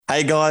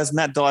Hey guys,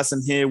 Matt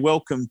Dyson here.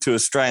 Welcome to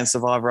Australian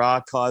Survivor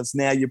Archives.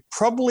 Now, you're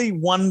probably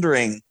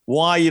wondering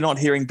why you're not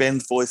hearing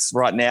Ben's voice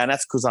right now, and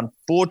that's because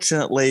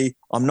unfortunately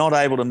I'm not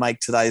able to make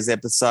today's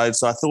episode.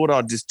 So I thought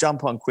I'd just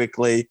jump on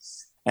quickly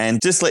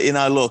and just let you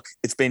know, look,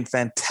 it's been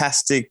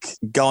fantastic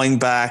going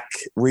back,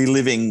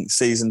 reliving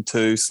season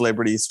 2,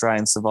 Celebrity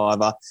Australian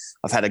Survivor.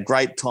 I've had a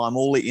great time,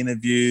 all the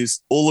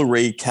interviews, all the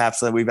recaps.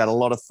 So we've had a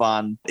lot of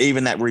fun.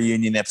 Even that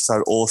reunion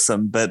episode,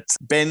 awesome. But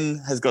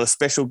Ben has got a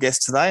special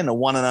guest today, and the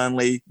one and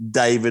only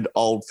David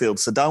Oldfield.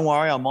 So don't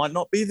worry, I might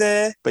not be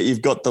there, but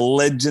you've got the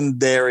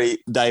legendary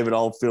David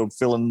Oldfield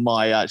filling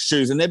my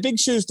shoes. And they're big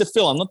shoes to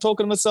fill. I'm not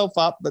talking myself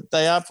up, but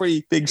they are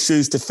pretty big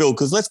shoes to fill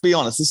because let's be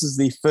honest, this is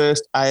the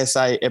first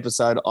ASA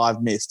episode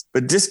I've missed.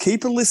 But just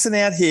keep a listen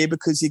out here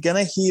because you're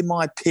going to hear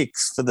my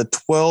picks for the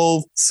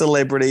 12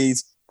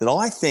 celebrities that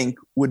I think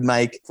would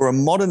make for a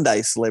modern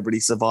day celebrity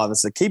survivor.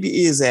 So keep your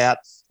ears out.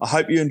 I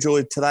hope you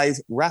enjoyed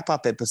today's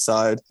wrap-up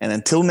episode. And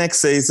until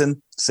next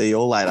season, see you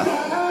all later.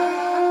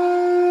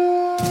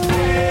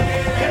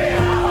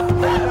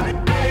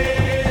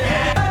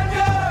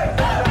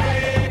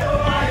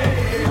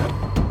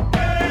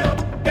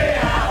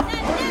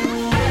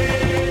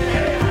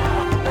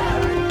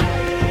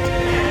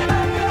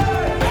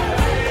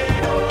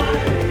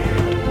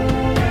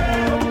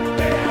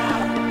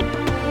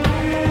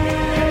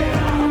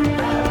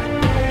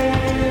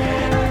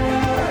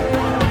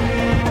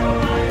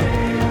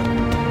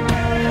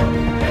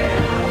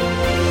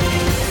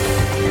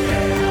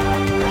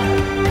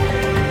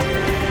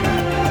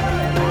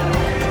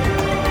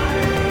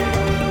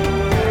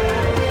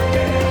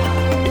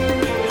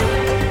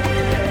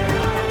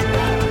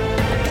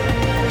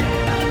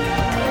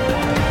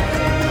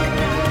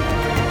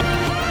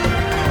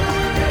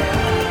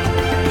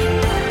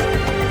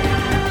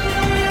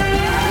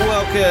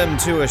 Welcome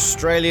to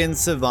Australian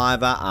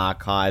Survivor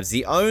Archives,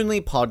 the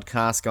only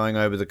podcast going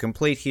over the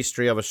complete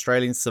history of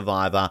Australian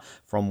Survivor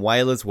from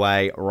Whalers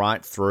Way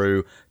right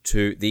through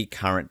to the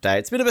current day.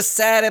 It's a bit of a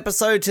sad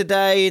episode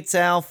today. It's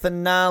our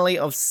finale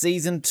of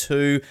Season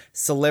 2,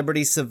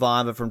 Celebrity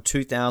Survivor from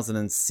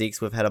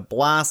 2006. We've had a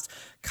blast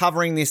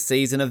covering this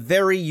season, a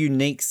very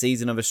unique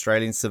season of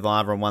Australian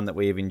Survivor and one that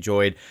we have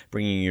enjoyed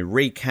bringing you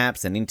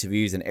recaps and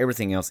interviews and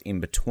everything else in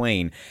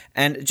between.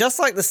 And just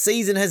like the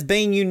season has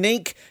been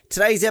unique,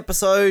 today's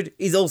episode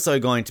is also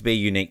going to be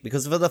unique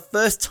because for the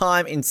first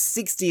time in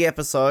 60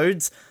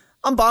 episodes,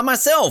 I'm by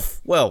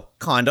myself. Well,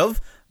 kind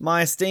of.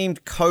 My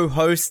esteemed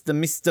co-host, the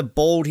Mr.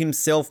 Bald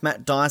himself,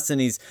 Matt Dyson,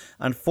 is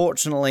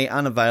unfortunately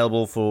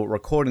unavailable for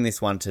recording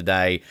this one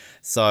today.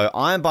 So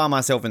I am by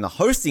myself in the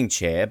hosting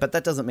chair, but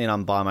that doesn't mean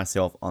I'm by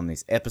myself on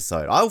this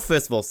episode. I'll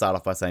first of all start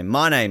off by saying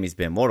my name is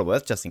Ben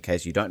Waterworth, just in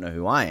case you don't know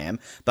who I am.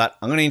 But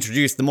I'm going to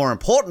introduce the more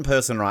important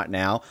person right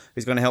now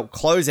who's going to help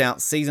close out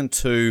Season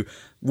 2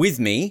 with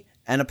me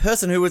and a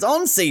person who was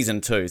on Season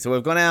 2. So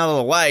we've gone out of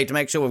the way to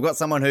make sure we've got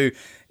someone who,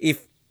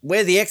 if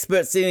we're the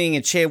expert sitting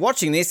in a chair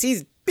watching this,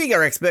 he's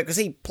bigger expert because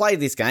he played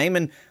this game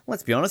and,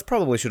 let's be honest,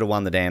 probably should have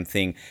won the damn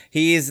thing.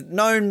 He is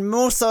known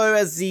more so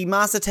as the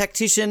Master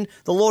Tactician,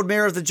 the Lord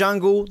Mayor of the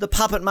Jungle, the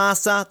Puppet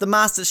Master, the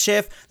Master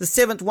Chef, the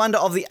Seventh Wonder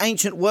of the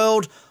Ancient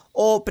World,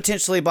 or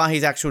potentially by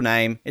his actual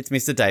name, it's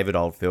Mr. David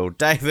Oldfield.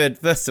 David,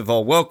 first of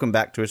all, welcome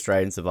back to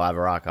Australian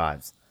Survivor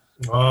Archives.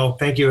 Oh,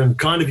 thank you, and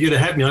kind of you to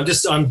have me.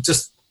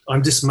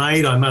 I'm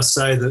dismayed, I must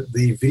say, that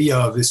the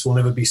video of this will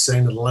never be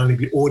seen. It'll only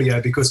be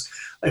audio because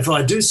if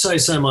I do say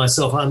so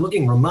myself, I'm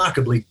looking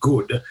remarkably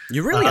good.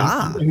 You really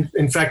are.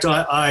 In fact,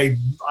 I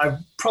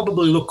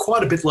probably look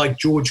quite a bit like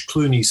George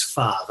Clooney's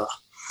father.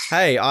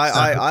 Hey,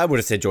 I would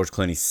have said George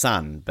Clooney's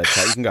son, but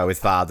you can go with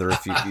father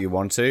if you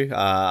want to.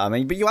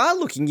 But you are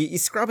looking, you're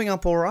scrubbing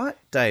up all right,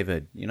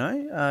 David, you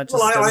know? I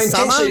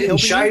intentionally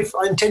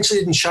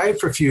didn't shave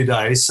for a few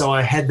days, so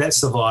I had that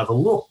survivor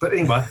look. But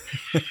anyway,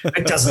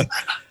 it doesn't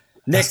matter.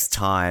 Next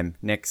time.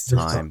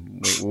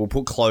 We'll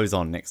put clothes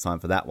on next time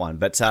for that one.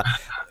 But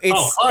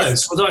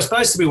clothes. Was I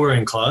supposed to be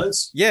wearing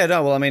clothes? Yeah,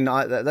 no. Well, I mean,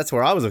 that's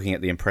where I was looking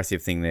at the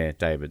impressive thing there,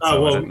 David.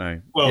 So I don't know.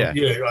 Well,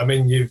 yeah. I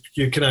mean,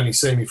 you can only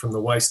see me from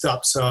the waist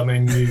up. So I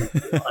mean,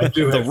 I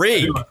do have,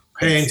 rig. I do have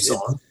pants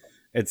on.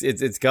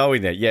 It's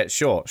going there. Yeah,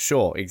 sure,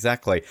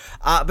 exactly.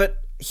 But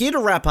here to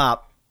wrap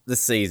up the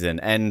season,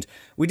 and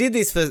we did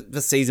this for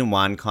season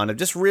 1, kind of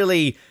just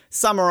really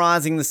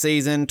summarizing the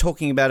season,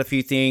 talking about a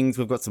few things.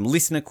 We've got some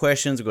listener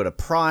questions, we've got a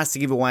prize to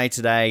give away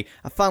today,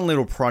 a fun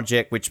little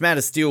project which Matt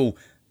has still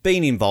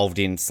been involved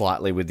in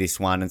slightly with this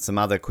one, and some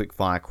other quick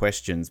fire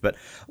questions. But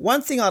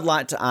one thing I'd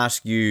like to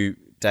ask you,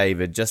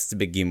 David, just to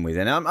begin with,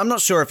 and I'm not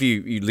sure if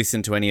you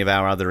listened to any of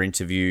our other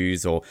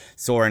interviews or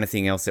saw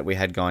anything else that we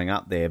had going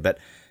up there, but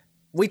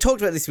we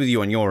talked about this with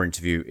you on your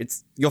interview.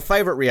 It's your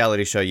favourite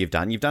reality show you've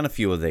done. You've done a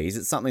few of these.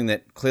 It's something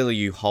that clearly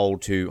you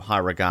hold to high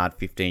regard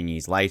 15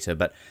 years later.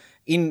 But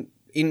in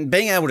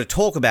being able to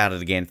talk about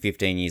it again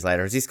 15 years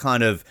later, has this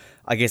kind of,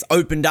 I guess,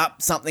 opened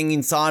up something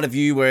inside of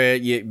you where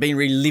you've been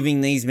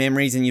reliving these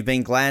memories and you've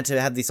been glad to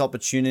have this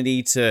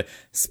opportunity to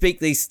speak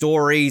these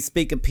stories,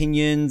 speak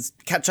opinions,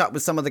 catch up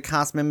with some of the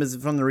cast members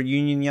from the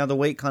reunion the other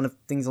week, kind of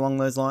things along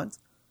those lines?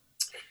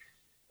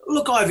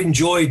 Look, I've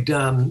enjoyed,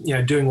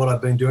 doing what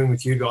I've been doing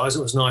with you guys.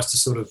 It was nice to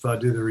sort of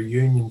do the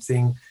reunion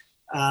thing.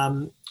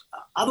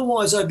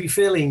 Otherwise, I'd be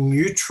fairly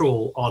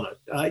neutral on it.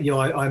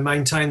 I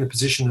maintain the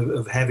position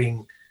of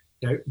having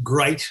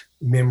great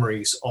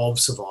memories of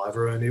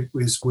Survivor, and it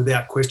was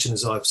without question,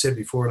 as I've said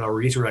before, and I'll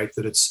reiterate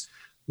that it's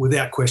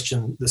without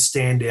question the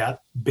standout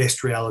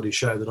best reality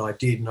show that I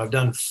did, and I've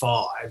done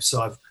 5,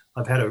 so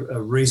I've had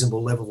a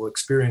reasonable level of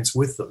experience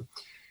with them.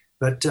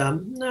 But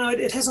no,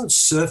 it hasn't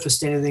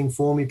surfaced anything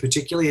for me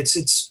particularly.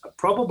 It's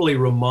probably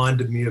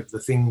reminded me of the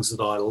things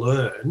that I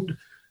learned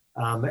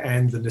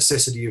and the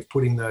necessity of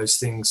putting those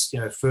things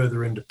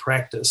further into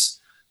practice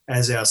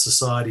as our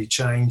society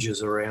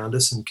changes around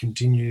us and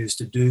continues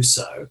to do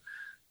so.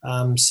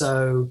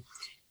 So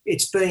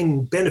it's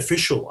been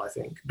beneficial, I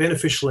think,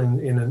 beneficial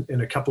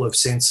in a couple of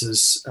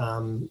senses,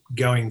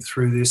 going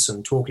through this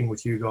and talking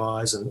with you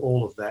guys and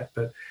all of that.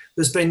 But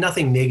there's been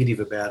nothing negative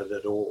about it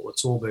at all.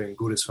 It's all been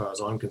good as far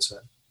as I'm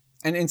concerned.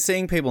 And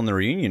seeing people in the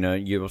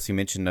reunion, you obviously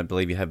mentioned, I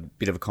believe you had a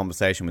bit of a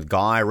conversation with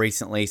Guy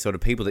recently, sort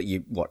of people that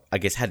you,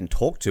 hadn't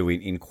talked to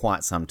in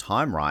quite some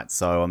time, right?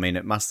 So, I mean,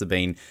 it must have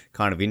been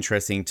kind of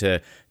interesting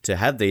to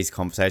have these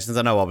conversations.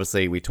 I know,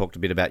 obviously, we talked a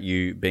bit about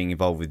you being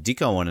involved with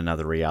Dicko on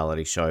another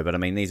reality show, but, I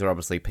mean, these are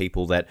obviously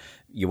people that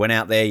you went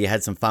out there, you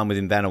had some fun with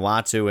in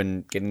Vanuatu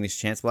and getting this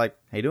chance, like,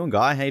 how you doing,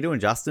 Guy? How you doing,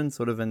 Justin?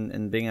 Sort of,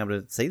 and being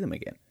able to see them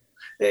again.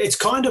 It's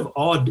kind of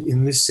odd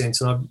in this sense,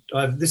 and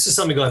this is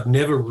something I've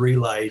never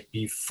relayed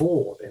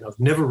before, and I've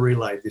never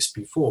relayed this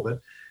before,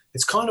 but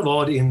it's kind of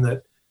odd in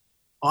that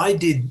I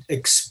did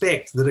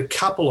expect that a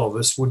couple of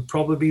us would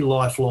probably be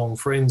lifelong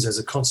friends as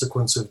a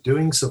consequence of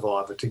doing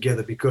Survivor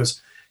together,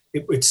 because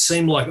it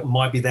seemed like it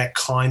might be that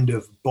kind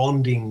of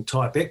bonding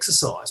type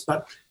exercise,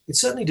 but it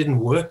certainly didn't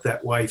work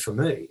that way for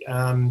me.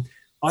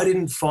 I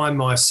didn't find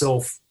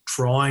myself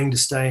trying to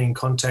stay in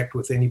contact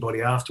with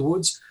anybody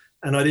afterwards.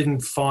 And I didn't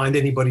find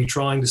anybody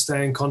trying to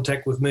stay in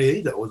contact with me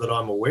either, or that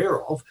I'm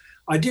aware of.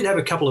 I did have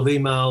a couple of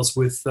emails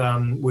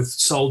with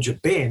Soldier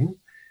Ben.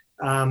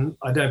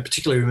 I don't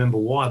particularly remember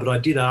why, but I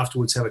did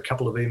afterwards have a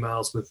couple of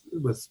emails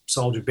with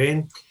Soldier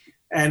Ben.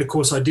 And, of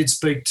course, I did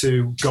speak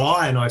to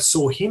Guy, and I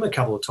saw him a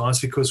couple of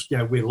times because,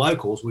 we're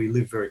locals. We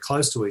live very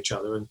close to each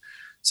other. And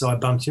so I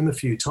bumped him a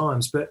few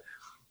times. But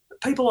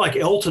people like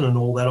Elton and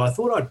all that, I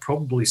thought I'd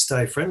probably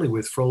stay friendly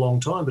with for a long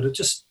time, but it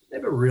just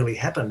never really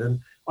happened. And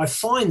I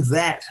find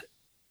that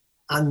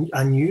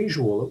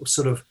unusual. It was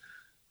sort of,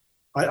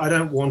 I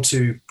don't want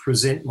to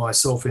present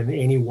myself in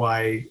any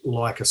way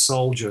like a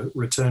soldier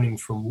returning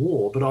from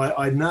war, but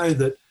I know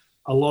that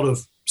a lot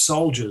of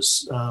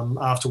soldiers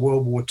after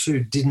World War II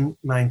didn't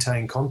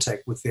maintain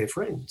contact with their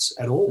friends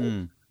at all.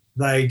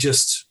 They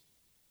just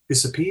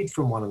disappeared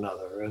from one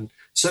another. And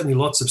certainly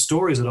lots of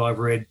stories that I've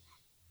read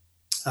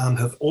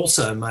have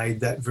also made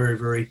that very,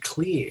 very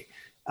clear.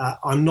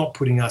 I'm not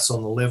putting us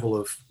on the level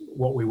of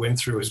what we went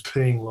through as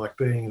being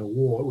in a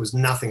war. It was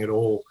nothing at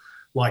all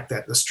like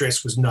that. The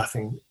stress was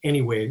nothing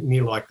anywhere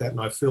near like that. And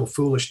I feel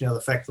foolish now,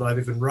 the fact that I've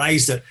even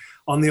raised it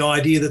on the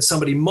idea that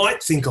somebody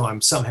might think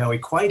I'm somehow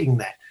equating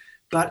that.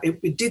 But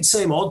it did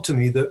seem odd to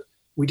me that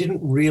we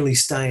didn't really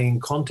stay in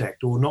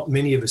contact, or not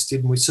many of us did,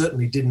 and we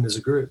certainly didn't as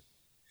a group.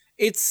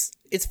 It's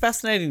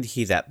fascinating to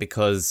hear that,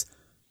 because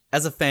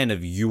as a fan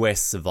of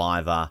US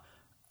Survivor,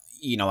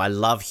 I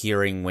love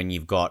hearing when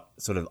you've got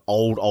sort of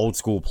old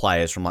school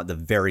players from like the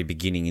very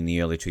beginning in the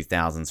early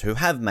 2000s who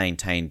have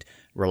maintained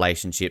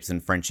relationships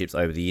and friendships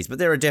over the years, but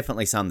there are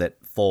definitely some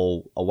that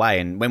fall away.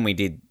 And when we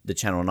did the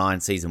Channel 9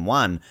 season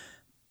 1,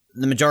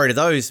 the majority of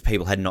those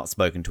people had not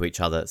spoken to each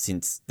other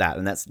since that,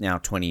 and that's now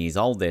 20 years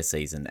old, their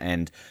season.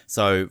 And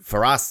so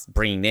for us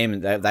bringing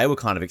them, they were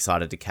kind of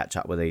excited to catch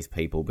up with these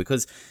people,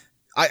 because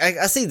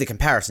I see the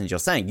comparisons you're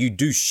saying. You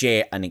do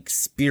share an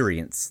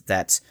experience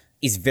that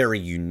is very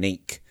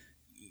unique.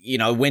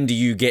 When do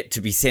you get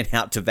to be sent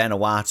out to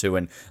Vanuatu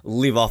and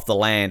live off the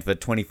land for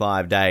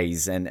 25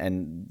 days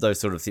and those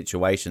sort of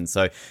situations?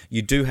 So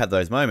you do have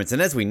those moments.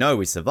 And as we know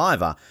with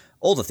Survivor,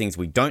 all the things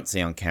we don't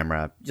see on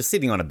camera, just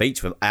sitting on a beach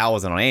for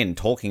hours on end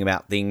talking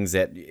about things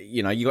that,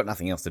 you got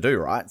nothing else to do,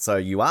 right? So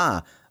you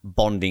are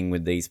bonding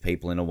with these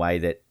people in a way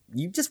that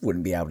you just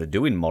wouldn't be able to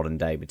do in modern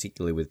day,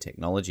 particularly with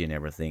technology and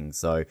everything.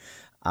 So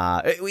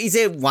is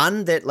there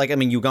one that,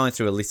 you're going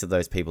through a list of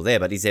those people there,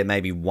 but is there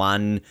maybe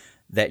one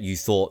that you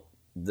thought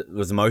that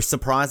was most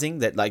surprising,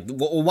 that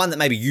one that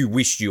maybe you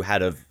wished you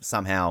had have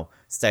somehow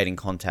stayed in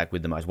contact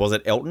with the most? Was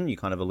it Elton? You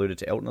kind of alluded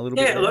to Elton a little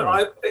bit.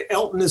 Yeah,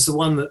 Elton is the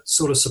one that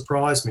sort of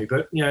surprised me.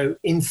 But,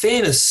 in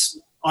fairness,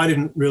 I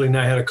didn't really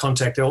know how to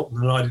contact Elton,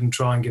 and I didn't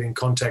try and get in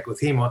contact with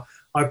him.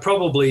 I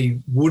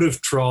probably would have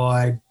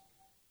tried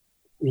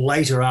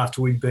later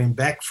after we'd been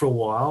back for a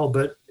while,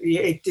 but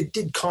it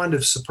did kind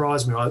of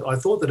surprise me. I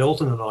thought that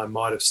Elton and I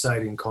might have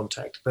stayed in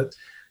contact, but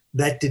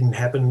that didn't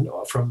happen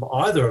from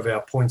either of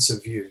our points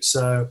of view.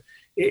 So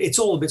it's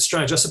all a bit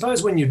strange. I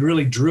suppose when you'd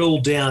really drill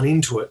down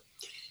into it,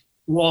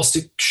 whilst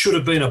it should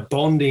have been a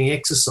bonding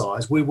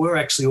exercise, we were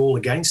actually all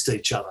against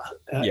each other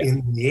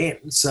in the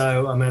end.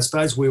 So, I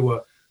suppose we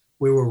were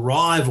we were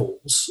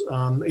rivals,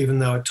 even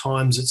though at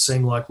times it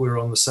seemed like we were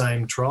on the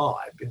same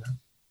tribe,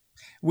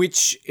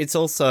 Which it's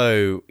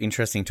also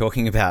interesting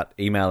talking about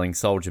emailing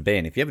Soldier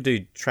Ben. If you ever do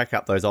track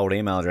up those old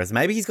email addresses,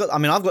 maybe he's got,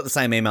 I've got the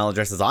same email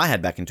address as I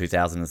had back in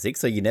 2006,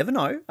 so you never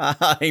know.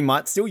 He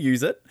might still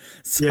use it.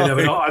 So. Yeah,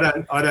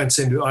 but I don't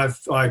seem to,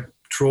 I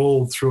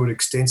trawled through it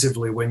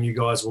extensively when you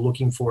guys were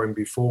looking for him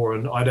before,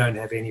 and I don't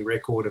have any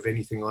record of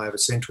anything I ever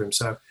sent to him.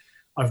 So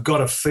I've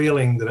got a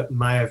feeling that it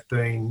may have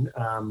been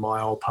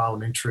my old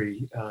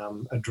parliamentary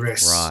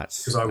address. Right.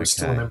 Because I was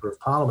still a member of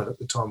parliament at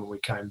the time when we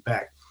came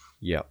back.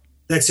 Yep.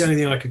 That's the only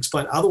thing I can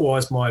explain.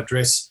 Otherwise, my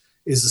address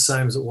is the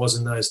same as it was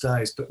in those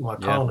days, but my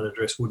parliament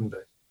address wouldn't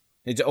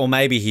be. Or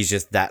maybe he's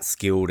just that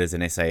skilled as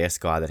an SAS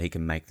guy that he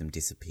can make them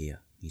disappear.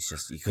 He's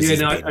just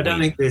I don't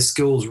think their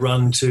skills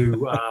run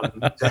to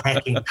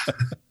hacking.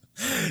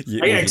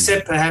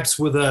 Except perhaps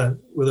with a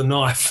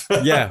knife.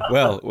 Yeah,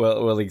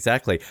 well,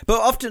 exactly. But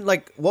often,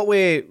 like, what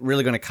we're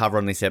really going to cover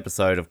on this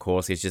episode, of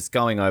course, is just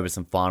going over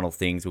some final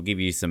things. We'll give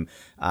you some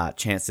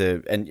chance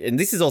to, and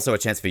this is also a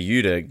chance for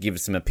you to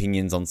give some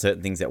opinions on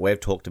certain things that we've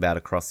talked about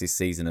across this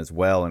season as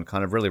well, and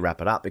kind of really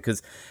wrap it up.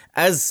 Because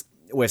as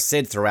we've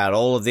said throughout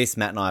all of this,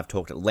 Matt and I have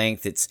talked at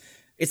length,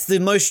 it's the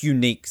most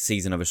unique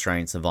season of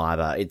Australian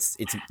Survivor. It's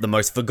the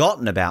most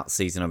forgotten about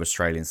season of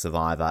Australian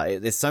Survivor.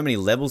 There's so many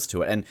levels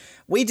to it. And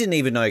we didn't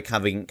even know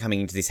coming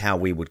into this how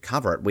we would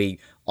cover it.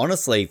 We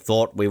honestly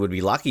thought we would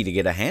be lucky to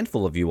get a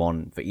handful of you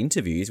on for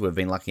interviews. We've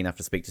been lucky enough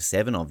to speak to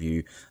 7 of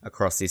you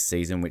across this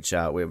season, which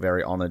we're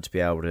very honoured to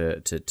be able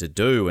to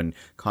do and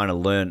kind of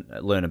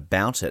learn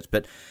about it.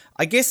 But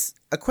I guess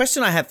a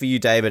question I have for you,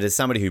 David, as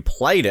somebody who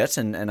played it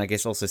and I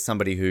guess also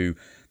somebody who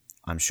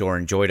I'm sure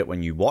enjoyed it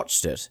when you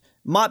watched it,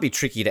 might be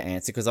tricky to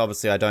answer because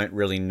obviously I don't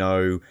really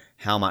know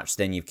how much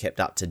then you've kept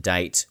up to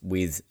date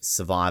with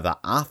Survivor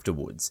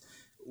afterwards.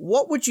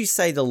 What would you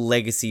say the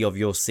legacy of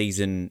your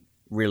season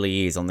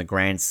really is on the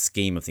grand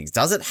scheme of things?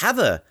 Does it have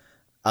a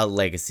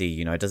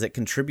legacy? Does it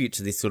contribute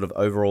to this sort of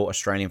overall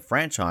Australian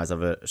franchise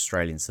of an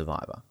Australian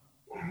Survivor?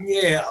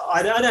 Yeah,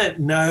 I don't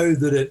know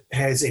that it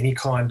has any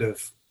kind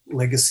of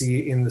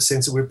legacy in the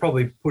sense that we're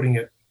probably putting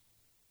it,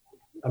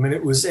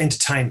 it was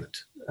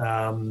entertainment.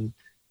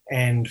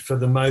 And for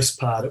the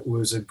most part, it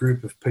was a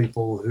group of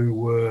people who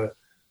were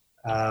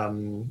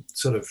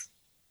sort of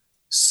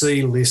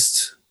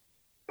C-list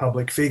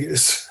public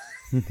figures.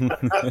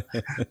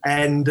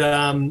 And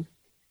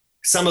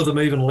some of them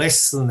even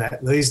less than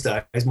that these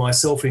days,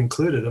 myself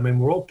included.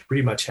 We're all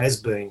pretty much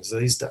has-beens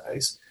these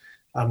days.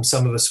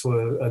 Some of us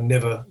were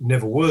never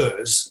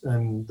were's,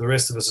 and the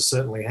rest of us are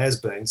certainly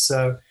has-beens.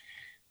 So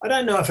I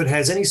don't know if it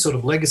has any sort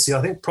of legacy.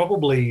 I think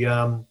probably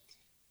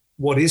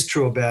what is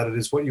true about it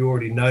is what you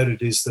already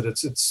noted, is that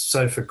it's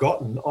so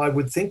forgotten. I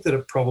would think that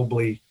it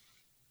probably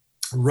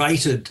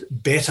rated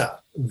better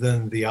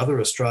than the other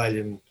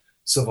Australian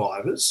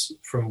survivors,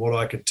 from what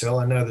I could tell.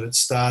 I know that it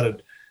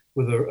started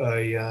with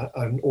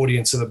an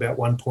audience of about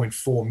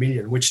 1.4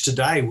 million, which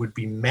today would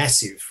be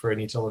massive for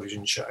any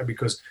television show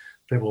because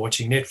people are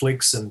watching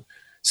Netflix and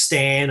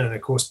Stan and,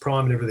 of course,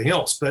 Prime and everything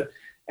else.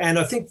 And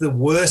I think the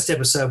worst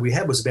episode we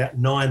had was about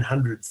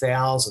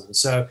 900,000.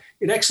 So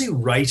it actually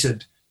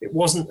rated. It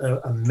wasn't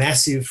a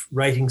massive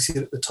ratings hit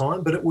at the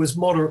time, but it was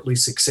moderately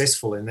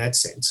successful in that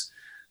sense.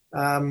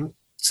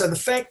 So the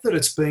fact that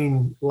it's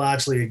been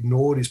largely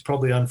ignored is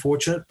probably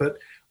unfortunate, but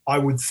I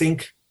would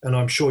think, and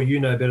I'm sure you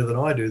know better than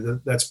I do,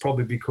 that that's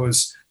probably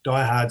because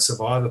diehard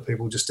Survivor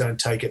people just don't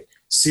take it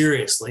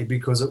seriously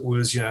because it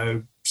was,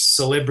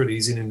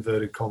 celebrities in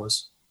inverted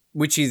commas.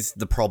 Which is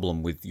the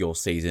problem with your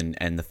season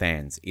and the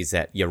fans, is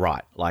that you're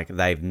right. Like,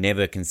 they've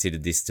never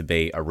considered this to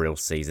be a real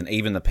season.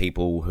 Even the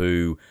people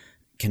who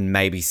can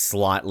maybe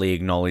slightly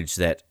acknowledge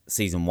that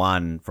season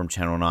 1 from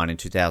Channel 9 in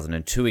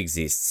 2002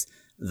 exists,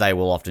 they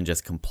will often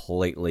just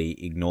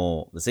completely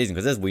ignore the season.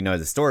 Because as we know,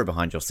 the story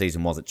behind your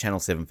season was that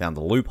Channel 7 found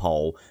the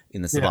loophole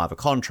in the Survivor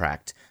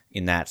contract,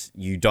 in that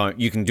you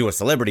can do a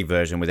celebrity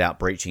version without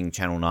breaching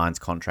Channel 9's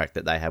contract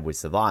that they had with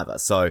Survivor.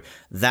 So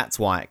that's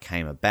why it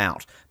came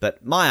about.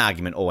 But my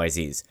argument always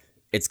is,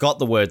 it's got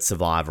the word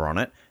Survivor on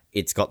it.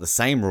 It's got the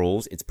same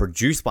rules. It's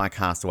produced by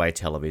Castaway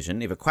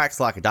Television. If it quacks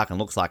like a duck and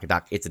looks like a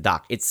duck, it's a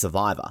duck. It's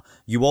Survivor.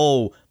 You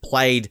all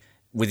played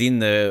within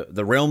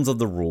the realms of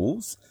the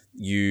rules.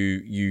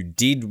 You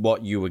did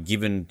what you were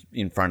given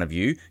in front of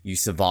you. You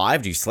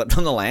survived. You slept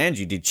on the land.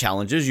 You did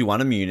challenges. You won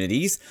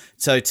immunities.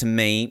 So to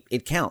me,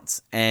 it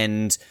counts.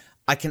 And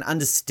I can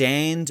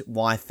understand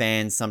why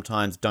fans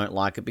sometimes don't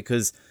like it,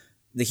 because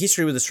the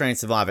history with Australian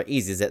Survivor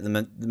is that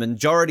the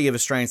majority of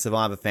Australian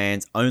Survivor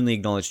fans only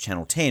acknowledge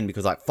Channel 10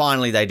 because,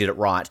 finally they did it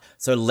right,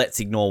 so let's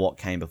ignore what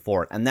came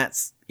before it. And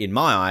that's, in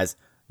my eyes,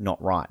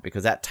 not right,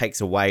 because that takes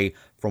away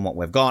from what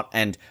we've got.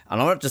 And I'm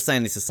not just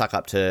saying this to suck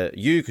up to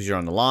you because you're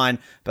on the line,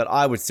 but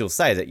I would still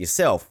say that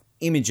yourself,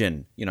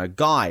 Imogen,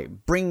 Guy,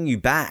 bring you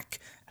back,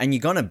 and you're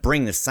going to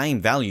bring the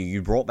same value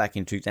you brought back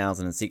in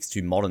 2006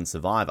 to modern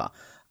Survivor.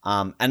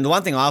 And the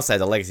one thing I'll say,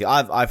 the legacy,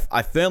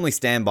 I firmly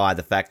stand by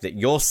the fact that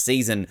your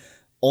season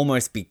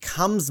almost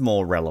becomes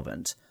more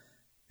relevant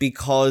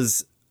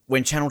because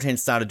when Channel 10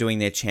 started doing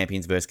their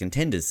Champions vs.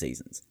 Contenders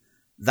seasons.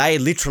 They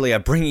literally are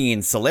bringing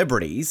in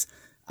celebrities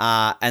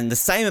and the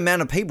same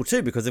amount of people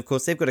too, because of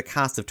course they've got a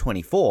cast of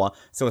 24.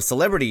 So a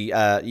celebrity,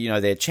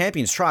 their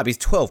Champions tribe is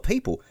 12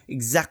 people,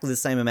 exactly the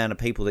same amount of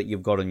people that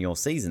you've got in your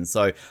season.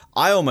 So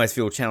I almost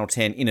feel Channel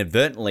 10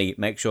 inadvertently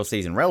makes your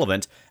season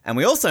relevant. And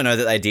we also know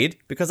that they did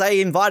because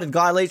they invited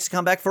Guy Leach to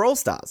come back for All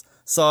Stars.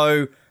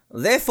 So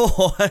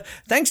therefore,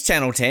 thanks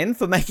Channel 10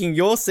 for making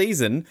your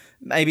season,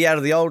 maybe out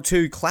of the old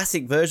two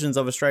classic versions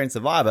of Australian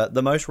Survivor,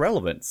 the most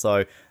relevant.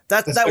 So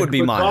that would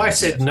be my Guy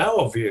said no,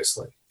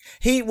 obviously.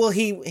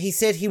 He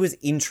said he was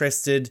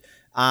interested,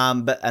 he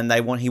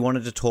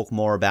wanted to talk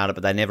more about it,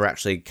 but they never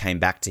actually came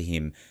back to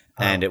him.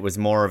 And it was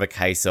more of a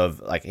case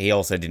of, like, he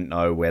also didn't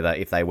know whether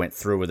if they went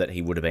through with it,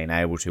 he would have been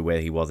able to, where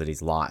he was at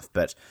his life.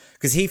 But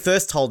because he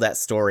first told that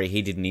story,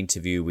 he did an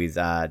interview with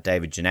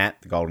David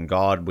Jeanette, the Golden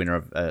God, winner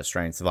of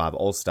Australian Survivor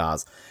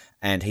All-Stars,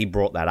 and he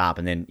brought that up.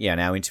 And then, in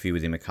our interview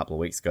with him a couple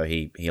of weeks ago,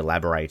 he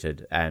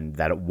elaborated and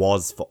that it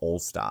was for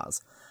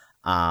All-Stars,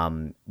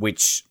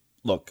 which,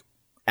 look,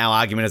 our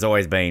argument has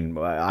always been,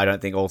 I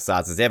don't think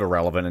All-Stars is ever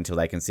relevant until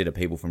they consider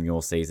people from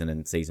your season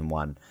and season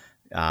one.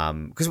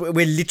 Because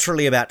we're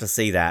literally about to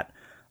see that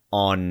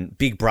on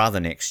Big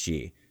Brother next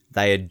year.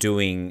 They are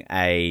doing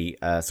a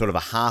sort of a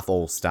half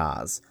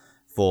All-Stars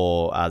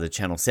for the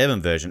Channel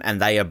 7 version,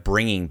 and they are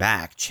bringing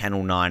back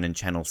Channel 9 and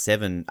Channel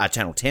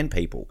 10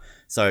 people.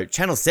 So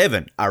Channel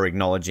 7 are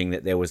acknowledging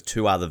that there was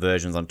two other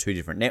versions on two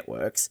different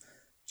networks.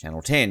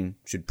 Channel 10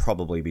 should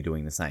probably be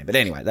doing the same. But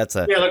anyway, that's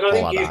a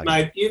I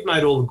think you've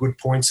made all the good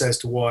points as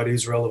to why it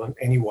is relevant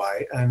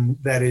anyway, and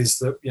that is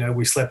that,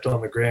 we slept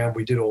on the ground,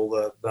 we did all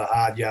the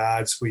hard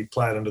yards, we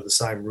played under the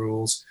same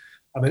rules.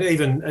 I mean,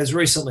 even as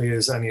recently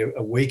as only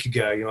a week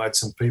ago, I had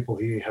some people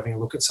here having a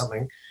look at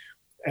something,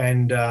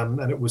 and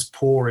it was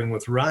pouring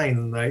with rain,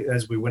 and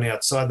as we went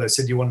outside, they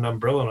said, "Do you want an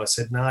umbrella?" And I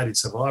said, "No, I did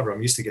Survivor.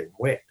 I'm used to getting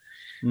wet."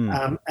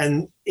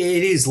 And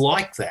it is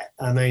like that.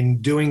 I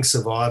mean, doing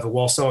Survivor,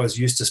 whilst I was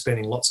used to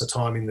spending lots of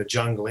time in the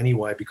jungle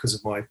anyway because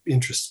of my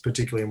interests,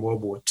 particularly in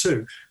World War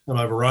II, and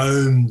I've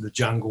roamed the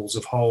jungles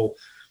of whole,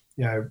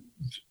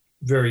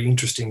 very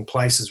interesting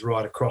places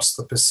right across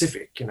the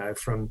Pacific,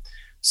 from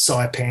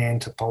Saipan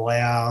to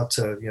Palau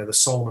to, the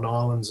Solomon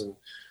Islands and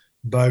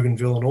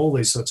Bougainville and all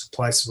these sorts of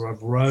places where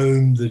I've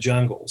roamed the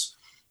jungles.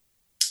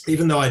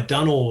 Even though I'd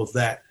done all of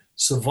that,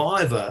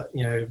 Survivor,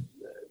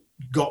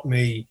 got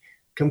me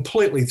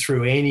completely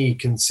through any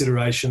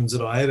considerations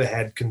that I ever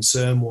had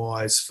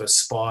concern-wise for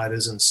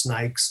spiders and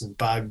snakes and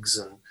bugs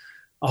and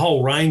a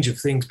whole range of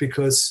things,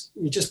 because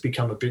you just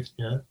become a bit,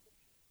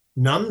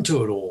 numb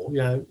to it all.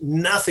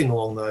 Nothing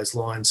along those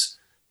lines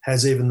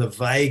has even the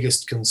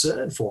vaguest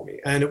concern for me.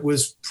 And it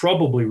was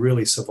probably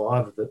really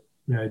Survivor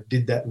that,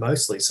 did that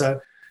mostly.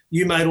 So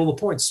you made all the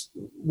points.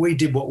 We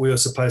did what we were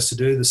supposed to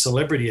do, the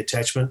celebrity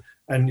attachment.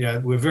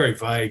 And, we're very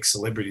vague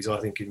celebrities, I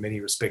think, in many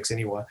respects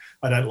anyway.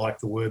 I don't like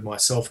the word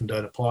myself and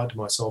don't apply it to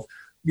myself.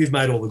 You've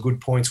made all the good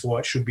points why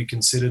it should be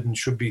considered and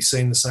should be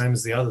seen the same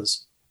as the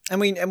others.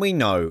 And we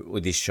know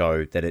with this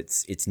show that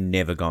it's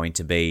never going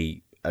to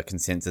be a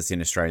consensus in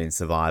Australian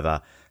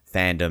Survivor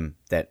fandom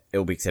that it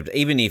will be accepted.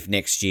 Even if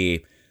next year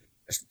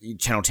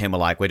Channel 10 were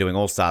like, we're doing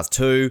All-Stars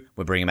 2,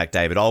 we're bringing back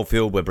David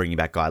Oldfield, we're bringing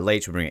back Guy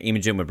Leach, we're bringing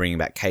Imogen, we're bringing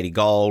back Katie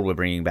Gold, we're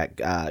bringing back,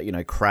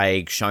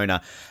 Craig,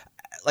 Shona.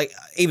 Like,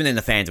 even then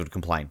the fans would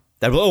complain.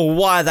 They'd be like, oh,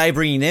 why are they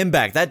bringing them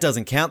back? That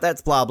doesn't count.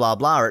 That's blah, blah,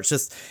 blah. It's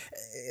just,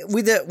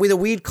 with a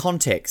weird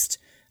context,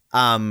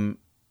 and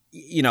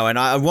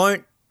I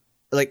won't,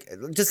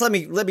 just let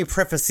me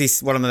preface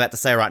this, what I'm about to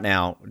say right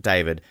now,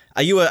 David.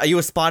 Are you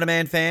a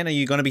Spider-Man fan? Are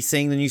you going to be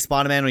seeing the new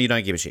Spider-Man, or you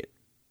don't give a shit?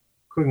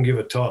 Couldn't give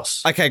a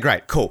toss. Okay,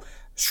 great, cool.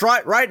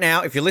 Right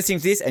now, if you're listening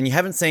to this and you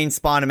haven't seen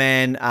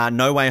Spider-Man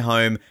No Way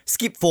Home,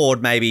 skip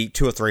forward maybe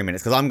 2 or 3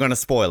 minutes because I'm going to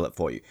spoil it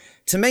for you.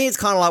 To me, it's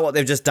kind of like what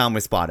they've just done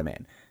with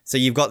Spider-Man. So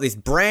you've got this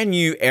brand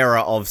new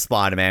era of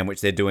Spider-Man,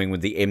 which they're doing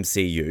with the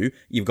MCU.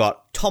 You've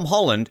got Tom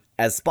Holland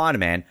as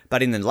Spider-Man,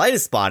 but in the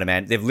latest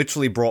Spider-Man, they've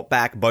literally brought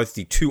back both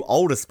the two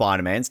older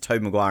Spider-Mans,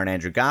 Tobey Maguire and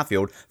Andrew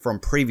Garfield, from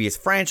previous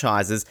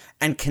franchises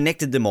and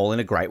connected them all in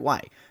a great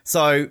way.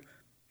 So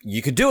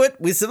you could do it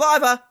with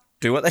Survivor.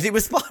 Do what they did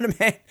with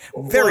Spider-Man.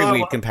 Very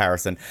weird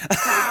comparison.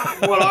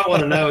 What I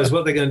want to know is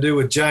what they're going to do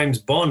with James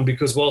Bond,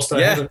 because whilst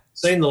I haven't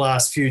seen the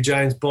last few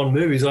James Bond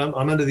movies, I'm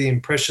under the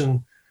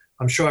impression,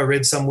 I'm sure I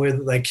read somewhere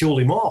that they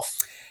killed him off.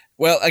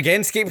 Well,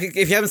 again, Skip,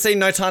 if you haven't seen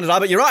No Time to Die,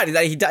 but you're right,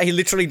 he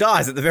literally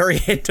dies at the very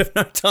end of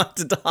No Time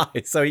to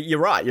Die. So you're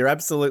right, you're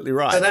absolutely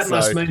right. So that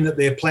must mean that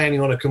they're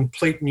planning on a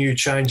complete new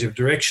change of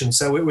direction.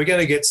 So we're going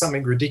to get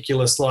something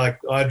ridiculous like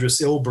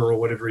Idris Elba or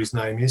whatever his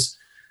name is.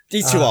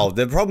 He's too old.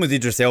 The problem with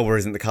Idris Elba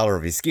isn't the colour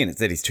of his skin. It's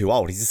that he's too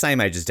old. He's the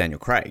same age as Daniel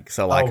Craig.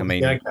 So,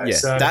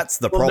 so, that's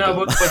the problem.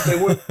 No, but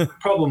the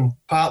problem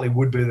partly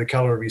would be the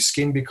colour of his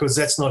skin, because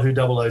that's not who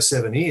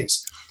 007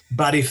 is.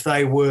 But if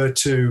they were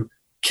to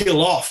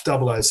kill off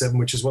 007,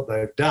 which is what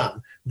they've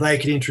done, they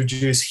could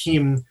introduce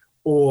him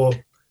or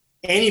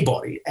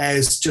anybody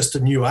as just a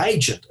new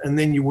agent, and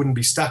then you wouldn't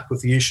be stuck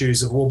with the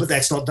issues of, well, but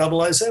that's not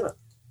 007.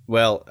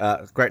 Well,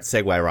 great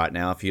segue right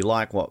now. If you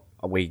like what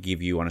we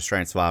give you on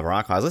Australian Survivor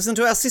Archives, listen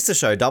to our sister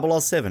show,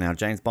 007, our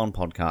James Bond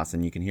podcast,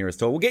 and you can hear us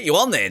talk. We'll get you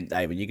on there,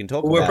 David. You can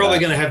talk about We're probably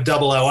going to have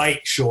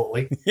 008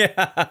 shortly. Yeah,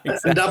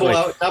 exactly.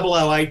 And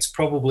 008's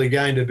probably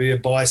going to be a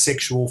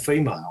bisexual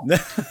female.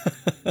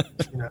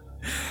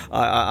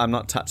 I'm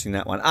not touching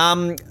that one.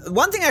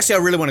 One thing actually I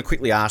really want to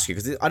quickly ask you,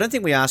 because I don't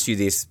think we asked you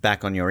this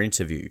back on your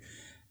interview.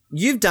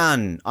 You've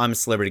done I'm a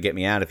Celebrity, Get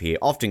Me Out of Here,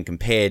 often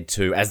compared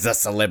to as the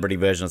celebrity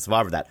version of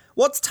Survivor of that.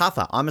 What's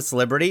tougher, I'm a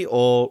Celebrity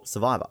or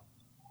Survivor?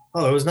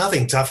 Oh, there was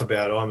nothing tough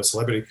about I'm a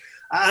Celebrity.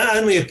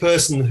 Only a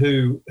person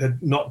who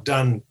had not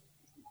done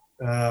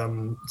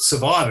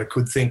Survivor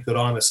could think that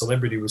I'm a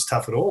Celebrity was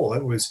tough at all.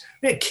 We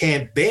had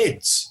camp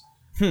beds.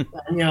 And,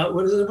 it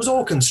was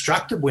all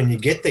constructed when you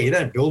get there. You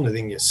don't build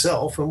anything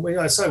yourself. And we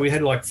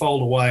had like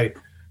fold away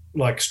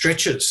like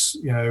stretchers,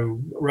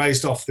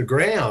 raised off the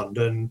ground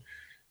and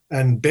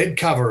bed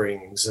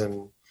coverings,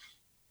 and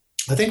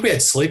I think we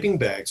had sleeping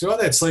bags. We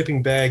either had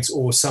sleeping bags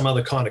or some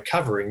other kind of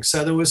covering.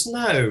 So there was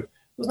no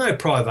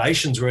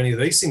privations where any of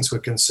these things were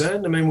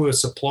concerned. I mean, we were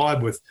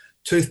supplied with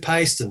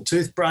toothpaste and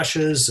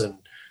toothbrushes,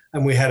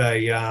 and we had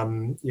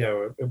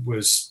it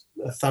was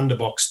a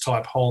thunderbox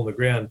type hole in the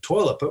ground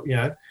toilet, but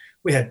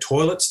we had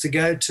toilets to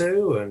go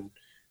to,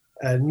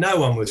 and no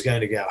one was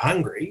going to go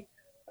hungry.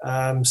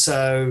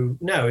 So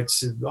no,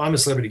 it's I'm a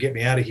Celebrity, Get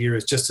Me Out of Here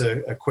is just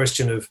a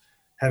question of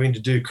having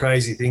to do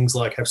crazy things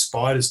like have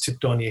spiders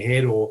tipped on your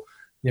head, or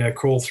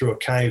crawl through a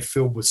cave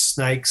filled with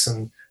snakes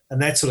and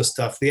that sort of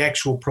stuff. The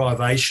actual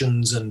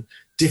privations and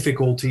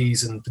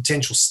difficulties and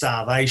potential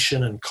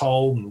starvation and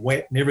cold and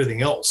wet and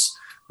everything else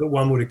that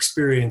one would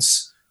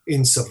experience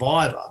in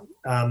Survivor.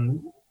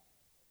 I'm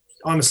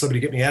a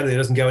Celebrity, Get Me Out of There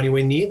doesn't go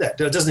anywhere near that.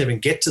 It doesn't even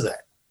get to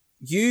that.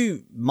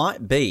 You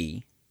might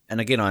be, and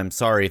again, I'm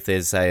sorry if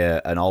there's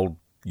an old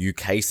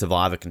UK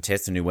Survivor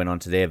contestant who went on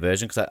to their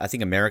version, because I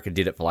think America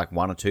did it for like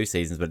 1 or 2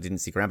 seasons, but it didn't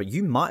stick around. But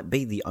you might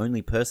be the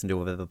only person to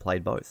have ever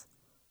played both.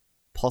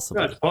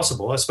 Possible. It's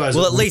possible, I suppose.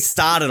 Well, at least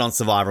started on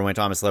Survivor and went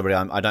to I'm a Celebrity.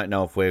 I don't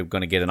know if we're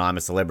going to get an I'm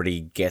a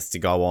Celebrity guest to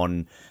go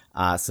on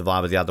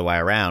Survivor the other way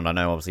around. I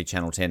know obviously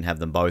Channel 10 have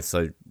them both,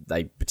 so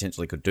they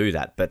potentially could do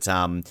that. But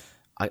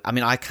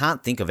I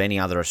can't think of any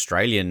other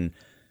Australian.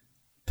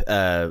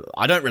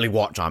 I don't really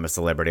watch I'm a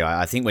Celebrity.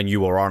 I think when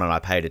you were on it, I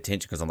paid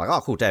attention because I'm like,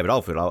 oh, cool, David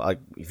Oldfield.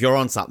 If you're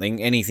on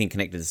something, anything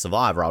connected to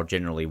Survivor, I'll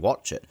generally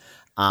watch it.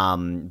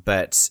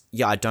 But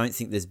yeah, I don't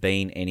think there's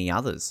been any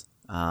others.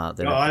 I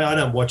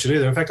don't watch it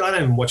either. In fact, I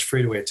don't even watch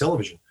free-to-air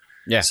television.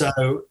 Yeah.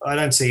 So I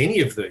don't see any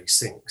of these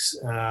things,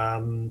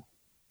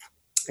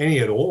 any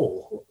at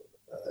all.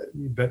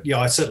 But yeah,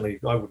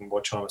 I wouldn't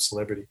watch I'm a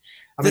Celebrity.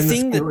 I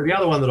mean, the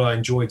other one that I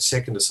enjoyed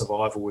second to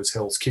Survivor was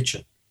Hell's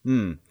Kitchen.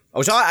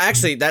 Which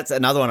that's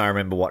another one I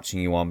remember watching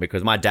you on,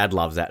 because my dad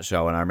loves that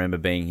show, and I remember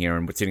being here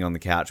and sitting on the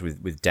couch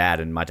with Dad,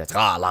 and my dad's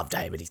like, I love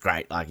David, he's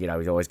great. Like,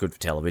 he's always good for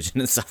television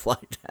and stuff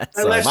like that.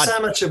 I left so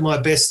much of my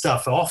best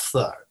stuff off,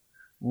 though,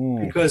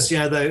 because,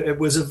 it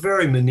was a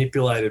very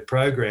manipulated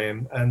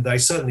program, and they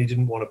certainly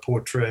didn't want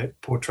to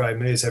portray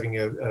me as having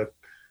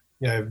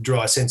a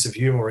dry sense of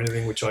humour or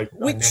anything, which I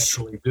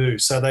naturally do.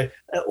 So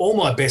all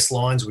my best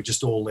lines were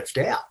just all left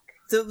out.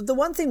 The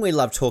one thing we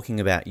love talking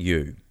about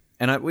you,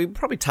 and we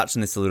probably touched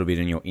on this a little bit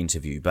in your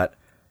interview, but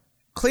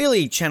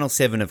clearly Channel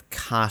 7 have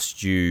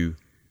cast you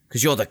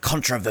because you're the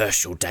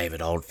controversial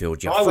David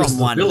Oldfield. You're from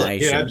One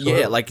Nation.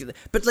 Yeah,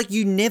 but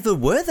you never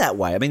were that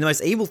way. I mean, the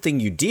most evil thing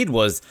you did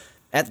was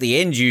at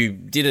the end you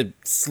did a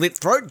slit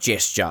throat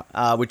gesture,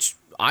 which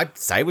I'd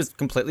say was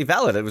completely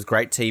valid. It was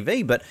great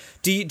TV. But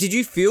did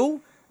you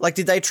feel like,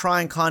 did they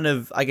try and kind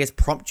of, I guess,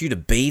 prompt you to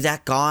be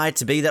that guy,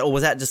 to be that, or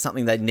was that just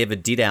something they never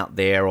did out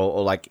there,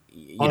 or like,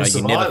 you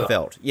never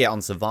felt? Yeah,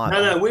 on Survivor.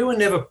 No, we were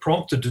never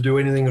prompted to do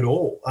anything at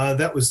all.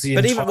 That was the.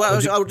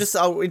 But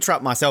I'll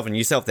interrupt myself and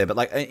yourself there. But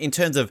like, in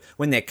terms of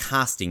when they're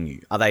casting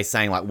you, are they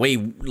saying like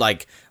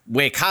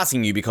we're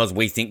casting you because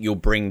we think you'll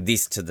bring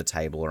this to the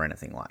table or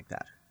anything like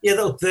that?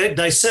 Yeah,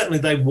 they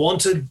certainly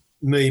wanted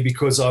me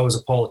because I was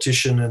a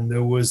politician, and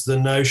there was the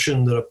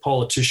notion that a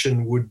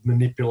politician would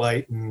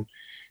manipulate and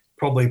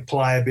probably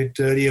play a bit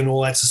dirty and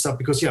all that sort of stuff,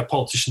 because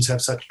politicians have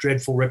such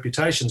dreadful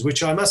reputations,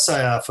 which I must say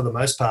are for the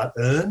most part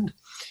earned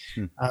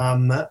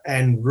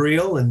and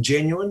real and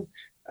genuine.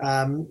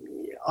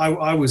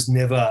 I was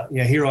never,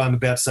 here I am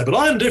about to say, but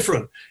I am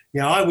different.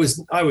 I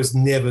was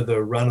never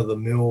the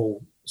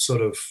run-of-the-mill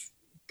sort of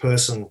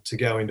person to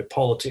go into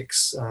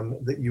politics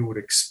that you would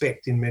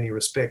expect in many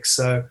respects.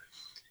 So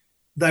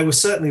they were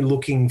certainly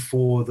looking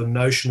for the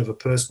notion of a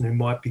person who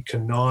might be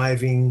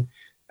conniving,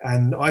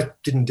 and I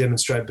didn't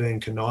demonstrate being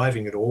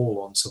conniving at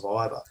all on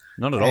Survivor.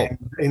 Not at all.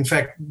 In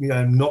fact,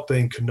 not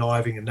being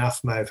conniving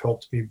enough may have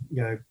helped me,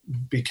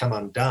 become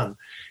undone.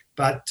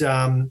 But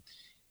there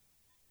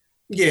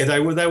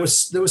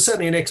was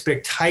certainly an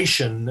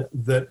expectation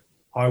that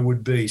I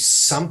would be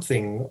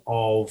something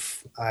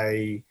of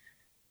an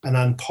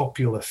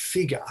unpopular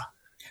figure.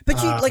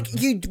 But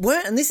you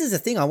weren't, and this is the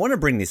thing, I want to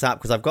bring this up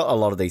because I've got a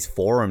lot of these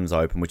forums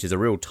open, which is a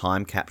real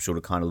time capsule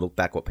to kind of look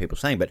back what people are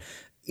saying. But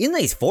in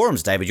these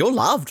forums, David, you're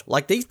loved.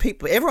 Like, these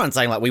people, everyone's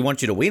saying, like, we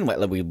want you to win.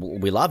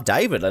 We love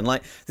David. And,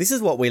 like, this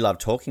is what we love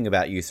talking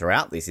about you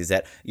throughout this, is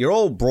that you're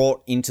all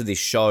brought into this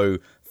show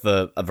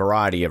for a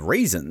variety of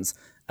reasons.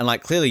 And,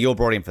 like, clearly you're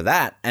brought in for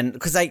that. And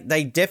because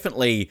they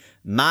definitely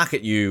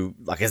market you,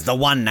 like, as the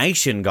One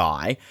Nation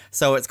guy.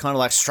 So it's kind of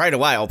like straight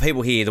away,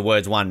 people hear the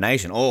words One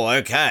Nation. Oh,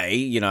 okay,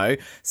 you know.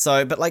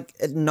 So, but, like,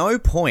 at no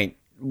point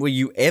were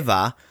you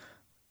ever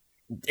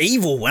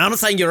evil. Well, I'm not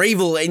saying you're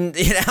evil in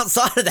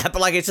outside of that,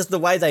 but, like, it's just the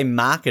way they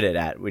market it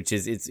at, which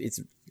is,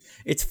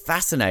 it's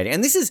fascinating.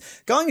 And this is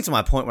going into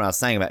my point when I was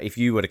saying about if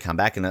you were to come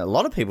back, and a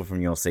lot of people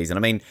from your season, I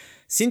mean,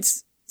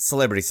 since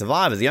Celebrity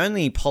Survivor, the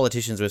only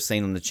politicians we've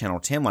seen on the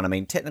Channel 10 one, I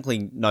mean,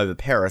 technically Nova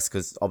Peris,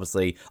 because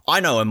obviously I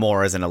know her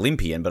more as an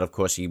Olympian, but of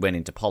course she went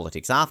into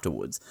politics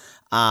afterwards.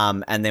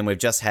 And then we've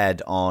just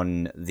had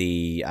on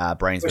the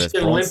Brains vs.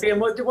 Bronze.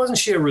 Olympian? Wasn't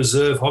she a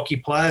reserve hockey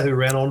player who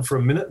ran on for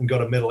a minute and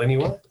got a medal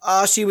anyway?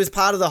 She was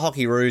part of the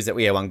Hockey Roos that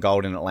won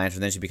gold in Atlanta,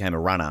 and then she became a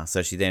runner.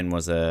 So she then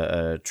was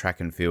a track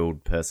and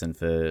field person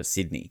for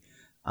Sydney.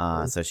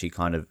 So she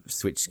kind of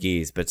switched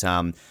gears. But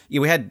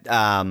we had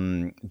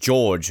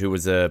George, who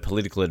was a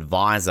political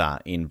advisor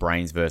in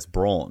Brains vs.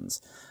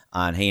 Bronze,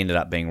 and he ended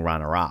up being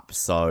runner-up.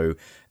 So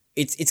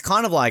it's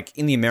kind of like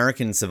in the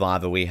American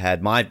Survivor, we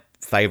had my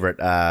favourite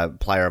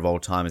player of all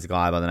time is a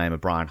guy by the name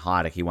of Brian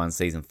Heideck. He won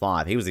season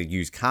 5. He was a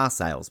used car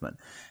salesman.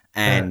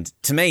 And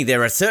to me,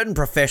 there are certain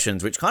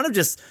professions which kind of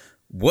just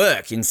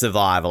work in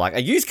Survivor. Like,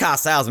 a used car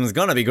salesman is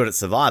going to be good at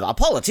Survivor. A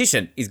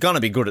politician is going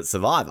to be good at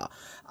Survivor.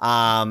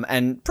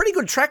 And pretty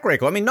good track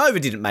record. I mean, Nova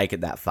didn't make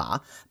it that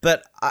far,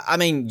 but I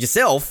mean,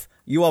 yourself,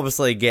 you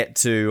obviously get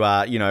to,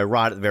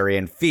 right at the very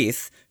end,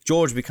 5th.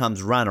 George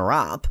becomes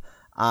runner-up.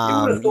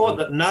 You would have thought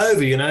that Nova,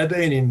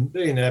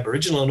 being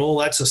Aboriginal and all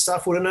that sort of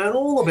stuff, would have known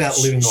all about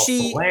living off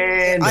the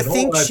land. I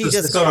think she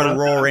just got a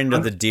raw end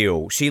of the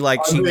deal.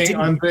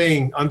 I'm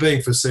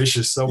being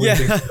facetious. So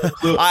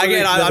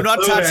I'm not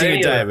touching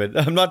it, David.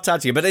 I'm not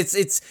touching it, but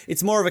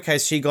it's more of a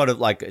case she got it,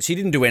 like, she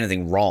didn't do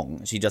anything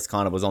wrong. She just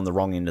kind of was on the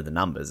wrong end of the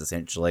numbers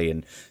essentially,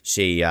 and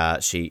she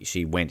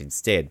went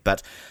instead.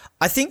 But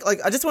I think, like,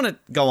 I just want to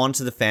go on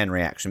to the fan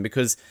reaction,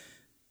 because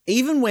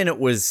even when it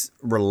was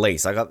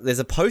released, there's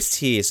a post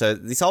here. So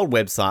this old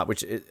website,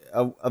 which is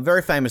a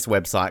very famous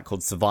website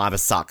called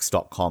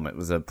survivorsucks.com. It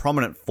was a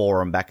prominent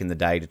forum back in the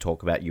day to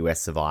talk about US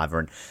Survivor.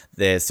 And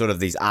there's sort of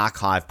these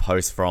archive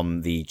posts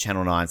from the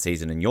Channel 9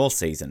 season and your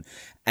season.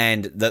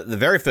 And the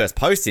very first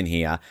post in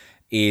here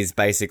is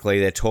basically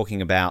they're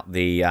talking about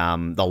the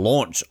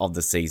launch of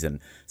the season.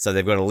 So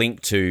they've got a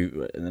link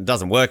to, and it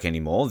doesn't work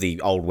anymore,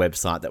 the old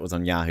website that was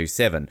on Yahoo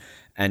 7.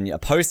 And a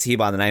post here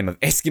by the name of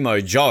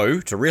Eskimo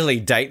Joe, to really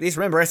date this.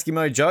 Remember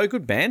Eskimo Joe?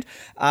 Good band.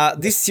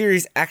 This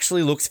series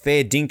actually looks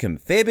fair dinkum.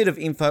 Fair bit of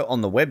info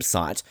on the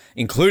website,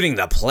 including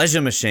the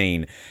pleasure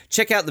machine.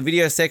 Check out the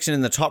video section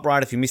in the top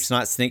right if you missed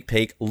tonight's sneak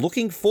peek.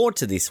 Looking forward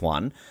to this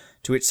one.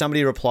 To which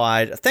somebody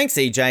replied, "Thanks,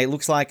 EJ.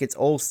 Looks like it's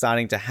all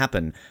starting to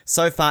happen.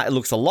 So far, it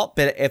looks a lot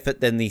better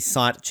effort than the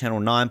site Channel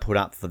 9 put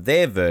up for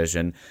their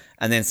version."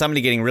 And then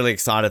somebody getting really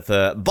excited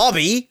for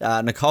Bobby,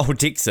 Nicole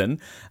Dixon,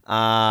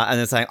 and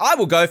then saying, "I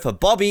will go for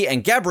Bobby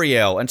and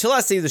Gabrielle until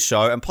I see the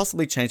show and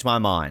possibly change my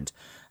mind."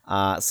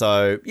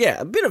 So,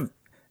 yeah, a bit of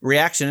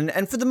reaction.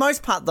 And for the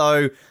most part,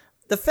 though,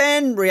 the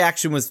fan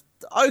reaction was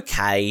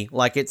okay.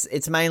 Like,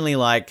 it's mainly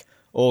like,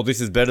 oh, this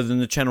is better than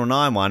the Channel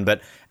 9 one.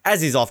 But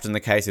as is often the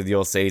case with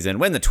your season,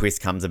 when the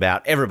twist comes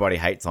about, everybody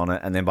hates on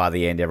it. And then by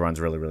the end, everyone's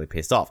really, really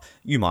pissed off.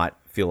 You might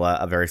feel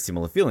a very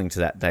similar feeling to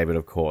that, David,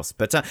 of course.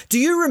 But do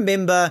you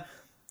remember,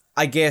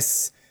 I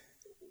guess,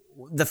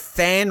 the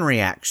fan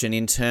reaction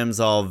in terms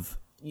of,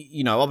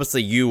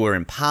 obviously you were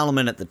in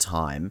Parliament at the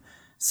time.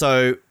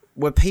 So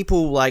were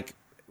people like,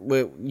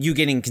 were you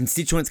getting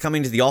constituents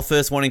coming to the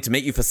office wanting to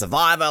meet you for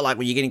Survivor? Like,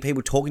 were you getting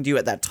people talking to you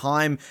at that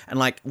time? And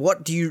like,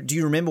 what do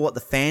you remember what the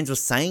fans were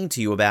saying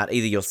to you about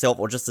either yourself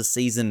or just the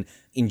season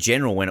in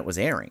general when it was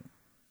airing?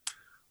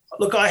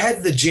 Look, I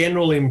had the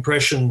general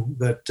impression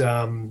that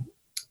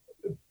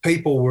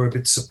people were a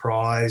bit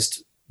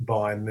surprised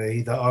by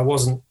me, that I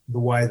wasn't the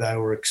way they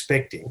were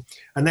expecting.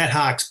 And that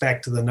harks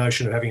back to the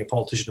notion of having a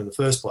politician in the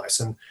first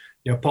place. And,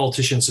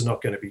 politicians are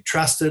not going to be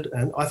trusted.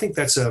 And I think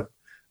that's a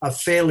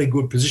fairly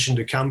good position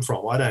to come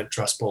from. I don't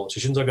trust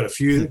politicians. I've got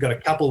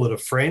a couple that are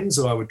friends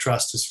that I would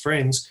trust as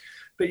friends.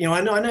 But,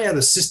 I know how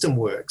the system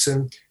works.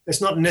 And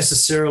it's not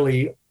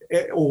necessarily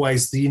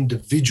always the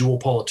individual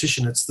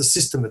politician. It's the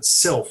system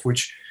itself,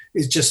 which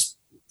is just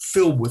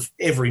filled with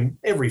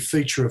every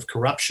feature of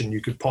corruption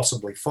you could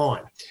possibly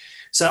find.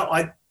 So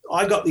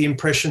I got the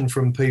impression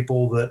from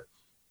people that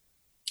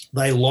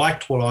they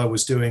liked what I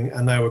was doing,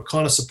 and they were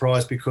kind of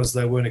surprised because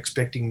they weren't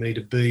expecting me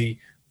to be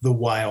the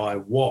way I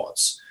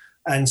was.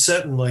 And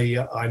certainly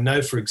I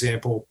know, for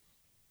example,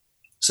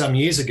 some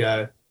years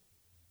ago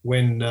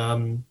when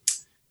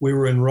we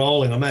were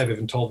enrolling, I may have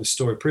even told this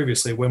story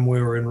previously, when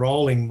we were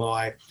enrolling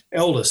my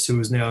eldest, who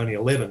is now only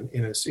 11,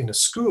 in a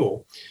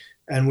school,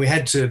 and we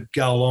had to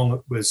go along.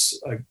 It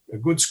was a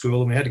good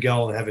school, and we had to go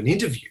along and have an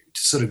interview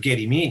to sort of get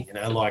him in,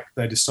 like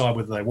they decide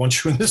whether they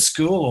want you in the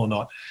school or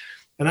not.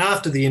 And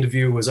after the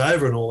interview was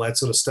over and all that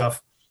sort of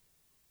stuff,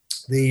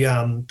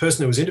 the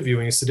person who was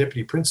interviewing us, the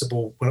deputy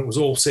principal, when it was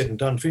all said and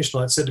done, finished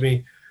night, said to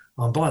me,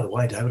 "Oh, by the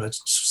way, David, I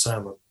just say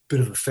I'm a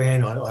bit of a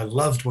fan. I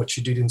loved what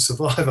you did in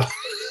Survivor."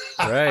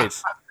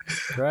 Great.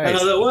 And I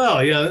thought, wow,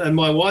 and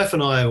my wife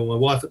and I, or my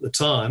wife at the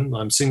time,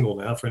 I'm single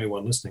now for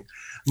anyone listening,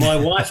 my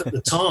wife at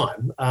the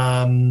time,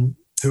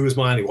 who was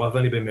my only wife, I've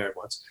only been married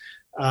once,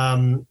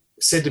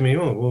 said to me,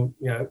 "Oh,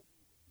 well,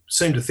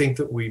 seemed to think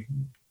that we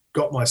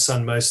got my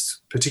son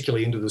most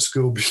particularly into the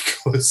school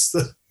because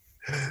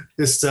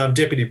this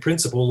deputy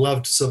principal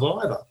loved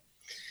Survivor."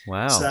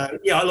 Wow. So,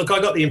 look, I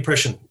got the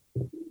impression,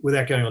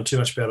 without going on too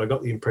much about it, I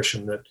got the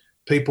impression that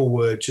people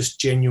were just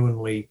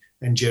genuinely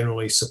and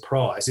generally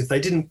surprised. If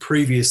they didn't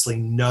previously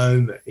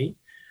know me,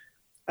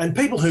 and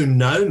people who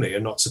know me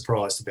are not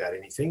surprised about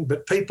anything,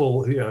 but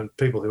people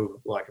who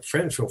like a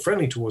friend, feel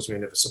friendly towards me are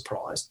never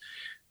surprised.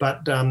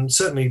 But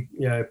certainly,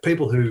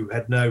 people who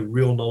had no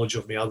real knowledge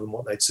of me other than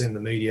what they'd seen in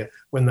the media,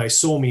 when they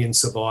saw me in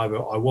Survivor,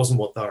 I wasn't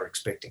what they were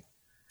expecting,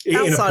 in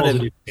a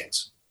positive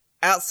sense.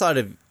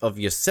 Outside of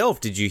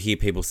yourself, did you hear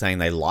people saying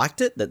they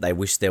liked it, that they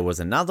wish there was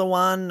another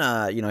one,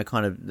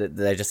 kind of that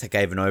they just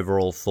gave an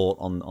overall thought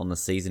on the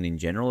season in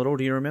general at all?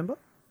 Do you remember?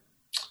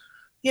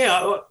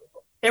 Yeah,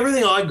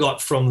 everything I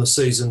got from the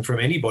season from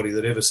anybody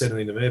that ever said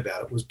anything to me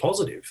about it was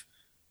positive.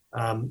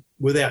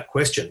 Without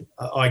question.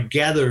 I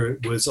gather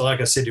it was,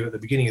 like I said to you at the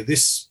beginning of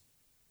this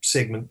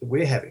segment that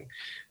we're having,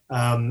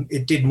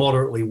 it did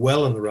moderately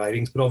well in the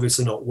ratings, but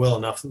obviously not well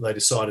enough that they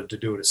decided to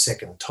do it a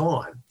second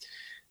time.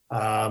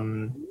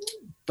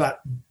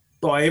 But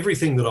by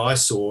everything that I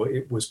saw,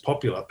 it was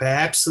popular.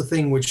 Perhaps the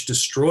thing which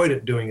destroyed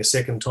it doing a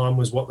second time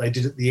was what they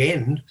did at the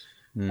end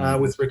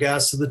with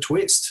regards to the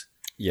twist.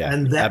 Yeah,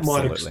 and that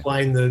absolutely might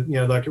explain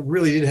it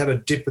really did have a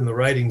dip in the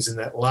ratings in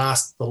that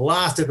the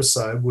last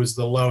episode was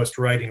the lowest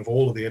rating of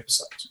all of the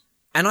episodes.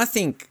 And I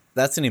think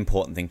that's an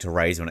important thing to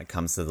raise when it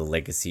comes to the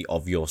legacy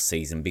of your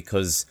season,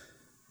 because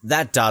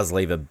that does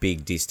leave a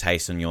big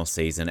distaste on your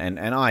season. And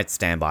I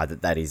stand by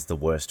that is the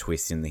worst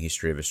twist in the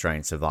history of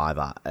Australian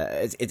Survivor.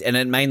 And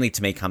it mainly,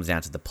 to me, comes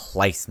down to the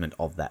placement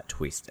of that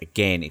twist.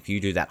 Again, if you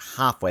do that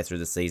halfway through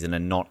the season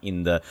and not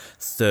in the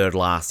third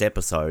last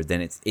episode,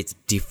 then it's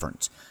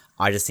different.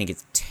 I just think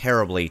it's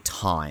terribly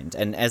timed.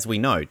 And as we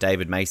know,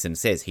 David Mason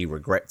says he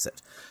regrets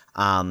it.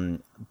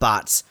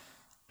 But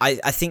I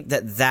think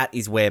that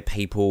is where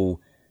people,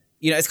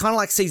 it's kind of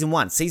like season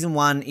one. Season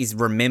one is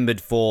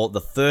remembered for the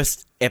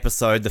first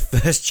episode, the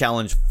first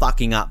challenge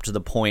fucking up to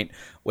the point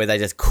where they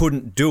just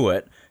couldn't do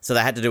it. So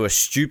they had to do a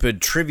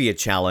stupid trivia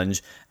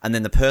challenge. And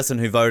then the person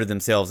who voted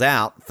themselves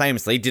out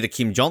famously did a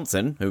Kim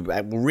Johnson, who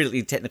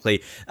really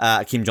technically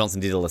Kim Johnson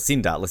did a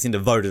Lucinda. Lucinda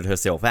voted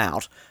herself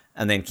out.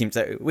 And then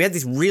so we had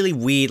this really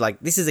weird,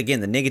 this is again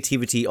the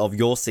negativity of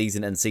your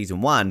season and season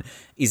one,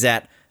 is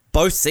that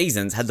both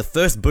seasons had the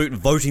first boot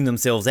voting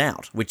themselves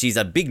out, which is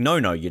a big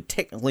no-no. You're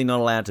technically not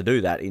allowed to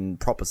do that in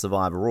proper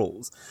Survivor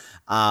rules.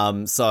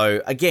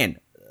 So again,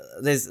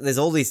 there's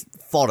all this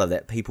fodder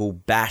that people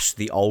bash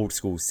the old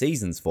school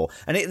seasons for.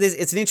 And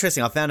it's an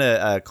interesting, I found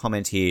a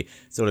comment here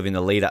sort of in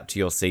the lead up to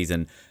your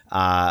season.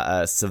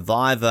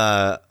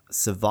 Survivor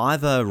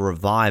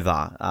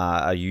Reviver,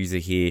 a user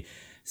here,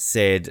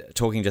 said,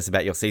 talking just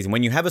about your season,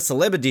 when you have a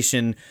celeb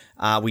edition,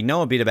 we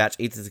know a bit about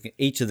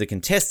each of the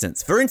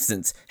contestants. For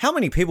instance, how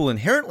many people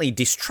inherently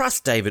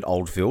distrust David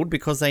Oldfield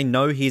because they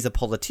know he's a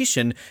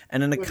politician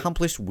and an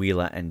accomplished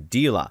wheeler and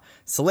dealer?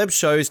 Celeb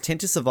shows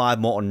tend to survive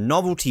more on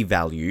novelty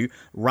value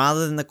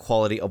rather than the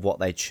quality of what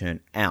they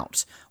churn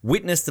out.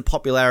 Witness the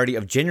popularity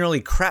of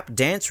generally crap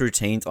dance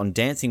routines on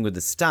Dancing with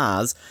the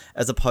Stars,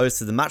 as opposed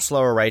to the much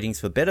lower ratings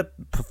for better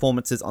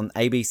performances on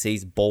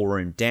ABC's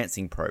ballroom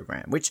dancing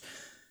program, which...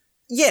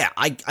 yeah,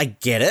 I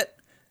get it,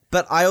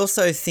 but I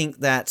also think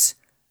that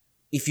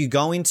if you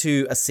go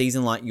into a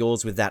season like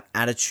yours with that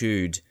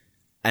attitude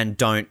and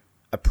don't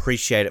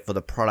appreciate it for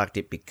the product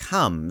it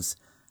becomes,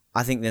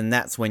 I think then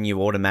that's when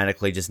you're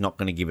automatically just not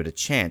going to give it a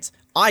chance.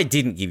 I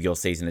didn't give your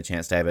season a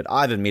chance, David.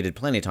 I've admitted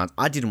plenty of times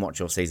I didn't watch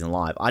your season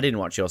live. I didn't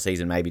watch your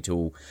season maybe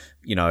till,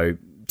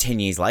 10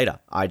 years later.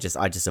 I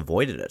just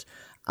avoided it.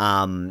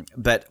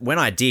 But when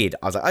I did,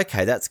 I was like,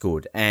 okay, that's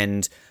good.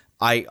 And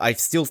I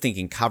still think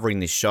in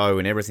covering this show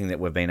and everything that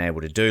we've been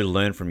able to do,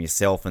 learn from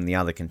yourself and the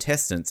other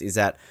contestants, is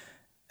that,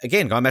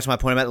 again, going back to my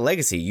point about the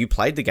legacy, you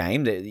played the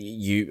game.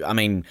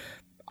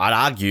 I'd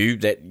argue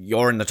that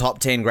you're in the top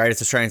 10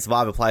 greatest Australian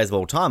Survivor players of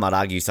all time. I'd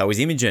argue so is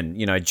Imogen.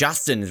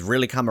 Justin has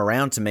really come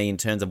around to me in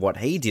terms of what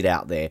he did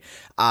out there.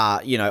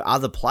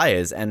 Other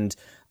players. And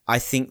I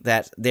think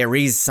that there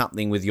is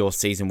something with your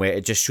season where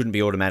it just shouldn't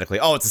be automatically,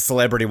 it's a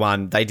celebrity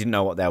one, they didn't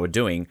know what they were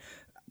doing.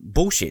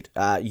 Bullshit.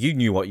 You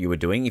knew what you were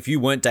doing. If you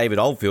weren't David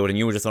Oldfield and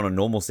you were just on a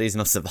normal season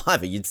of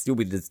Survivor, you'd still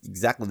be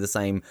exactly the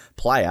same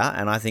player,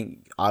 and I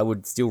think I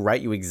would still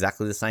rate you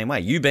exactly the same way.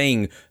 You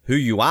being who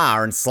you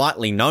are and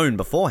slightly known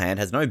beforehand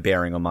has no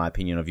bearing on my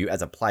opinion of you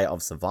as a player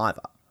of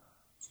Survivor.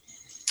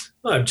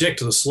 I object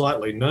to the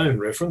slightly known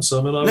reference.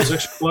 I mean, I was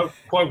actually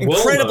quite well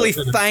incredibly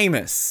known.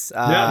 famous.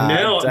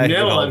 Now David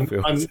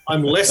Oldfield.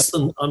 I'm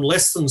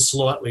less than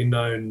slightly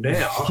known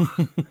now.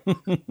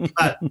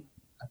 But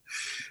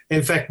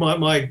in fact,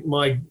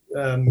 my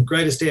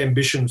greatest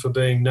ambition for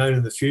being known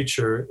in the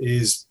future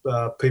is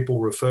people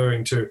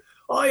referring to,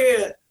 oh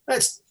yeah,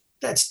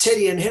 that's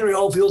Teddy and Henry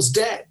Oldfield's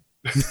dad.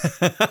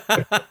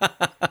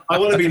 I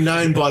want to be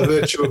known by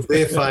virtue of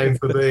their fame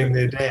for being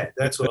their dad.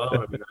 That's what I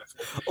want to be known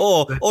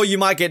for. Or you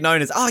might get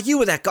known as, you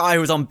were that guy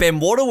who was on Ben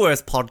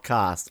Waterworth's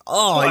podcast.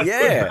 Oh,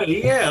 yeah.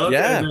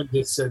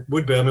 It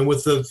would be. I mean,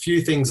 with the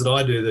few things that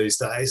I do these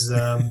days,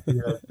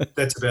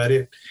 that's about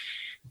it.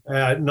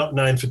 Not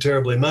known for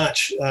terribly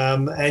much.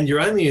 And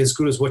you're only as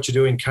good as what you're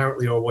doing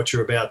currently or what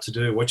you're about to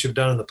do. What you've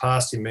done in the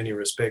past in many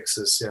respects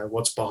is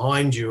what's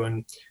behind you,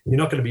 and you're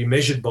not going to be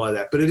measured by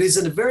that. But it is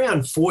a very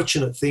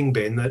unfortunate thing,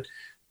 Ben, that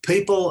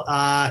people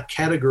are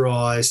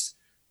categorised.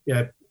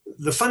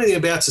 The funny thing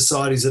about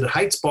society is that it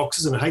hates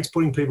boxes and it hates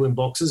putting people in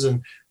boxes,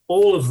 and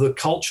all of the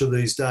culture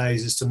these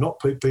days is to not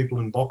put people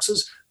in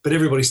boxes, but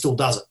everybody still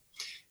does it.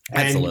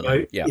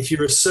 Absolutely. And if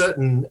you're a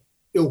certain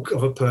ilk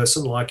of a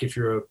person, like if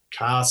you're a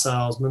car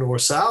salesman or a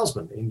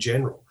salesman in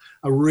general,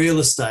 a real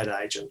estate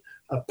agent,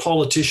 a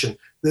politician,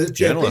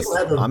 journalist.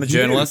 I'm a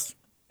journalist.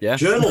 Yeah.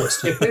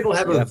 Journalist. If people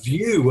have a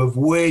view of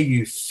where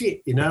you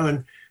fit,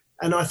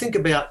 and I think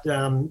about,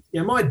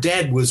 my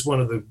dad was one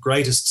of the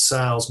greatest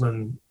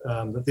salesmen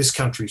that this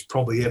country's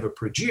probably ever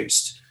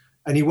produced.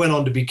 And he went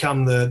on to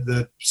become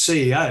the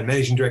CEO,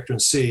 managing director and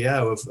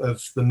CEO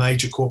of the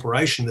major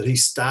corporation that he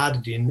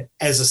started in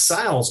as a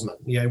salesman.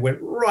 Went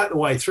right the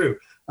way through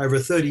over a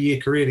 30-year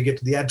career to get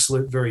to the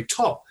absolute very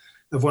top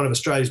of one of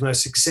Australia's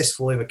most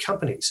successful ever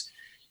companies.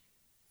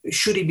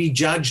 Should he be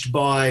judged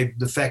by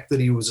the fact that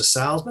he was a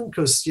salesman?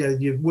 Because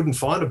you wouldn't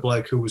find a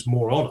bloke who was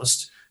more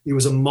honest. He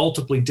was a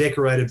multiply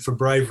decorated for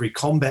bravery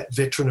combat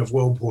veteran of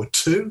World War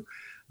II.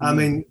 I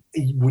mean,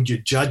 would you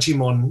judge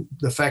him on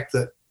the fact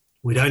that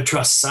we don't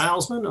trust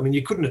salesmen? I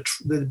mean,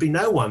 there'd be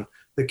no one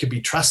that could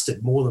be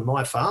trusted more than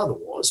my father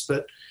was.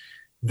 But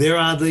there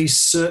are these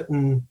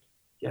certain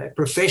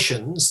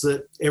professions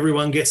that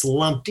everyone gets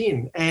lumped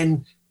in.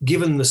 And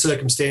given the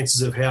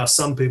circumstances of how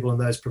some people in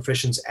those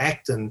professions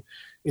act, and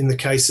in the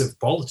case of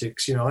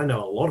politics, I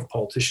know a lot of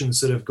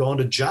politicians that have gone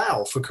to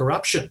jail for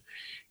corruption.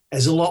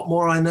 There's a lot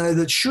more I know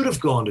that should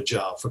have gone to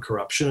jail for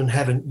corruption and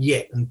haven't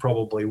yet and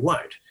probably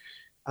won't.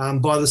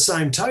 By the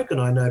same token,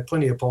 I know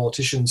plenty of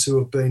politicians who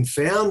have been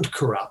found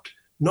corrupt,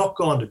 not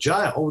gone to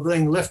jail,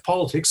 then left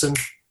politics and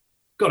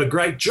got a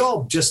great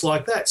job just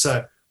like that.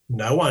 So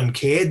no one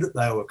cared that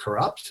they were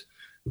corrupt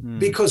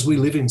because we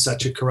live in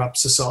such a corrupt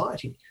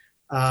society.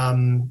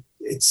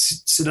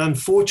 It's an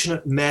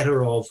unfortunate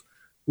matter of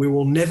we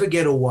will never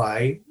get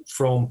away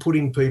from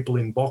putting people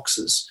in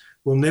boxes.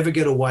 We'll never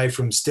get away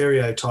from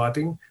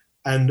stereotyping.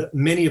 And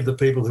many of the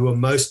people who are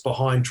most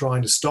behind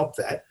trying to stop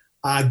that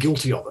are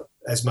guilty of it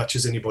as much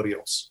as anybody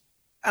else.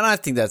 And I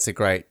think that's a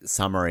great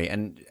summary.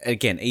 And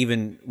again,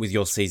 even with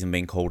your season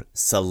being called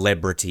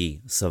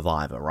Celebrity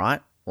Survivor,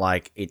 right?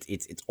 Like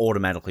it's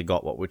automatically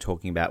got what we're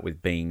talking about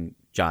with being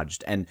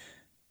judged. And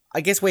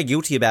I guess we're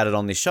guilty about it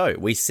on this show.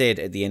 We said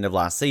at the end of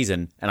last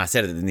season, and I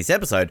said it in this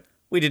episode,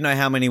 we didn't know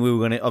how many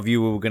of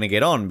you we were going to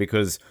get on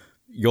because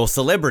you're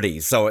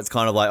celebrities. So it's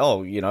kind of like,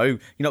 you're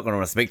not going to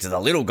want to speak to the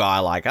little guy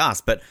like us.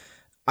 But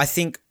I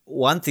think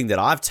one thing that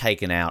I've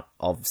taken out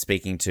of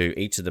speaking to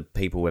each of the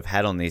people we've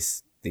had on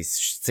this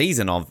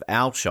season of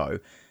our show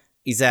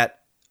is that,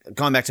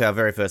 going back to our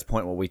very first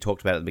point, what we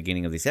talked about at the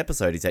beginning of this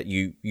episode, is that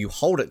you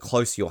hold it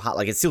close to your heart.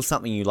 Like, it's still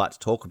something you like to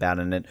talk about.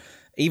 And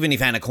even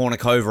if Anna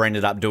Kournikova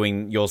ended up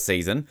doing your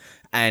season,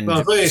 and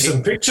I saw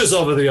some pictures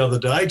of her the other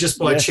day, just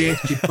by chance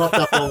she popped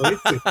up on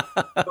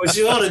it.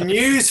 She's on a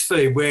news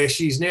feed where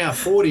she's now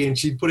 40 and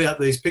she put out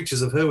these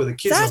pictures of her with the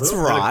kids. That's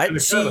right.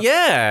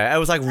 It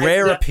was like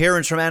rare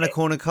appearance from Anna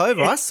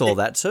Kournikova. I saw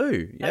that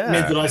too. Yeah. That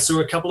meant that I saw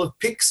a couple of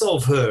pics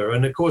of her.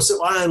 And of course,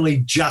 I only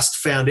just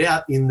found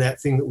out in that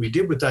thing that we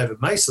did with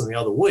David Mason the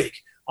other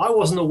week. I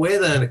wasn't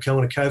aware that Anna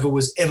Kournikova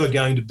was ever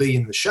going to be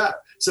in the show.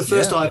 It's the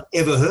first I've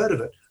ever heard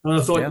of it. And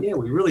I thought,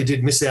 we really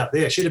did miss out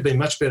there. She'd have been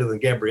much better than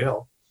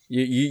Gabrielle.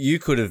 You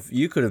could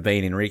have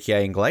been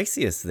Enrique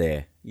Iglesias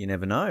there. You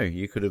never know.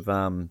 You could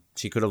have.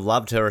 She could have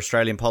loved her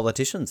Australian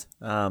politicians.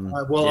 I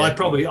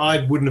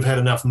wouldn't have had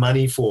enough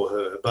money for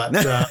her, but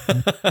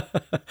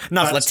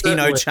enough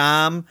Latino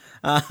charm.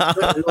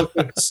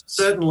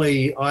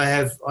 Certainly, I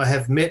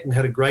have met and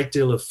had a great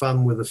deal of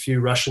fun with a few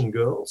Russian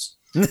girls,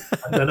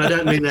 and I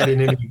don't mean that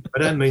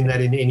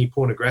in any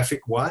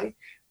pornographic way.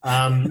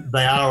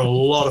 They are a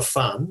lot of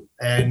fun,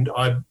 and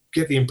I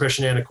get the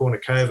impression Anna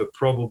Kournikova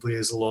probably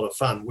is a lot of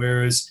fun,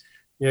 whereas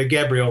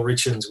Gabrielle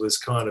Richards was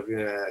kind of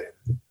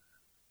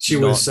she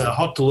was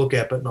hot to look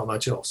at, but not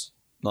much else.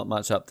 Not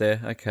much up there.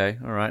 Okay,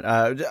 all right.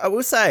 I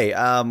will say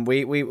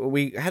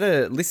we had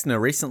a listener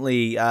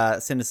recently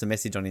send us a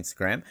message on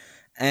Instagram,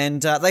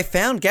 and they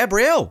found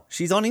Gabrielle.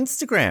 She's on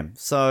Instagram,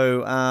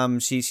 so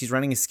she's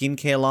running a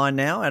skincare line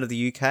now out of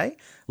the UK,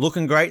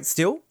 looking great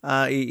still.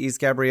 Is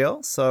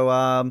Gabrielle?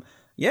 So.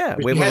 Yeah,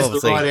 he has the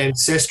right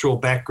ancestral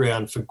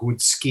background for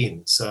good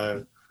skin.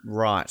 So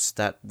right,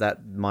 that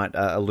might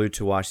allude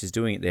to why she's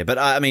doing it there. But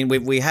I mean,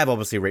 we have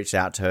obviously reached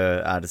out to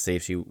her to see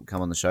if she will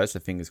come on the show. So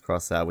fingers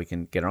crossed we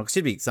can get her on. Because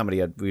she'd be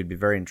somebody we'd be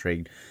very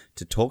intrigued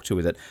to talk to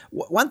with it.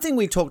 One thing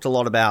we talked a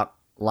lot about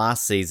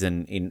last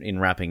season in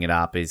wrapping it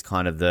up is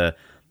kind of the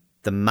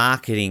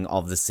marketing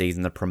of the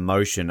season, the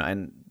promotion,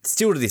 and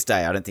still to this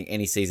day, I don't think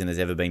any season has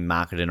ever been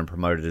marketed and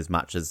promoted as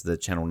much as the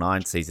Channel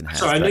 9 season has.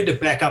 Sorry, I need to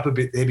back up a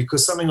bit there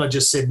because something I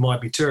just said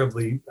might be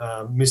terribly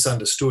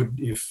misunderstood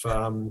if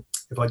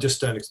I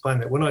just don't explain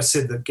that. When I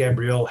said that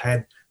Gabrielle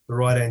had the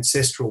right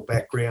ancestral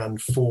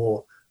background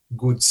for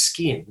good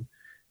skin,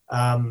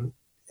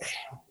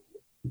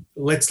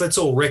 let's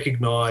all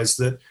recognise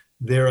that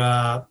there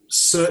are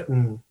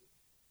certain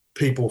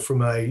people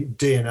from a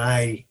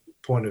DNA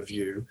point of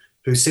view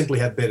who simply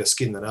have better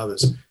skin than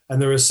others.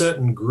 And there are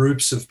certain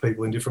groups of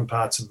people in different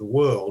parts of the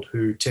world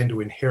who tend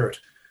to inherit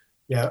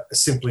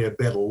simply a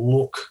better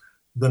look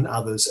than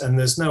others. And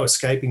there's no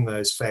escaping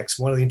those facts.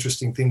 One of the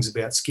interesting things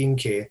about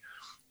skincare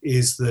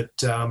is that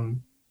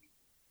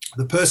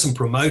the person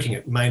promoting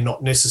it may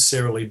not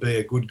necessarily be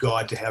a good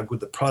guide to how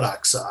good the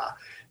products are,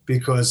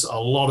 because a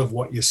lot of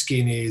what your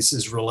skin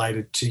is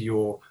related to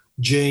your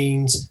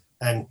genes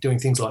and doing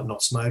things like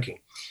not smoking.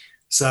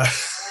 So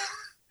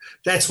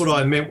that's what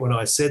I meant when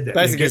I said that.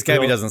 Basically, because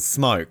Gabby doesn't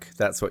smoke.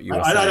 That's what you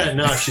were saying. I don't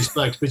know if she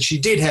smokes, but she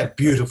did have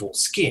beautiful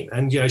skin.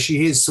 And,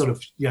 she is sort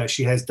of,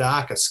 she has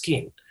darker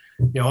skin.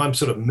 I'm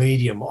sort of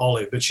medium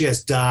olive, but she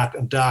has dark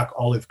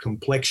olive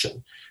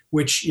complexion,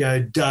 which,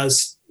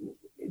 does,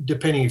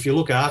 depending if you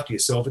look after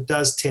yourself, it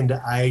does tend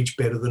to age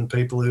better than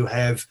people who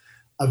have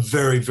a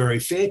very, very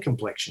fair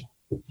complexion.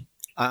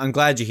 I'm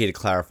glad you're here to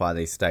clarify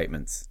these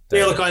statements,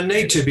 David. Yeah, look, I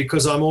need to,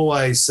 because I'm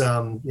always,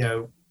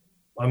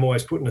 I'm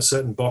always put in a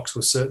certain box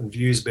with certain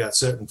views about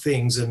certain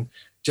things, and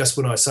just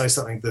when I say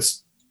something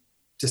that's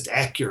just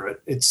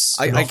accurate, it's...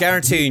 I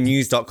guarantee you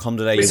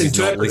news.com.au is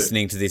not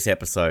listening to this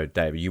episode,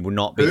 David. You will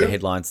not be the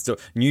headline story.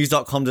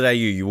 News.com.au,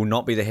 you will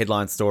not be the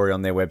headline story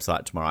on their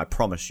website tomorrow. I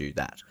promise you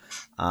that.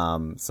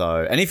 And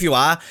if you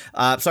are,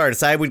 sorry to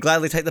say, we'd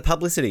gladly take the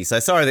publicity. So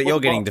sorry that you're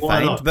getting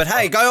defamed, but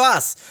hey, go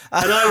us.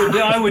 And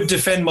I would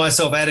defend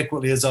myself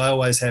adequately, as I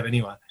always have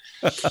anyway.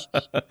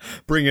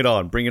 Bring it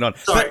on.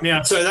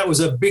 So that was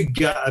a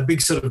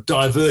big sort of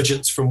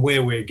divergence from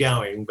where we're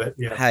going, but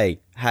yeah.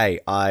 Hey,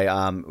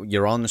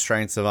 you're on the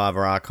Australian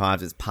Survivor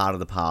Archives. It's part of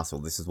the parcel.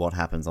 This is what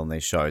happens on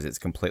these shows. It's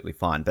completely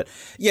fine. But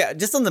yeah,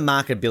 just on the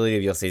marketability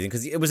of your season,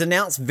 because it was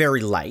announced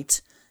very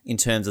late in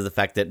terms of the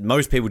fact that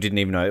most people didn't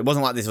even know. It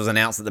wasn't like this was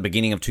announced at the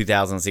beginning of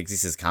 2006,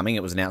 this is coming.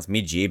 It was announced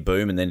mid-year,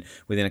 boom, and then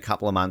within a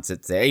couple of months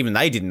it's there. Even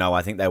they didn't know.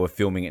 I think they were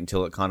filming it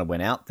until it kind of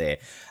went out there.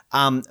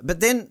 But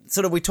then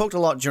sort of we talked a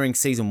lot during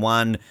season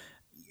one,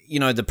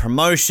 the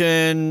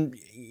promotion,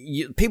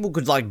 people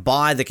could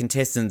buy the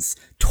contestants'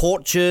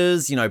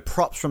 torches,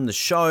 props from the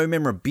show,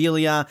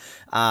 memorabilia,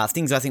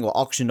 things I think were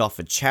auctioned off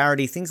for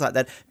charity, things like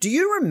that. Do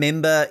you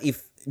remember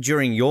if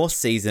during your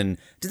season,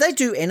 did they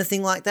do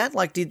anything like that?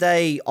 Did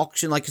they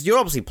auction, because you're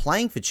obviously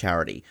playing for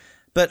charity,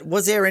 but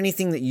was there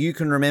anything that you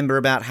can remember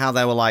about how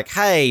they were like,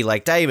 hey,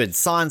 David,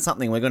 sign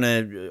something, we're going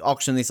to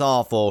auction this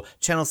off, or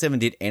Channel 7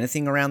 did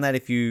anything around that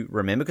if you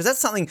remember? Because that's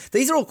something,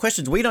 these are all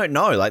questions we don't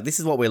know. This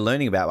is what we're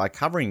learning about by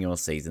covering your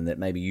season that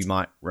maybe you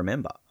might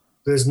remember.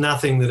 There's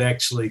nothing that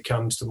actually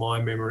comes to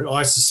my memory.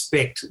 I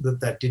suspect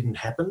that didn't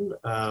happen.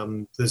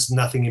 There's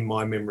nothing in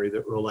my memory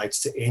that relates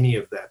to any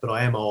of that, but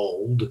I am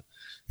old.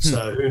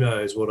 So who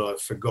knows what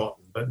I've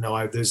forgotten. But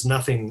no, there's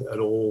nothing at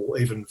all,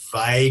 even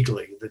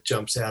vaguely, that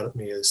jumps out at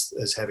me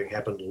as having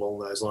happened along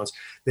those lines.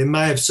 There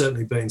may have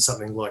certainly been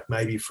something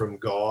maybe from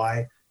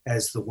Guy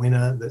as the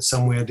winner that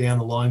somewhere down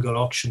the line got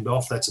auctioned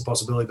off. That's a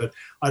possibility. But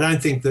I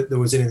don't think that there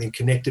was anything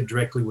connected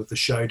directly with the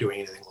show doing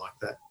anything like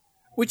that.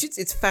 Which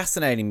it's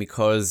fascinating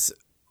because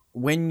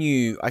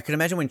I can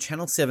imagine when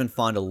Channel 7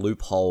 find a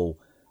loophole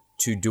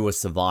to do a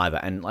Survivor,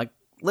 and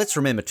let's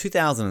remember,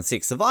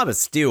 2006, Survivor's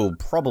still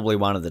probably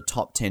one of the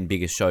top 10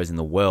 biggest shows in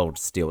the world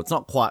still. It's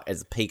not quite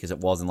as peak as it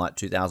was in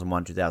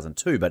 2001,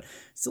 2002, but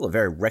still a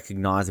very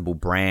recognizable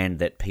brand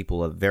that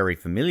people are very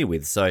familiar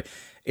with. So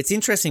it's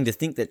interesting to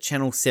think that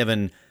Channel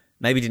 7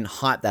 maybe didn't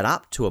hype that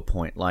up to a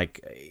point.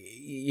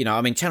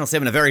 Channel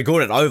 7 are very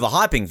good at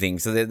overhyping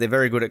things, so they're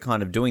very good at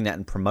kind of doing that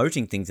and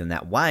promoting things in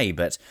that way,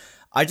 but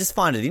I just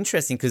find it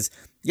interesting because,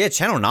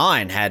 Channel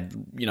 9 had,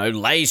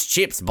 Lay's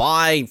chips,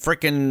 buy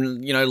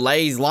frickin',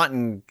 Lay's light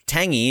and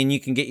tangy, and you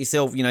can get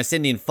yourself,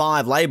 send in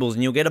 5 labels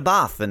and you'll get a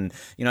buff, and,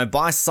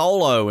 buy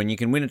Solo and you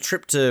can win a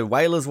trip to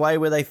Whalers Way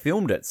where they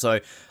filmed it. So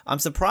I'm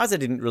surprised they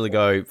didn't really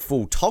go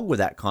full tog with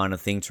that kind of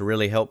thing to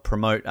really help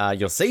promote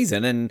your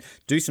season and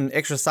do some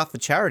extra stuff for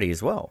charity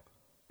as well.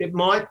 It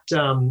might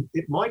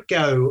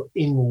go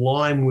in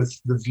line with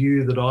the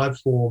view that I've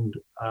formed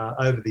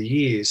over the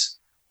years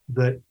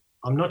that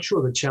I'm not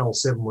sure that Channel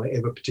 7 were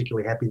ever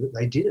particularly happy that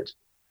they did it.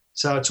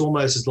 So it's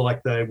almost as like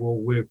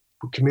we're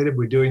committed,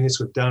 we're doing this,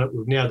 we've done it,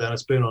 we've now done it,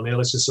 it's been on air,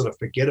 let's just sort of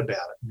forget about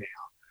it now.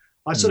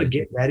 I sort of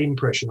get that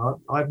impression.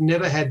 I've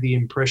never had the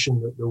impression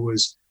that there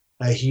was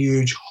a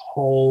huge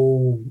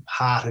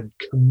wholehearted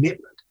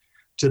commitment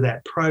to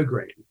that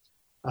program.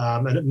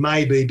 And it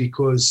may be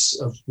because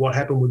of what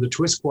happened with the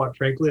twist, quite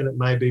frankly, and it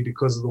may be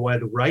because of the way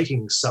the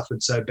ratings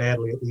suffered so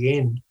badly at the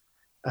end.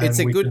 It's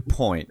a good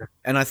point.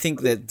 And I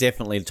think that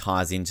definitely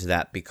ties into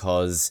that,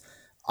 because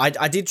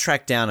I did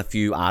track down a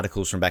few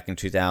articles from back in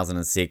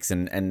 2006,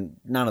 and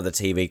none of the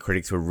TV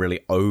critics were really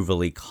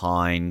overly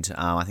kind.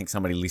 I think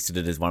somebody listed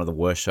it as one of the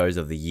worst shows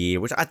of the year,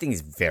 which I think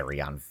is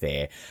very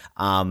unfair.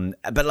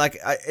 But like,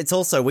 it's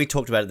also, we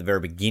talked about at the very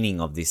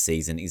beginning of this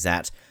season, is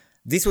that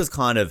this was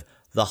kind of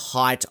the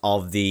height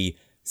of the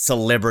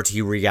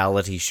celebrity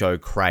reality show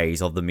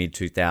craze of the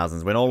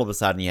mid-2000s, when all of a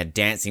sudden you had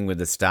Dancing with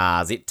the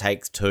Stars, It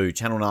Takes Two,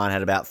 Channel 9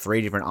 had about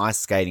 3 different ice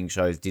skating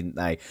shows, didn't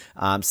they?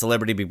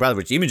 Celebrity Big Brother,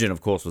 which Imogen,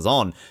 of course, was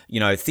on.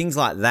 Things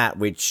like that,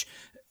 which,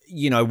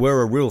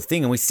 were a real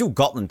thing, and we still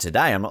got them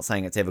today. I'm not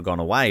saying it's ever gone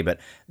away, but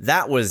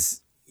that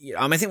was...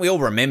 I think we all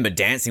remember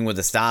Dancing with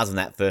the Stars when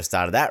that first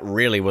started. That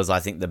really was,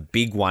 I think, the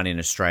big one in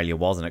Australia,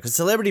 wasn't it? Because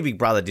Celebrity Big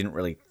Brother didn't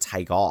really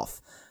take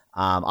off.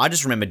 I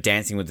just remember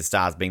Dancing with the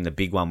Stars being the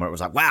big one, where it was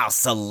like, wow,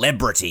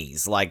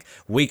 celebrities, like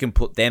we can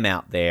put them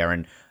out there,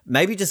 and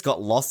maybe just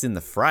got lost in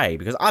the fray,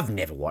 because I've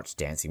never watched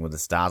Dancing with the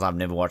Stars. I've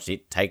never watched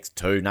It Takes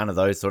Two, none of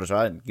those sort of shows.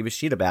 I don't give a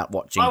shit about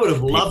watching. I would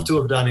have loved to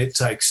have done It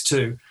Takes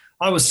Two.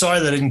 I was sorry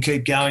they didn't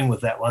keep going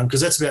with that one,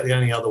 because that's about the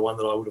only other one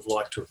that I would have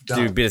liked to have done.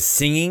 Do a bit of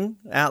singing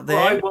out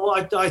there?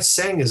 I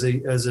sang as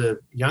a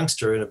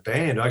youngster in a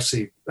band. I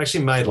actually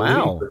made a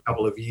living for a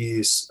couple of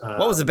years.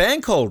 What was the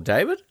band called,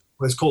 David?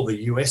 It was called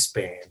the US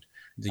Band.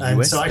 I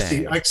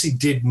actually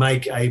did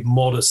make a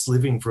modest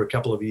living for a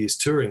couple of years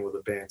touring with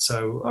a band.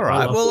 So all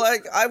right, well,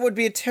 I would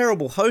be a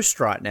terrible host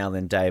right now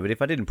then, David,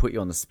 if I didn't put you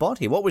on the spot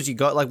here. What was you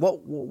got? Like,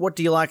 what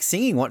do you like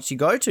singing? What's your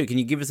go-to? Can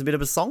you give us a bit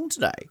of a song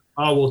today?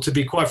 Oh, well, to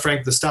be quite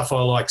frank, the stuff I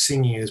like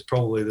singing is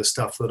probably the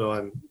stuff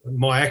that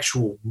my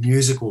actual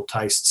musical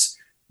tastes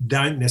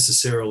don't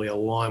necessarily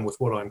align with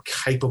what I'm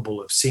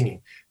capable of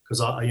singing,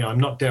 because I'm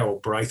not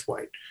Daryl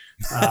Braithwaite.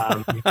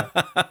 I'm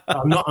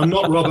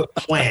not Robert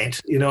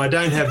Plant. I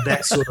don't have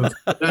that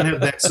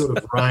sort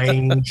of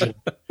range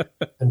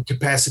and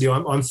capacity.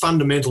 I'm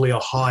fundamentally a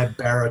high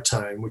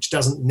baritone, which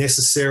doesn't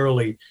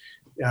necessarily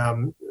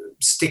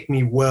stick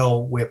me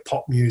well where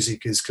pop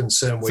music is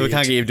concerned. So we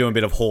can't get you doing a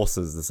bit of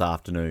Horses this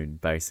afternoon,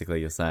 basically,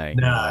 you're saying?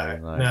 No. I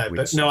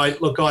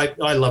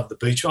love the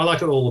Beach. I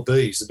like all the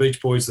Bees, the Beach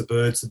Boys, the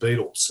Byrds, the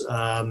Beatles.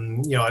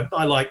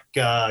 I like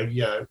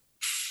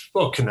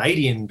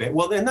Canadian band.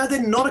 Well, they're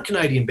not a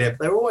Canadian band.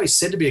 They were always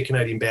said to be a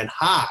Canadian band,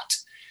 Heart.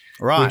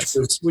 Right. Which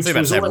was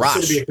always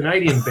said to be a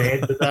Canadian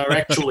band, but they're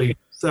actually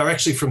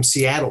from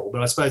Seattle,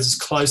 but I suppose it's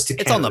close to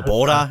Canada. It's on the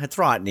border. It's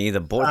right near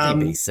the border,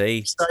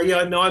 BC. So,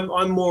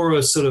 I'm more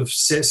a sort of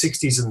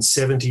 60s and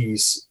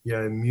 70s,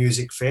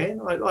 music fan.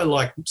 I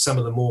like some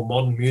of the more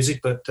modern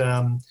music, but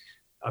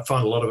I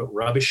find a lot of it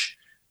rubbish.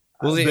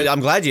 Well, I'm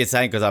glad you're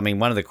saying, because,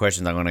 one of the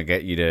questions I'm going to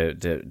get you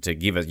to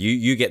give us,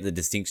 you get the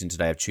distinction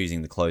today of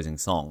choosing the closing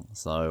song.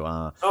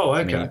 So,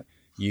 okay.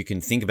 You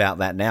can think about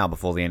that now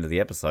before the end of the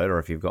episode, or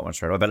if you've got one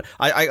straight away. But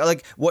I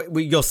like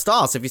your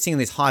style. So if you're singing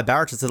this high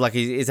baritone, so like,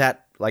 is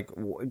that like,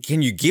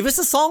 can you give us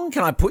a song?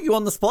 Can I put you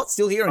on the spot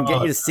still here and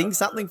get you to sing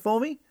something for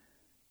me?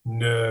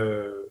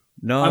 No.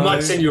 I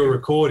might send you a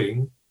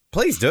recording.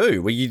 Please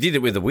do. Well, you did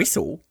it with a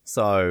whistle,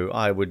 so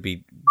I would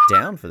be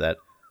down for that.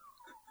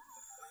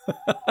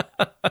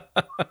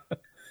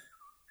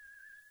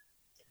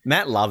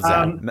 Matt loves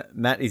that.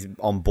 Matt is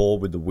on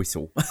board with the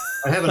whistle.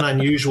 I have an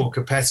unusual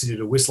capacity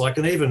to whistle. I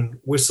can even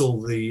whistle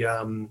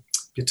the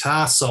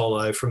guitar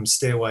solo from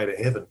Stairway to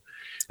Heaven.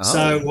 Oh.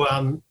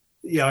 So,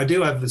 I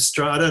do have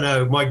I don't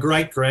know, my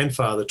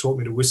great-grandfather taught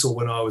me to whistle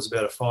when I was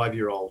about a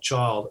 5-year-old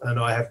child, and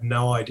I have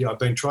no idea. I've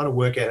been trying to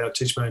work out how to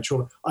teach my own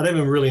children. I don't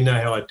even really know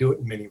how I do it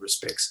in many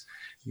respects.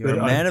 You're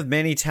a man of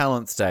many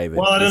talents, David.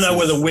 Well, I don't know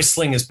whether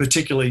whistling is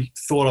particularly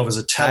thought of as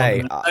a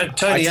talent.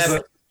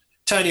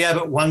 Tony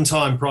Abbott,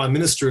 one-time Prime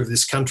Minister of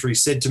this country,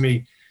 said to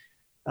me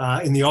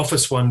in the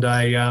office one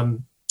day,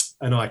 and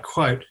I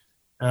quote,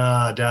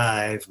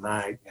 Dave,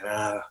 mate,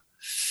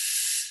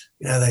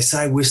 they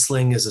say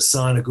whistling is a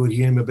sign of good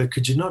humour, but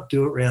could you not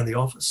do it around the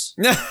office?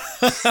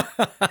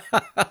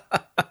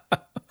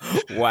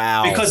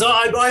 Wow. Because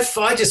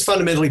I just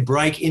fundamentally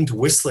break into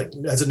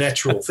whistling as a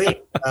natural thing.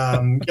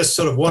 Just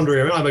sort of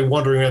wandering around. I've been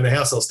wandering around the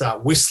house, I'll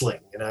start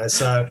whistling,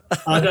 So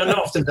I don't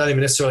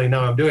even necessarily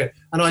know I'm doing it.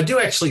 And I do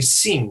actually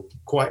sing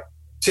quite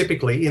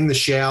typically in the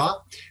shower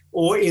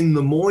or in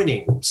the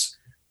mornings.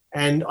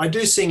 And I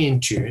do sing in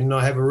tune, and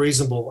I have a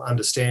reasonable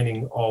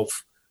understanding of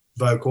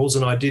vocals.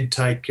 And I did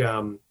take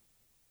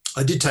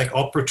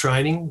opera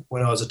training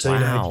when I was a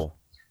teenager. Wow.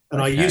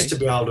 And I used to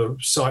be able to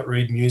sight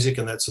read music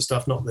and that sort of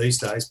stuff, not these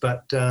days,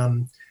 but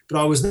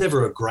I was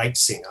never a great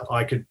singer.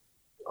 I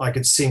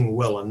could sing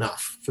well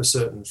enough for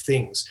certain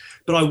things.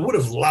 But I would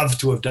have loved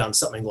to have done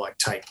something like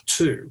Take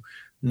Two.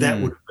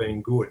 That would have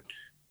been good.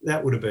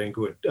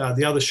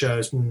 The other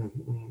shows,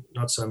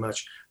 not so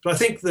much. But I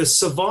think the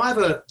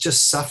Survivor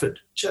just suffered.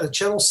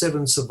 Channel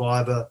 7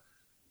 Survivor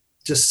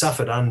just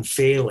suffered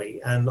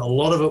unfairly. And a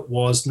lot of it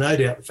was no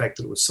doubt the fact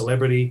that it was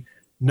celebrity,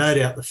 no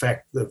doubt the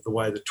fact that the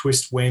way the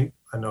twist went.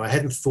 I know I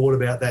hadn't thought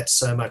about that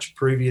so much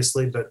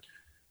previously, but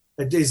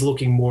it is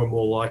looking more and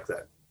more like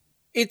that.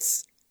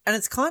 It's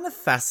kind of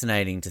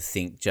fascinating to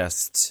think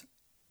just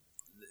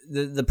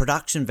the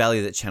production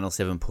value that Channel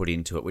 7 put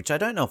into it, which I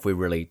don't know if we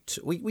really...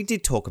 we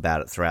did talk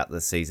about it throughout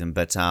the season,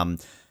 but,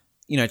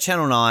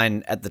 Channel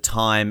 9 at the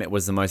time, it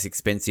was the most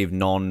expensive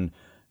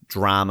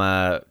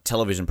non-drama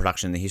television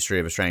production in the history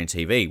of Australian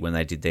TV when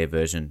they did their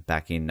version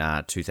back in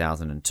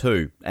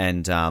 2002.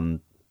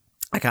 And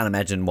I can't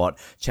imagine what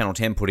Channel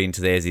 10 put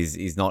into theirs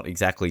is not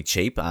exactly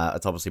cheap.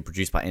 It's obviously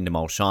produced by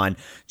Endemol Shine.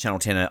 Channel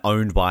 10 are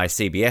owned by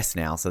CBS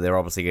now, so they're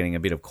obviously getting a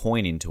bit of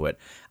coin into it.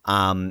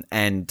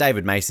 And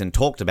David Mason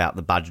talked about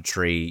the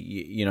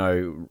budgetary,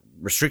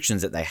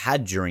 restrictions that they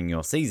had during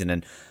your season.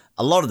 And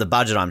a lot of the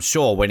budget, I'm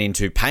sure, went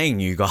into paying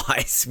you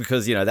guys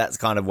because, that's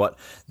kind of what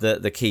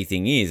the key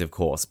thing is, of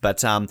course.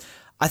 But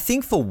I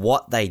think for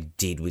what they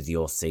did with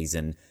your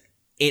season,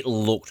 it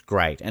looked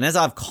great. And as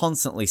I've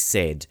constantly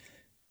said,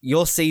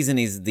 your season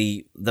is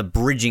the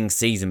bridging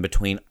season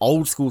between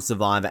old school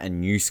Survivor and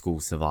new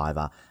school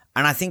Survivor.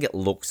 And I think it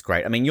looks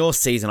great. I mean, your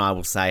season, I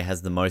will say,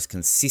 has the most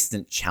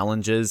consistent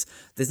challenges.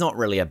 There's not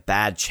really a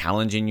bad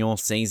challenge in your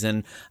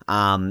season.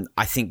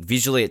 I think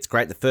visually it's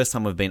great. The first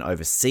time we've been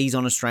overseas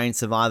on Australian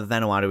Survivor,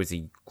 Vanuatu is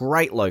a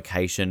great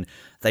location.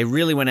 They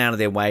really went out of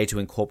their way to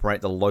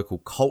incorporate the local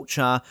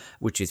culture,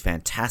 which is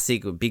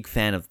fantastic. I'm a big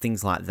fan of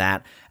things like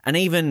that. And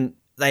even...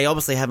 they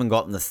obviously haven't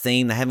gotten the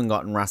theme. They haven't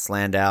gotten Russ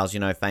Landau's,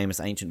 famous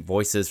ancient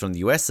voices from the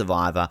US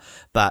Survivor.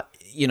 But,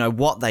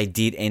 what they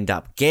did end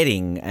up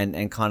getting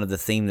and kind of the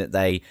theme that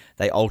they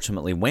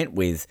ultimately went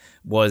with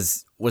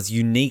was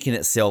unique in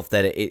itself,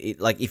 that it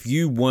like if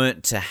you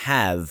weren't to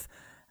have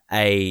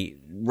a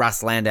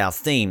Russ Landau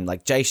theme,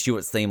 like Jay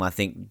Stewart's theme, I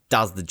think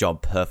does the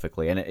job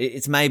perfectly. And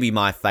it's maybe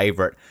my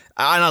favorite.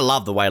 And I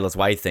love the Whalers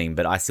Way theme,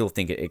 but I still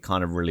think it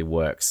kind of really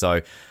works.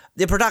 So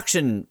the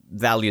production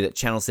value that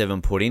Channel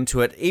 7 put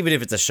into it, even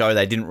if it's a show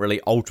they didn't really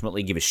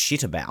ultimately give a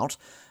shit about,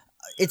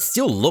 it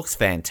still looks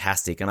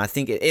fantastic, and I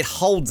think it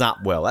holds up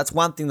well. That's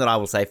one thing that I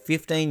will say.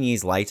 15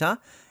 years later,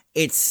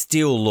 it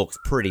still looks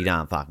pretty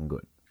darn fucking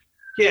good.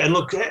 Yeah, and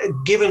look,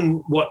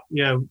 given what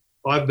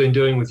I've been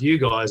doing with you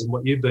guys and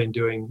what you've been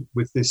doing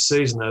with this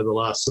season over the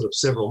last sort of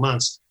several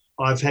months,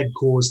 I've had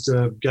cause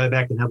to go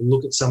back and have a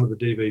look at some of the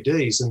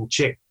DVDs and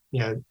check,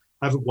 I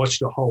haven't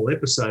watched a whole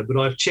episode, but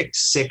I've checked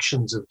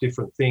sections of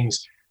different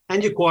things.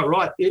 And you're quite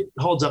right. It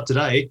holds up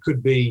today. It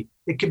could be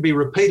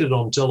repeated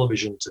on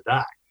television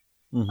today.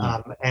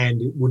 Mm-hmm.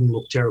 And it wouldn't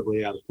look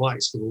terribly out of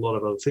place with a lot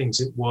of other things.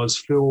 It was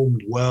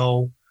filmed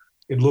well.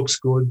 It looks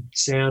good.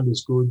 Sound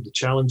is good. The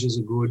challenges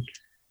are good.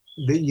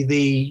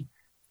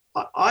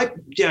 I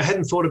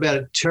hadn't thought about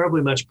it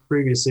terribly much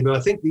previously, but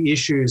I think the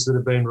issues that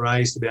have been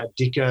raised about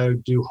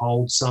Dicko do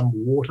hold some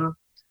water,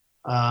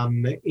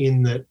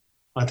 in that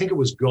I think it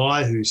was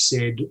Guy who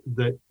said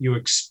that you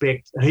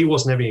expect, and he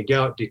wasn't having a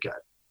go at Dicko,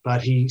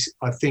 but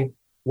I think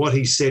what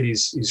he said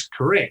is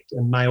correct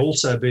and may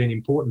also be an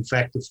important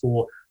factor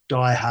for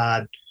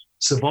die-hard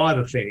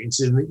Survivor fans,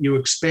 in that you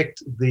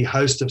expect the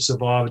host of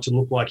Survivor to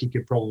look like he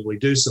could probably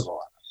do Survivor.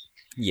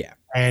 Yeah.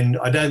 And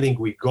I don't think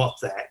we got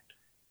that.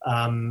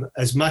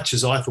 As much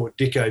as I thought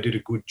Dicko did a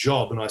good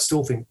job, and I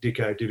still think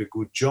Dicko did a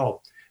good job,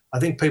 I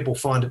think people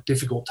find it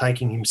difficult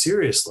taking him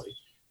seriously,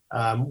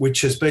 which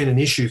has been an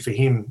issue for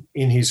him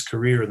in his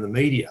career in the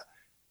media.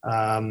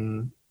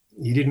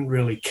 He didn't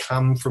really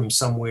come from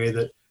somewhere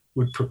that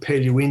would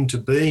propel you into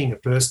being a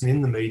person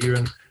in the media,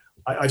 and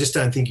I just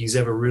don't think he's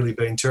ever really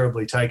been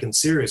terribly taken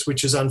serious,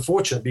 which is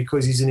unfortunate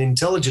because he's an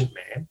intelligent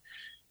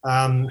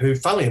man who,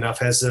 funnily enough,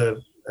 has a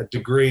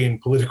degree in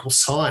political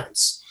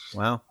science.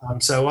 Wow.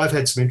 So I've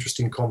had some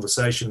interesting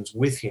conversations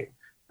with him.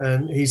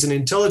 And he's an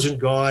intelligent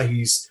guy.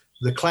 He's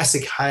the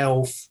classic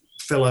hail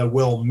fellow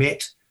well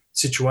met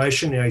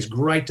situation. He's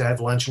great to have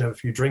lunch and have a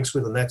few drinks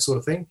with and that sort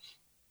of thing.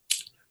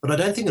 But I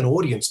don't think an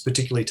audience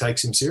particularly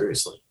takes him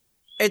seriously.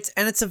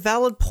 It's a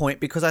valid point,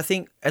 because I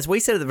think, as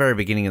we said at the very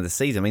beginning of the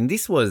season, I mean,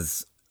 this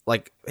was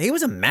he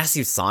was a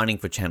massive signing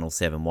for Channel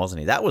 7,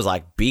 wasn't he? That was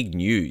big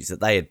news that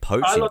they had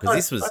poached him, because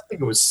this was... I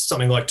think it was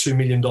something like $2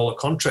 million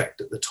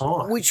contract at the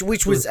time. Which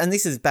was, and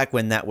this is back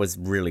when that was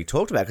really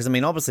talked about, because, I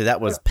mean, obviously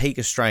that was peak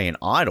Australian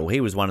Idol.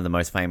 He was one of the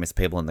most famous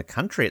people in the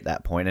country at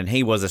that point, and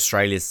he was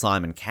Australia's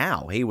Simon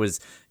Cowell. He was,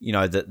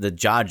 the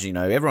judge,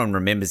 everyone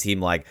remembers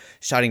him,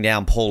 shutting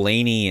down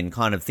Paulini and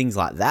kind of things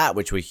like that,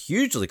 which were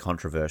hugely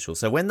controversial.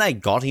 So when they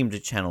got him to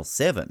Channel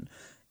 7,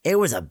 it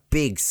was a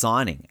big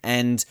signing,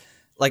 and...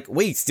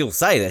 we still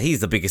say that he's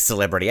the biggest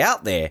celebrity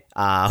out there,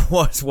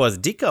 was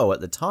Dicko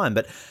at the time.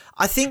 But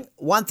I think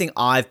one thing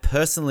I've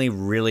personally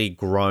really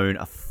grown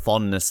a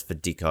fondness for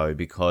Dicko,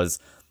 because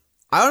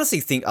I honestly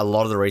think a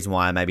lot of the reason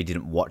why I maybe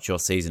didn't watch your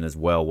season as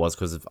well was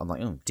because I'm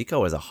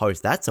Dicko as a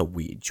host, that's a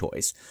weird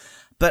choice.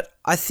 But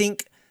I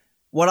think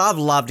what I've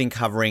loved in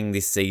covering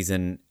this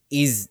season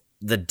is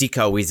the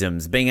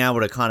Dickoisms, being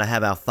able to kind of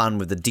have our fun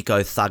with the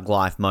Dicko thug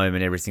life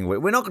moment every single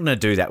week. We're not going to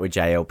do that with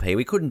JLP.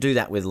 We couldn't do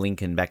that with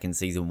Lincoln back in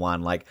season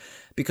 1,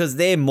 because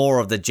they're more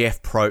of the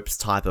Jeff Probst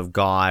type of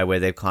guy where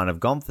they've kind of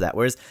gone for that.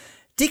 Whereas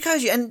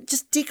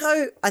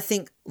Dicko, I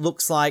think,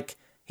 looks like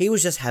he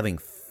was just having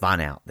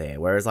fun out there.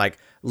 Whereas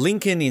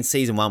Lincoln in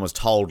season 1 was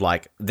told,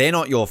 they're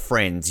not your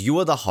friends. You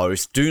are the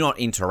host. Do not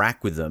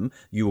interact with them.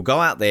 You will go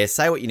out there,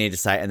 say what you need to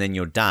say, and then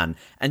you're done.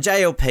 And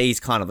JLP's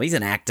he's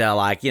an actor,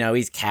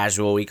 he's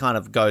casual. He kind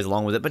of goes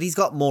along with it, but he's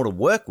got more to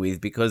work with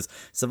because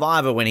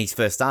Survivor, when he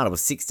first started, was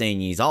 16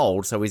 years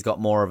old, so he's got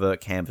more of a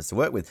canvas to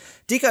work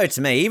with. Dicko,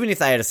 to me, even if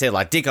they had said,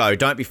 Dicko,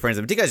 don't be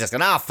friends with him, Dicko's just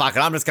going, fuck it,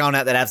 I'm just going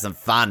out there to have some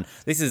fun.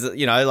 This is, and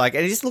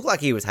it just looked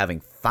like he was having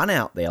fun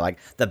out there.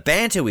 The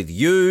banter with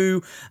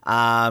you,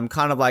 some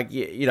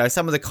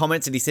of the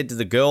comments that he said to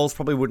the girls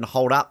probably wouldn't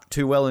hold up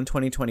too well in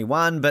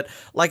 2021, but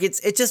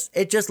it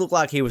just looked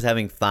like he was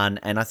having fun.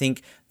 And I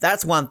think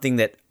that's one thing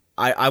that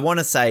I want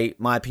to say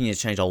my opinion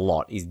has changed a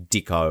lot is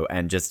Dicko,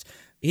 and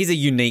he's a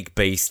unique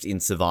beast in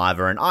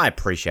Survivor, and I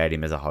appreciate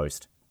him as a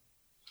host.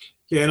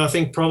 Yeah, and I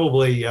think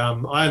probably I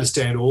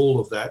understand all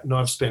of that, and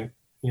I've spent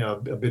a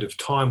bit of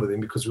time with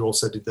him because we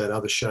also did that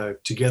other show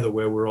together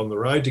where we're on the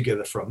road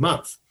together for a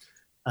month.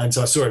 And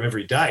so I saw him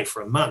every day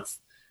for a month,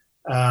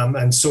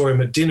 and saw him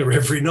at dinner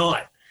every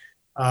night,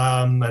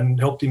 and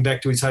helped him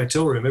back to his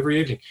hotel room every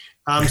evening.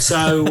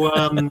 So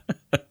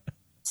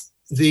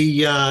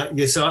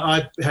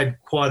I had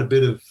quite a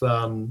bit of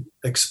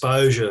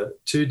exposure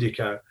to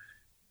Dicko,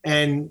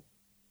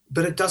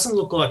 but it doesn't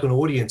look like an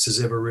audience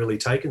has ever really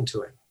taken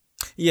to him.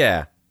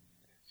 Yeah.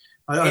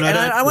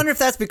 I wonder if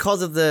that's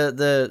because of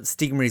the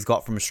stigma he's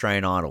got from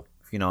Australian Idol,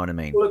 if you know what I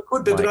mean. Well, it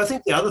could be, but I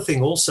think the other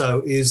thing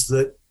also is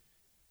that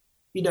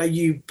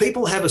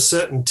people have a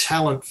certain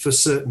talent for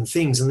certain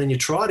things, and then you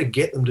try to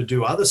get them to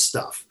do other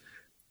stuff.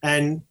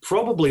 And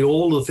probably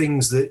all the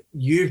things that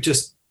you've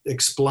just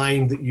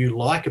explained that you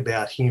like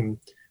about him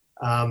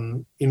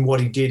in what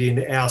he did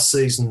in our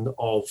season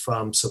of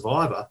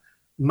Survivor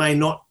may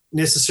not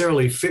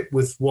necessarily fit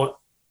with what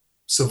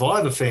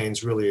Survivor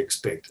fans really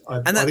expect.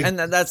 I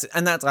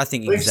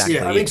think exactly.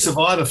 I think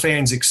Survivor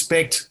fans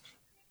expect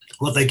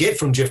what they get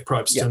from Jeff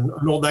Probst, and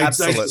all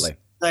absolutely.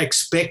 They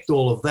expect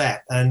all of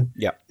that. And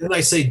then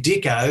they see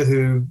Dicko,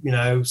 who,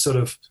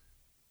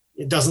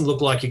 it doesn't look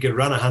like he could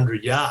run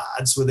 100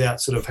 yards without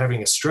sort of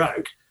having a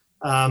stroke,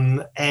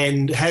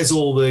 and has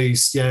all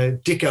these,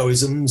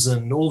 Dickoisms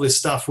and all this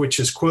stuff, which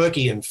is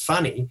quirky and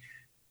funny.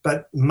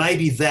 But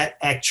maybe that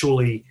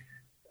actually,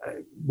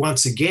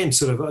 once again,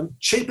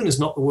 cheapen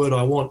is not the word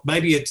I want.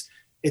 Maybe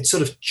it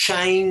sort of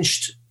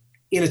changed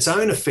in its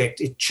own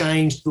effect. It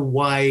changed the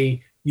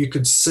way you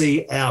could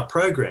see our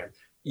program.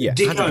 Yeah,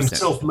 Dicko 100%.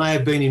 Himself may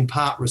have been in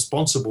part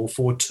responsible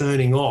for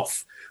turning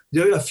off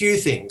a few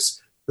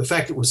things. The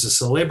fact it was a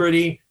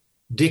celebrity,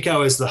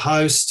 Dicko as the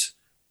host,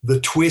 the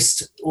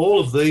twist, all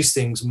of these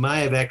things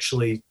may have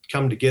actually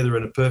come together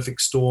in a perfect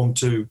storm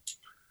to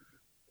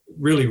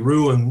really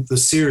ruin the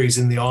series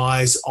in the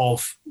eyes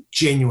of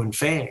genuine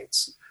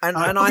fans. And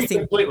I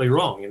think completely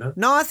wrong,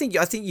 No, I think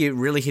you're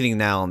really hitting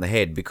the nail on the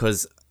head,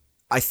 because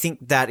I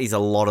think that is a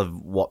lot of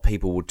what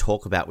people would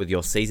talk about with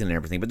your season and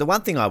everything. But the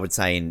one thing I would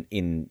say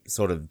in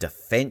sort of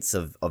defense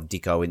of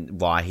Dicko and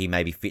why he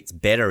maybe fits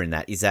better in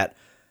that is that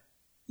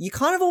you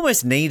kind of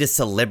almost need a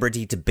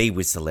celebrity to be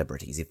with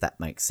celebrities, if that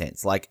makes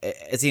sense.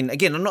 As in,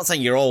 again, I'm not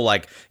saying you're all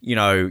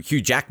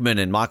Hugh Jackman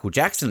and Michael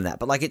Jackson and that,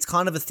 but it's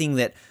kind of a thing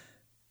that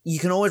you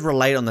can always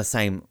relate on the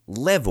same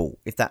level,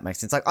 if that makes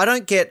sense. I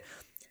don't get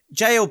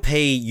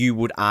JLP, you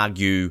would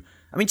argue.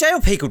 I mean,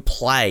 JLP could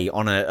play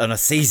on a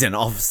season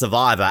of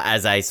Survivor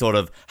as a sort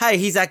of, hey,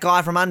 he's that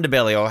guy from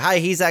Underbelly, or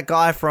hey, he's that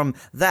guy from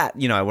that,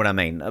 you know what I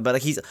mean? But I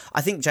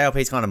think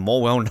JLP's kind of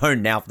more well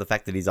known now for the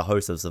fact that he's a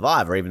host of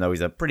Survivor, even though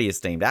he's a pretty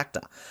esteemed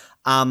actor.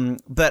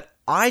 But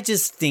I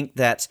just think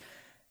that,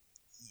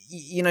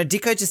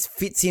 Dicko just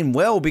fits in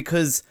well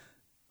because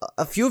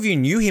a few of you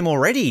knew him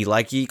already.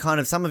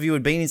 Some of you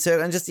had been in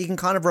circle and just he can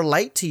kind of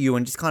relate to you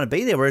and just kind of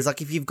be there. Whereas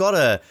if you've got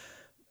a,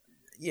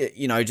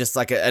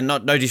 and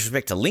no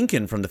disrespect to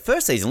Lincoln from the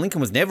first season, Lincoln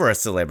was never a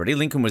celebrity.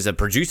 Lincoln was a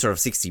producer of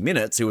 60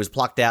 Minutes who was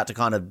plucked out to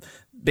kind of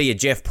be a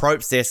Jeff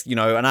Probst-esque,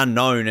 an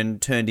unknown, and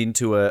turned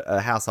into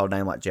a household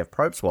name like Jeff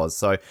Probst was.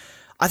 So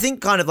I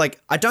think I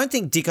don't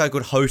think Dicko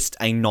could host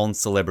a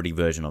non-celebrity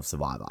version of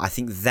Survivor. I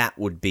think that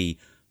would be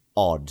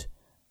odd.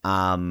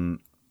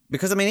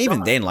 Because,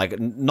 even then,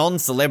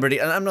 non-celebrity,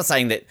 and I'm not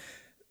saying that,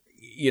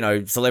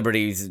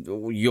 celebrities,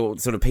 your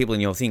sort of people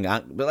in your thing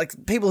aren't,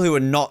 but people who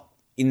are not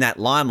in that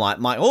limelight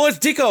might, it's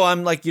Dicko.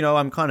 I'm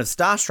I'm kind of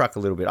starstruck a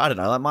little bit. I don't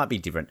know. That might be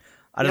different.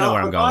 I don't know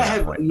where I'm going.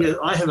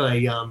 I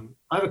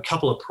have a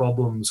couple of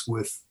problems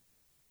with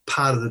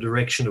part of the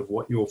direction of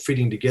what you're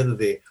fitting together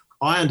there.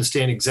 I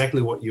understand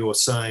exactly what you're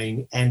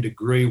saying and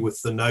agree with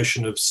the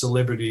notion of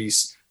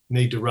celebrities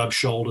need to rub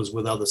shoulders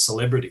with other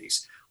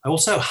celebrities. I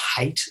also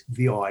hate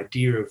the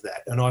idea of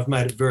that, and I've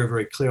made it very,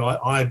 very clear.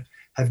 I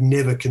have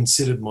never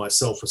considered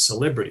myself a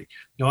celebrity.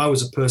 I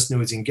was a person who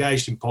was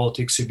engaged in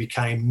politics who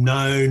became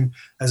known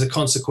as a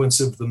consequence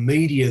of the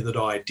media that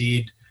I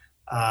did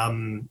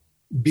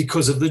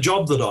because of the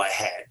job that I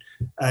had.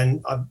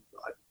 And I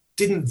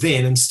didn't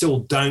then and still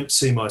don't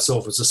see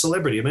myself as a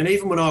celebrity. I mean,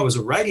 even when I was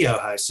a radio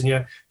host,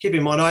 and keep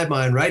in mind I had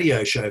my own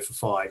radio show for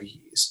 5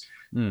 years,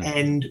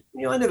 and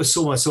I never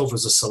saw myself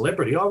as a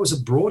celebrity. I was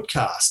a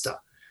broadcaster.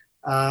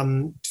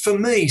 For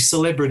me,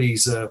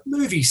 celebrities are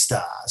movie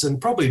stars,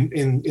 and probably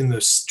in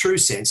the true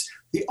sense,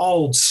 the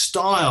old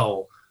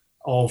style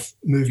of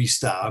movie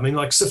star. I mean,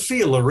 like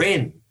Sophia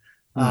Loren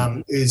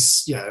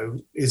is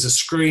a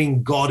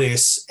screen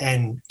goddess,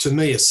 and to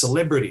me, a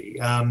celebrity.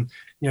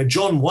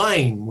 John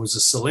Wayne was a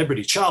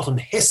celebrity. Charlton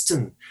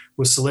Heston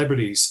was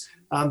celebrities.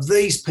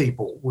 These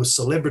people were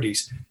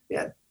celebrities.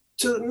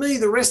 To me,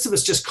 the rest of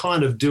us just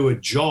kind of do a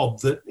job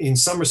that in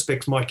some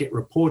respects might get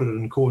reported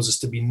and cause us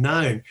to be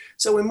known.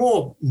 So we're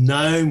more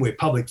known, we're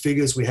public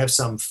figures, we have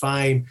some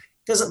fame.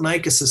 It doesn't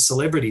make us a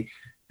celebrity,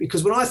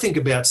 because when I think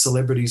about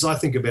celebrities, I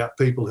think about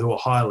people who are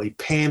highly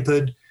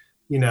pampered.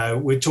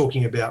 We're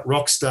talking about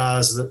rock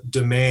stars that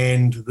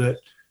demand that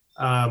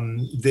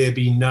there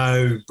be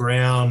no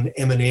brown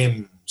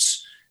M&Ms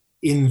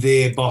in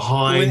there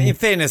behind. Well, in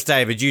fairness,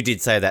 David, you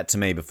did say that to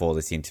me before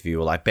this interview.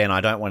 Well, like, Ben, I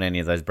don't want any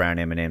of those brown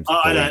M&Ms.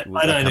 I don't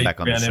come back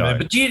on the show.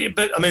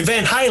 But I mean,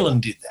 Van Halen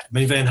did that. I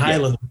mean, Van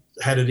Halen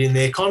had it in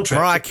their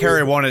contract. Mariah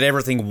Carey wanted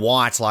everything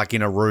white, like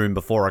in a room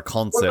before a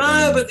concert.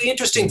 Well, no, but the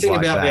interesting thing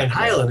about Van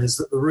Halen is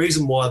that the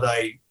reason why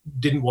they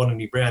didn't want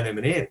any brown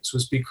M&Ms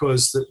was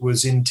because it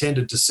was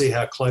intended to see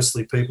how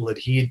closely people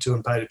adhered to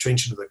and paid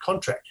attention to the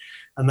contract.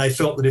 And they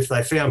felt that if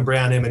they found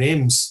brown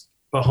M&Ms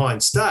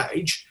behind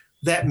stage,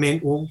 that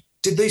meant, well,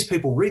 did these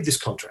people read this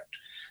contract?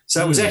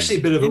 So it was actually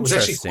it was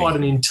actually quite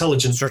an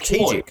intelligent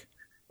strategic ploy.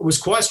 It was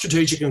quite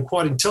strategic and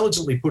quite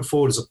intelligently put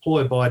forward as a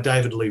ploy by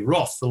David Lee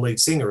Roth, the lead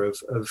singer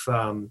of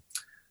Van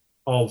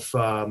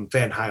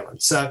Halen.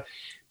 So,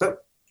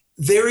 but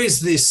there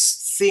is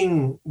this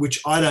thing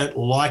which I don't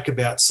like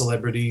about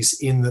celebrities,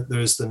 in that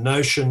there's the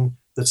notion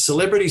that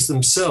celebrities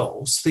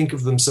themselves think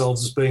of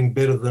themselves as being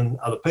better than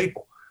other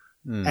people.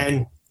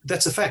 And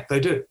that's a fact, they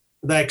do.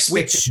 They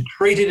expect to be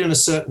treated in a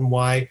certain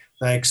way.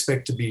 They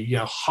expect to be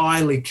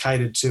highly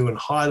catered to and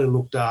highly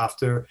looked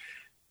after.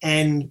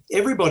 And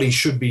everybody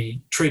should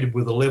be treated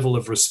with a level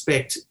of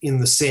respect in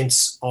the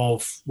sense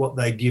of what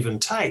they give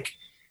and take.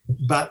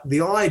 But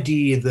the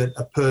idea that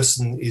a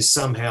person is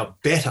somehow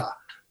better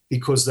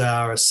because they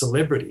are a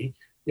celebrity,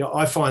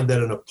 I find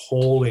that an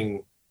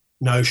appalling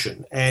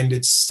notion. And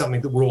it's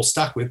something that we're all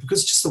stuck with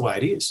because it's just the way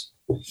it is.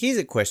 Here's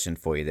a question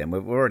for you then.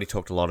 We've already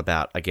talked a lot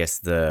about, I guess,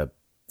 the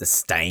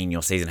stain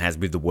your season has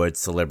with the word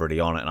celebrity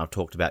on it. And I've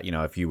talked about,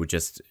 if you were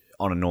just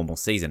on a normal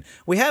season.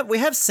 We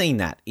have seen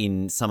that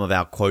in some of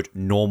our, quote,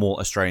 normal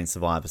Australian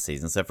Survivor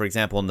seasons. So, for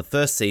example, in the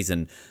first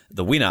season,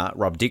 the winner,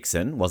 Rob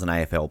Dixon, was an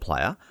AFL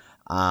player.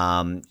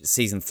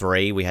 Season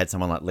 3, we had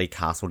someone like Lee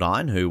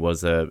Castledine, who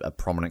was a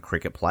prominent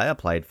cricket player,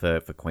 played for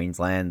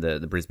Queensland,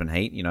 the Brisbane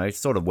Heat,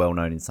 sort of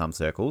well-known in some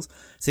circles.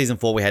 Season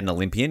 4, we had an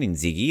Olympian in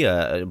Ziggy,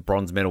 a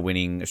bronze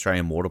medal-winning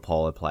Australian water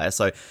polo player.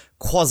 So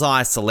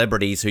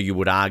quasi-celebrities who you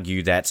would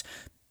argue that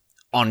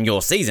on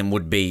your season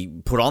would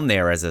be put on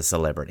there as a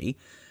celebrity.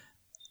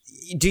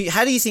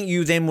 How do you think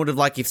you then would have,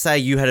 like, if, say,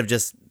 you had have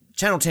just,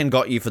 Channel 10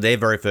 got you for their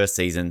very first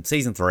season,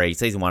 Season 3,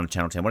 Season 1 of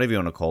Channel 10, whatever you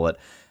want to call it,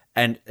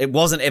 and it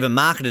wasn't ever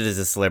marketed as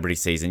a celebrity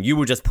season. You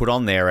were just put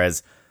on there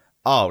as,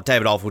 oh,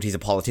 David Oldfield, he's a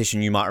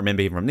politician. You might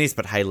remember him from this,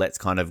 but hey, let's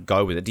kind of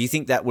go with it. Do you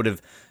think that would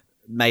have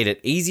made it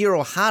easier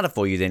or harder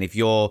for you then if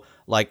you're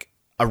like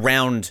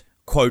around,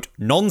 quote,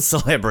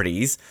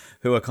 non-celebrities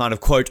who are kind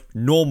of, quote,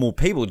 normal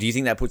people? Do you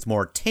think that puts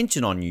more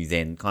attention on you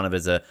then, kind of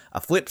as a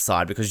flip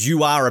side, because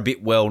you are a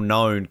bit well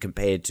known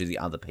compared to the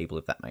other people,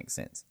 if that makes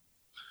sense?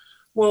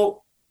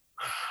 Well,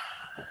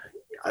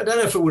 I don't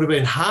know if it would have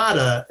been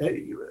harder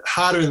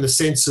in the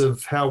sense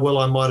of how well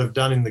I might have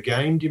done in the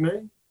game, do you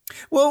mean?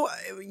 Well,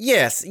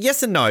 yes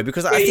and no,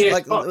 because I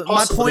think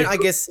my point, I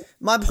guess,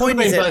 my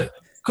point is that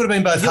could have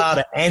been both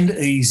harder and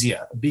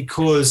easier,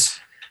 because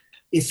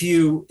if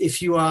you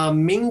are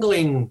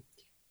mingling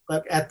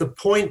at the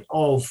point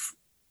of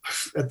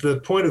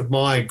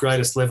my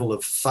greatest level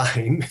of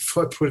fame, if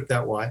I put it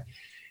that way,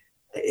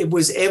 it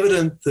was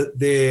evident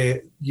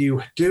that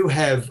you do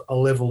have a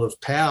level of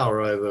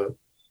power over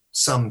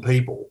some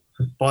people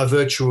by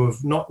virtue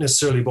of not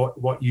necessarily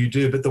what you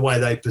do, but the way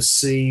they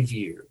perceive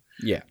you.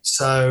 Yeah.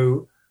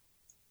 So,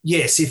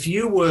 yes, if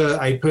you were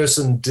a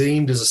person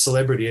deemed as a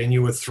celebrity and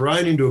you were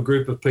thrown into a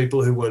group of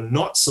people who were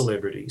not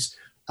celebrities,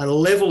 a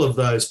level of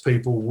those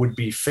people would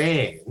be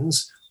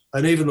fans,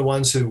 and even the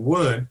ones who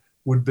weren't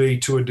would be,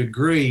 to a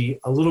degree,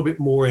 a little bit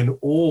more in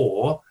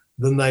awe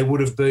than they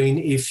would have been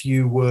if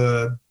you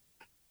were,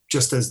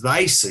 just as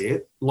they see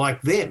it,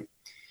 like them.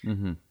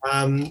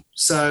 Mm-hmm.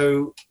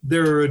 So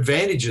there are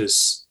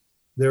advantages.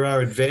 There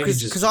are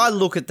advantages. Because I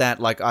look at that,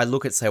 like I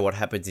look at, say, what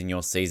happens in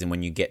your season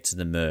when you get to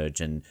the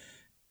merge, and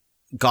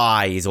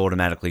Guy is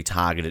automatically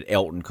targeted,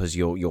 Elton, because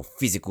you're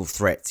physical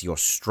threats, you're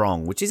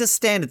strong, which is a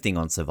standard thing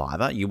on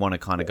Survivor. You want to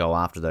kind of go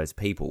after those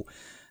people.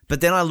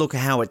 But then I look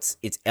at how it's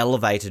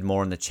elevated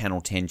more in the Channel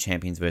 10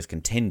 Champions vs.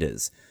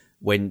 Contenders,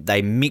 when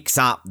they mix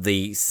up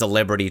the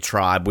celebrity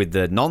tribe with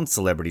the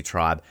non-celebrity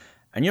tribe.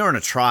 And you're in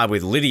a tribe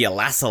with Lydia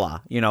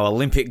Lassala,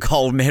 Olympic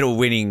gold medal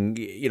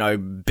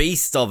winning,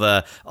 beast of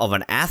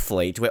an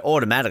athlete. We're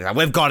automatically like,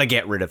 we've got to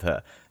get rid of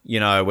her.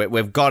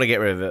 We've got to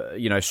get rid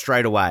of her,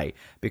 straight away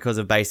because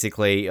of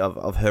basically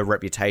of her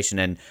reputation.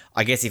 And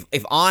I guess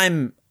if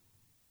I'm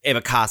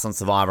ever cast on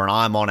Survivor and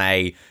I'm on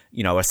a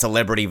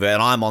celebrity and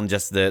I'm on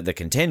just the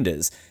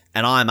contenders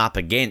and I'm up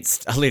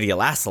against Lydia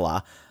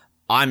Lassala,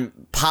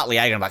 I'm partly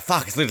angry. I'm like,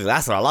 fuck, it's Lydia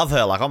Lassala. I love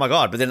her. Like, oh my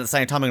God. But then at the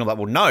same time, I'm like,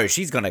 well, no,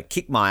 she's going to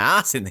kick my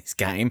ass in this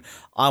game.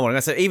 I want to go.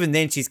 So even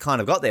then, she's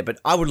kind of got there. But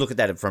I would look at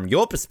that from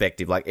your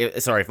perspective. Like,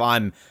 if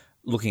I'm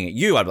looking at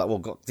you, I'd be like, well,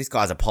 God, this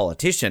guy's a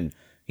politician.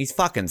 He's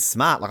fucking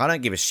smart. Like, I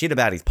don't give a shit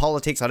about his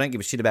politics. I don't give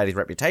a shit about his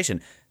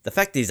reputation. The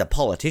fact that he's a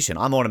politician,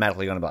 I'm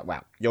automatically going to be like,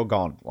 wow, you're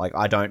gone. Like,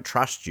 I don't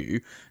trust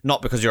you.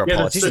 Not because you're a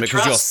politician,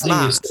 because you're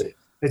smart.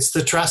 It's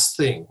the trust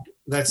thing.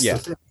 That's the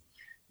thing.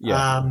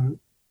 Yeah.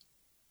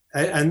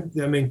 And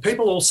I mean,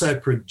 people also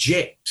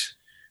project.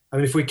 I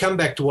mean, if we come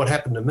back to what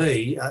happened to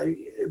me,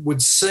 it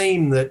would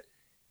seem that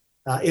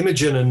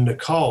Imogen and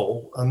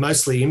Nicole,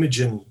 mostly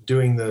Imogen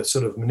doing the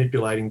sort of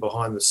manipulating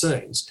behind the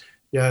scenes,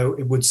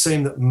 it would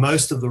seem that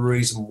most of the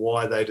reason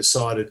why they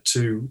decided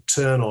to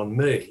turn on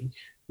me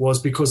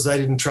was because they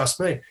didn't trust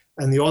me.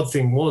 And the odd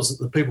thing was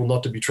that the people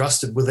not to be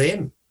trusted were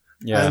them.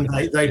 Yeah. And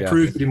they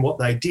proved it in what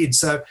they did.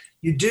 So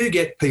you do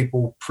get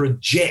people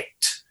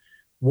project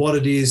what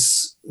it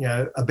is,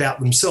 about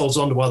themselves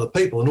onto other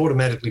people and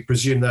automatically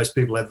presume those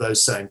people have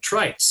those same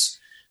traits.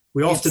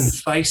 We often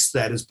face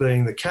that as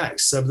being the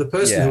case. So the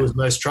person who was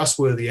most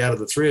trustworthy out of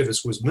the three of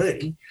us was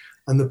me,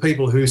 and the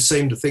people who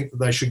seemed to think that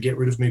they should get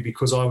rid of me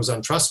because I was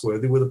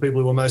untrustworthy were the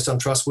people who were most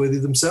untrustworthy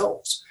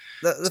themselves.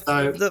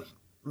 The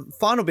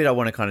final bit I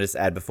want to kind of just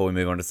add before we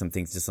move on to some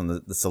things just on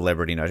the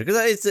celebrity note, because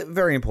it's a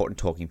very important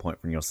talking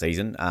point from your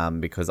season,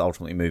 because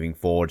ultimately moving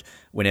forward,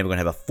 we're never going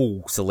to have a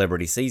full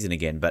celebrity season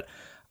again. But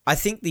I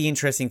think the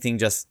interesting thing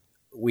just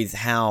with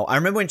how... I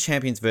remember when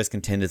Champions vs.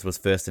 Contenders was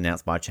first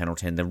announced by Channel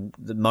 10,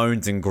 the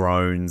moans and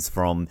groans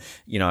from,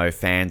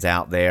 fans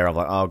out there of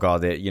like, oh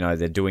God,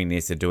 they're doing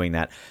this, they're doing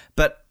that.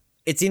 But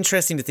it's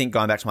interesting to think,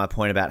 going back to my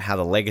point about how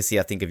the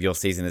legacy, I think, of your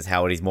season is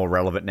how it is more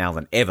relevant now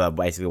than ever,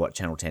 basically what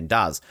Channel 10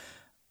 does.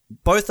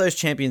 Both those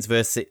Champions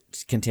vs.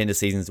 Contender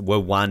seasons were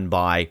won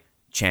by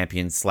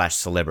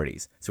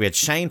champions/celebrities. So we had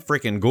Shane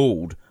frickin'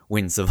 Gould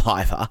win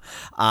Survivor,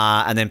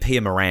 and then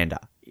Pia Miranda.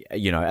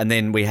 And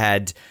then we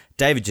had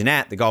David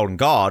Jeanette, the Golden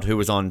God, who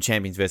was on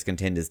Champions vs.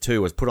 Contenders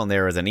 2, was put on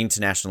there as an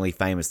internationally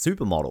famous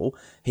supermodel.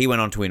 He went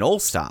on to win All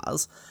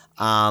Stars.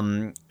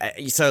 And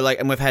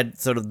we've had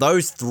sort of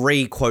those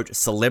three, quote,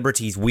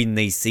 celebrities win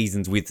these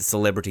seasons with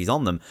celebrities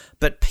on them,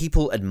 but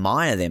people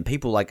admire them.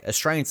 People like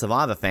Australian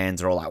Survivor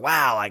fans are all like,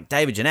 wow, like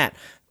David Jeanette,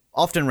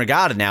 often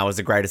regarded now as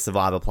the greatest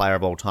Survivor player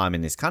of all time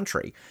in this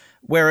country.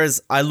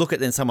 Whereas I look at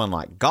then someone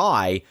like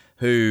Guy,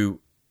 who,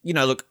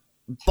 look,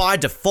 by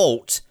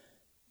default,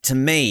 to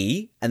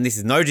me, and this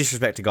is no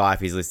disrespect to Guy if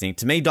he's listening,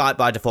 to me,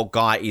 by default,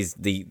 Guy is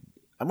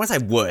I want to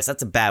say worse,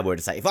 that's a bad word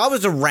to say. If I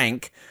was to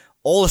rank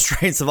all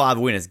Australian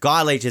Survivor winners,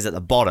 Guy Leach is at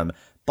the bottom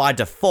by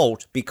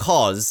default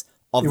because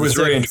of the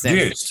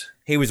circumstances.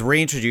 He was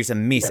reintroduced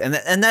and missed, and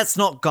that's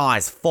not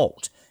Guy's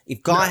fault.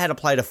 If Guy had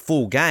played a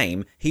full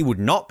game, he would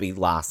not be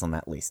last on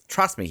that list.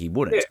 Trust me, he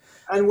wouldn't.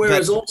 Yeah. And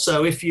whereas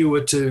also, if you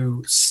were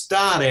to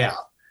start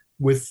out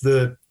with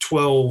the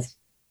 12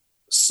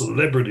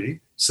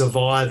 celebrity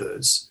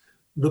survivors,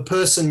 the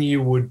person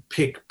you would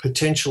pick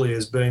potentially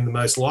as being the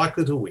most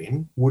likely to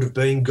win would have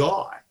been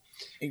Guy.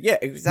 Yeah,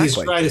 exactly. His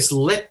greatest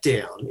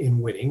letdown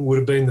in winning would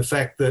have been the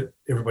fact that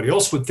everybody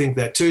else would think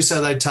that too,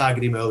 so they'd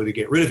target him early to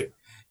get rid of him.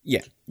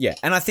 Yeah.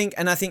 And I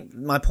think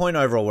my point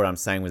overall, what I'm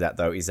saying with that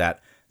though, is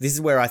that this is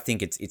where I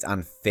think it's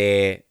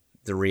unfair,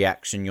 the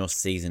reaction your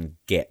season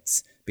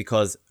gets,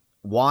 because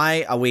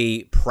why are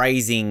we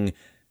praising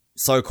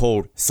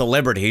so-called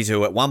celebrities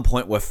who at one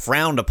point were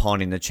frowned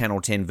upon in the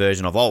Channel 10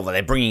 version of,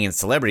 they're bringing in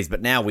celebrities,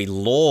 but now we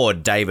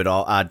laud David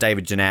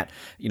Jeanette,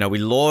 we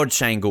laud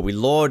Shane Gould, we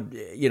laud,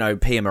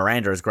 Pia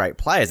Miranda as great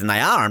players, and they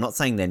are. I'm not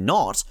saying they're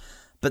not,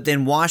 but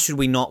then why should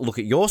we not look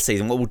at your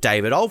season? Well,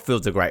 David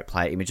Oldfield's a great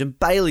player, Imogen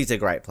Bailey's a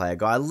great player,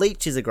 Guy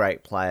Leach is a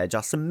great player,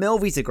 Justin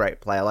Melvy's a great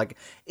player. Like,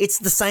 it's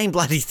the same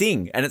bloody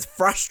thing, and it's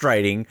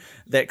frustrating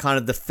that kind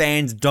of the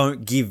fans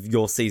don't give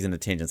your season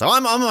attention. So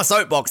I'm on my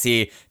soapbox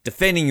here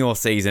defending your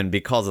season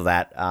because of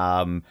that.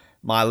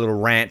 My little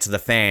rant to the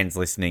fans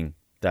listening,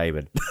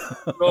 David.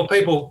 Well,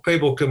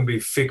 people can be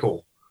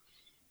fickle,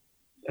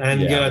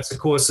 and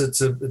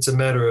it's a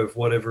matter of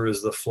whatever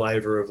is the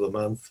flavour of the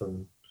month,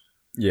 and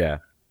yeah.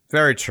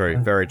 Very true,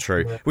 very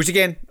true. Which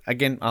again,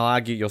 I'll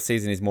argue your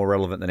season is more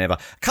relevant than ever.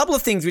 A couple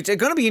of things which are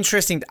going to be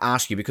interesting to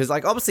ask you because,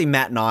 like, obviously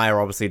Matt and I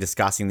are obviously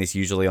discussing this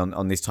usually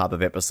on this type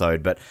of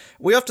episode, but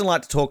we often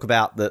like to talk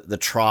about the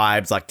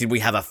tribes. Like, did we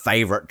have a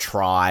favourite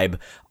tribe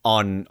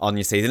on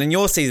your season? And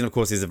your season, of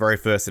course, is the very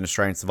first in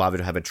Australian Survivor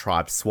to have a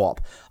tribe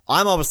swap.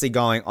 I'm obviously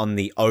going on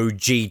the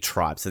OG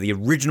tribe, so the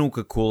original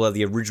Kakula,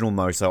 the original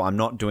Moso. I'm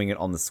not doing it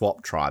on the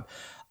swap tribe.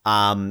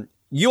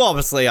 You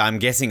obviously, I'm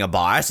guessing, are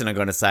biased and are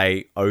going to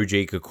say OG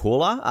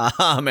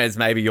Kakula as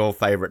maybe your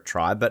favourite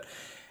tribe. But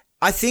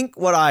I think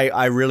what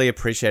I really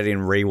appreciated in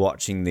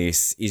rewatching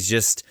this is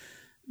just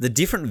the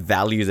different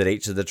value that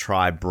each of the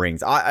tribe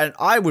brings.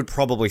 I would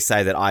probably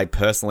say that I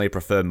personally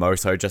prefer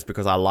Moso just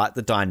because I like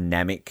the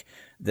dynamic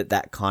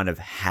that kind of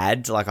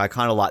had. Like, I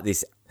kind of like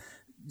this,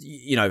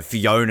 you know,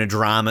 Fiona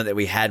drama that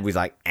we had with,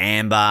 like,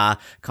 Amber,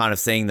 kind of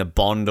seeing the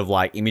bond of,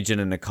 like, Imogen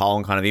and Nicole,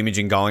 and kind of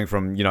Imogen going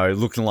from, you know,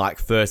 looking like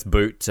first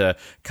boot to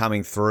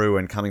coming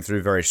through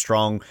very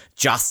strong.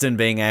 Justin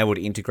being able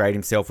to integrate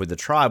himself with the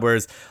tribe.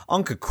 Whereas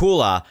on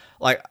Kakula,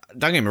 like,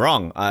 don't get me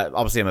wrong,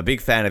 obviously I'm a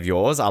big fan of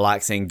yours. I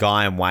like seeing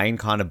Guy and Wayne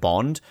kind of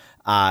bond.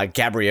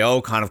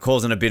 Gabrielle kind of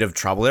causing a bit of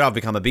trouble there. I've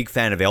become a big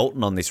fan of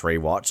Elton on this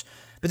rewatch.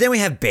 But then we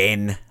have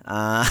Ben,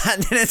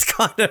 and then it's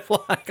kind of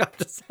like, I'm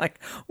just like,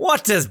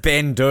 what does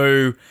Ben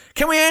do?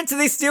 Can we answer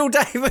this still,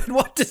 David?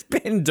 What does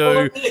Ben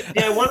do?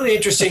 Well, one of the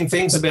interesting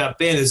things about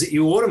Ben is that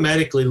you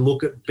automatically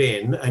look at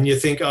Ben and you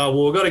think, oh,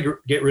 well, we've got to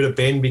get rid of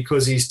Ben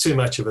because he's too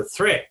much of a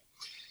threat.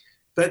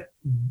 But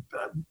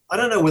I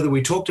don't know whether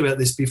we talked about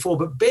this before,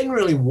 but Ben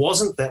really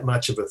wasn't that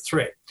much of a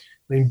threat.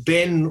 I mean,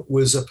 Ben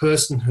was a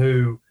person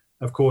who,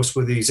 of course,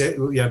 with his,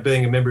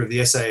 being a member of the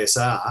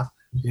SASR,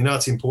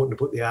 it's important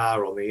to put the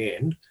R on the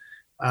end.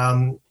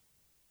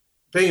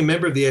 Being a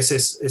member of the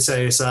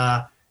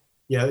SASR,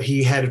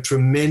 he had a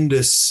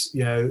tremendous,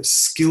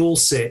 skill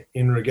set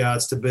in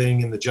regards to being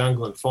in the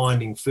jungle and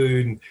finding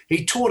food. And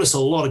he taught us a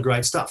lot of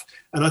great stuff.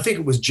 And I think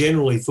it was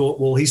generally thought,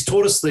 well, he's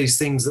taught us these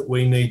things that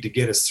we need to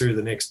get us through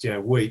the next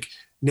week.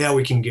 Now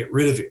we can get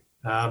rid of him.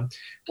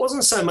 It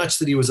wasn't so much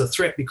that he was a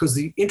threat, because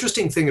the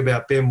interesting thing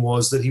about Ben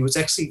was that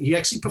he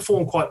actually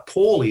performed quite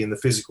poorly in the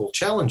physical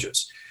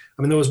challenges.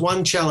 I mean, there was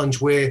one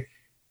challenge where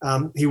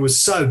he was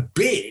so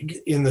big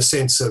in the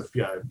sense of,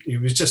 he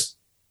was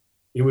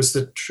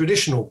the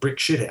traditional brick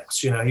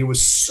shithouse. He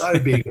was so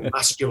big and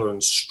muscular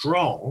and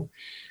strong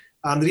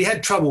that he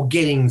had trouble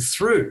getting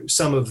through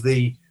some of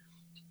the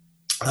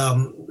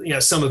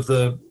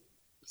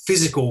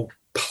physical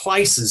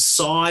places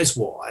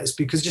size-wise,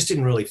 because it just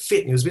didn't really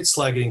fit, and he was a bit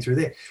slow getting through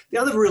there. The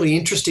other really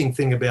interesting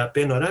thing about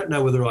Ben, I don't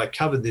know whether I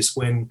covered this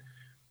when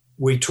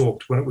we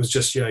talked, when it was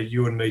just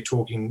you and me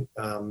talking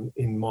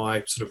in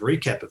my sort of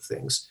recap of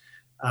things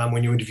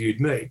when you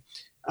interviewed me.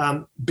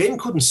 Ben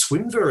couldn't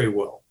swim very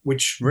well,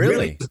 which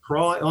really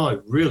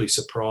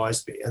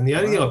surprised me. And the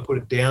only thing I put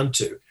it down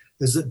to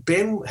is that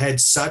Ben had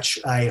such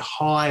a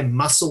high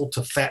muscle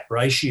to fat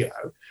ratio.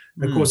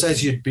 Of course,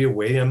 as you'd be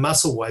aware,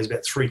 muscle weighs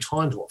about 3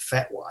 times what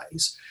fat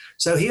weighs.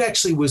 So he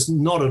actually was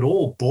not at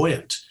all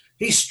buoyant.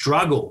 He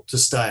struggled to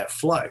stay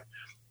afloat.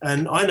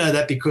 And I know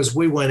that because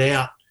we went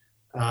out,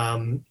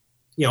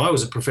 I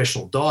was a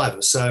professional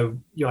diver, so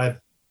I have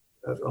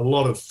a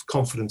lot of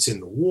confidence in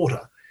the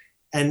water.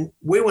 And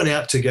we went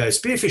out to go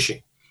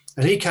spearfishing,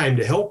 and he came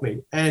to help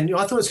me. And I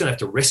thought I was going to have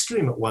to rescue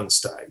him at one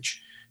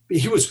stage. But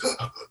he was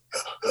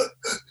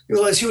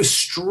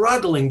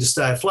struggling to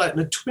stay afloat, and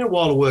it took me a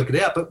while to work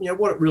it out. But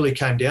what it really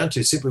came down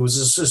to simply was,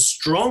 as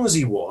strong as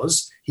he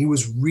was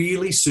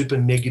really super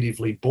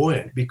negatively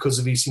buoyant because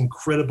of his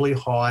incredibly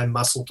high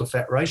muscle to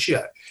fat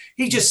ratio.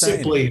 He just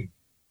simply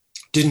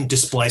didn't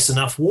displace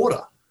enough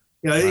water.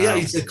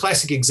 It's a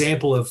classic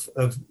example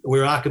of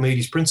where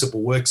Archimedes'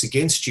 principle works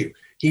against you.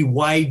 He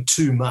weighed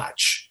too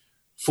much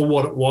for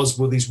what it was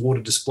with his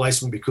water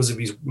displacement because of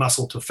his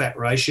muscle to fat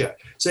ratio.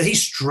 So he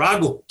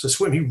struggled to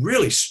swim. He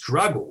really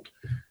struggled.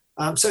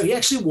 So he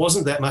actually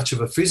wasn't that much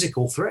of a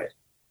physical threat.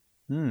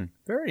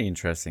 Very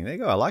interesting. There you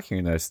go. I like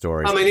hearing those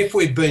stories. I mean, if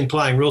we'd been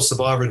playing Real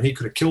Survivor and he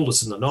could have killed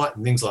us in the night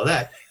and things like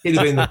that, he'd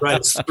have been the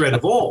greatest threat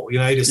of all. He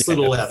just slit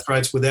all our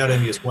throats without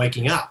any of us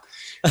waking up.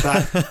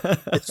 But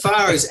as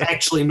far as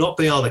actually not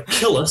being able to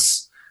kill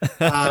us,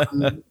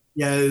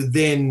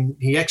 then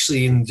he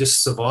actually, in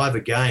just Survivor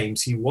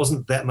games, he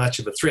wasn't that much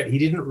of a threat. He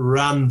didn't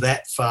run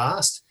that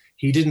fast.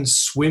 He didn't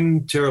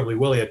swim terribly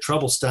well. He had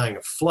trouble staying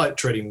afloat,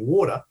 treading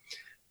water.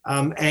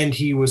 And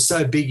he was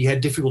so big he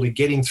had difficulty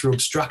getting through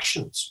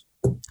obstructions.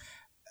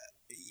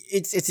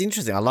 It's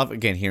interesting. I love,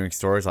 again, hearing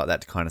stories like that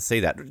to kind of see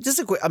that. Just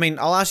a quick,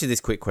 I'll ask you this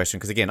quick question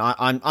because, again,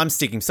 I'm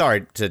sticking,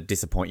 sorry to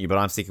disappoint you, but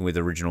I'm sticking with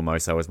original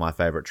Moso as my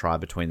favourite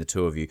tribe between the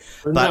two of you.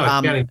 Well,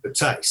 but, counting for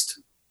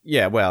taste.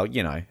 Yeah, well,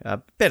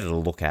 better to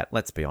look at,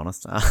 let's be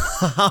honest.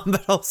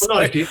 But also,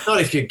 well,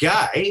 not if you're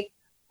gay.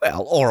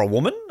 Well, or a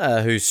woman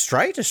who's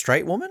a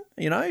straight woman,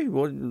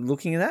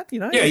 looking at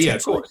that, Yeah,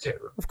 of course. Yeah.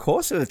 Of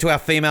course, to our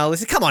female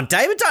listeners. Come on,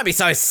 David, don't be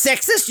so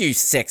sexist, you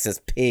sexist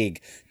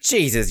pig.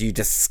 Jesus, you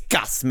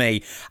disgust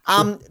me.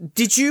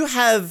 Did you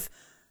have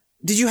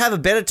a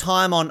better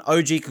time on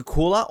OG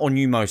Kakula or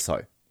New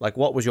Moso? Like,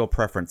 what was your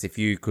preference if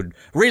you could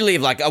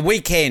relive like a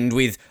weekend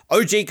with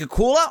OG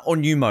Kakula or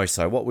New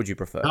Moso? What would you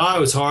prefer? No, I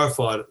was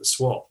horrified at the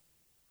swap.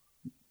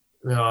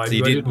 No, so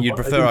you'd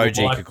prefer OG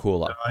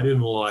Kakula? No, I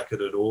didn't like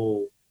it at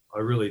all. I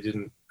really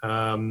didn't.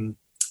 I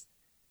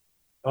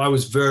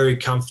was very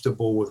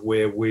comfortable with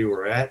where we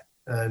were at.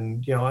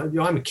 And,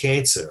 I'm a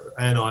cancer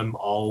and I'm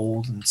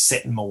old and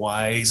set in my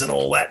ways and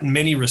all that in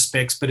many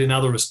respects, but in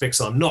other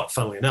respects I'm not,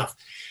 funnily enough.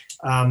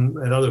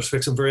 In other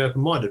respects I'm very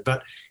open-minded.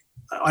 But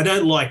I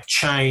don't like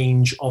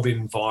change of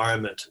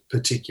environment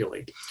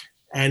particularly.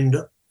 And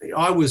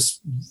I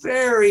was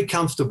very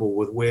comfortable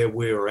with where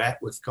we were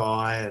at with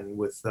Guy and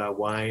with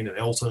Wayne and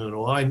Elton and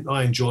all. I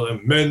enjoy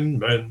them.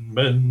 Men.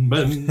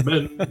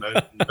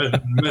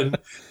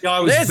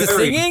 Yeah, There's the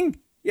singing.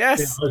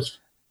 Yes.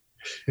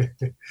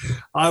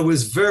 I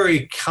was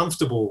very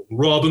comfortable.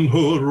 Robin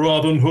Hood,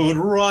 riding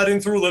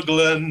through the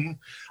glen.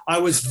 I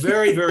was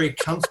very, very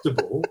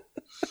comfortable.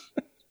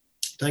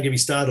 Don't get me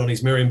started on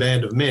his merry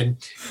band of men.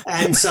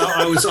 And so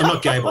I'm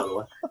not gay, by the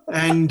way.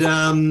 And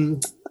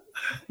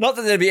not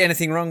that there'd be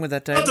anything wrong with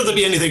that, David. Not that there'd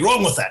be anything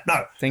wrong with that,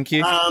 no. Thank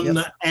you.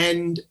 Yep.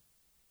 And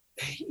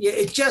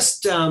it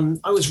just,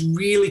 I was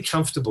really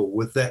comfortable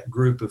with that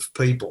group of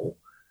people.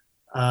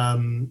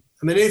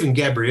 Even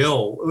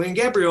Gabrielle.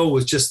 Gabrielle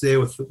was just there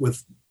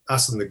with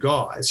us and the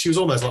guys. She was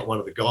almost like one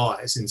of the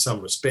guys in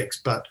some respects,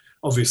 but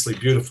obviously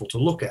beautiful to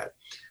look at.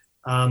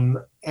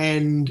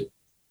 And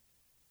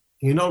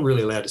you're not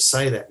really allowed to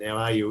say that now,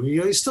 are you?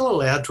 You're still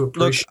allowed to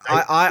appreciate.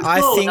 Look,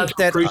 I think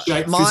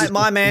that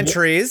my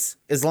mantra is,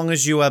 as long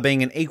as you are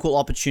being an equal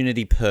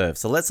opportunity perv.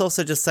 So let's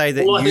also just say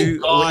that I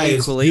think Guy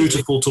is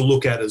beautiful to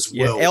look at as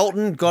well. Yeah,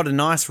 Elton got a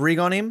nice rig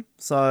on him,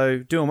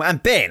 so do him.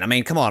 And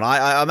Ben, come on,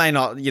 I may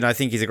not,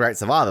 think he's a great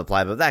Survivor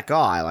player, but that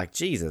guy, like,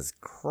 Jesus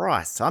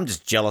Christ, I'm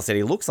just jealous that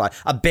he looks like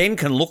a Ben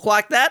can look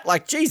like that.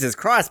 Like, Jesus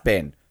Christ,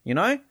 Ben,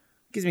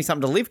 gives me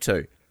something to live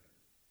to.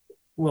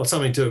 Well,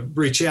 something to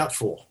reach out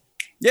for.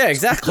 Yeah,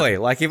 exactly.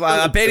 Like, if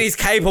Benny's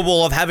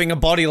capable of having a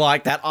body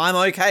like that, I'm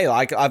okay.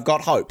 Like, I've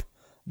got hope,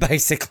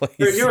 basically.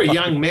 You're a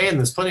young man.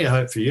 There's plenty of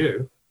hope for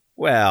you.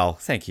 Well,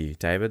 thank you,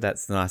 David.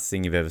 That's the nicest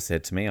thing you've ever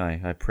said to me. I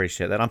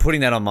appreciate that. I'm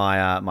putting that on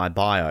my my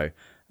bio.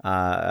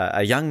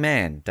 A young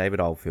man,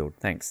 David Oldfield.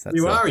 Thanks.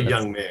 You are a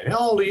young man.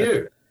 How old are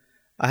you?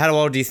 How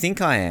old do you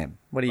think I am?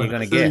 What are you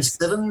going to guess?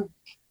 37?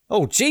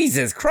 Oh,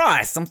 Jesus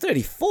Christ. I'm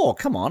 34.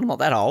 Come on. I'm not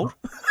that old.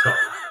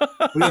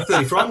 We're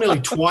 34. I'm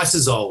nearly twice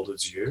as old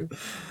as you.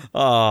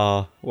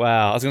 Oh,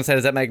 wow. I was going to say,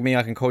 does that make me,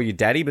 I can call you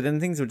daddy? But then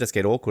things would just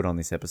get awkward on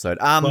this episode.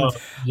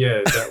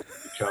 Yeah, that would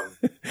become...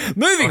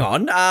 Moving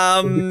on.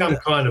 Become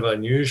kind of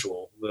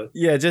unusual. But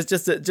yeah,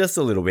 just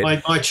a little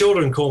bit. My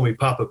children call me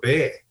Papa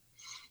Bear.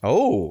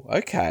 Oh,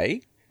 okay.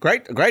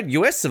 Great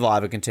US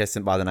Survivor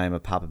contestant by the name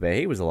of Papa Bear.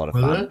 He was a lot of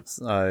fun.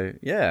 So,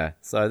 yeah.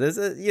 So there's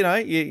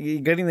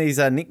you're getting these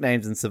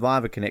nicknames and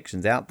Survivor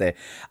connections out there.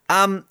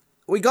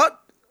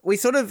 We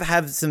sort of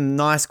have some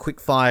nice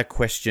quick-fire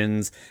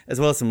questions, as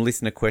well as some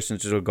listener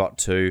questions that we've got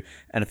to,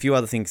 and a few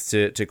other things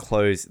to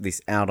close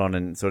this out on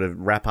and sort of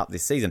wrap up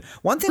this season.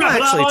 One thing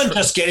I'm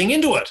just getting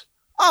into it.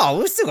 Oh,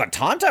 we've still got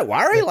time. Don't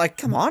worry. Like,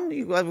 come on.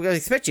 I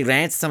expect you to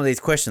answer some of these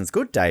questions.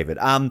 Good, David.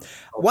 One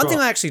thing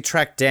I actually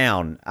tracked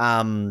down,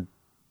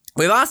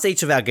 we've asked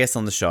each of our guests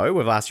on the show,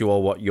 we've asked you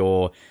all what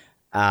your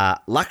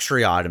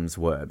luxury items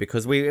were,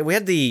 because we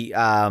had the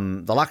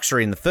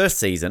luxury in the first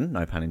season,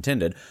 no pun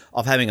intended,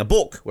 of having a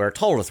book where it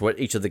told us what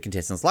each of the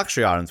contestants'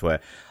 luxury items were.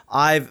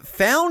 I've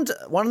found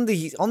on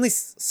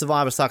this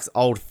Survivor Sucks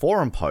old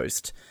forum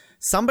post,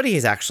 somebody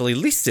has actually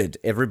listed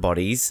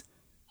everybody's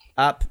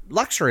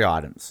luxury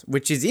items,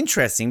 which is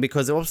interesting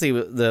because obviously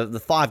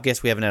the 5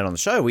 guests we haven't had on the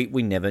show,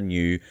 we never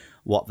knew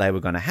what they were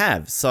going to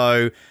have.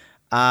 So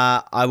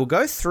I will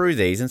go through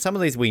these, and some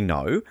of these we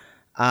know.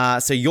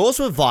 So yours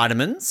were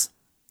vitamins.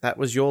 That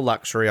was your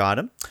luxury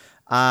item.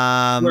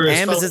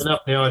 Whereas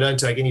up now, I don't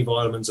take any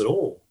vitamins at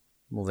all.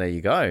 Well, there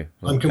you go.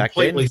 I'm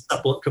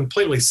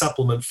completely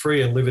supplement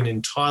free and live an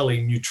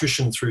entirely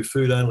nutrition through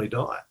food only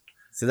diet.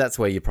 So that's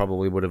where you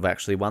probably would have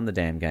actually won the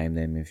damn game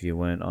then if you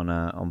weren't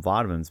on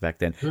vitamins back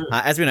then.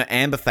 As we know,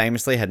 Amber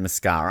famously had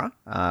mascara.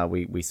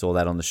 We saw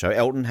that on the show.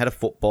 Elton had a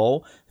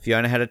football.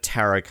 Fiona had a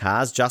tarot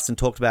cards. Justin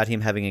talked about him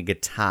having a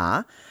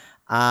guitar.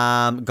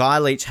 Guy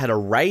Leach had a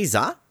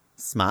razor.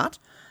 Smart.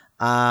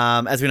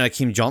 As we know,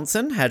 Kim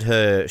Johnson had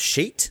her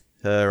sheet.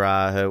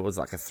 Her was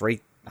like a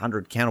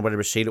 300 count or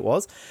whatever sheet it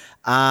was.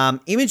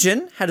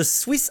 Imogen had a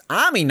Swiss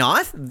Army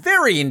knife.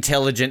 Very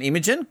intelligent,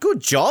 Imogen.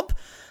 Good job.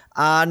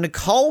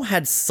 Nicole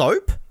had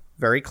soap.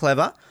 Very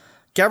clever.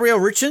 Gabrielle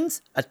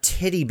Richards, a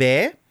teddy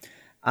bear.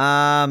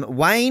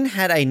 Wayne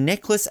had a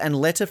necklace and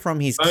letter from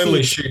his kid.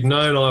 Only she'd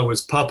known I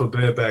was Papa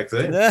Bear back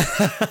then.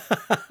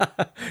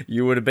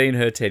 You would have been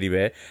her teddy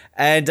bear.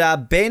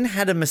 And Ben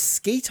had a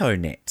mosquito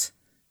net.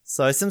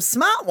 So some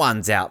smart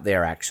ones out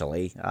there,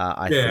 actually.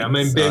 I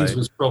think. Ben's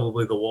was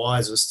probably the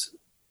wisest.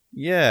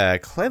 Yeah,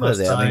 clever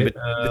there.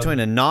 Between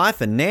a knife,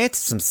 a net,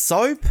 some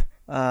soap.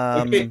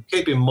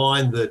 Keep in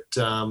mind that,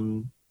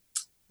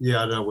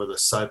 I don't know whether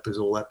soap is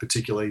all that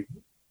particularly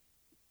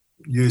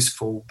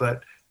useful,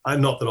 but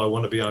not that I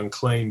want to be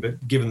unclean,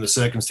 but given the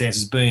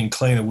circumstances, being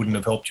cleaner wouldn't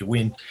have helped you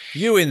win.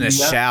 You in the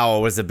shower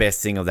was the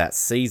best thing of that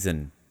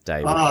season,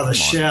 David. Oh, the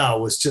shower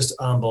was just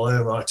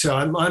unbelievable.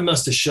 I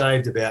must have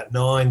shaved about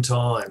 9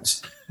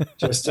 times.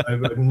 Just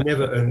over,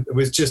 never, and it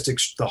was just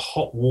the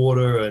hot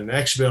water and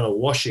actually being able to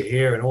wash your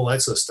hair and all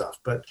that sort of stuff.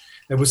 But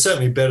it was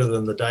certainly better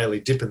than the daily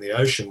dip in the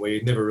ocean where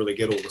you'd never really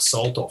get all the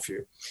salt off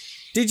you.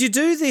 Did you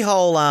do the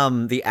whole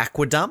the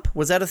aqua dump?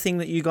 Was that a thing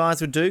that you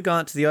guys would do? Go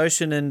out to the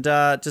ocean and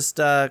just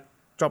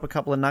drop a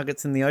couple of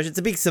nuggets in the ocean? It's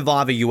a big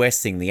Survivor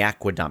US thing, the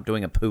aqua dump,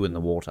 doing a poo in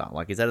the water.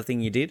 Like, is that a thing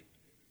you did?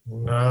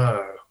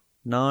 No.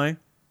 No?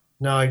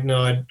 No,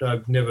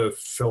 I've never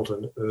felt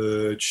an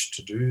urge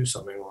to do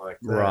something like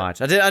that.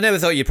 Right. I never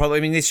thought you probably...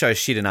 I mean, this show's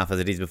shit enough as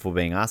it is before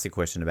being asked a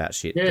question about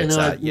shit.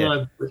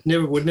 Yeah, but,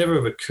 no, it would never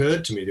have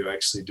occurred to me to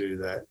actually do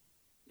that.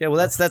 Yeah, well,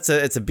 it's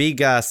a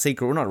big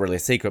secret. Well, not really a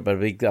secret, but a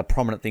big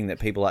prominent thing that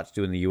people like to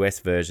do in the US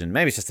version.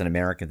 Maybe it's just an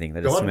American thing. They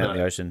just swim out in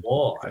the ocean.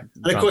 Why?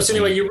 And of course,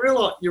 anyway, you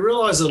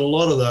realize that a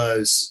lot of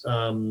those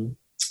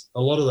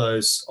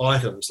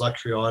items,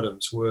 luxury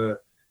items, were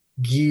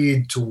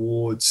geared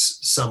towards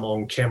some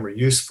on-camera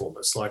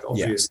usefulness, like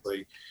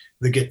obviously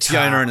the guitar.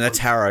 Fiona and the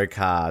tarot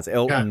cards,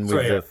 Elton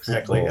with the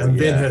exactly, football, and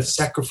then her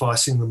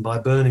sacrificing them by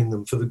burning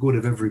them for the good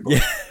of everybody.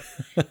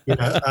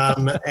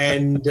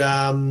 And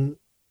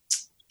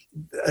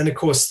of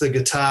course the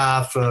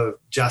guitar for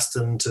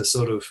Justin to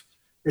sort of.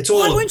 It's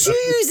all. Why weren't you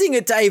using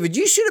it, David?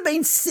 You should have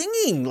been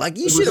singing. Like,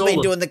 you should have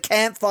been doing the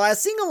campfire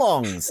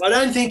sing-alongs. I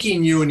don't think he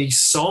knew any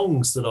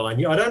songs that I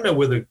knew. I don't know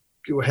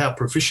how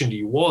proficient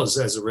he was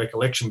as a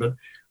recollection, but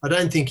I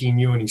don't think he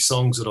knew any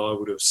songs that I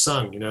would have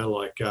sung,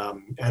 like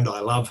And I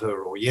Love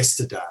Her or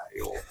Yesterday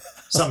or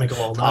something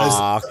along those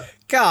lines.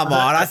 Come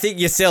on. I think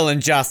you're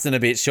selling Justin a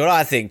bit short.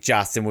 I think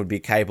Justin would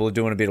be capable of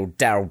doing a bit of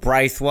Daryl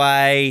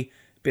Braithwaite,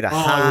 bit of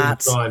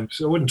Heart. I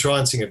wouldn't try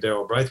and sing a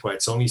Daryl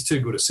Braithwaite song. He's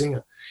too good a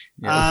singer.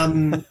 Yeah.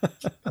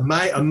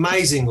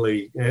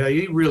 Amazingly, I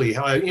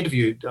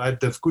had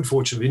the good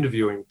fortune of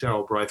interviewing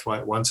Daryl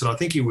Braithwaite once, and I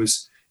think he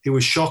was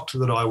shocked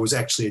that I was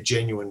actually a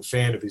genuine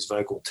fan of his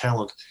vocal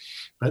talent.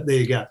 But there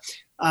you go.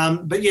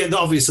 But yeah,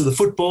 obviously the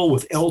football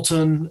with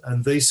Elton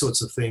and these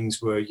sorts of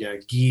things were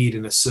geared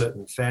in a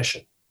certain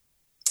fashion.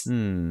 For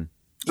me,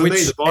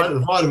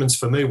 the vitamins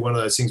for me, one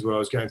of those things where I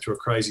was going through a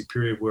crazy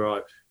period where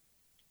I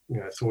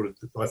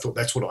thought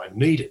that's what I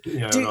needed.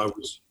 And I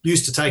was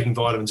used to taking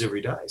vitamins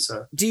every day.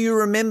 So, do you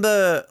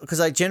remember?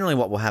 Because generally,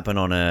 what will happen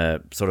on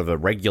a sort of a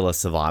regular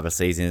Survivor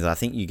season is I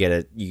think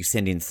you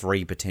send in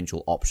 3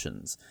 potential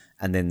options,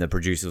 and then the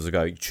producers will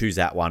go, choose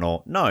that one,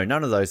 or no,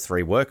 none of those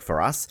 3 work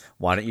for us.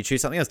 Why don't you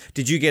choose something else?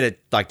 Did you get it?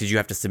 Like, did you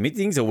have to submit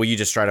things, or were you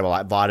just straight up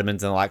like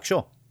vitamins and like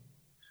sure?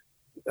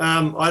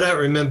 I don't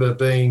remember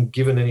being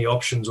given any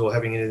options or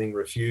having anything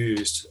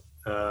refused.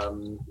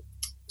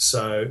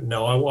 So,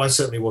 no, I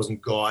certainly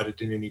wasn't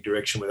guided in any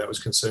direction where that was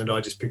concerned. I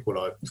just picked what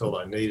I felt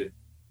I needed.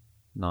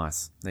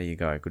 Nice. There you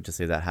go. Good to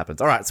see that happens.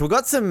 All right, so we've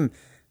got some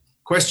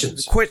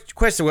questions.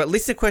 We've got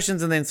listener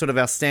questions and then sort of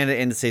our standard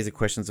end of season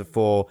questions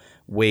before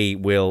we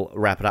will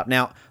wrap it up.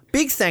 Now,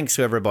 big thanks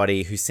to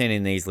everybody who sent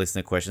in these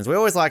listener questions. We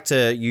always like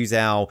to use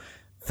our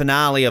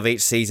finale of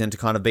each season to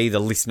kind of be the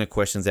listener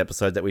questions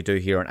episode that we do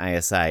here on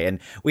ASA.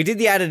 And we did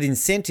the added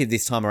incentive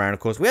this time around,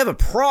 of course. We have a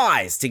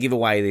prize to give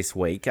away this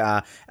week.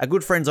 Our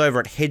good friends over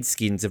at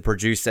Headskins have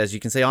produced, as you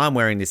can see, I'm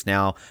wearing this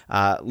now.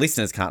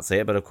 Listeners can't see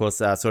it, but of course,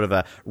 sort of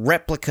a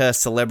replica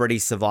Celebrity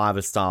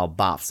Survivor style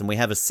buffs. And we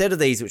have a set of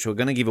these which we're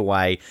going to give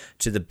away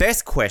to the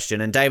best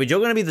question. And David, you're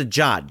going to be the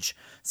judge.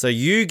 So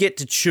you get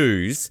to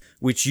choose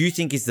which you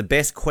think is the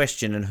best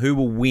question and who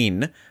will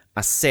win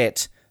a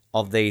set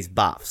of these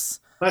buffs.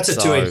 That's a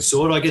two-edged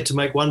sword. I get to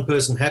make one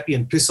person happy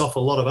and piss off a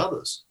lot of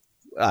others.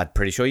 I'm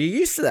pretty sure you're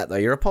used to that, though.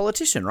 You're a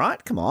politician,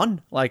 right? Come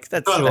on. Like,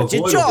 that's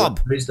your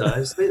job. These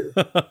days.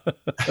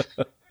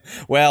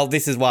 Well,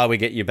 this is why we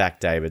get you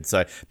back, David.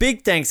 So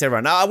big thanks,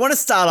 everyone. Now, I want to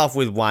start off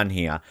with one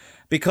here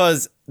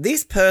because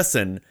this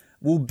person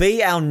will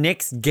be our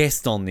next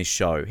guest on this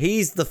show.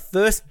 He's the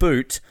first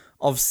boot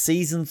of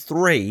season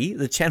 3,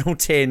 the Channel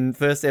 10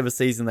 first ever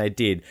season they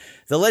did.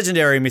 The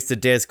legendary Mr.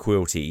 Des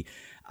Quilty.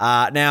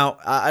 Now,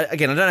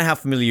 again, I don't know how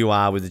familiar you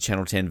are with the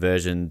Channel 10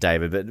 version,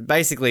 David, but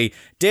basically,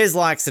 Des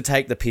likes to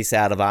take the piss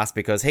out of us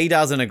because he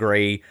doesn't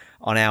agree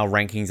on our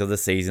rankings of the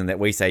season that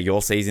we say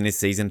your season is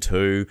season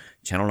 2,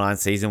 Channel 9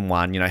 season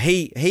 1.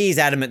 He's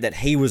adamant that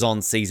he was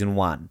on season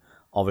 1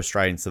 of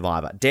Australian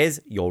Survivor. Des,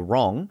 you're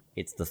wrong.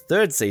 It's the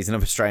 3rd season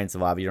of Australian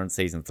Survivor. You're on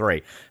season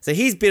 3. So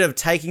his bit of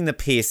taking the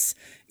piss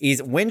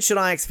is, when should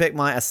I expect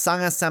my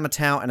Asanga,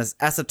 Samatau, and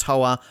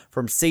Asatoa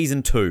from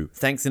season 2?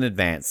 Thanks in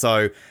advance.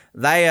 So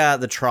they are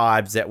the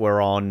tribes that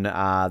were on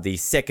the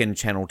 2nd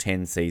Channel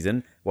 10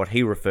 season, what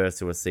he refers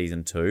to as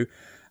season 2.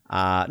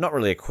 Not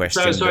really a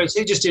question. So is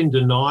he just in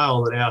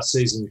denial that our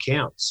season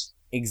counts?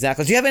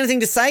 Exactly. Do you have anything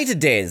to say to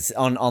Des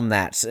on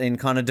that, in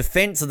kind of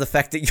defense of the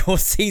fact that your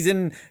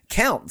season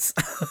counts?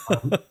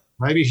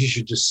 Maybe he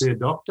should just see a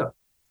doctor.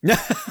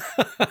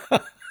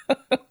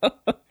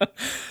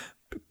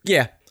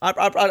 Yeah.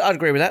 I'd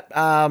agree with that.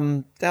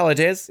 Hello,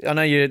 Des. I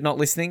know you're not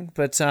listening,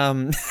 but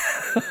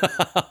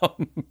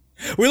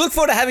we look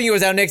forward to having you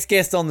as our next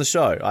guest on the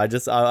show.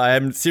 I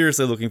am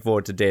seriously looking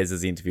forward to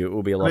Des's interview. It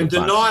will be a lot of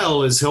fun.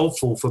 Denial is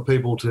helpful for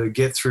people to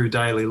get through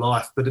daily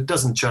life, but it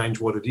doesn't change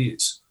what it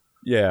is.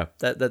 Yeah,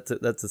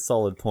 that's a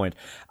solid point.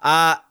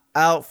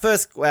 Our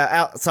first,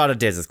 outside of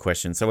Des's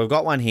question, so we've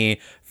got one here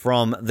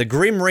from the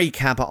Grim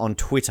Recapper on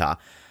Twitter.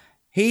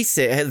 They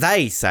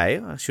say,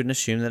 I shouldn't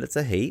assume that it's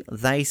a he,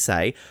 they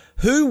say,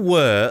 who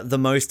were the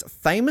most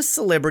famous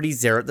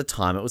celebrities there at the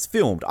time it was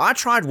filmed? I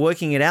tried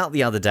working it out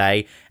the other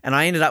day, and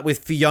I ended up with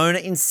Fiona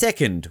in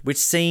second, which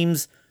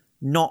seems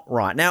not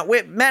right. Now,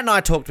 Matt and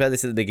I talked about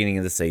this at the beginning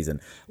of the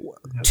season.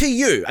 Yep. To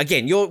you,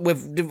 again,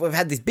 we've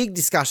had this big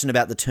discussion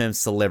about the term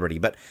celebrity,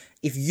 but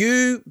if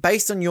you,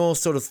 based on your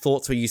sort of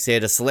thoughts where you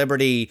said a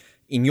celebrity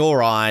in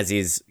your eyes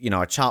is,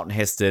 a Charlton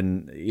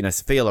Heston,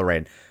 Sophia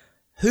Loren,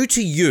 who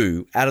to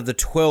you, out of the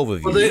 12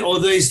 of you... Or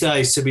these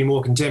days, to be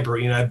more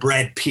contemporary,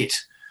 Brad Pitt.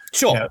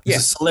 Sure, Is a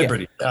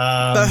celebrity.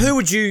 Yeah. But who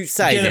would you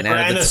say then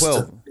out of the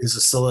 12? Is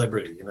a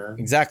celebrity,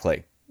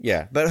 Exactly.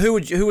 Yeah, but who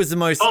was the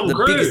most... Tom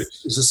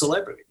Cruise is a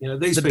celebrity.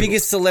 The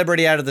biggest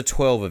celebrity out of the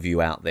 12 of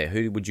you out there,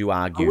 who would you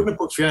argue? I wouldn't have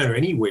put Fiona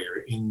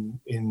anywhere in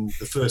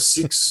the first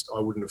six, I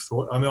wouldn't have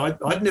thought. I mean,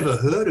 I'd never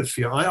heard of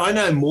Fiona. I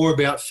know more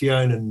about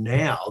Fiona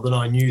now than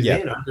I knew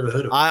then. I'd never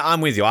heard of her. I'm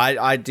with you.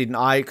 I didn't...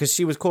 because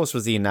she, of course,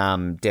 was in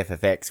Def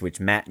FX, which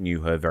Matt knew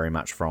her very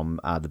much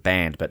from the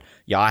band. But,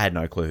 yeah, I had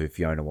no clue who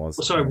Fiona was.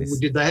 Well, sorry,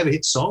 did they have a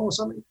hit song or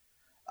something?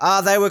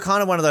 They were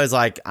kind of one of those,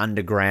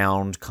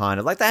 underground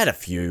kind of... they had a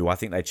few. I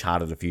think they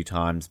charted a few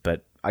times,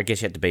 but I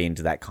guess you had to be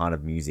into that kind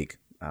of music.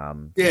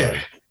 One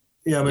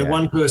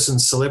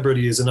person's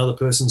celebrity is another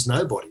person's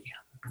nobody.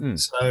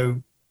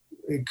 So,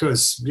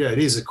 because, it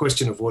is a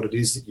question of what it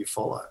is that you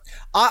follow.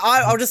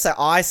 I'll just say,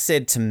 I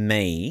said to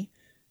me,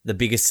 the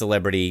biggest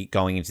celebrity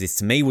going into this,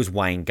 to me, was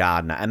Wayne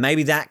Gardner. And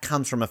maybe that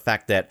comes from a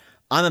fact that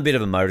I'm a bit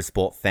of a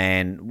motorsport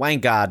fan. Wayne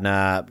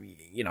Gardner,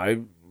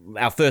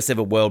 our first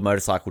ever world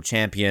motorcycle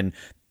champion,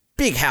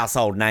 big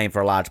household name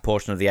for a large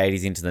portion of the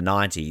 80s into the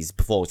 90s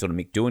before sort of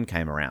Mick Doohan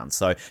came around.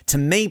 So to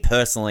me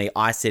personally,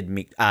 I said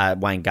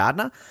Wayne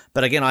Gardner.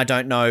 But again, I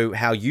don't know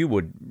how you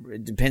would.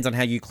 It depends on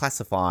how you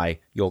classify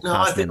your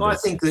cast members. I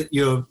think that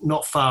you're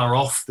not far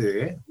off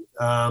there.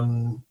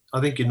 I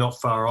think you're not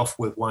far off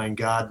with Wayne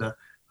Gardner.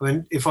 I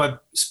mean, if I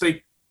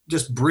speak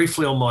just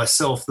briefly on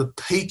myself, the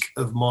peak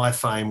of my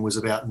fame was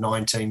about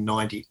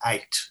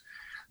 1998.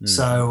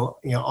 So,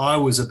 I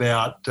was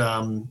about...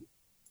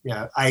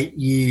 8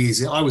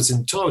 years. I was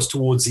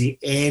towards the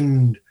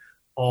end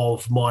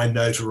of my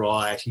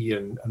notoriety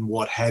and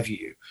what have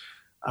you.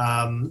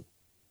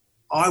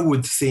 I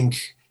would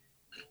think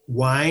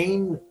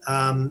Wayne.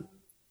 I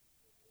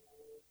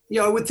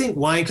would think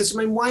Wayne, because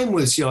Wayne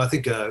was, I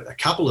think a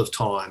couple of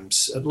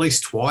times, at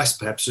least twice,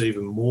 perhaps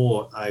even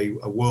more, a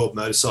world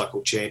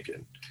motorcycle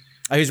champion.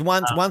 He was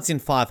once in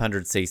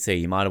 500cc.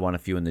 He might have won a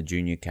few in the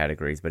junior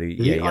categories, but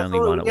he only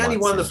won it once. He only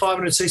won the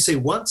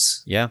 500cc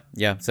once? Yeah.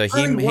 So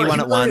he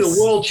won it once. He was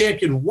a world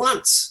champion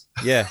once.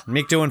 Yeah,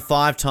 Mick Doohan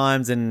 5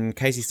 times and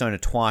Casey Stoner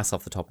twice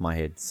off the top of my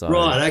head. So,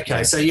 right, okay.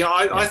 Yeah. So,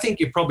 I think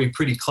you're probably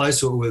pretty close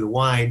to it with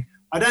Wayne.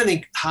 I don't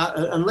think,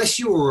 unless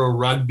you were a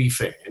rugby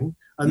fan,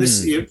 and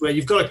this you've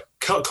got to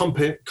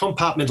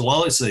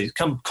compartmentalise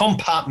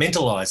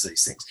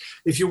these things.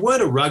 If you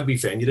weren't a rugby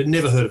fan, you'd have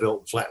never heard of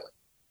Elton Flatley.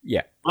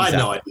 Yeah, exactly. I had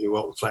no idea who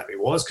Elton Flatley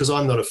was because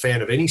I'm not a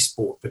fan of any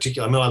sport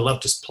particularly. I love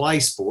to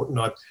play sport, and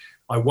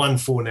I won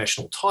 4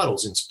 national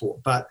titles in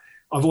sport. But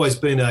I've always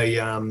been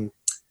a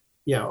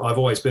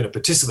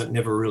participant,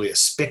 never really a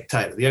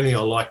spectator. The only thing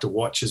I like to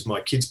watch is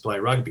my kids play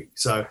rugby.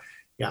 So,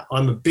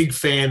 I'm a big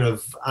fan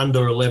of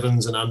under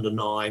 11s and under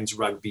 9s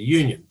rugby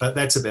union, but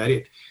that's about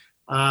it.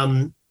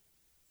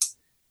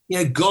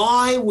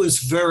 Guy was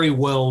very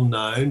well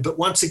known, but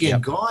once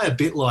again, Guy, a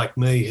bit like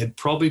me, had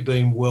probably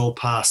been well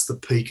past the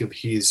peak of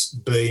his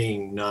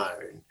being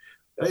known.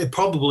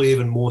 Probably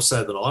even more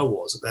so than I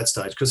was at that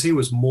stage, because he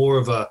was more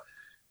of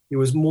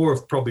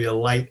probably a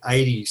late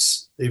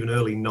 80s, even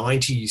early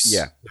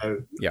 90s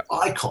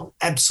icon,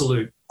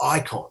 absolute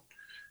icon.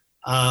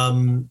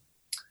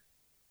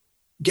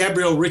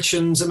 Gabrielle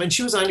Richens,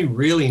 she was only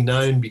really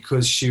known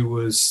because she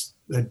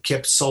had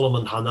kept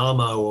Solomon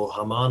Hanamo or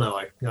Hamano,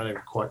 I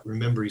don't quite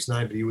remember his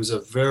name, but he was a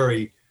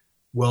very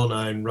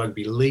well-known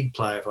rugby league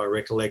player, if I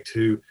recollect,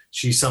 who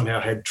she somehow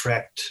had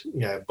trapped,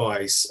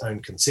 by his own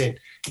consent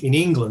in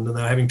England, and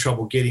they were having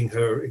trouble getting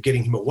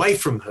him away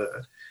from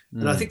her.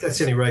 And I think that's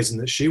the only reason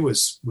that she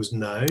was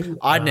known.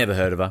 I'd never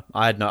heard of her.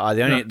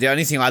 The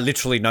only thing I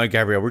literally know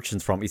Gabrielle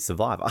Richens from is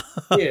Survivor.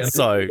 Yeah.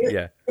 So,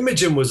 yeah.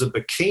 Imogen was a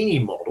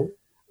bikini model.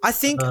 I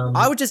think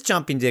I would just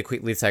jump in there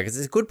quickly to say, because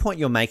it's a good point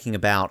you're making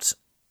about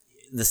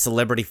the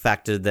celebrity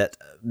factor that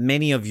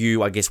many of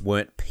you, I guess,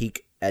 weren't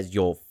peak as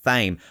your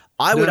fame.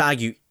 I would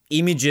argue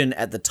Imogen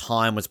at the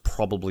time was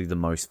probably the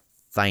most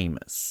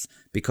famous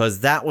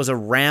because that was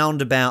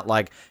around about,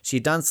 she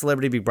had done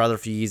Celebrity Big Brother a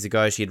few years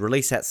ago. She had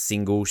released that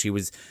single. She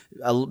was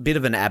a bit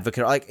of an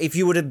advocate. If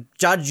you were to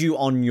judge you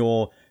on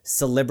your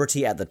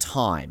celebrity at the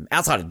time,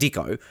 outside of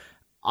Dicko,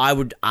 I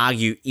would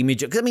argue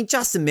Imogen. Because, I mean,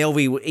 Justin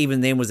Melvey,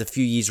 even then, was a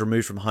few years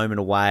removed from Home and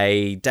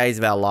Away. Days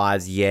of Our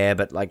Lives, yeah,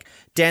 but like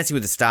Dancing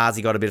with the Stars,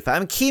 he got a bit of fame. I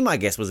mean, Kim, I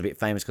guess, was a bit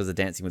famous because of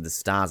Dancing with the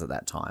Stars at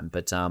that time.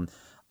 But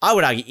I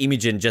would argue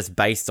Imogen just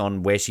based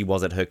on where she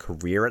was at her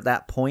career at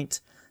that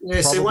point.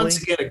 Yeah, so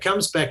once again, it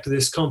comes back to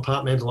this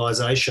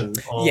compartmentalisation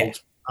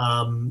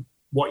of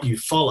what you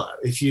follow.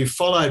 If you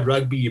followed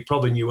rugby, you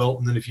probably knew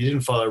Elton, and if you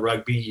didn't follow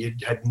rugby, you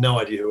had no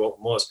idea who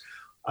Elton was.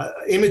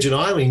 Imogen,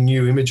 I only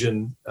knew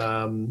Imogen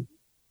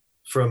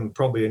from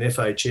probably an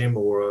FHM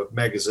or a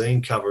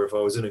magazine cover if I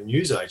was in a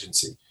news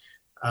agency.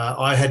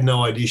 I had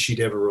no idea she'd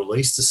ever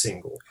released a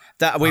single.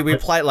 That we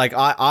played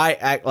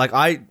I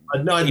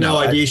had no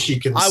idea she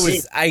could I sing.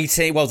 was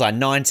 18, well, was I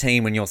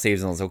 19 when your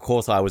season was, of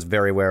course I was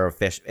very aware of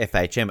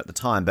FHM at the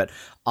time, but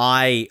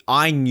I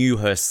knew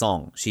her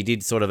song. She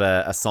did sort of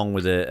a song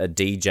with a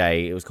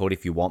DJ. It was called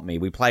If You Want Me.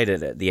 We played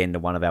it at the end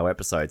of one of our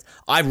episodes.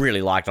 I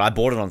really liked it. I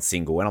bought it on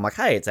single and I'm like,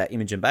 hey, it's that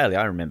Imogen Bailey.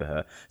 I remember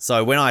her.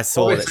 So when I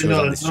saw that she was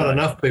on this show, not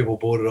enough people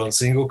bought it on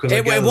single.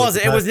 It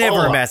was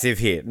never a massive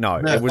hit. No,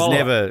 it was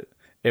never.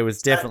 It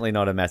was definitely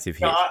not a massive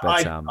hit.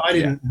 I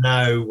didn't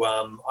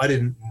know. I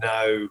didn't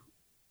know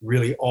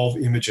really of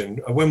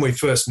Imogen when we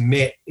first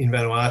met in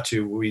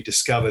Vanuatu. We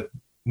discovered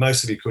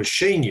mostly because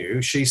she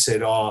knew. She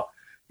said,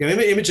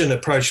 Imogen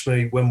approached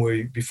me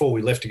before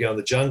we left to go in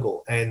the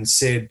jungle and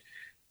said,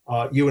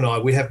 you and I,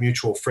 we have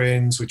mutual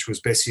friends, which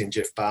was Bessie and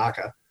Jeff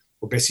Barker,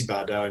 or Bessie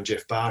Bardot and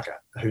Jeff Barker,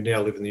 who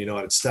now live in the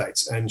United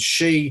States. And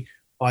she,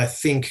 I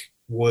think,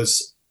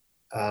 was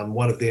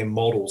one of their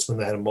models when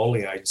they had a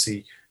modelling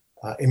agency.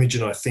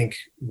 Imogen, I think,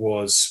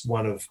 was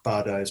one of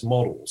Bardot's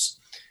models.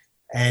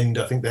 And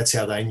I think that's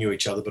how they knew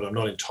each other, but I'm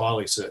not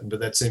entirely certain.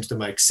 But that seems to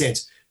make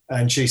sense.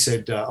 And she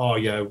said,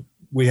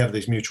 we have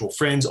these mutual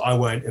friends. I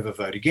won't ever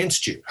vote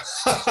against you.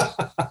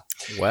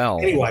 Well.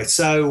 Anyway,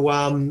 so,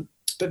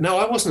 but no,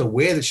 I wasn't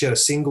aware that she had a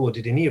single or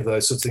did any of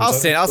those sorts of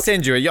things. I'll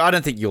send you. I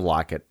don't think you'll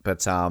like it,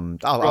 but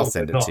I'll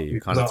send it to you.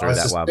 Kind of through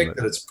that one. I suspect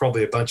that it's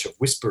probably a bunch of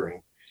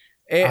whispering.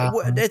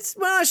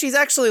 She's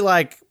actually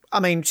like, I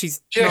mean, she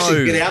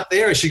actually get out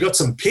there. Has she got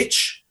some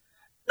pitch?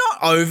 Not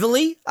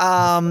overly,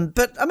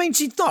 but I mean,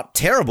 she's not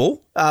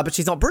terrible, but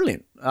she's not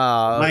brilliant.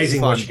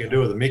 Amazing what she can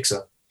do with a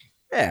mixer.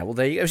 Yeah,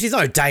 well, she's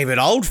no David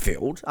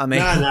Oldfield. I mean,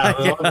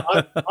 no,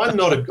 I'm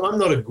not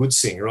a good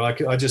singer.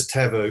 I just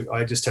have a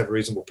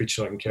reasonable pitch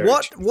that I can carry.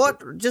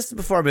 What? Just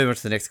before I move on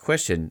to the next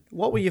question,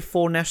 what were your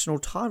 4 national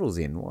titles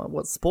in?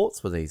 What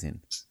sports were these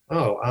in?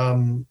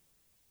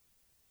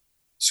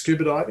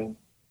 Scuba diving.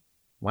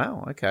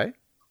 Wow. Okay.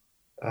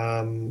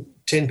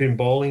 10-pin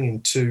bowling in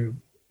 2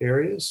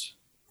 areas.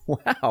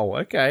 Wow,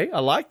 okay. I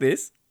like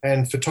this.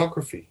 And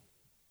photography.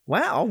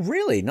 Wow,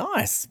 really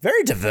nice.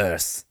 Very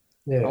diverse.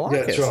 Yeah,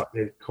 that's right.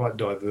 They're quite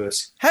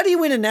diverse. How do you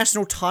win a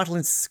national title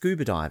in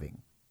scuba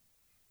diving?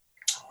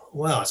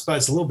 Well, I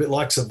suppose it's a little bit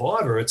like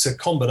Survivor. It's a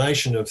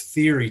combination of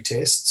theory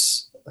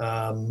tests.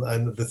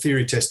 And the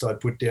theory test I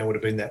put down would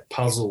have been that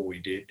puzzle we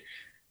did,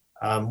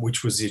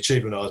 which was the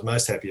achievement I was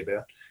most happy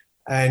about.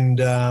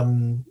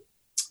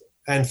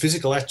 And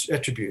physical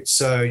attributes.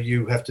 So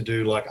you have to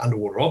do like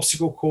underwater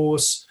obstacle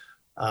course,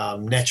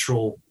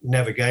 natural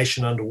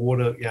navigation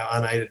underwater,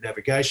 unaided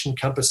navigation,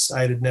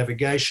 compass-aided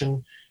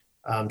navigation,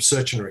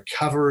 search and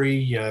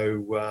recovery,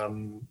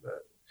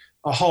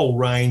 a whole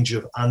range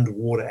of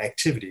underwater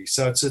activities.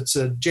 So it's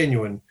a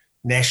genuine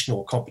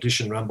national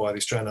competition run by the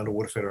Australian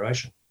Underwater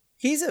Federation.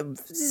 This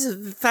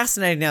is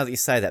fascinating now that you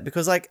say that,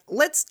 because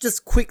let's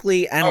just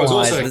quickly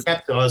analyse.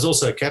 I was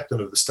also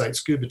captain of the state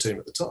scuba team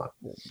at the time.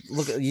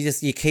 Look,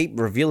 you keep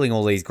revealing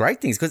all these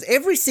great things, because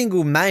every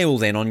single male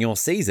then on your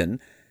season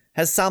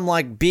has some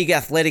big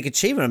athletic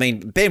achievement. I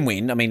mean, Ben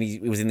Wynn, he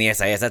was in the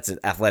SAS. That's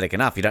athletic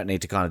enough. You don't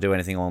need to kind of do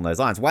anything along those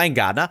lines. Wayne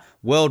Gardner,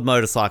 world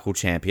motorcycle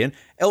champion.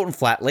 Elton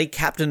Flatley,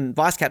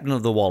 vice captain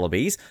of the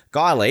Wallabies.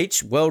 Guy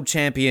Leach, world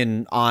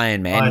champion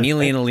Ironman,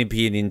 nearly an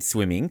Olympian in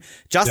swimming.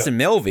 Justin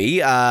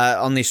Melvey,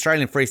 on the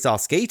Australian freestyle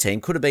ski team,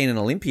 could have been an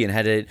Olympian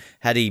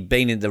had he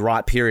been in the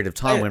right period of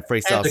time when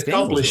freestyle skiing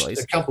was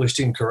released. Accomplished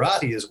in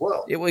karate as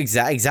well.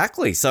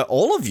 Exactly. So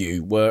all of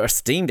you were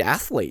esteemed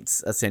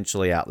athletes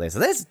essentially out there. So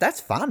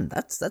that's fun.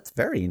 That's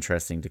very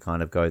interesting to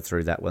kind of go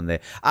through that one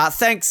there.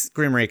 Thanks,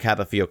 Grim Maria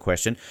Kappa, for your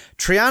question.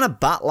 Triana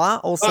Butler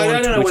also on Twitter.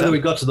 I don't know whether we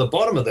got to the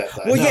bottom of that,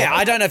 though. Well,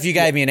 I don't know if you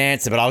gave me an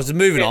answer, but I was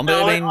moving on.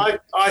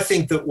 But I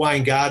think that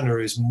Wayne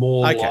Gardner is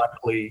more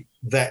likely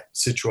that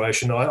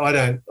situation. I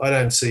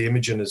don't see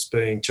Imogen as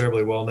being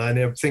terribly well known.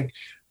 I think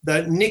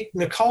that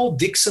Nicole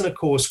Dixon, of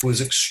course,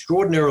 was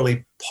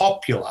extraordinarily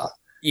popular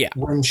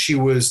when she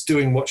was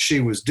doing what she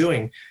was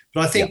doing.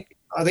 But I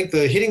think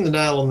the hitting the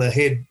nail on the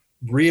head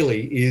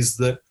really is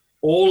that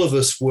all of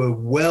us were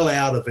well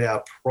out of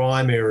our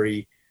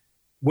primary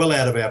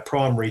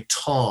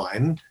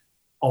time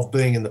of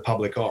being in the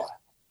public eye.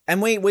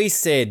 And we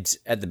said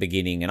at the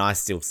beginning, and I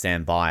still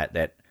stand by it,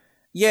 that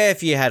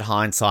if you had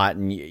hindsight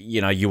and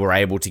you were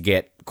able to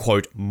get,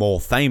 quote,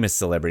 more famous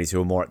celebrities who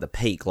were more at the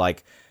peak,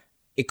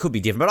 it could be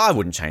different, but I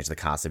wouldn't change the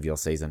cast of your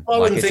season. I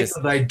wouldn't think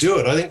that they'd do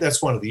it. I think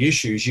that's one of the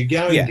issues. You're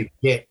going to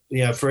get,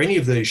 for any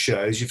of these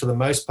shows, you're for the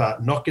most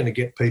part not going to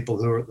get people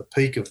who are at the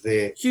peak of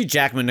their... Hugh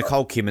Jackman,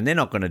 Nicole Kidman, they're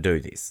not going to do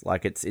this.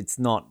 Like, it's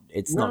not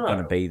going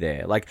to be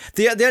there. Like,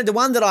 the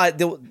one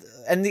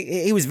that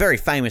he was very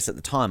famous at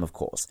the time, of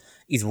course,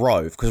 is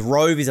Rove, because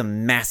Rove is a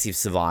massive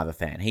Survivor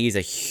fan. He is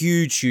a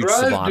huge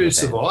Survivor fan.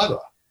 Survivor.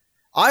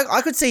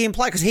 I could see him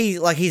play because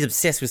he's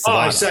obsessed with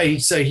Survivor.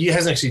 So he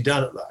hasn't actually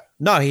done it though.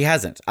 No, he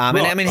hasn't. And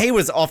I mean, he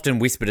was often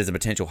whispered as a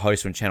potential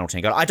host when Channel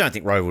 10 got. I don't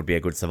think Rove would be a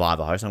good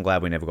Survivor host. I'm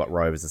glad we never got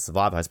Rove as a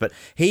Survivor host. But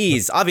he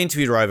is. I've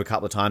interviewed Rove a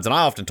couple of times, and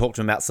I often talk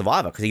to him about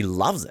Survivor because he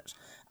loves it.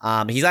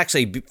 He's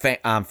actually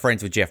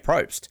friends with Jeff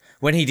Probst.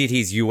 When he did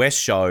his US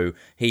show,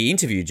 he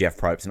interviewed Jeff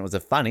Probst, and it was a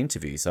fun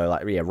interview. So,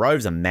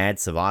 Rove's a mad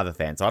Survivor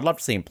fan. So I'd love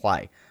to see him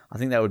play. I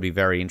think that would be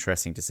very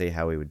interesting to see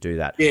how he would do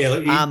that.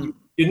 Yeah,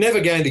 you're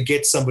never going to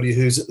get somebody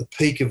who's at the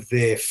peak of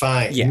their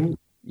fame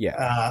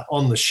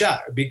on the show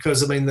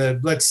because, I mean,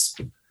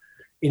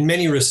 in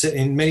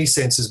many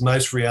senses,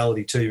 most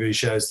reality TV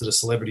shows that are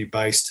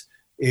celebrity-based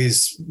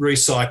is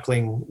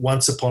recycling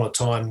once upon a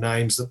time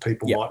names that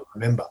people might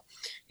remember.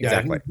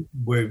 Exactly.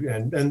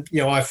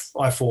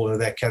 I fall into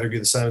that category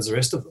the same as the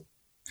rest of them.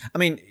 I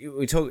mean,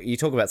 you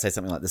talk about, say,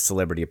 something like The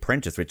Celebrity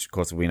Apprentice, which, of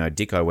course, we know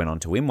Dicko went on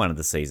to win one of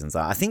the seasons.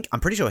 I'm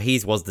pretty sure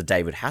his was the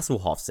David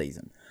Hasselhoff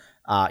season.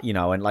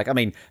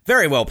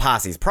 Very well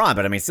past his prime,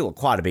 but I mean, still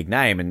quite a big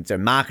name and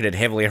marketed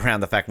heavily around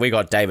the fact we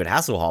got David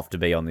Hasselhoff to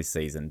be on this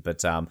season.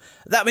 But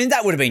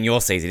that would have been your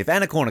season. If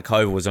Anna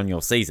Kournikova was on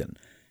your season,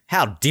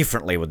 how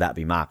differently would that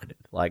be marketed?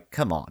 Like,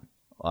 come on.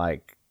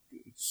 Like,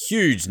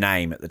 huge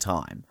name at the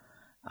time.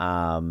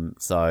 I've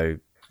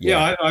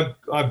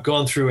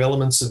gone through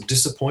elements of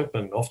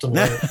disappointment often.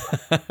 Now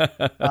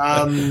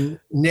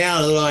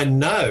that I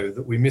know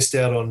that we missed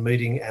out on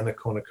meeting Anna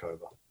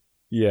Kournikova.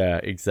 Yeah,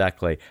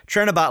 exactly.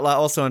 Trina Butler,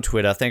 also on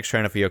Twitter. Thanks,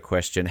 Trina, for your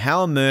question.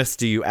 How immersed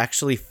do you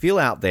actually feel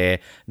out there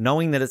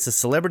knowing that it's a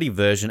celebrity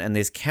version and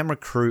there's camera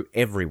crew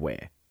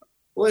everywhere?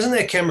 Well, isn't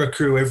there camera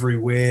crew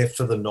everywhere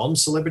for the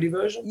non-celebrity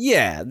version?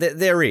 Yeah,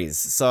 there is.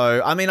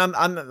 So, I mean,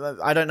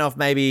 I don't know if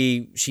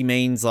maybe she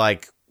means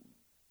like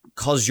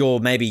because you're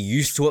maybe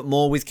used to it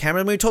more with camera.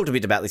 And we talked a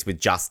bit about this with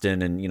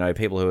Justin and,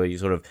 people who are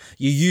you're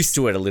used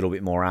to it a little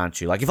bit more, aren't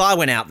you? Like if I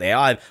went out there,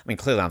 I mean,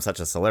 clearly I'm such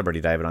a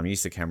celebrity, David. I'm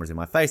used to cameras in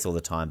my face all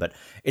the time, but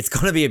it's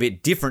going to be a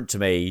bit different to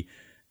me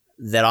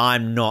that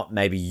I'm not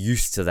maybe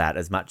used to that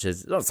as much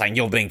as, I'm not saying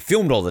you're being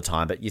filmed all the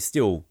time, but you're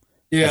still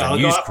has a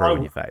news crew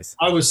in your face.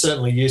 I was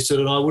certainly used to it,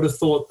 and I would have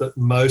thought that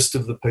most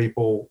of the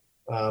people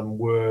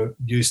were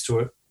used to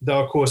it.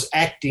 Though, of course,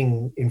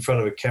 acting in front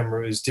of a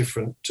camera is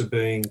different to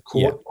being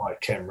caught by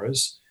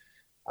cameras.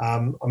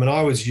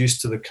 I was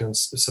used to the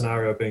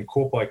scenario of being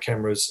caught by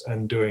cameras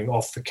and doing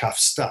off-the-cuff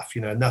stuff.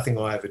 Nothing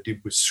I ever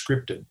did was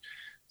scripted.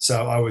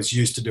 So I was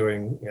used to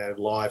doing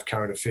live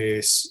current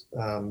affairs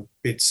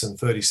bits and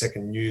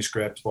 30-second news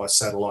grabs by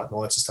satellite and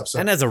all that stuff. So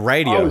and as a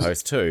radio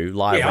host too,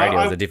 live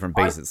radio is a different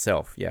beast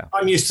itself. Yeah,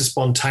 I'm used to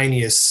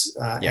spontaneous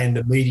and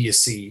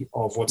immediacy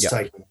of what's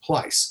taking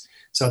place.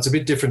 So it's a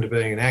bit different to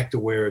being an actor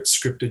where it's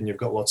scripted and you've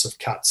got lots of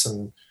cuts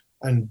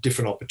and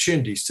different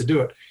opportunities to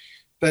do it.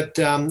 But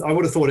I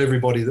would have thought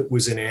everybody that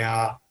was in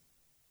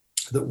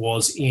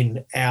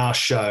our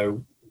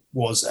show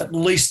was at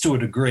least to a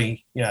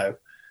degree,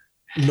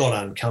 not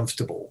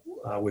uncomfortable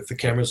with the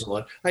cameras and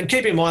that. And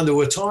keep in mind, there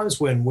were times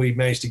when we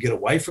managed to get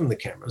away from the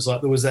cameras.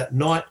 Like there was that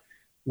night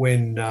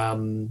when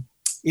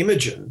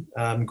Imogen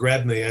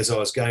grabbed me as I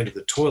was going to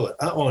the toilet,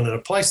 and in a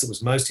place that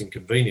was most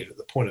inconvenient at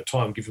the point of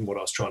time, given what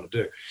I was trying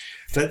to do.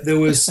 But there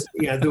was,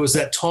 there was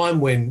that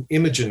time when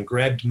Imogen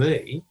grabbed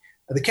me,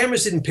 and the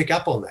cameras didn't pick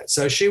up on that.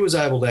 So she was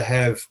able to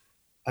have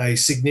a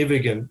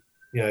significant,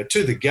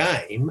 to the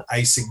game,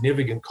 a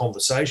significant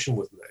conversation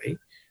with me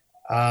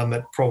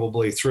at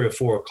probably 3 or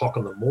 4 o'clock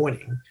in the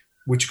morning,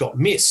 which got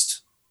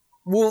missed.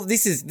 Well,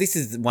 this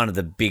is one of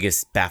the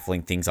biggest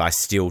baffling things I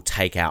still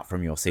take out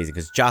from your season,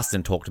 because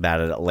Justin talked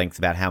about it at length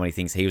about how many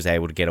things he was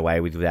able to get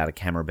away with without a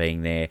camera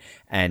being there,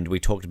 and we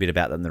talked a bit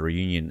about that in the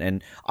reunion.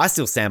 And I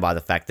still stand by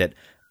the fact that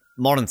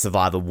modern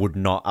Survivor would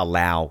not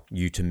allow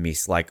you to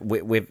miss. Like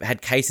we've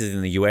had cases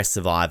in the US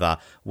Survivor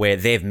where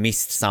they've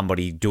missed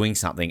somebody doing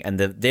something, and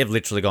they've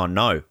literally gone,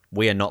 "No,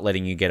 we are not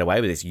letting you get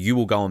away with this. You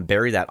will go and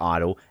bury that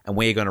idol, and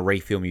we are going to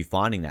refilm you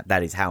finding that.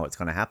 That is how it's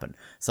going to happen."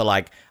 So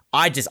like,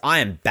 I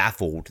am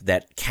baffled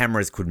that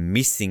cameras could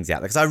miss things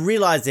out there, because I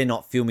realize they're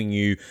not filming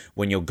you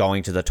when you're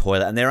going to the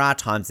toilet, and there are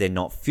times they're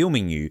not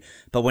filming you.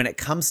 But when it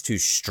comes to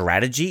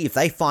strategy, if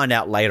they find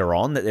out later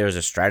on that there is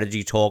a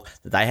strategy talk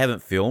that they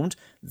haven't filmed,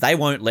 they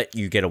won't let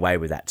you get away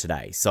with that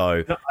today.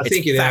 So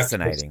it's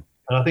fascinating.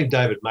 And I think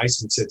David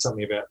Mason said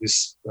something about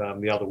this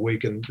the other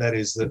week, and that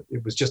is that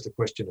it was just a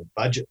question of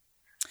budget.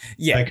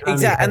 Yeah,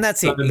 exactly. And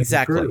that's it.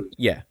 Exactly.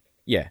 Yeah.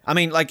 Yeah. I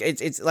mean,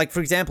 it's like,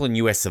 for example, in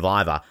US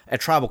Survivor, at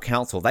Tribal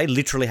Council, they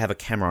literally have a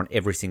camera on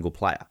every single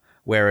player.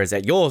 Whereas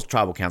at your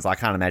tribal council, I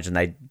can't imagine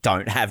they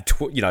don't have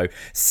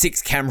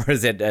 6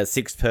 cameras at a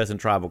 6-person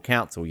tribal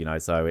council.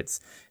 So it's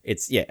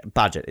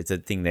budget. It's a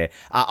thing there.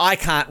 I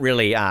can't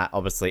really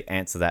obviously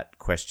answer that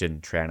question,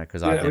 Triana,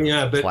 because I've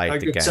never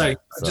played the game.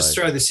 I'll just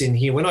throw this in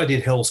here. When I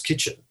did Hell's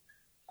Kitchen,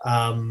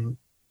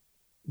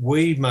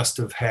 we must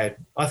have had,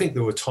 I think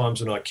there were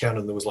times when I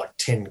counted there was like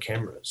 10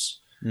 cameras.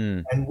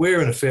 And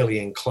we're in a fairly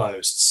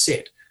enclosed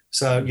set.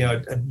 So,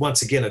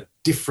 once again, a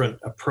different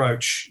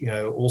approach,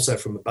 also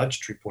from a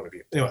budgetary point of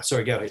view. Anyway,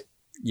 sorry, go ahead.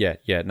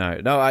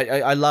 No,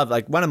 I love,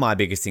 like, one of my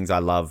biggest things I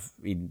love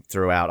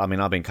throughout, I mean,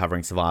 I've been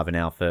covering Survivor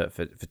now for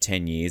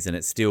 10 years, and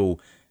it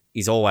still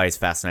is always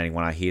fascinating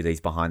when I hear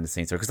these behind the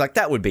scenes. Because, like,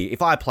 that would be,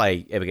 if I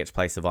ever get to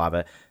play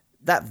Survivor,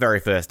 that very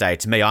first day,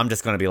 to me, I'm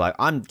just going to be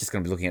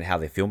looking at how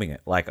they're filming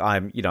it. Like,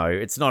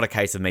 it's not a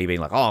case of me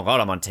being like, oh, God,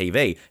 I'm on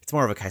TV. It's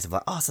more of a case of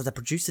like, oh, so the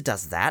producer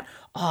does that.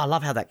 Oh, I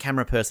love how that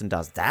camera person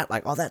does that.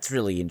 Like, oh, that's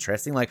really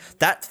interesting. Like,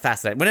 that's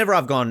fascinating. Whenever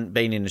I've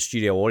been in a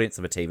studio audience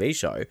of a TV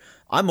show,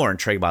 I'm more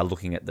intrigued by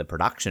looking at the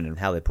production and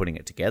how they're putting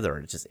it together.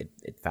 And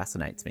it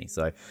fascinates me.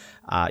 So,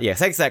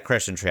 thanks for that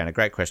question, Triana.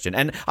 Great question.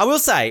 And I will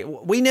say,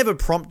 we never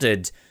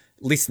prompted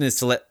listeners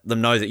to let them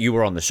know that you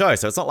were on the show.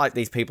 So it's not like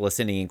these people are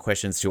sending in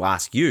questions to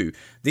ask you.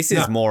 This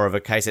is more of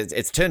a case.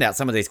 It's turned out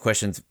some of these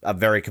questions are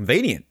very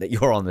convenient that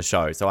you're on the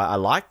show. So I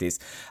like this.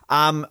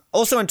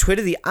 Also on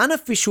Twitter, the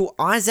unofficial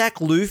Isaac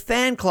Lou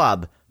fan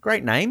club.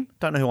 Great name.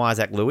 Don't know who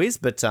Isaac Lou is,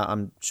 but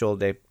I'm sure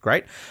they're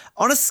great.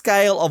 On a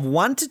scale of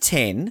 1 to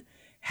 10,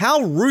 how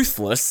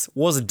ruthless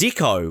was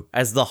Dicko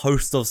as the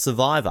host of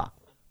Survivor?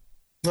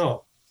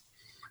 Oh,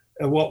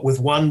 what, with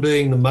 1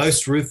 being the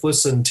most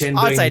ruthless and 10 being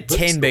I'd say the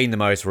 10 being the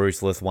most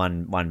ruthless,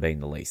 one being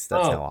the least.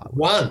 That's how I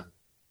would.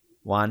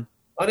 1.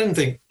 I didn't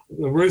think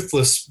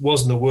ruthless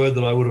wasn't a word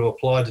that I would have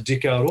applied to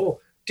Dicko at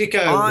all.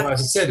 Dicko,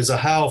 as I said, is a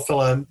hail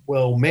fellow,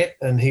 well met,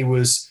 and he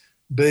was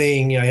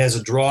he has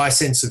a dry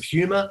sense of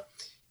humour,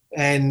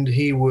 and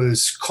he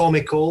was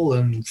comical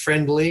and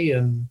friendly,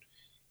 and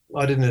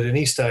I didn't at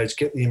any stage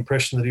get the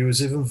impression that he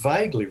was even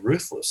vaguely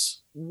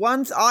ruthless.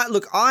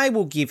 I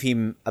will give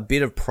him a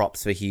bit of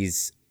props for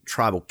his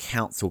tribal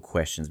council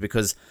questions,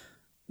 because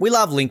we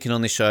love Lincoln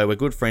on this show. We're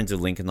good friends with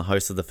Lincoln, the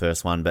host of the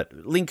first one, but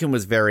Lincoln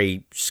was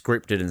very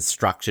scripted and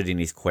structured in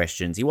his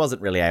questions. He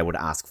wasn't really able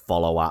to ask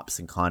follow-ups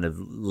and kind of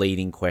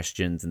leading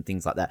questions and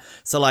things like that.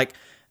 So, like,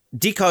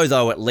 Dicko,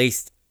 though, at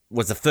least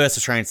was the first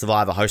Australian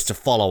Survivor host to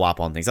follow up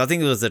on things. I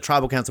think it was the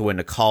tribal council where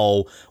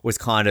Nicole was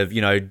kind of,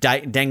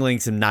 dangling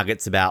some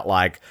nuggets about,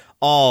 like,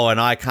 oh, and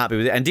I can't be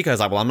with it. And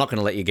Dicko's like, well, I'm not going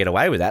to let you get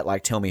away with that.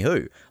 Like, tell me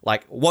who.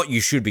 Like, what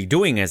you should be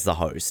doing as the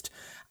host.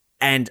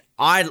 And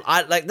I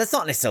like, that's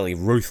not necessarily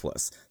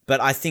ruthless, but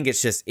I think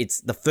it's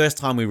the first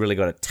time we really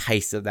got a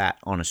taste of that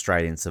on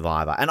Australian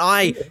Survivor. And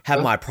I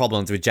have my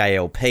problems with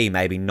JLP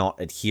maybe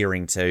not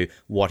adhering to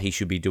what he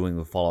should be doing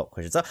with follow-up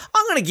questions. So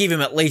I'm going to give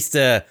him at least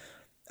a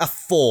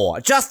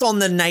 4, just on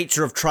the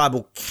nature of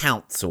tribal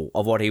council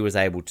of what he was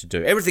able to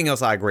do. Everything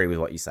else, I agree with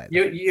what you say.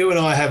 You and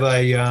I have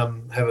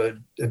a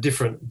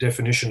different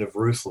definition of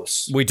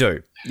ruthless. We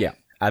do, yeah.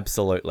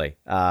 Absolutely.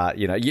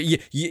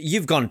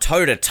 You've gone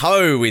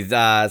toe-to-toe with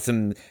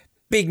some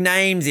big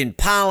names in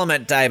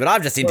Parliament, David.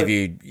 I've just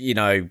interviewed,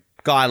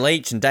 Guy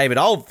Leach and David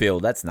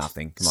Oldfield. That's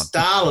nothing. Come on.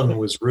 Stalin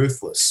was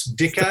ruthless.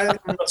 Dicko,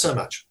 not so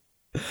much.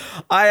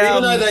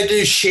 Even though they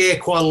do share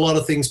quite a lot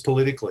of things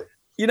politically.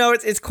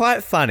 It's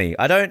quite funny.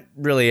 I don't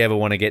really ever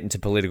want to get into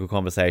political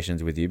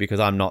conversations with you because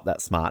I'm not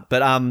that smart.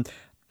 But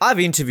I've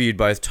interviewed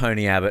both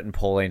Tony Abbott and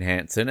Pauline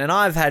Hanson, and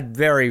I've had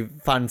very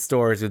fun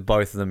stories with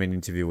both of them in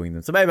interviewing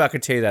them. So maybe I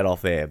could tee that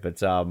off air.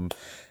 But,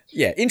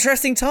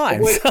 interesting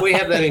times. We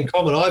have that in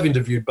common. I've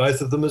interviewed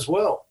both of them as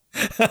well.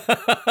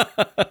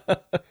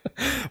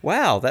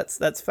 Wow,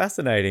 that's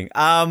fascinating.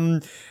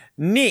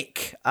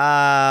 Nick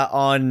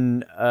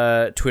on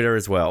Twitter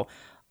as well.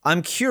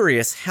 I'm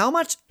curious how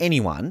much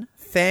anyone,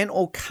 fan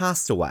or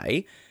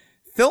castaway,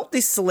 felt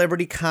this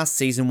celebrity cast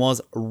season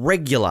was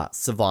regular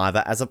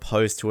Survivor as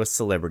opposed to a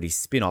celebrity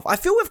spin-off. I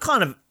feel we've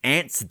kind of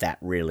answered that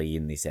really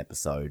in this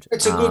episode.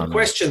 It's a good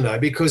question, though,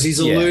 because he's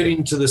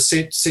alluding to the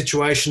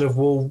situation of,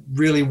 well,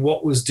 really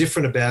what was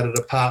different about it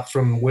apart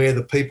from where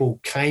the people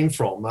came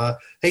from.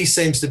 He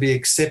seems to be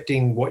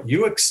accepting what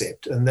you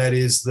accept, and that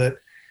is that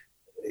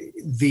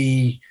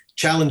the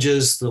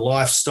challenges, the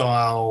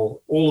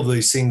lifestyle, all of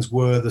these things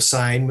were the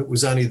same. It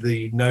was only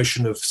the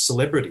notion of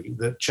celebrity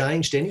that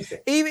changed anything.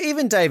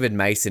 Even David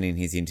Mason in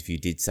his interview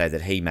did say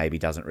that he maybe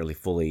doesn't really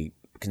fully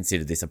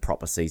consider this a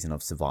proper season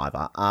of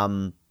Survivor.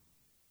 I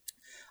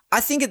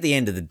think at the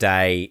end of the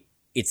day,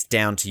 it's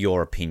down to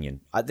your opinion.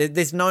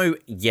 There's no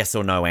yes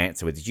or no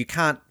answer with it. You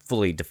can't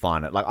fully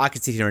define it. Like, I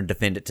could sit here and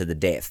defend it to the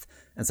death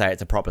and say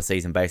it's a proper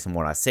season based on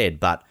what I said,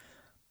 but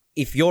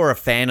if you're a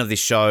fan of this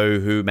show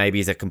who maybe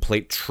is a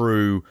complete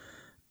true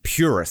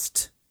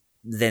purist,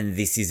 then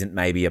this isn't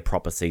maybe a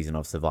proper season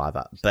of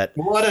Survivor. But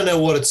I don't know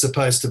what it's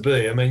supposed to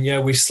be. I mean,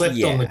 we slept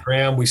on the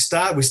ground. We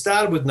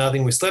started with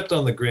nothing. We slept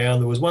on the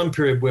ground. There was one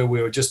period where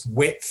we were just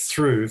wet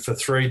through for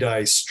 3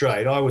 days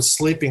straight. I was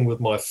sleeping with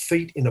my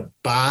feet in a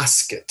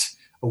basket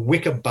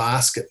wicker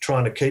basket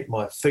trying to keep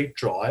my feet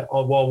dry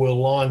while we were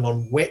lying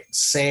on wet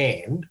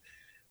sand.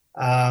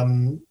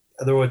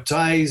 There were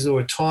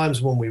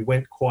times when we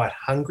went quite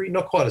hungry,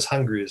 not quite as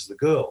hungry as the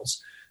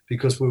girls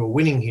because we were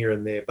winning here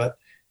and there, but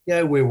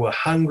we were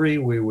hungry,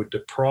 we were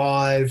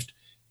deprived,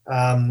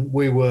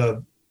 we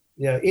were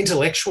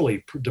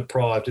intellectually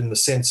deprived in the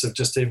sense of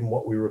just even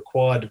what we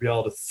required to be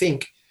able to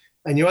think.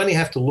 And you only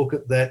have to look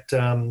at that.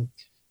 You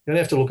only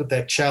have to look at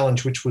that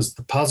challenge, which was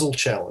the puzzle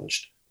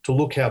challenge, to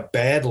look how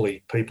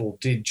badly people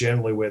did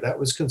generally where that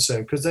was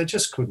concerned, because they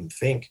just couldn't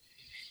think.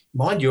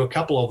 Mind you, a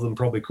couple of them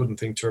probably couldn't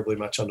think terribly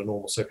much under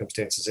normal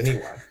circumstances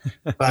anyway.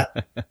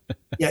 But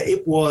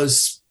it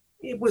was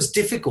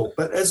difficult.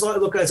 But as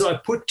I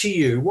put to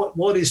you,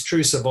 what is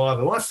true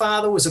survivor? My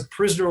father was a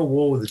prisoner of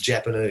war with the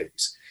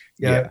Japanese.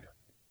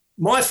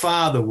 My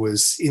father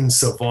was in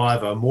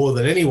Survivor more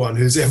than anyone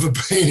who's ever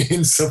been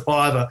in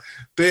Survivor,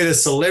 be it a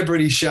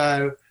celebrity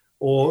show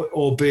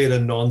or be it a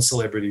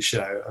non-celebrity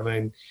show. I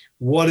mean,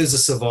 what is a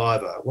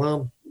survivor?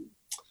 Well,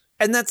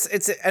 and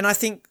I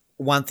think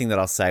one thing that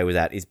I'll say with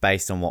that is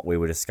based on what we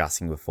were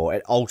discussing before.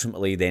 It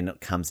ultimately then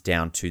comes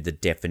down to the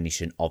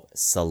definition of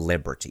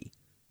celebrity,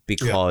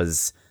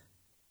 because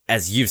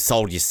as you've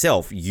sold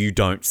yourself, you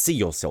don't see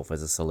yourself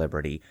as a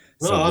celebrity.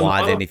 So I'm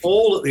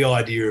all at the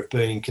idea of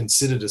being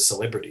considered a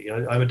celebrity.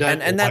 I don't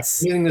like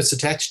anything that's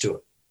attached to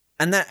it.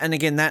 And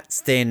again, that's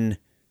then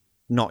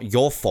not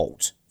your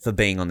fault for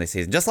being on this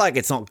season. Just like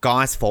it's not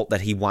Guy's fault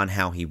that he won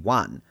how he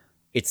won.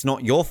 It's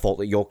not your fault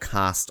that you're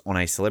cast on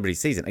a celebrity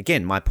season.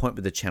 Again, my point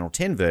with the Channel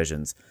 10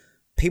 versions,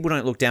 people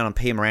don't look down on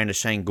Pia Miranda,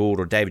 Shane Gould,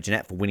 or David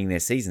Jeanette for winning their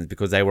seasons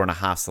because they were on a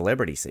half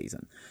celebrity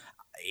season.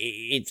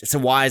 So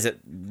why is it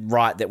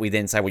right that we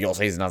then say, well, your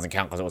season doesn't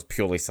count because it was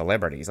purely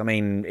celebrities? I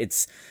mean,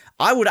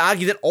 I would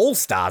argue that All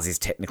Stars is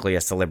technically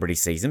a celebrity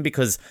season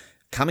because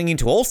coming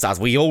into All Stars,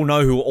 we all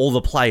know who all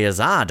the players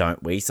are,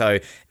 don't we? So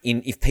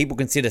if people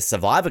consider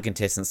Survivor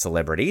contestants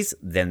celebrities,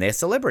 then they're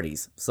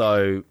celebrities.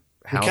 So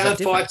we can't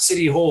fight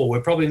City Hall. We're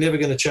probably never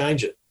going to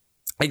change it.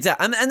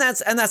 Exactly, and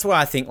that's where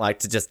I think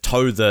to just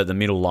toe the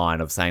middle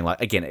line of saying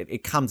again,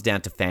 it comes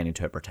down to fan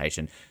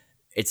interpretation.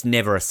 It's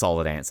never a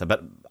solid answer,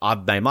 but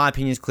I've made my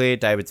opinions clear,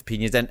 David's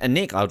opinions, and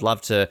Nick, I would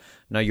love to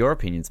know your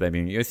opinions.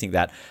 Maybe you think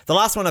that. The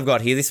last one I've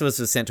got here, this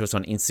was sent to us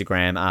on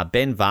Instagram,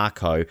 Ben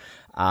Varco.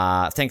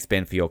 Thanks,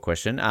 Ben, for your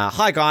question.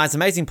 Hi, guys.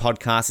 Amazing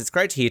podcast. It's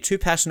great to hear two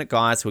passionate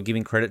guys who are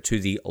giving credit to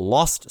the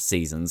lost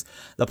seasons.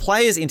 The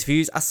players'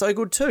 interviews are so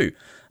good too.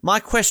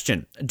 My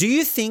question, do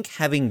you think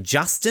having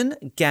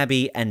Justin,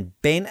 Gabby, and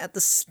Ben at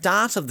the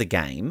start of the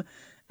game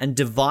and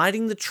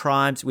dividing the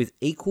tribes with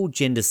equal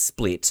gender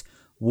split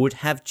would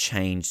have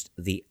changed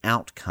the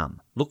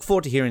outcome? Look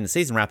forward to hearing the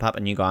season wrap-up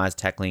and you guys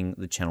tackling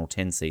the Channel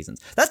 10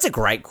 seasons. That's a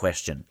great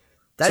question.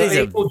 That is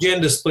equal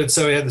gender split,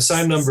 so we had the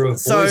same number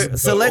of boys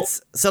and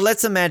girls. So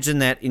let's imagine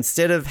that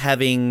instead of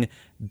having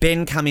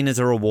Ben come in as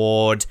a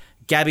reward,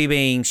 Gabby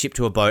being shipped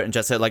to a boat, and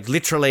just so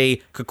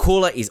literally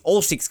Kakula is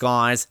all 6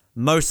 guys,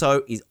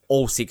 Moso is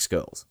all 6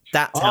 girls.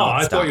 That's how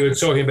I thought you were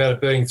talking about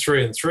it being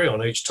 3 and 3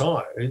 on each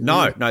time.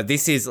 No,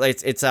 this is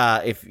it's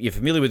if you're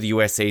familiar with the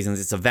US seasons,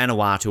 it's a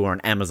Vanuatu or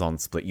an Amazon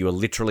split. You are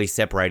literally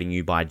separating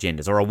you by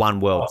genders, or a one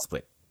world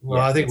split.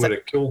 Well, I think we'd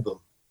have killed them.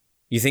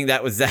 You think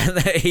that was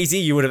that easy?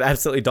 You would have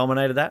absolutely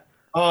dominated that?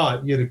 Oh,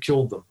 you'd have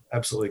killed them.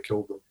 Absolutely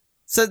killed them.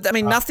 So, I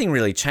mean, nothing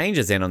really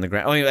changes then on the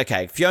ground. I mean,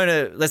 okay,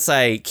 Fiona, let's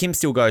say Kim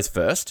still goes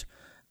first.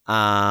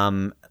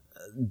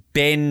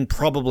 Ben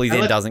probably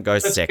then doesn't go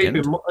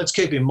second. Let's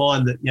keep in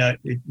mind that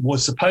it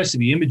was supposed to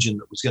be Imogen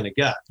that was going to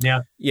go.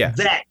 Now,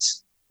 that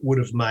would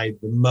have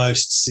made the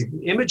most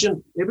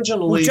Imogen.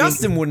 Well,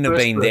 Justin wouldn't have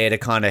been there to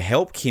kind of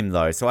help Kim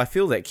though, so I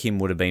feel that Kim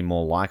would have been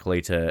more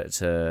likely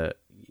to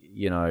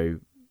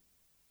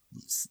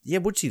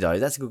would she though?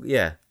 That's good.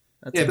 Yeah.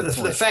 But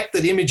the fact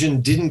that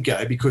Imogen didn't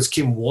go because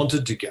Kim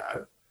wanted to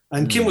go,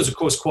 and Kim was of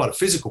course quite a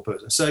physical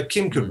person, so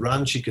Kim could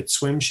run, she could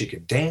swim, she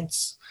could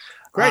dance.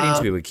 Great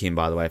interview with Kim,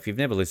 by the way. If you've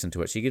never listened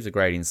to it, she gives a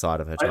great insight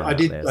of her time. I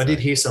did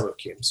hear some of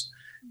Kim's.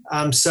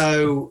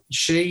 So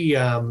she,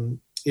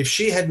 if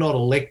she had not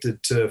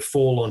elected to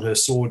fall on her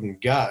sword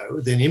and go,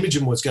 then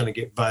Imogen was going to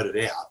get voted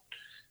out,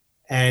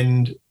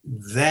 and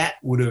that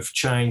would have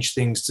changed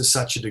things to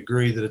such a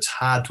degree that it's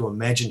hard to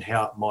imagine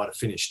how it might have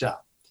finished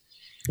up.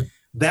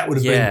 That would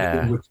have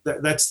been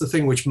that's the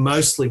thing which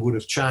mostly would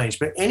have changed.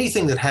 But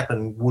anything that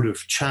happened would have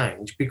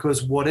changed,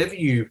 because whatever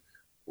you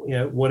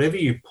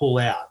pull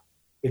out,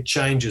 it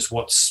changes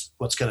what's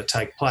going to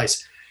take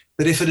place.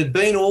 But if it had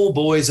been all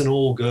boys and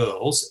all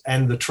girls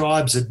and the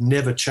tribes had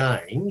never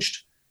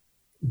changed,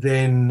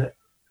 then,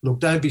 look,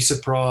 don't be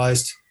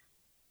surprised.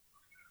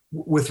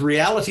 With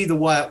reality the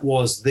way it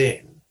was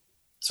then,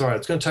 sorry,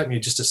 it's going to take me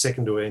just a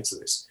second to answer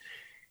this.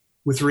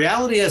 With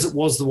reality as it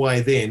was the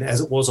way then, as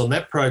it was on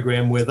that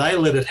program where they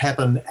let it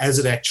happen as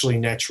it actually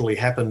naturally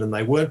happened and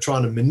they weren't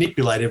trying to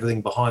manipulate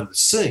everything behind the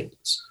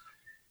scenes,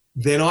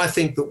 then I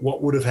think that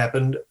what would have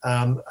happened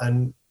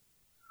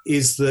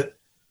is that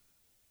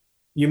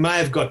you may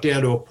have got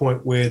down to a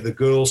point where the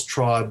girls'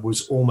 tribe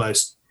was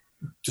almost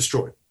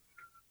destroyed,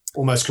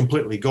 almost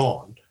completely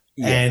gone.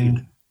 Yeah.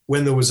 And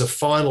when there was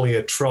finally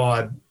a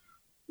tribe,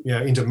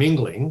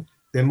 intermingling,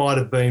 there might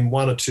have been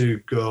 1 or 2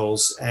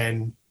 girls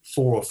and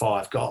 4 or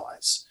 5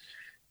 guys.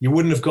 You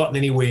wouldn't have gotten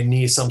anywhere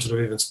near some sort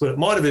of even split. It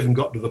might have even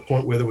gotten to the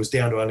point where there was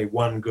down to only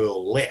 1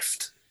 girl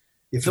left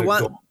if it had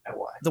gone that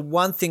way. The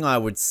one thing I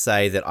would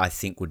say that I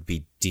think would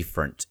be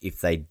different if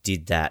they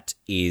did that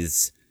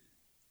is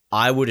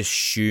I would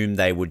assume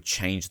they would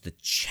change the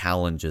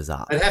challenges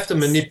up. They'd have to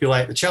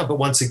manipulate the challenge, but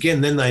once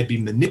again, then they'd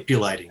be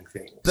manipulating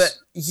things. But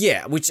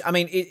yeah, which, I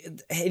mean,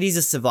 it is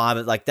a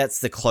Survivor. Like, that's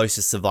the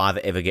closest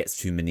Survivor ever gets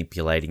to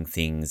manipulating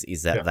things,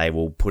 is that they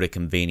will put a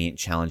convenient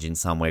challenge in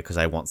somewhere because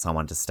they want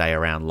someone to stay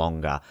around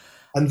longer.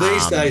 And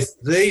these days,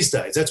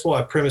 that's why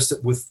I premised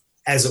it with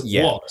as it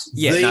was.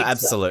 Yeah, no,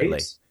 absolutely.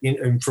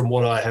 From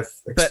what I have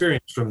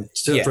experienced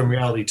from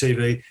reality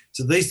TV.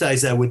 So these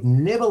days they would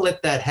never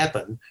let that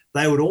happen.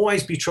 They would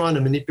always be trying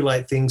to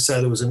manipulate things so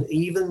there was an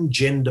even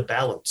gender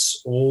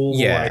balance all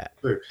the way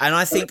through. And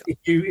I think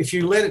if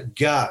you let it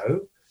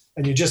go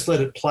and you just let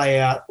it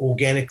play out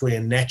organically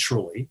and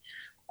naturally,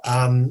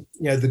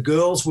 the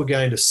girls were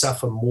going to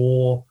suffer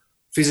more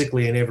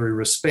physically in every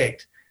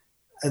respect.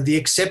 And the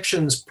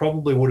exceptions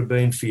probably would have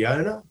been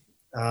Fiona.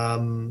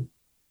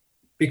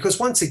 Because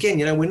once again,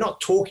 we're not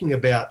talking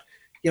about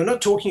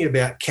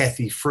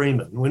Kathy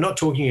Freeman. We're not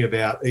talking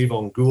about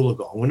Yvonne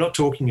Goolagong. We're not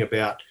talking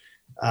about,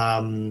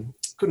 the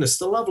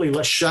lovely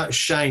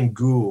Shane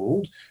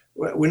Gould.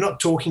 We're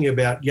not talking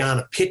about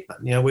Jana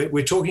Pittman.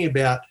 We're talking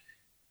about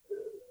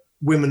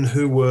women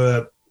who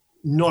were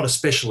not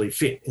especially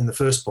fit in the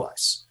first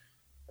place.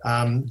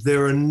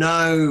 There are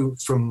no,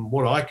 from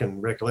what I can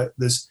recollect,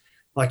 there's,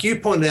 like you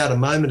pointed out a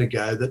moment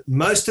ago, that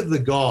most of the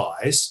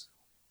guys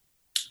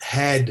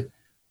had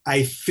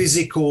a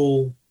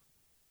physical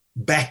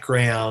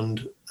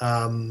background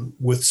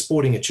with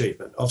sporting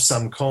achievement of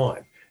some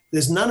kind.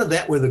 There's none of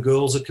that where the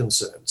girls are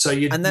concerned. So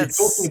you're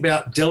talking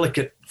about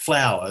delicate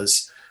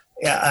flowers,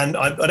 and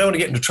I don't want to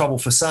get into trouble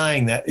for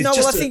saying that. It's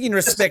I think in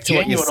respect to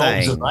what you're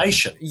saying.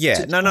 Observation.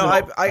 Yeah,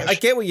 I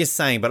get what you're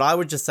saying, but I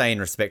would just say in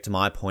respect to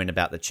my point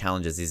about the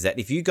challenges is that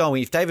if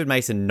David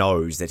Mason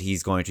knows that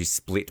he's going to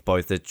split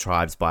both the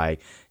tribes by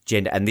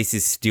gender, and this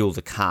is still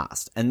the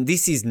cast, and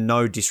this is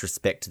no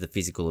disrespect to the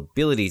physical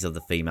abilities of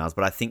the females,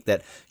 but I think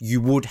that you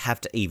would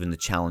have to even the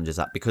challenges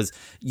up because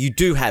you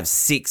do have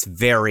 6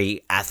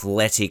 very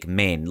athletic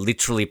men,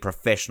 literally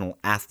professional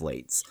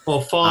athletes.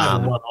 Well,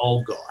 5 and 1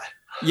 old guy.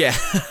 Yeah,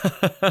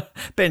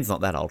 Ben's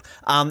not that old.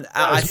 I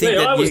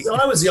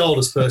was the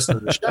oldest person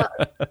in the show.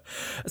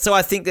 So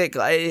I think that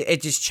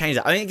it just changed.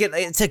 I mean, again,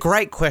 it's a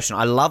great question.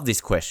 I love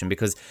this question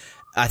because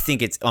I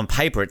think it's on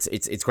paper.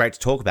 It's great to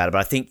talk about it, but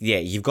I think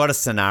you've got a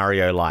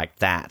scenario like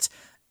that.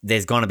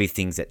 There's going to be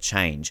things that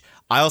change.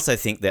 I also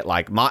think that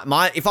like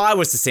if I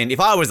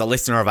was a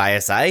listener of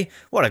ASA,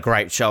 what a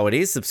great show it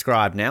is.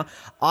 Subscribe now.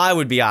 I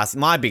would be asked.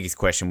 My biggest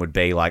question would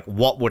be like,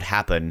 what would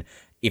happen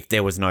if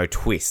there was no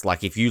twist?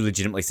 Like if you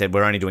legitimately said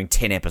we're only doing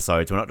 10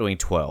 episodes, we're not doing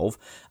 12,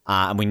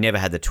 and we never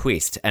had the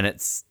twist, and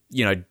it's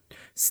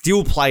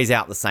still plays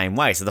out the same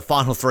way. So the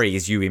final 3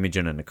 is you,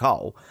 Imogen, and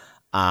Nicole.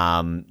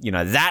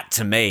 That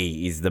to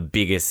me is the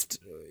biggest,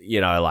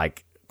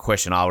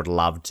 question I would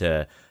love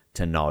to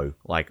know.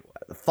 Like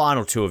the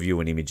final 2 of you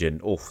and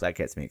Imogen, that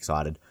gets me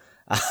excited.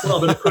 Well,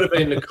 but it could have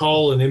been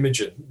Nicole and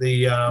Imogen.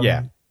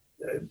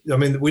 I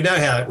mean, we know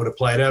how it would have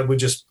played out. We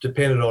just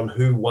depended on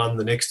who won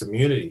the next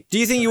immunity. Do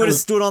you think you would have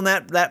stood on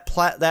that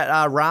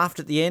raft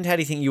at the end? How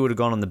do you think you would have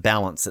gone on the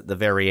balance at the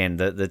very end,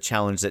 the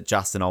challenge that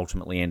Justin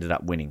ultimately ended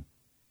up winning?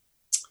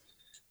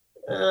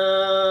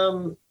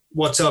 So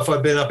if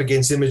I'd been up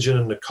against Imogen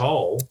and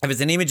Nicole? If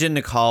it's an Imogen,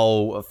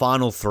 Nicole,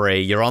 final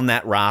 3, you're on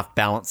that raft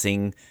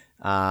balancing.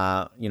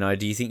 Do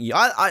you think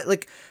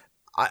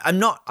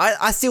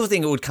I still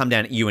think it would come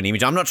down to you and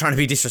Imogen. I'm not trying to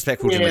be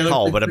disrespectful to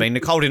Nicole, but I mean,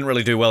 Nicole didn't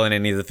really do well in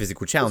any of the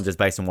physical challenges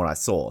based on what I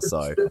saw.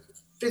 So the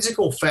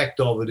physical fact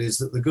of it is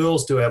that the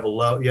girls do have a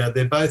low.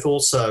 They're both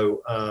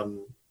also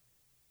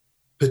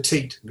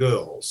petite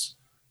girls,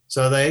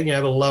 so they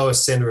have a lower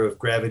center of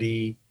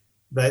gravity.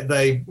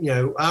 They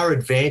are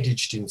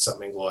advantaged in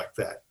something like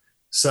that.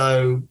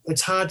 So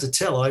it's hard to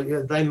tell.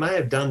 They may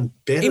have done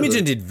better.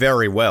 Imogen did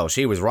very well.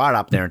 She was right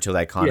up there until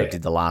they kind of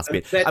did the last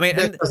bit.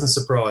 That doesn't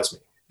surprise me.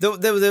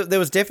 There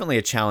was definitely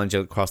a challenge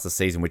across the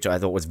season which I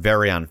thought was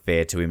very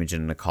unfair to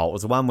Imogen and Nicole. It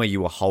was the one where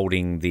you were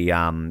holding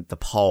the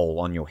pole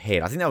on your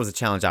head. I think that was a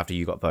challenge after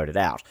you got voted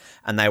out,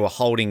 and they were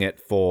holding it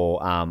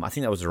for I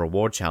think that was a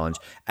reward challenge.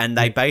 And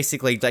they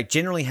basically, like,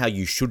 generally how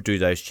you should do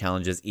those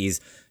challenges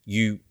is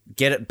you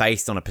get it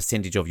based on a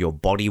percentage of your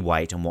body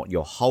weight and what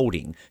you're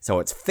holding, so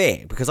it's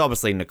fair. Because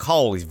obviously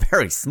Nicole is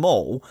very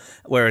small,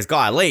 whereas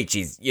Guy Leach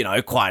is,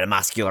 quite a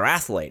muscular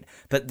athlete.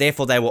 But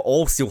therefore they were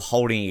all still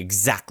holding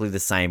exactly the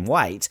same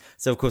weight.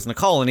 So of course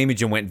Nicole and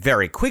Imogen went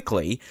very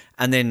quickly,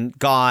 and then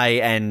Guy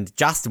and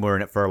Justin were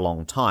in it for a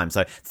long time.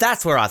 So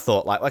that's where I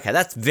thought, like, okay,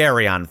 that's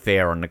very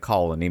unfair on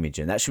Nicole and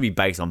Imogen. That should be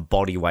based on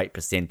body weight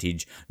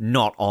percentage,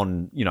 not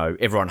on,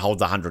 everyone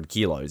holds 100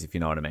 kilos, if you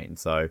know what I mean.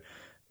 So,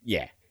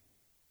 yeah.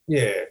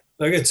 Yeah,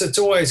 look, it's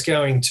always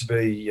going to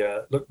be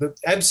the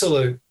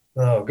absolute.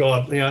 Oh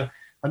God,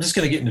 I'm just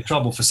going to get into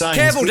trouble for saying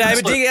Careful,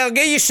 this. David. I'll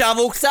get your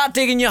shovel. Start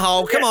digging your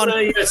hole. Come on.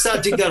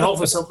 Start digging that hole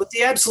for something. But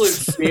the absolute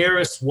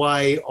fairest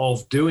way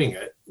of doing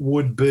it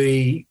would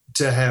be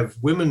to have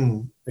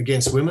women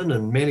against women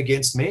and men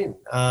against men.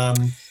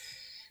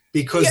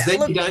 Because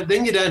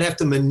then you don't have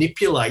to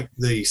manipulate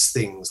these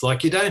things.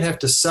 Like, you don't have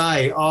to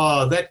say,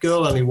 oh, that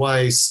girl only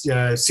weighs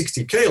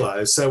 60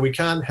 kilos, so we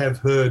can't have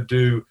her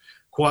do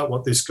quite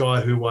what this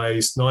guy who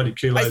weighs 90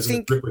 kilos and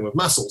is dripping with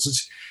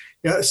muscles.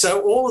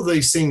 So all of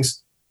these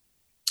things,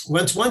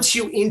 once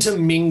you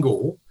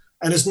intermingle,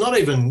 and it's not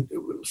even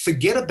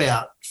forget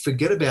about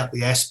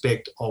the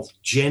aspect of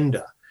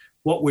gender.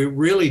 What we're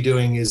really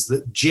doing is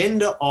that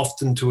gender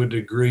often, to a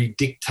degree,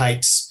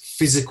 dictates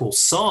physical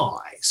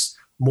size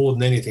more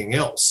than anything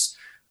else.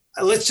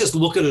 Let's just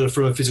look at it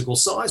from a physical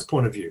size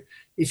point of view.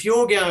 If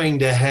you're going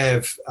to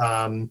have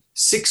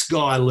 6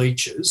 Guy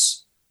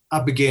Leaches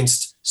up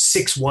against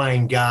 6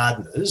 Wayne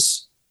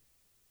Gardners,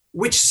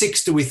 which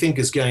 6 do we think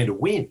is going to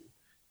win?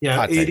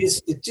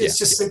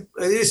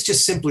 It's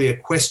just simply a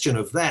question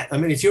of that. I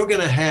mean, if you're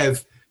going to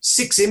have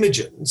 6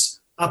 Imogens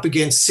up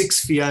against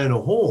 6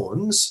 Fiona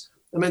Horns,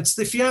 I mean, it's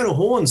the Fiona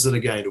Horns that are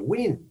going to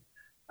win.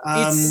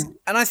 And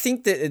I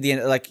think that at the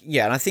end,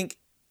 and I think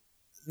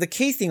the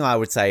key thing I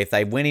would say, if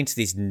they went into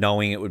this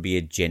knowing it would be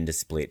a gender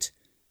split,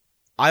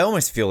 I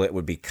almost feel it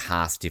would be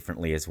cast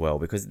differently as well,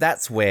 because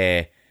that's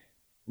where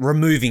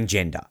removing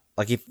gender.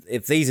 Like,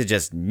 if these are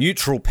just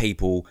neutral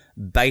people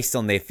based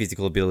on their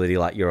physical ability,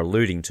 like you're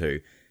alluding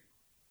to,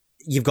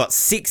 you've got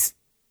 6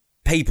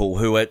 people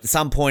who at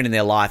some point in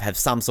their life have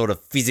some sort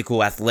of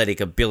physical athletic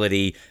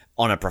ability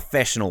on a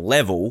professional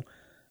level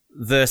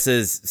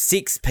versus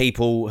 6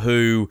 people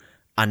who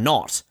are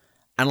not.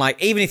 And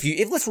like, even if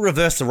let's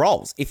reverse the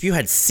roles. If you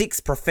had 6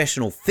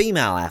 professional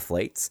female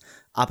athletes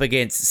up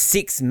against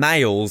 6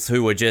 males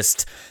who were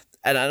just,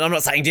 and I'm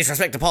not saying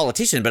disrespect a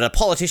politician, but a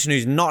politician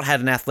who's not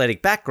had an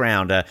athletic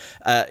background, a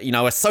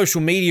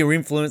social media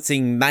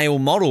influencing male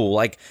model,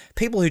 like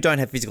people who don't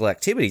have physical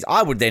activities,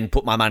 I would then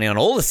put my money on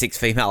all the 6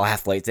 female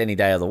athletes any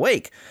day of the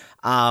week.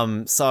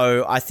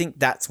 So I think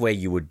that's where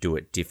you would do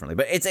it differently.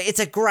 But it's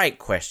a great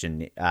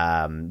question,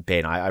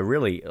 Ben. I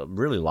really,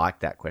 really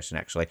like that question,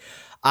 actually.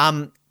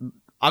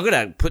 I'm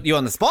going to put you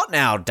on the spot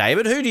now,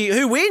 David.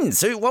 Who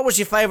wins? What was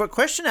your favourite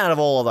question out of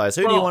all of those?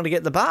 Who do you want to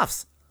get the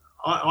buffs?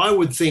 I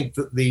would think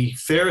that the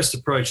fairest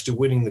approach to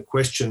winning the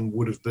question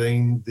would have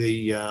been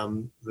the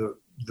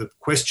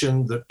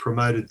question that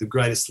promoted the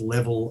greatest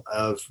level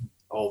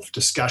of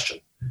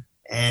discussion,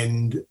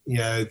 and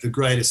the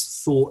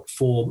greatest thought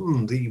for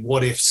the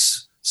what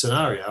ifs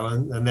scenario,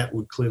 and that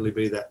would clearly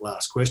be that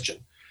last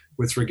question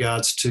with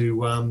regards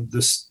to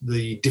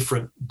the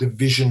different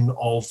division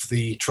of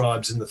the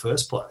tribes in the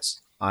first place.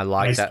 I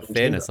like that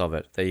fairness of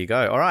it. There you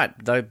go. All right,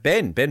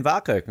 Ben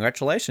Varco,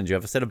 congratulations. You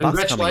have a set of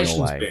buffs coming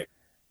your way. Ben.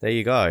 There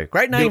you go.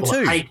 Great name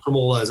too. Hate from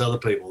all those other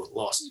people that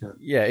lost.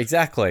 Yeah,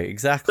 exactly.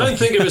 Don't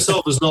think of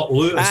yourself as not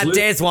losing.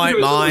 Des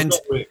won't mind.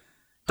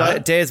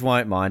 Des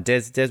won't mind.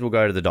 Des will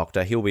go to the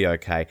doctor. He'll be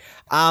okay.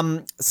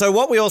 So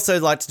what we also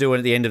like to do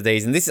at the end of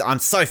these, and I'm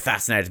so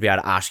fascinated to be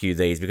able to ask you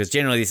these, because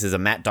generally this is a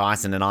Matt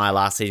Dyson and I.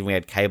 Last season we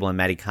had Cable and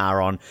Matty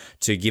Carr on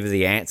to give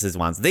the answers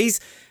ones. These,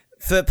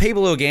 for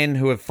people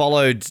who have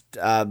followed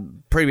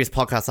previous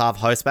podcasts I've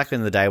hosted back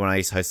in the day when I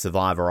used to host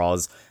Survivor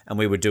Oz, and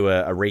we would do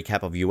a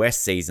recap of US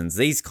seasons,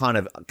 these kind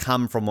of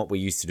come from what we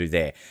used to do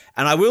there.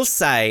 And I will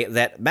say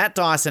that Matt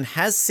Dyson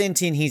has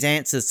sent in his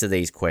answers to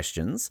these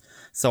questions,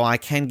 so I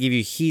can give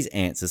you his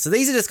answers. So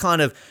these are just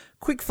kind of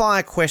quick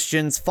fire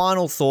questions,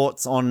 final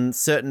thoughts on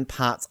certain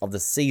parts of the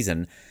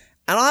season.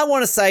 And I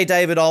want to say,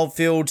 David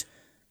Oldfield,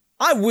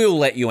 I will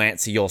let you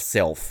answer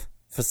yourself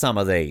for some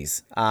of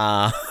these.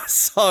 What,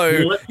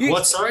 sorry?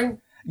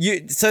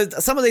 So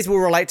some of these will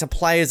relate to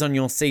players on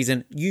your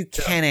season. You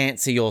can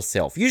answer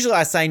yourself. Usually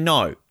I say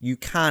no, you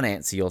can't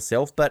answer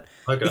yourself. But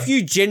if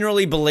you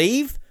generally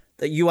believe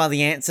that you are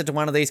the answer to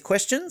one of these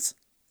questions,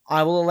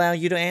 I will allow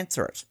you to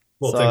answer it.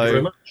 Well, thank you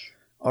very much.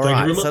 All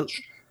right, so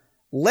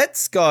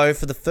let's go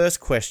for the first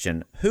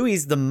question. Who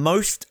is the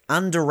most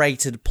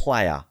underrated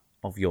player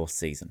of your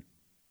season?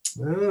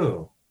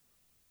 I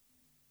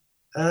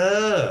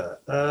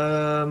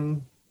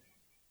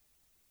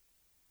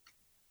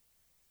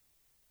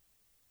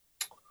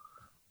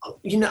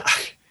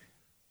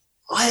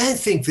don't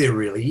think there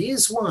really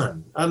is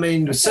one. I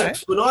mean, so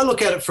when I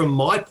look at it from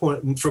my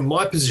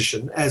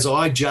position as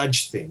I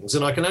judge things,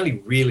 and I can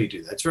only really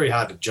do that. It's very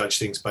hard to judge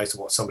things based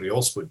on what somebody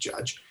else would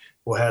judge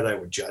or how they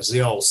would judge.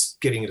 The old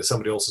getting into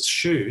somebody else's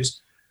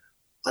shoes.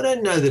 I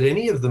don't know that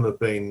any of them have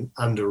been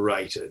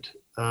underrated.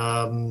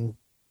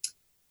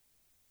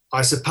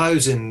 I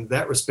suppose in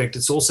that respect,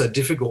 it's also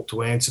difficult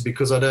to answer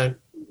because I'm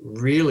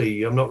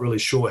not really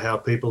sure how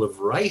people have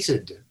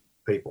rated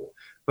people.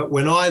 But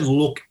when I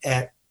look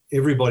at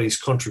everybody's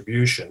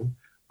contribution,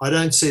 I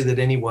don't see that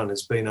anyone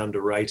has been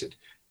underrated.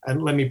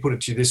 And let me put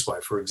it to you this way,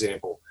 for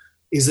example.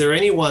 Is there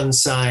anyone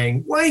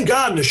saying, Wayne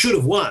Gardner should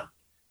have won?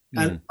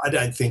 And I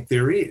don't think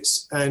there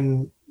is.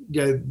 And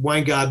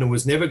Wayne Gardner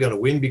was never going to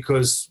win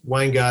because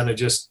Wayne Gardner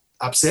just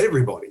upset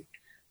everybody.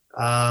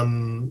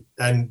 and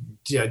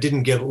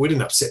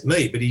didn't upset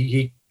me, but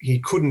he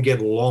couldn't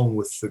get along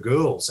with the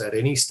girls at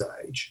any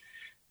stage.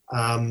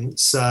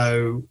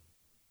 So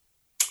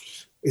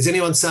is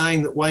anyone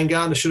saying that Wayne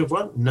Gardner should have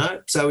won?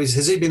 No. So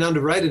has he been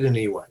underrated in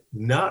any way?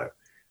 No.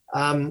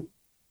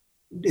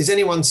 Is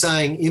anyone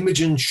saying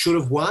Imogen should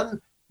have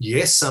won?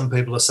 Yes, some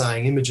people are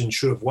saying Imogen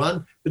should have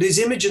won, but is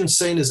Imogen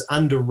seen as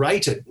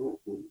underrated?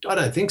 I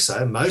don't think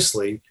so.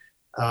 Mostly,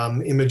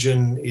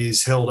 Imogen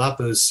is held up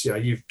as,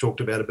 you've talked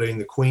about her being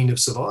the queen of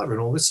Survivor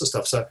and all this sort of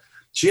stuff. So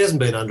she hasn't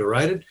been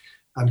underrated.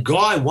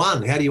 Guy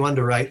won. How do you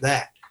underrate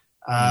that?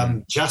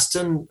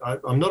 Justin,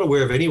 I'm not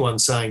aware of anyone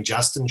saying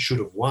Justin should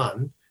have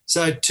won.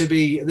 So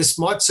this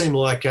might seem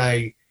like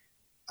a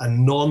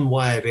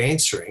non-way of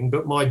answering,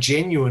 but my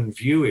genuine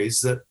view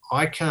is that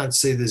I can't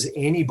see there's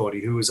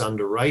anybody who is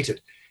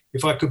underrated.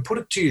 If I could put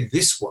it to you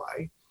this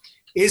way,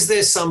 is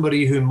there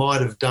somebody who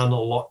might have done a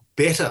lot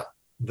better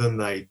than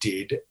they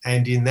did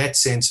and in that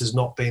sense has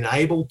not been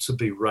able to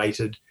be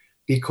rated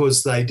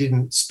because they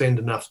didn't spend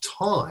enough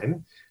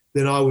time?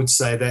 Then I would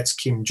say that's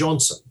Kim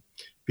Johnson,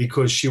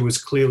 because she was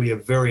clearly a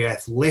very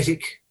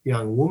athletic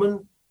young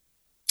woman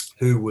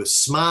who was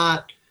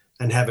smart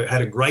and had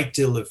a great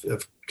deal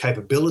of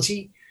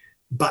capability,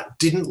 but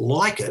didn't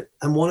like it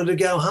and wanted to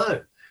go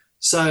home.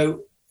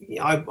 So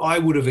I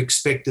would have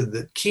expected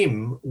that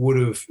Kim would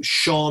have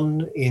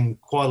shone in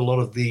quite a lot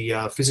of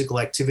the physical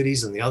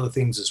activities and the other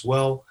things as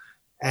well,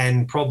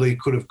 and probably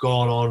could have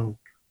gone on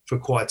for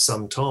quite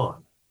some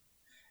time.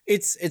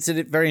 It's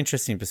a very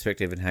interesting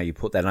perspective in how you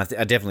put that. And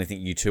I definitely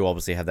think you two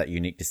obviously have that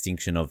unique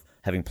distinction of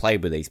having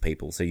played with these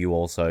people. So you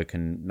also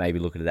can maybe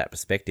look at that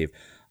perspective.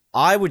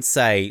 I would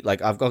say,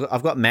 like, I've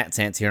got Matt's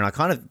answer here, and I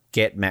kind of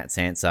get Matt's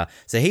answer.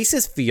 So he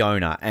says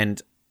Fiona,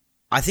 and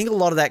I think a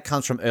lot of that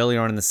comes from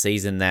earlier on in the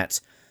season that,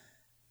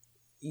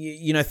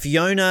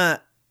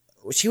 Fiona,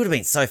 she would have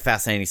been so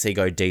fascinating to see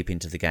go deep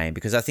into the game,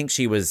 because I think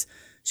she was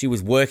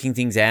working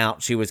things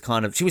out. She was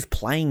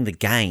playing the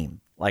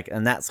game. Like,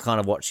 and that's kind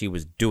of what she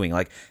was doing.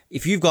 Like,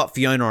 if you've got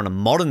Fiona on a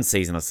modern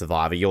season of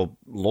Survivor, you're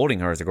lauding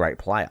her as a great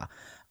player.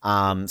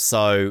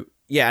 So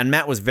yeah, and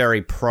Matt was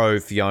very pro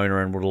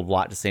Fiona and would have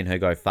liked to seen her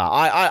go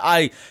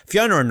far.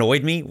 Fiona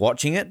annoyed me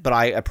watching it, but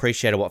I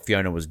appreciated what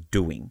Fiona was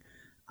doing.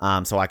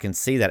 So I can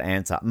see that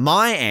answer.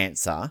 My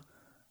answer,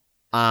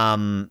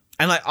 and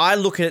like I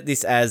look at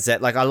this as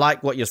that, like I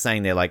like what you're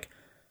saying there. Like,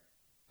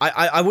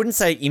 I wouldn't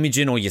say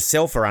Imogen or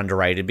yourself are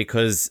underrated,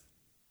 because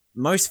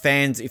most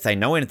fans, if they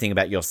know anything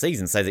about your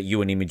season, say that you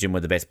and Imogen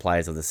were the best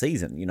players of the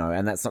season,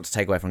 and that's not to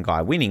take away from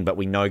Guy winning, but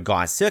we know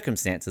Guy's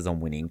circumstances on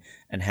winning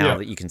and how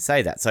that you can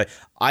say that. So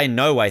I in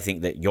no way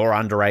think that you're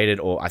underrated,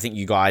 or I think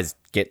you guys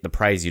get the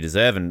praise you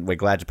deserve, and we're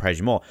glad to praise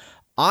you more.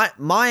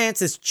 My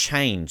answer's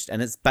changed,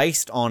 and it's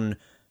based on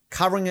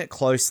covering it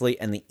closely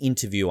and the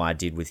interview I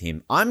did with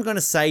him. I'm going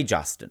to say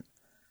Justin,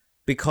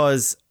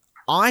 because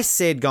I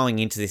said going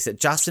into this that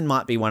Justin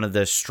might be one of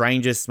the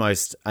strangest,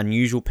 most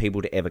unusual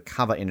people to ever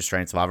cover in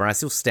Australian Survivor, and I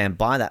still stand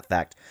by that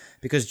fact,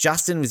 because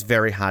Justin was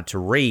very hard to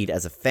read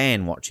as a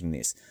fan watching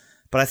this.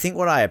 But I think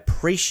what I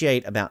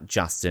appreciate about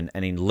Justin,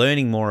 and in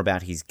learning more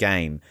about his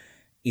game,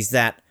 is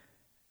that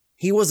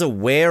he was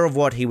aware of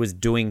what he was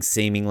doing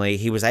seemingly.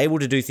 He was able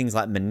to do things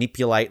like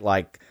manipulate,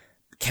 like,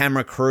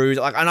 camera crews.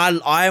 Like, and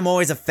I am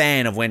always a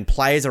fan of when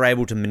players are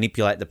able to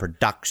manipulate the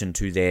production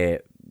to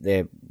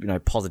their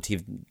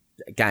positive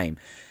game.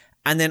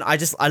 And then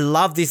I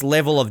love this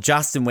level of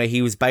Justin where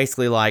he was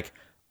basically like,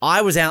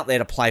 I was out there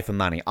to play for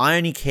money. I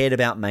only cared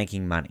about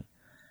making money.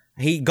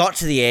 He got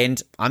to the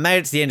end. I made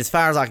it to the end as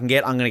far as I can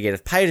get. I'm going to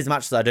get paid as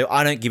much as I do.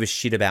 I don't give a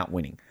shit about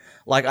winning.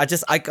 Like,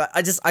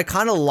 I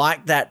kind of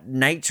like that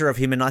nature of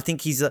him, and I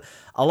think he's a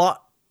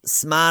lot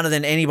smarter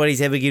than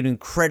anybody's ever given him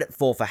credit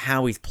for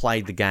how he's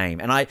played the game.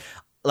 And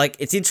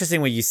it's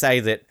interesting when you say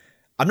that.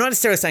 I'm not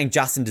necessarily saying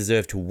Justin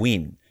deserved to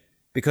win,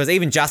 because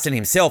even Justin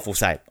himself will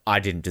say,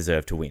 I didn't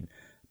deserve to win.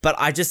 But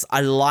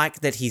I like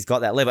that he's got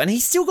that level. And he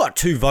still got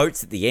 2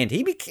 votes at the end.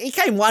 He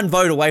came 1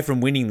 vote away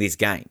from winning this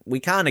game. We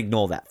can't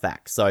ignore that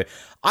fact. So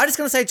I'm just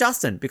going to say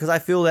Justin, because I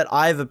feel that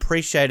I've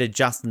appreciated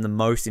Justin the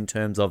most in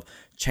terms of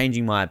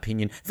changing my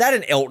opinion. That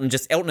and Elton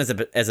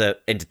as a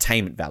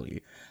entertainment value.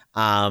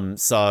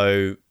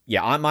 So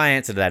yeah, my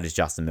answer to that is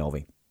Justin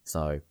Melvey.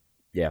 So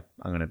yeah,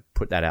 I'm going to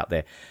put that out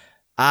there.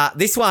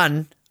 This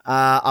one,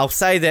 I'll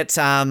say that...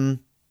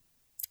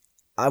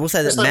 I will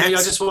say that Matt... I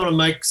just want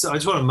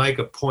to make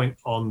a point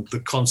on the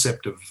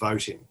concept of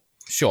voting.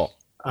 Sure.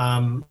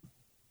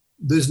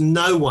 There's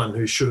no one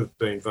who should have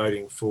been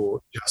voting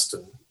for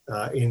Justin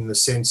in the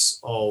sense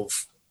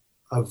of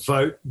a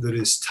vote that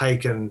is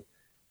taken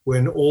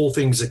when all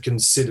things are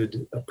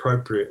considered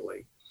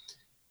appropriately.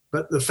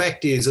 But the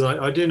fact is, and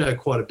I do know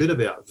quite a bit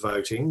about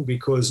voting,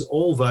 because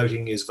all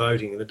voting is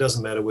voting, and it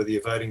doesn't matter whether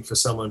you're voting for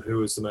someone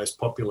who is the most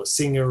popular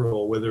singer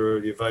or whether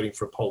you're voting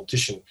for a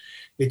politician.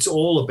 It's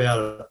all about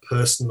a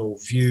personal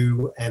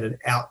view and an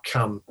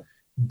outcome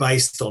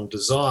based on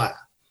desire.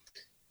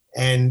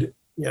 And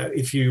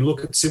if you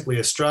look at Simply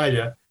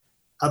Australia,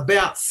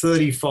 about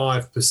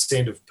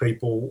 35% of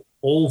people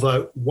all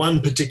vote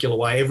one particular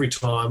way every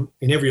time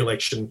in every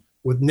election,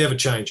 with never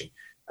changing.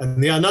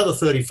 And another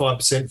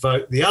 35%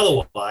 vote the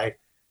other way,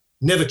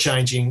 never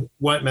changing,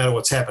 won't matter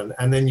what's happened.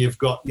 And then you've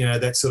got,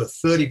 that sort of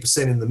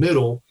 30% in the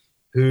middle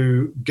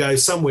who go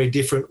somewhere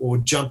different or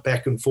jump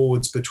back and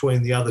forwards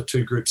between the other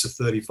two groups of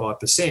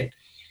 35%.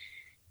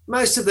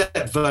 Most of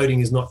that voting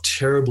is not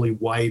terribly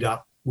weighed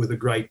up with a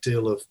great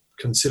deal of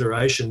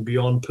consideration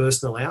beyond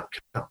personal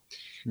outcome.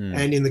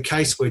 And in the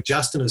case where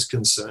Justin is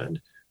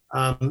concerned,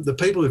 the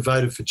people who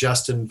voted for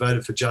Justin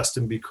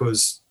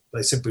because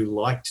they simply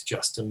liked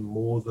Justin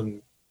more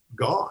than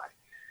Guy.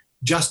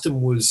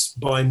 Justin was,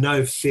 by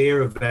no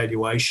fair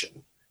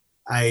evaluation,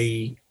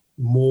 a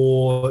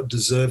more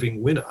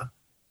deserving winner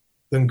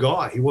than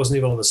Guy. He wasn't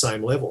even on the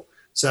same level.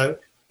 So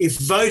if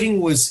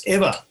voting was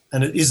ever,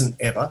 and it isn't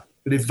ever,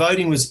 but if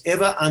voting was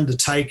ever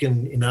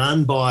undertaken in an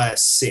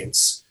unbiased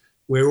sense,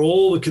 where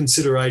all the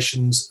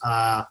considerations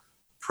are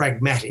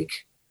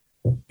pragmatic,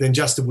 then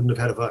Justin wouldn't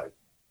have had a vote.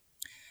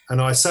 And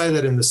I say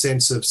that in the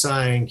sense of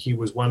saying he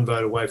was one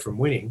vote away from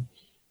winning,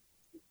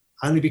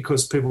 only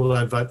because people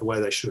don't vote the way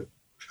they should.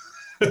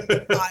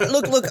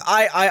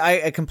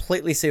 I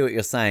completely see what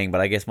you're saying, but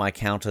I guess my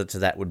counter to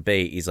that would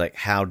be is like,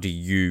 how do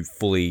you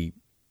fully,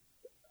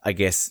 I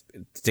guess,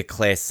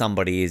 declare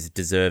somebody is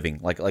deserving?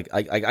 Like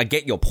I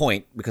get your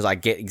point, because I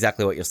get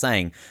exactly what you're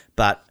saying,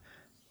 but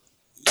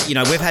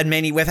we've had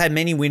many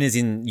winners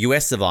in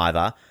US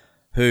Survivor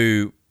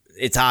who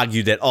it's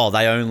argued that,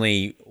 they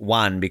only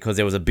won because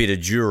there was a bitter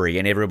jury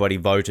and everybody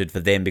voted for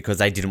them because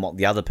they didn't want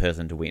the other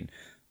person to win.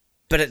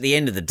 But at the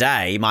end of the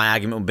day, my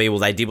argument would be, well,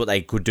 they did what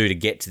they could do to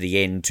get to the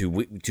end,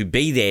 to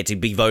be there, to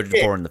be voted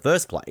for in the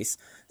first place.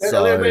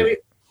 So let me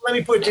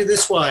put it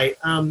this way.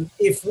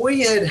 If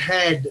we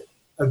had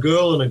a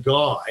girl and a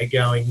guy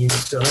going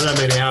into, I don't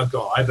mean our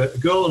guy, but a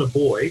girl and a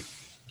boy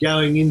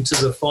going into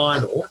the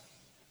final,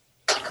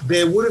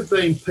 there would have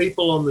been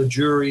people on the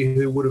jury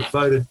who would have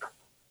voted,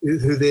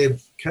 who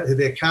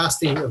their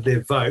casting of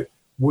their vote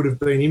would have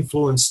been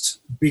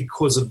influenced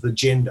because of the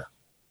gender.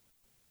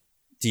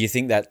 Do you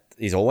think that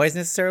is always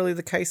necessarily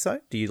the case,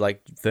 though? Do you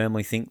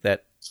firmly think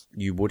that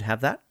you would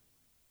have that?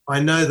 I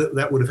know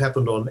that would have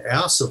happened on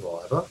our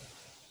Survivor.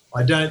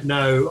 I don't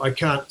know. I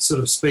can't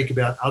sort of speak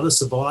about other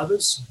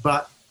survivors,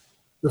 but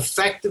the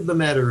fact of the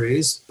matter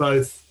is,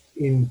 both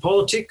in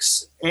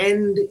politics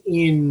and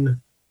in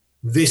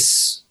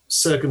this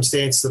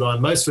circumstance that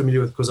I'm most familiar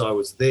with because I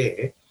was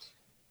there,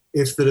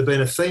 if there had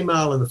been a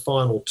female in the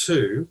final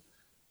two,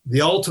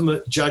 the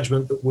ultimate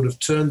judgment that would have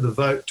turned the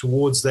vote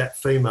towards that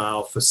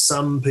female for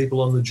some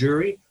people on the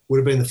jury would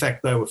have been the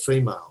fact they were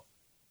female.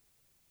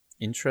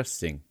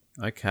 Interesting.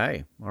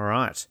 Okay. All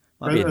right.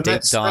 Might be a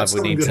deep dive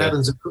we need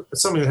to...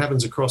 It's something that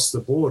happens across the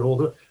board.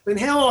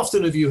 How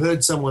often have you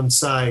heard someone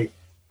say,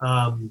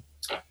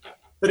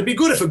 it'd be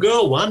good if a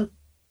girl won?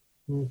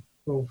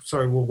 Well,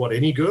 what,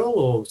 any girl?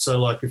 Or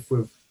so if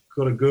we've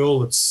got a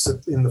girl that's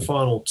in the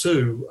final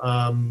two,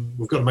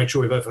 we've got to make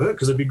sure we vote for her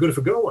because it'd be good if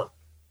a girl won.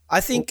 I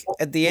think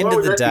at the end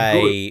of the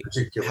day,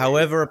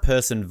 however a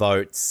person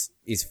votes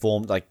is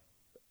formed,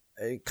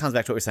 it comes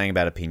back to what we're saying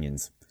about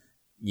opinions.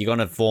 You're going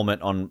to form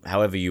it on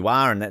however you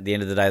are, and at the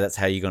end of the day, that's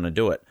how you're going to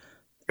do it.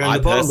 And the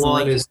bottom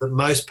line is that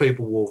most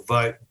people will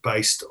vote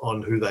based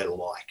on who they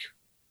like.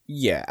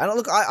 Yeah. And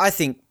look, I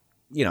think,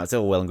 it's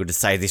all well and good to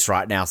say this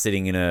right now,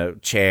 sitting in a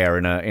chair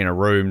in a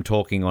room,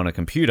 talking on a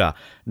computer,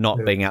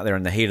 not being out there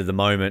in the heat of the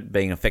moment,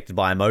 being affected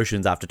by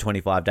emotions after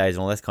 25 days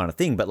and all this kind of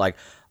thing. But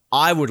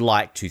I would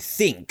like to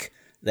think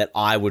that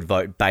I would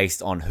vote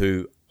based on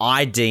who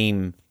I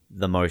deem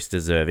the most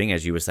deserving,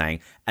 as you were saying,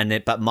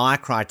 but my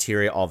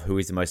criteria of who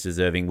is the most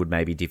deserving would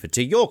maybe differ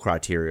to your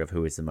criteria of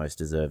who is the most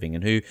deserving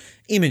and who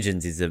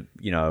Imogen's is,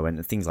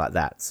 and things like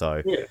that.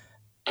 So,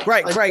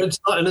 great.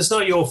 And it's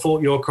not your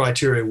fault. Your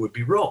criteria would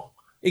be wrong.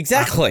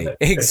 Exactly. But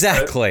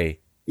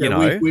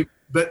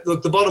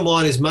look, the bottom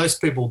line is most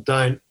people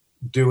don't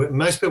do it.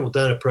 Most people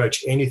don't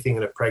approach anything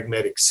in a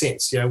pragmatic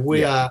sense.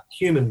 We are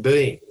human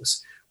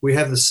beings. We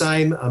have the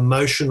same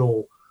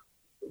emotional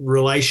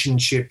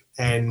relationship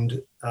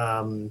and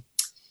the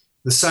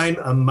same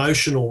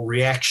emotional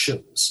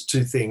reactions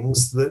to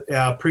things that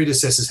our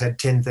predecessors had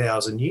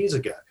 10,000 years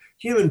ago.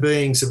 Human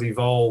beings have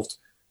evolved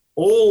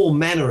all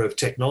manner of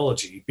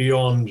technology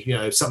beyond,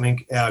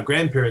 something our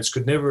grandparents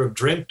could never have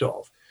dreamt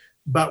of.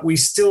 But we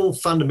still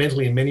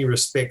fundamentally, in many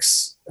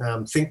respects,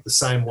 think the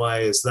same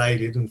way as they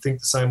did and think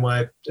the same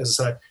way, as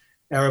I say,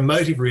 our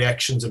emotive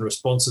reactions and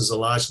responses are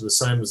largely the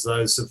same as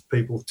those of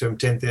people from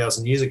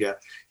 10,000 years ago,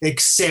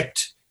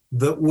 except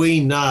that we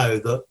know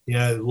that,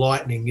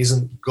 lightning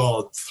isn't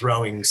God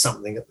throwing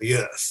something at the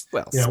earth.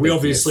 Well, we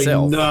obviously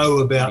know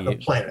about the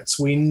planets.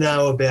 We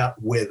know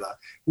about weather.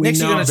 Next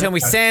you're going to tell me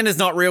Santa's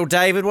not real,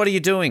 David. What are you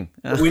doing?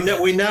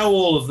 We know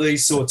all of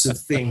these sorts of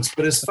things.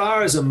 But as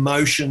far as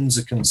emotions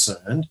are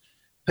concerned,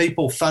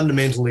 people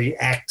fundamentally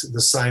act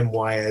the same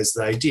way as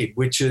they did,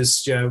 which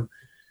is,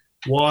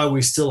 why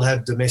we still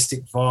have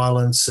domestic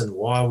violence and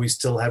why we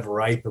still have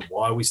rape and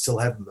why we still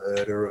have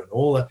murder and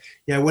all that.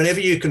 Whenever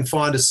you can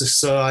find a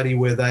society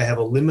where they have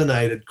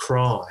eliminated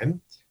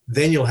crime,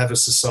 then you'll have a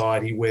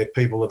society where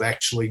people have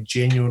actually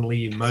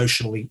genuinely,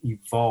 emotionally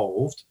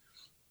evolved.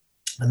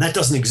 And that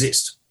doesn't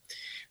exist.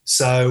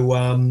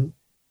 So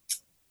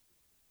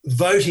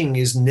voting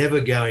is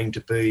never going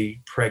to be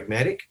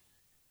pragmatic.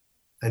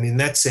 And in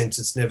that sense,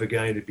 it's never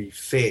going to be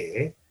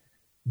fair.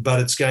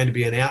 But it's going to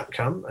be an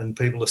outcome, and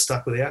people are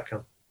stuck with the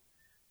outcome.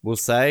 We'll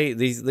say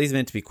these are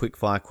meant to be quick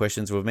fire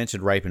questions. We've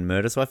mentioned rape and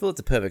murder, so I feel it's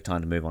a perfect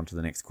time to move on to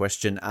the next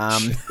question.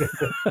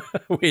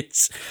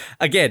 Which,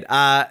 again,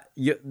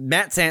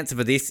 Matt's answer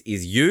for this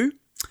is you.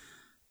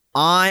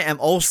 I am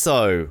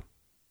also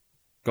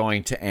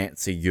going to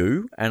answer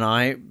you,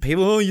 and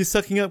people, you're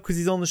sucking up because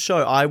he's on the show.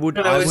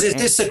 Is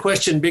this the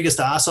question, biggest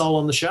arsehole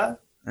on the show?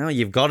 Oh,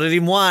 you've got it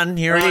in one.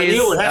 Here it is. I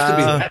knew it would have to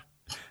be that.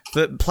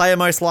 The player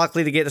most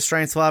likely to get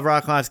Australian Survivor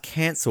Archives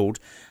cancelled.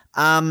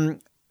 Who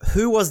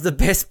was the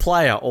best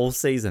player all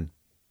season?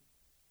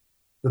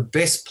 The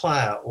best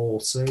player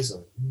all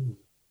season?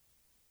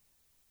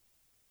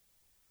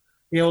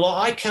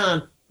 I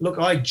can't... Look,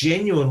 I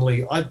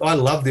genuinely... I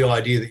love the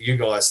idea that you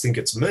guys think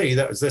it's me.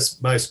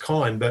 That's most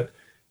kind. But,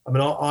 I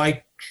mean,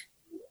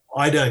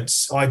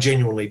 I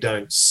genuinely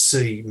don't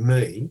see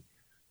me.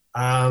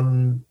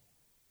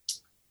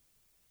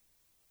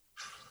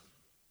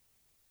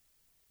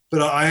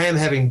 But I am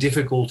having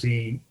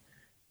difficulty.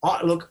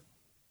 I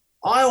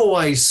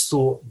always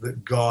thought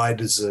that Guy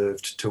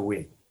deserved to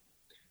win.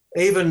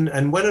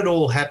 And when it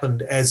all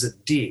happened as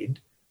it did,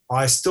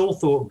 I still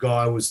thought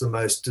Guy was the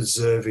most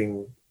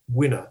deserving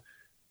winner,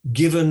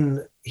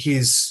 given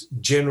his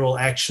general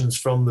actions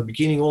from the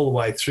beginning all the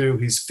way through,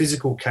 his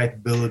physical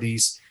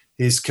capabilities,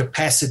 his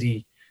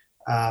capacity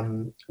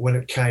when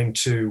it came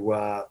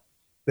to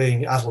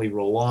being utterly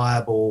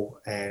reliable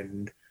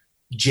and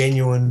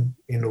genuine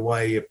in the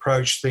way he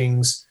approached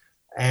things,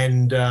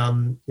 and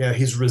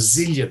his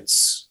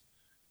resilience.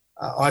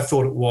 I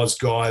thought it was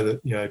Guy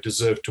that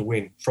deserved to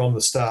win from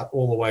the start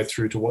all the way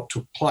through to what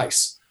took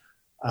place.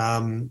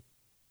 I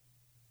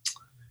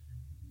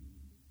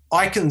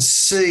can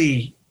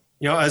see,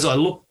 as I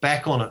look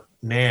back on it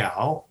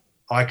now,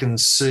 I can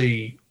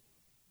see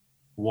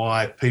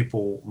why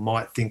people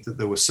might think that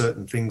there were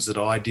certain things that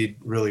I did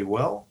really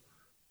well.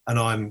 And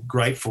I'm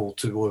grateful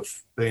to have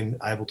been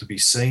able to be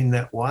seen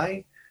that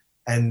way.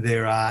 And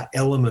there are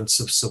elements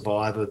of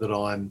Survivor that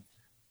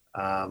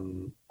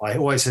I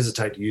always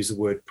hesitate to use the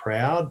word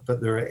proud,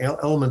 but there are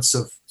elements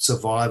of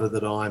Survivor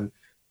that I'm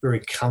very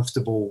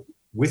comfortable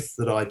with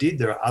that I did.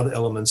 There are other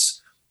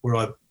elements where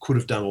I could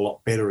have done a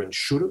lot better and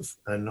should have,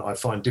 and I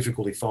find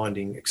difficulty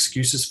finding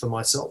excuses for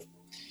myself.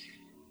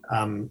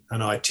 And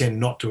I tend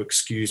not to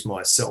excuse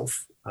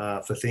myself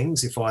for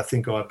things. If I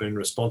think I've been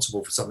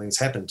responsible for something that's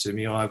happened to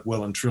me, I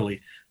well and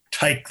truly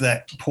take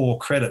that poor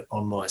credit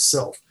on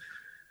myself.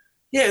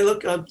 Yeah,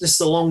 look, this is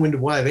a long-winded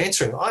way of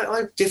answering.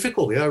 I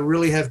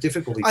really have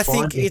difficulty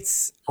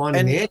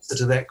finding the answer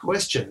to that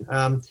question.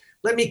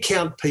 Let me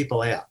count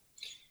people out.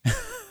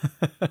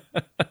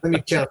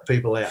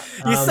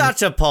 You're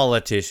such a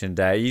politician,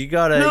 Dave. You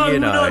got to,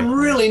 No, I'm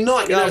really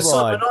not. There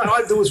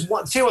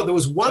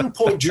was one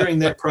point during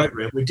that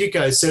program where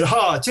Dicko said,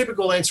 a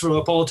typical answer from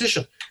a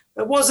politician.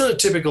 It wasn't a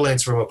typical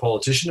answer from a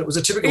politician. It was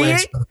a typical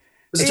answer.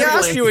 He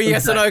asked you a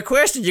yes or no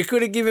question. You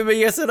could have given him a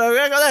yes or no.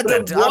 I've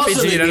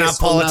interviewed enough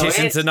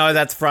politicians to know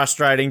that's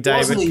frustrating,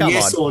 David. Wasn't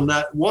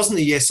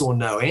a yes or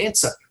no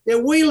answer. Now,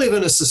 we live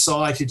in a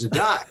society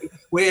today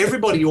where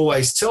everybody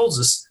always tells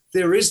us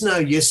there is no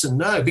yes and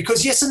no,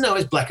 because yes and no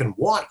is black and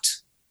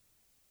white.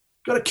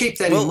 Got to keep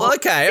that in mind. Well,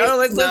 okay.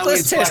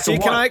 Let's test you.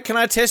 Can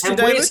I test you,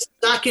 David? We're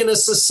stuck in a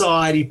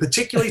society,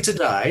 particularly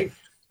today,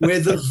 where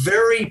the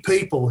very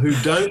people who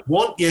don't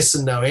want yes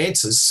and no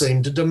answers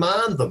seem to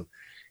demand them.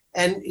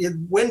 And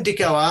when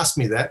Dicko asked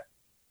me that,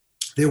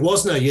 there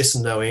was no yes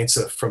and no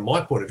answer from my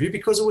point of view,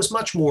 because it was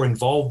much more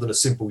involved than a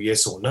simple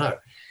yes or no.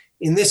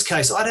 In this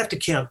case, I'd have to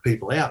count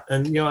people out.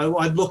 And,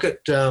 I'd look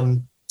at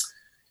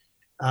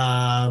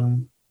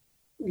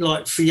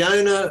like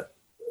Fiona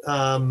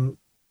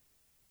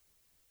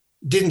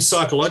didn't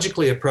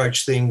psychologically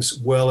approach things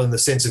well in the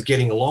sense of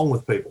getting along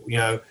with people.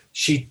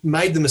 She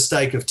made the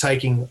mistake of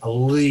taking a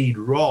lead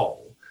role.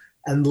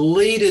 And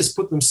leaders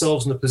put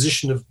themselves in a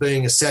position of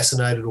being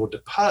assassinated or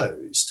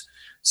deposed.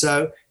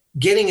 So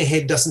getting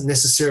ahead doesn't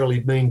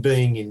necessarily mean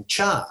being in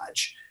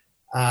charge.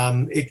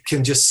 It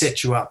can just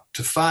set you up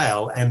to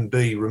fail and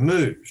be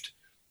removed.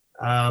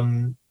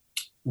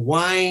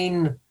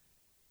 Wayne,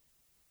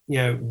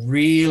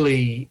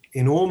 really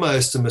in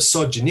almost a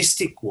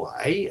misogynistic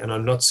way, and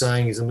I'm not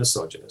saying he's a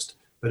misogynist,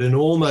 but in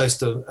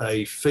almost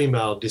a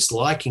female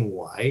disliking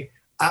way,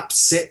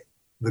 upset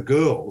the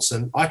girls.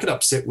 And I could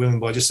upset women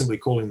by just simply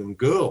calling them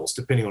girls,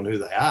 depending on who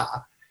they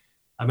are.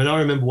 I mean, I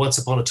remember once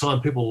upon a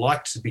time people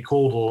liked to be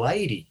called a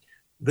lady.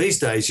 These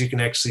days it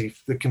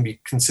can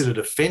be considered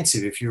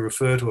offensive if you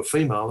refer to a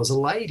female as a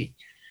lady,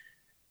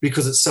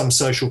 because it's some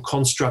social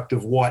construct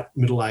of white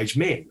middle-aged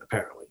men,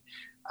 apparently.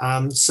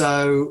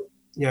 So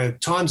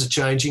times are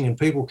changing and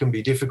people can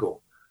be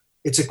difficult.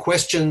 It's a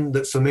question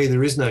that for me,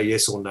 there is no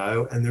yes or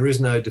no, and there is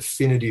no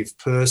definitive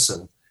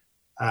person.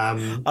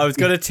 I was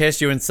going to test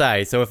you and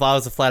say, so if I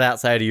was to flat out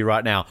say to you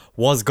right now,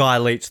 was Guy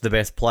Leach the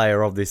best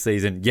player of this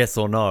season, yes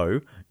or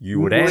no, you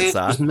would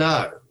answer.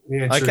 No.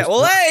 Okay,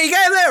 well, hey,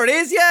 there it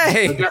is,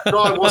 yay!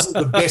 Guy wasn't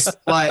the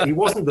best player. He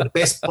wasn't the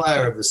best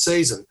player of the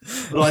season,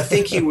 but I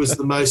think he was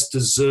the most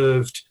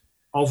deserved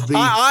of the...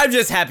 I'm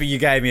just happy you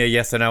gave me a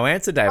yes or no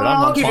answer, David.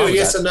 I'll give you a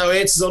yes or no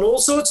answers on all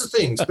sorts of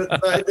things,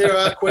 but there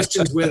are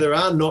questions where there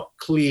are not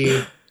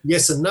clear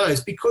yes and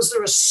no's because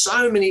there are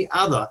so many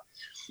other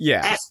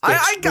aspects.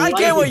 I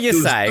get what you're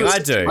saying.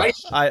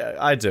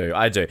 I do.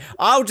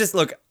 I'll just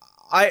look.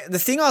 The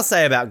thing I'll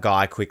say about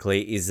Guy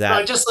quickly is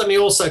that... just let me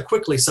also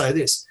quickly say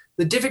this.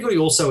 The difficulty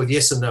also with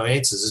yes and no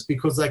answers is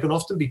because they can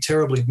often be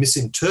terribly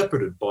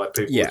misinterpreted by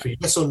people. Yeah. If a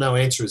yes or no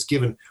answer is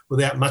given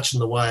without much in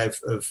the way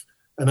of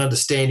an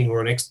understanding or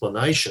an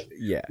explanation.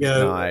 Yeah,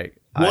 I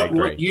agree.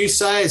 What you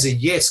say as a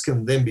yes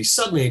can then be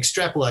suddenly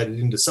extrapolated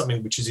into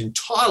something which is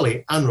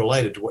entirely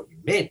unrelated to what you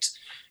meant.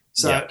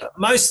 So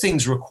most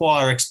things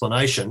require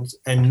explanations,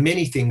 and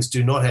many things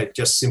do not have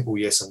just simple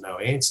yes and no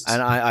answers.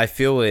 And I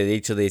feel with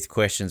each of these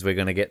questions we're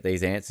going to get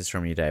these answers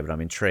from you, David.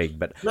 I'm intrigued.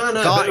 But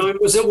Guy,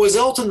 was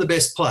Elton the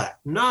best player?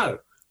 No.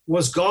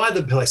 Was Guy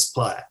the best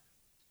player?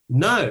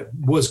 No.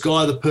 Was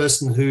Guy the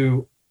person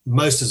who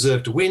most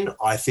deserved to win?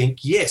 I think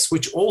yes,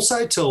 which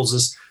also tells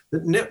us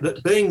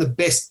that being the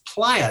best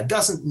player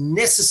doesn't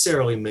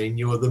necessarily mean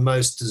you are the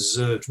most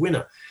deserved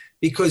winner,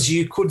 because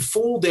you could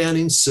fall down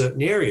in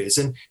certain areas.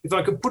 And if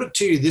I could put it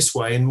to you this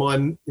way, in my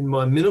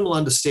minimal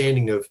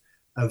understanding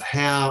of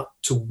how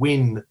to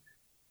win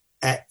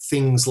at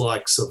things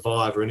like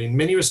Survivor, and in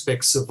many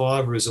respects,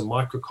 Survivor is a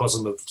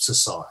microcosm of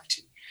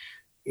society.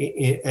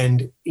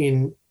 And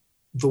in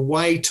the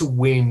way to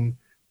win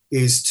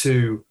is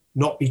to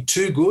not be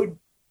too good,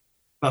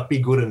 but be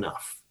good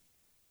enough.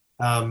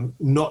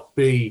 Not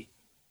be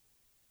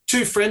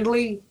too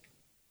friendly,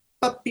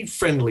 but be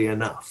friendly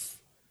enough.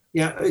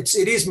 It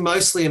is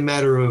mostly a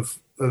matter of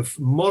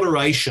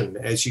moderation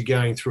as you're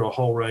going through a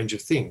whole range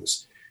of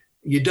things.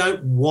 You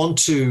don't want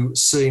to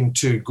seem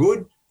too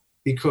good,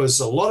 because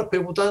a lot of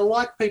people don't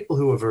like people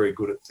who are very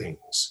good at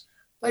things.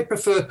 They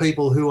prefer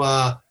people who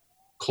are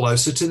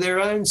closer to their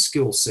own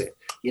skill set.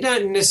 You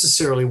don't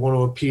necessarily want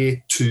to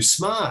appear too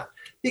smart,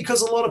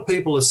 because a lot of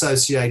people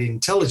associate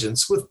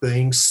intelligence with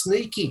being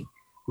sneaky,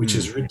 which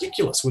is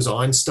ridiculous. Was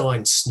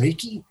Einstein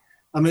sneaky?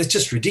 I mean, it's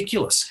just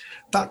ridiculous.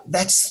 But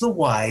that's the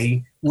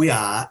way we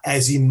are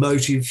as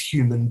emotive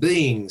human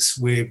beings.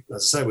 We're,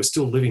 as I say, we're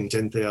still living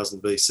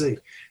 10,000 BC,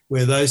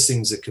 where those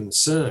things are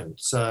concerned.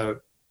 So,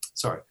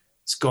 sorry,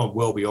 it's gone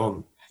well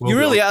beyond.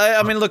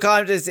 I mean, look,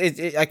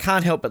 I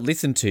can't help but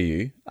listen to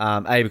you.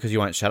 A, because you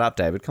won't shut up,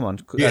 David. Come on.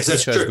 Yes,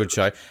 that's true. A good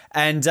show.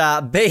 And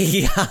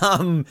B,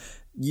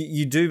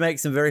 you do make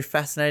some very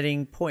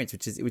fascinating points,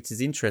 which is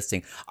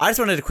interesting. I just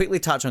wanted to quickly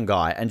touch on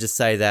Guy and just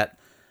say that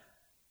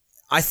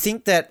I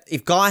think that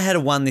if Guy had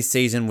won this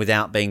season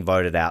without being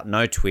voted out,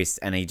 no twist,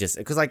 and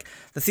because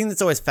the thing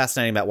that's always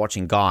fascinating about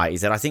watching Guy is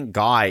that I think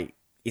Guy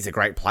is a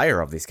great player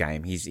of this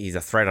game. He's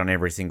a threat on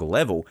every single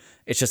level.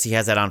 It's just he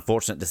has that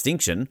unfortunate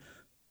distinction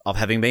of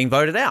having been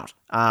voted out.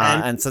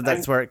 And so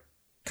that's where it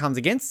comes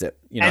against it.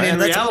 And in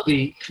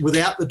reality,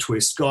 without the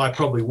twist, Guy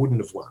probably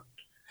wouldn't have won.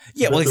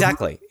 Yeah, well,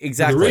 exactly.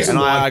 And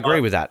I agree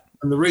with that.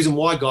 And the reason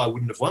why Guy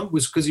wouldn't have won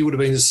was because he would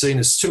have been seen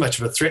as too much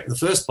of a threat in the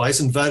first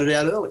place and voted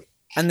out early.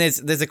 And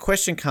there's a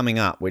question coming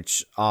up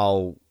which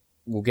we'll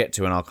get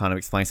to, and I'll kind of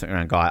explain something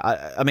around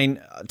Guy. I mean,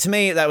 to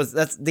me,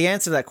 that's the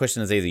answer to that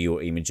question is either you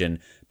or Imogen,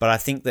 but I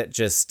think that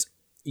just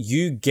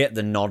you get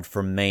the nod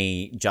from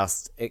me.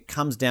 Just it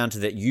comes down to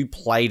that you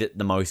played it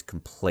the most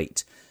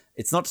complete.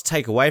 It's not to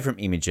take away from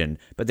Imogen,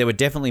 but there were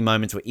definitely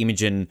moments where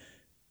Imogen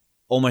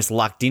almost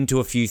lucked into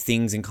a few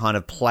things and kind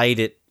of played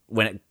it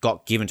when it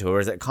got given to her,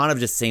 whereas it kind of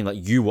just seemed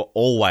like you were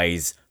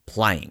always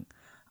playing.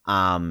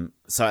 And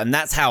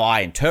that's how I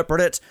interpret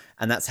it,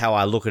 and that's how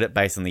I look at it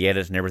based on the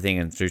edit and everything,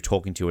 and through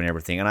talking to you and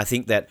everything. And I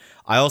think that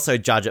I also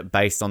judge it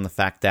based on the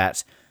fact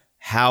that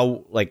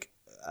how, like,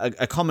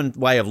 a common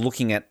way of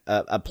looking at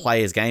a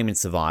player's game in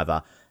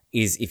Survivor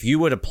is if you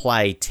were to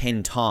play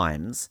 10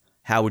 times,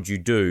 how would you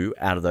do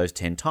out of those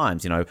 10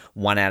 times?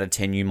 1 out of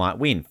 10 you might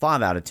win,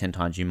 5 out of 10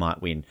 times you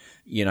might win,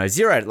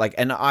 0.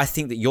 And I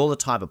think that you're the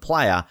type of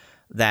player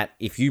that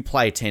if you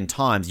play 10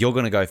 times, you're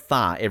going to go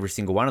far every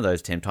single one of those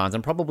 10 times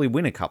and probably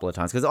win a couple of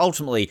times, because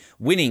ultimately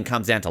winning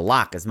comes down to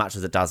luck as much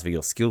as it does for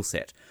your skill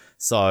set.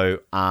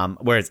 So,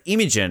 whereas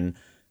Imogen,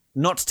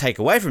 not to take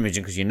away from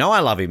Imogen, because I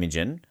love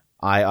Imogen,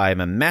 I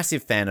am a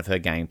massive fan of her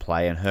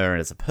gameplay and her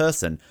as a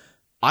person.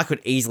 I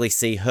could easily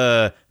see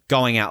her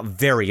going out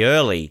very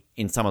early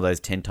in some of those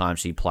 10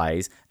 times she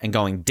plays and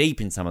going deep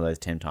in some of those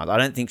 10 times. I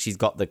don't think she's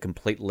got the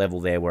complete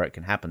level there where it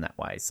can happen that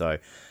way. So,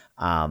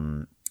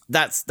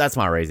 that's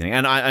my reasoning.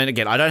 And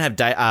again, I don't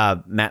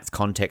have Matt's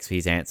context for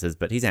his answers,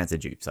 but he's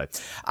answered you. So,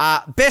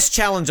 best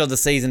challenge of the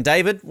season,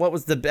 David. What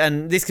was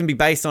and this can be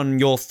based on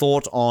your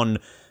thought on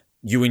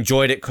you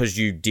enjoyed it because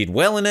you did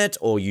well in it,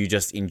 or you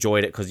just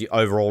enjoyed it because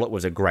overall it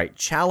was a great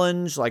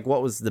challenge? Like,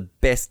 what was the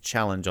best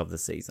challenge of the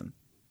season?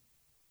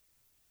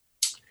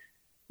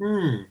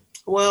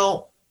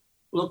 Well,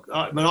 look,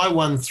 I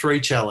won 3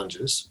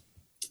 challenges.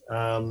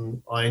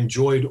 I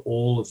enjoyed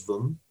all of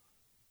them.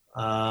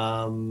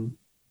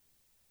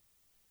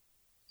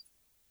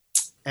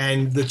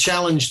 And the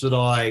challenge that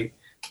I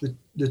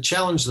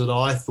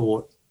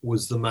thought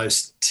was the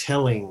most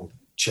telling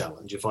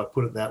challenge, if I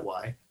put it that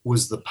way,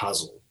 was the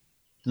puzzle.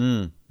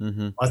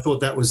 Mm-hmm. I thought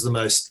that was the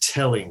most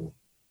telling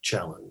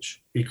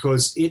challenge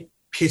because it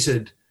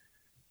pitted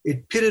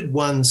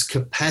one's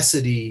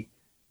capacity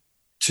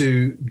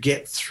to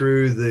get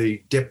through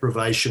the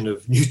deprivation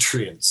of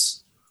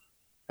nutrients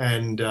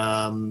and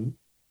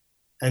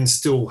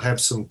still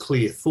have some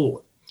clear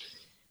thought.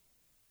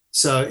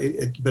 So,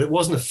 but it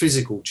wasn't a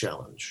physical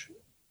challenge.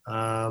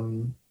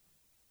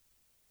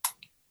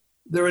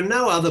 There are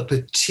no other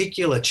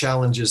particular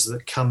challenges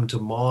that come to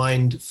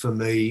mind for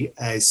me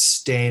as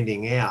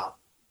standing out.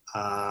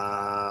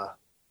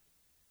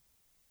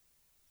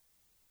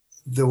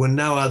 There were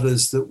no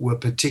others that were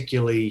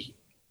particularly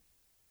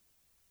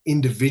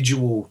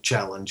individual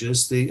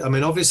challenges.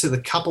 Obviously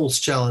the couples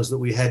challenge that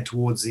we had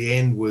towards the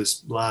end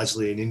was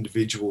largely an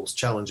individual's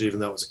challenge, even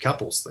though it was a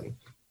couples thing.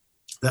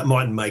 That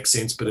mightn't make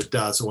sense, but it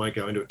does. I won't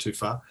go into it too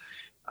far.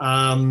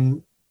 I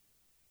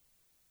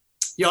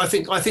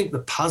think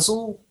the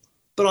puzzle.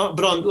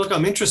 But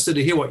I'm interested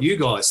to hear what you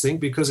guys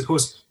think because, of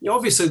course,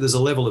 obviously there's a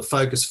level of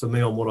focus for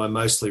me on what I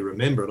mostly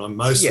remember, and I'm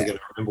mostly going to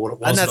remember what it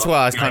was. And that's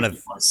why I was kind of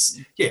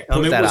it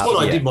was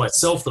what I did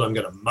myself that I'm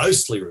going to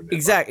mostly remember.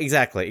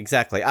 Exactly.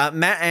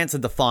 Matt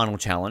answered the final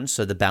challenge,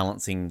 so the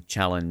balancing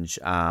challenge.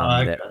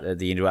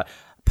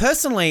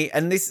 Personally,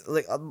 and this,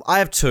 I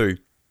have 2.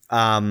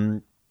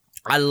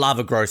 I love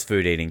a gross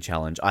food eating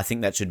challenge. I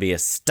think that should be a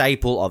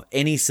staple of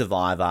any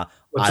Survivor.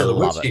 I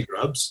love it.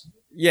 Grubs.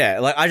 Yeah,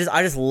 like I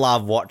just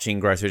love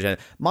watching gross food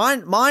challenges.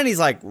 Mine is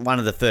like one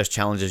of the first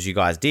challenges you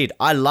guys did.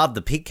 I love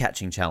the pig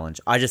catching challenge.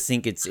 I just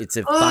think it's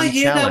a fun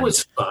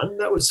challenge.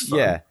 That was fun.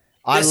 Yeah,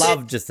 I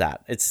love just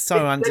that. It's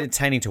so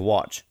entertaining to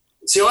watch.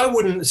 See, I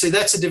wouldn't see.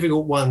 That's a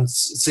difficult one.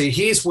 See,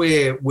 here's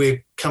where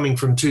we're coming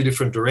from 2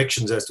 different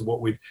directions as to what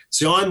we.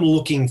 See, I'm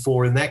looking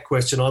for in that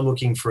question. I'm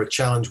looking for a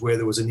challenge where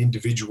there was an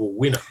individual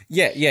winner.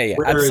 Yeah,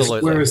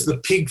 absolutely. Whereas the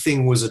pig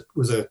thing was a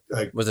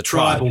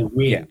tribal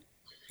win. Yeah.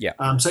 Yeah.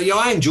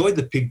 I enjoyed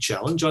the pig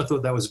challenge. I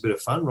thought that was a bit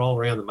of fun, rolling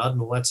around the mud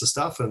and all that sort of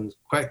stuff and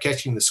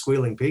catching the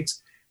squealing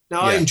pigs.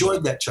 I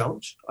enjoyed that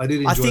challenge. I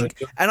did enjoy it.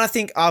 And I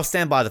think I'll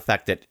stand by the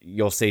fact that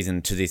your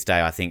season to this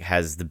day, I think,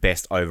 has the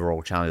best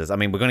overall challenges. I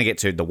mean, we're going to get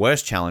to the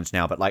worst challenge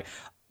now, but like,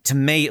 to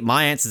me,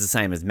 my answer is the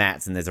same as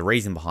Matt's, and there's a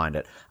reason behind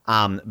it.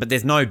 But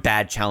there's no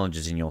bad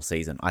challenges in your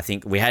season. I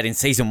think we had in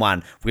season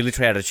 1, we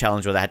literally had a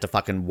challenge where they had to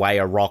fucking weigh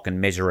a rock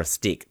and measure a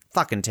stick.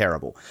 Fucking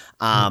terrible.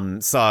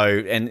 And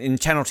in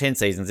Channel 10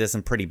 seasons, there's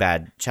some pretty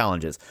bad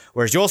challenges.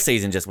 Whereas your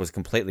season just was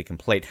completely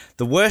complete.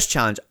 The worst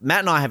challenge,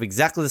 Matt and I have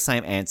exactly the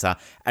same answer,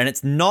 and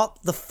it's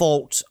not the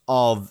fault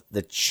of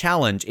the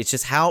challenge, it's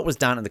just how it was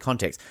done in the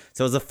context.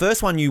 So it was the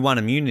first one you won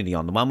immunity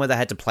on, the one where they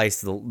had to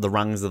place the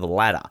rungs of the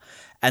ladder.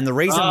 And the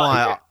reason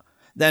why...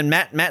 Then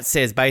Matt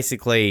says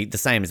basically the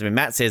same as me.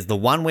 Matt says the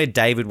one where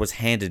David was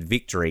handed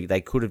victory, they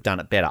could have done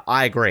it better.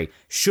 I agree.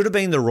 Should have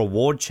been the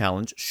reward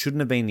challenge, shouldn't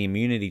have been the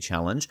immunity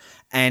challenge.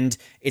 And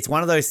it's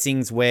one of those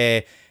things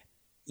where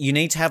you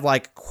need to have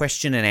like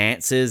question and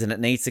answers, and it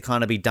needs to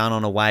kind of be done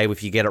on a way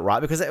if you get it right,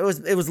 because it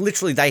was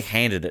literally they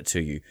handed it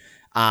to you.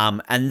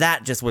 And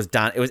that just was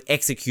done. It was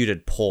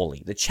executed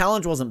poorly. The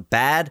challenge wasn't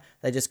bad.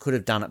 They just could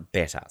have done it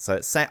better.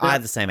 So I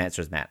have the same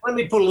answer as Matt. Let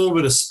me put a little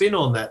bit of spin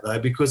on that, though,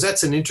 because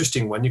that's an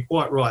interesting one. You're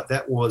quite right.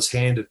 That was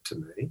handed to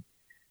me.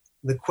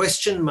 The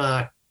question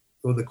mark,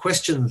 or the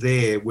question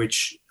there,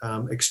 which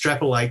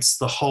extrapolates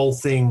the whole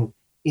thing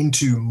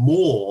into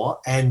more,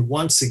 and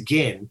once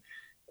again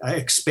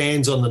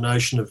expands on the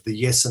notion of the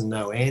yes and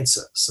no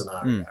answer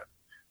scenario.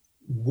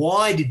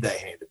 Why did they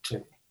hand it to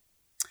me?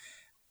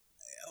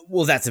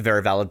 Well, that's a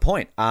very valid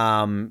point.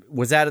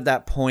 Was that at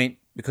that point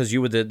because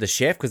you were the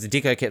chef? Because the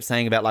Dicko kept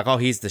saying about like, oh,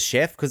 he's the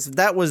chef. Because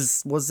that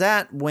was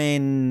that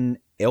when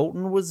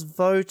Elton was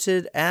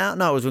voted out?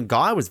 No, it was when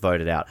Guy was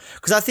voted out.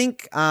 Because I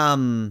think...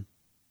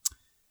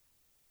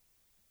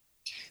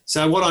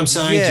 So what I'm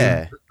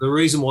saying, the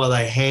reason why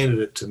they handed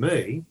it to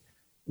me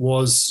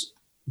was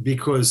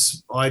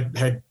because I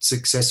had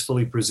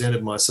successfully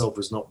presented myself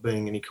as not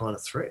being any kind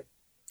of threat.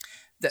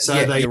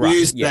 They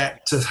used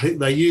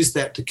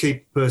that to keep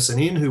a person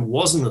in who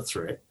wasn't a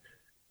threat,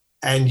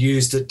 and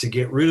used it to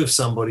get rid of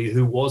somebody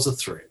who was a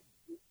threat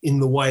in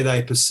the way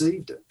they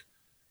perceived it.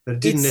 But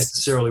it didn't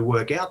necessarily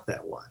work out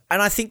that way.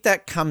 And I think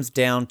that comes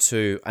down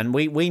to, and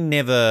we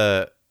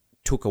never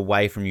took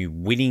away from you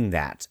winning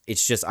that.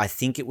 It's just, I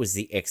think it was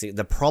the exit.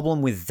 The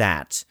problem with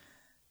that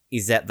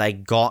is that they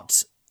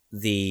got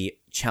the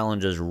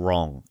challenges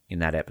wrong in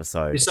that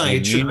episode. You're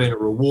saying it should have been a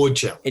reward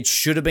challenge. It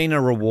should have been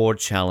a reward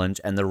challenge,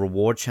 and the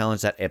reward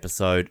challenge that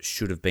episode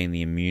should have been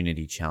the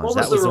immunity challenge.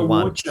 What was the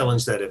reward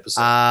challenge that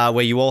episode?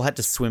 Where you all had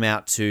to swim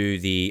out to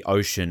the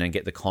ocean and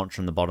get the conch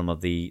from the bottom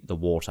of the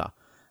water.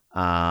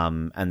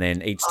 And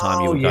then each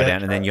time you would go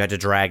down, and then you had to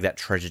drag that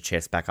treasure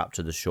chest back up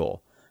to the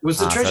shore. Was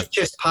the treasure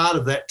chest part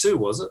of that too,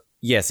 was it?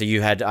 Yeah, so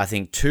you had, I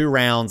think, 2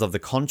 rounds of the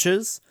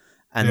conches,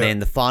 and then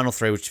the final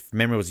 3, which from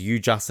memory was you,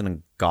 Justin,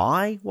 and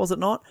Guy, was it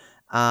not?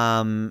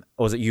 Or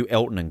was it you,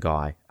 Elton, and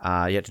Guy?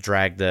 You had to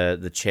drag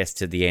the chest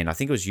to the end. I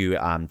think it was you,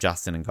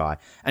 Justin, and Guy.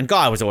 And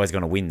Guy was always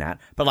going to win that.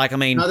 But, like, I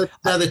mean... No,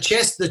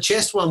 the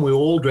chest one we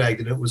all dragged,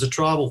 and it was a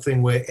tribal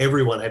thing where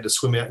everyone had to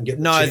swim out and get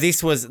the chest.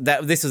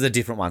 This was a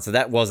different one. So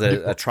that was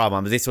a tribal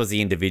one, but this was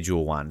the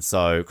individual one.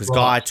 So, because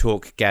Guy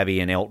took Gabby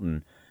and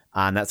Elton,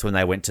 and that's when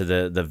they went to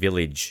the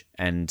village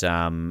and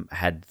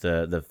had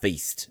the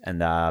feast.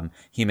 And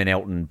him and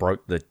Elton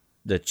broke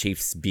the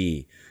chief's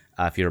spear.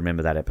 If you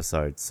remember that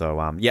episode.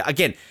 So,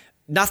 again,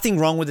 nothing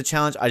wrong with the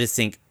challenge. I just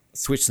think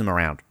switch them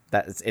around.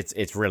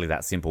 It's really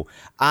that simple.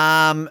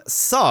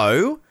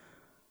 So,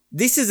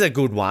 this is a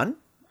good one.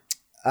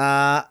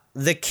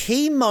 The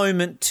key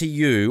moment to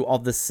you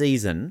of the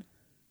season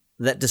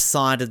that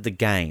decided the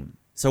game.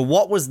 So,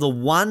 what was the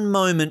one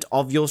moment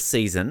of your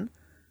season?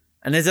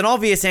 And there's an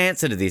obvious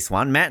answer to this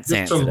one. Matt's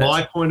answer. From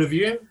my point of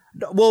view?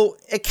 Well,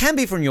 it can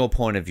be from your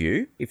point of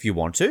view, if you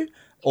want to.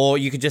 Or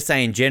you could just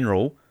say in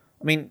general.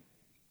 I mean...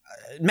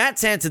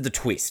 Matt's answered the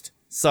twist.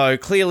 So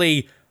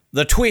clearly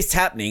the twist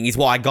happening is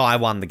why Guy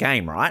won the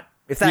game, right?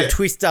 If that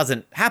twist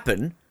doesn't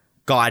happen,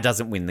 Guy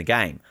doesn't win the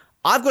game.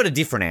 I've got a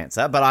different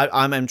answer, but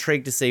I'm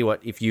intrigued to see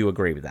if you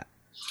agree with that.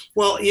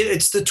 Well,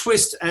 it's the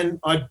twist, and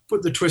I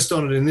put the twist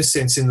on it in this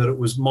sense, in that it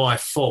was my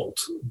fault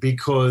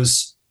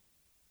because,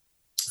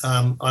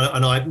 and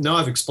I know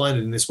I've explained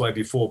it in this way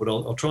before, but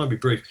I'll try and be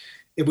brief.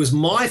 It was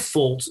my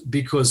fault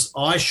because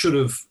I should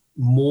have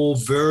more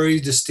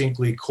very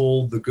distinctly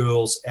called the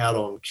girls out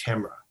on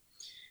camera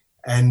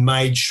and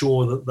made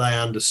sure that they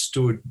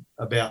understood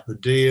about the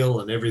deal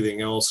and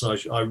everything else. And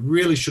I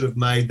really should have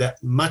made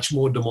that much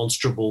more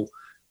demonstrable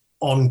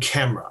on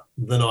camera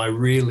than I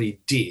really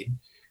did.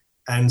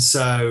 And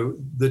so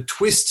the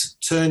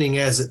twist turning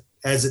as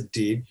it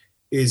did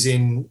is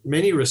in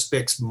many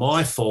respects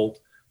my fault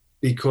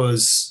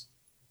because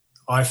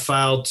I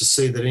failed to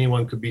see that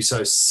anyone could be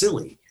so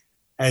silly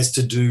as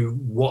to do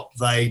what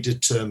they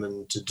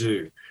determined to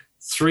do.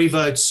 3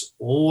 votes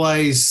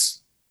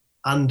always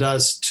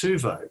undoes 2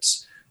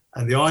 votes.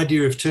 And the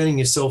idea of turning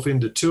yourself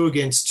into 2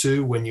 against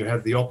 2 when you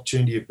have the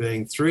opportunity of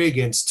being 3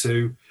 against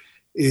 2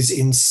 is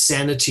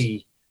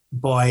insanity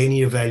by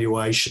any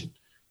evaluation.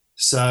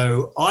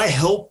 So I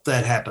helped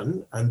that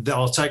happen, and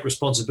I'll take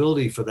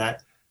responsibility for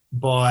that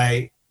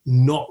by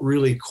not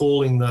really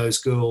calling those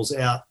girls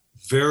out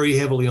very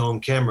heavily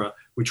on camera,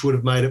 which would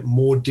have made it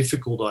more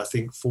difficult, I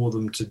think, for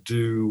them to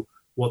do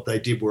what they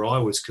did where I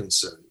was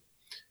concerned.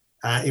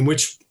 In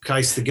which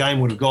case the game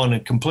would have gone a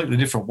completely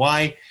different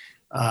way.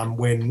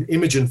 When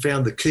Imogen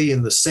found the key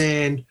in the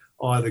sand,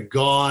 either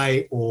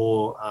Guy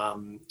or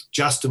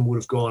Justin would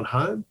have gone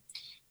home,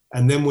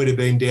 and then we'd have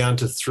been down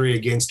to 3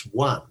 against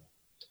 1.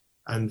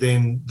 And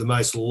then the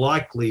most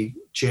likely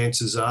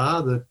chances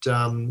are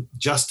that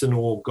Justin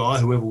or Guy,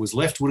 whoever was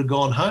left, would have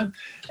gone home,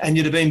 and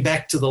you'd have been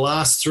back to the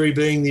last 3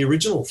 being the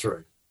original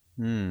 3.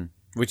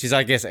 Which is,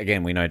 I guess,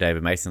 again, we know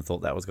David Mason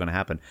thought that was going to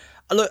happen.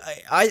 Look,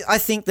 I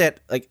think that,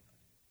 like,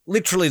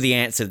 literally the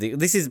answer,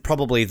 this is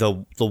probably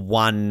the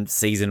one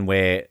season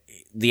where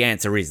the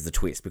answer is the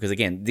twist. Because,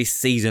 again, this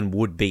season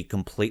would be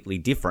completely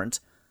different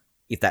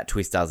if that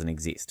twist doesn't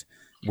exist.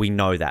 We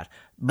know that.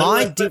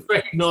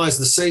 Recognise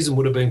the season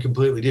would have been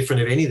completely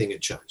different if anything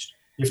had changed.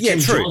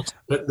 True.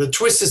 But the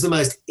twist is the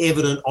most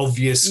evident,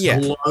 obvious,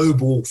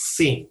 global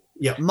thing.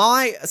 Yeah.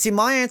 My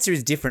answer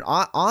is different.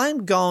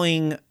 I'm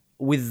going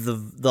with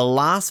the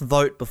last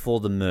vote before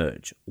the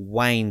merge,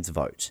 Wayne's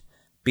vote,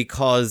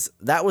 because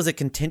that was a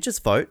contentious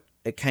vote.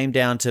 It came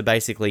down to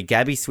basically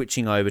Gabby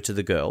switching over to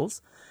the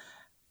girls.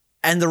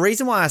 And the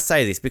reason why I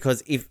say this,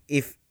 because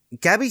if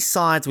Gabby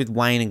sides with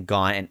Wayne and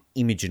Guy and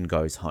Imogen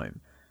goes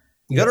home,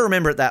 you got to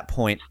remember at that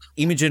point,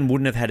 Imogen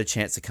wouldn't have had a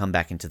chance to come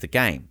back into the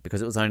game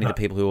because it was only the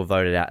people who were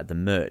voted out at the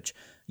merge.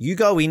 You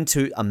go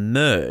into a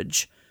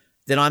merge,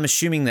 then I'm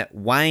assuming that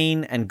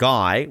Wayne and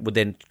Guy would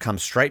then come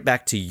straight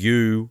back to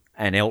you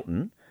and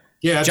Elton.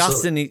 Yeah,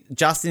 absolutely.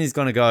 Justin is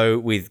going to go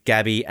with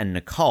Gabby and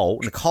Nicole.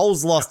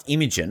 Nicole's lost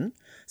Imogen,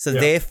 so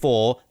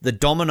therefore the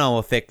domino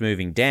effect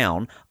moving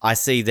down, I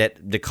see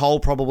that Nicole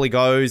probably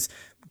goes,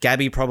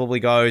 Gabby probably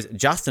goes,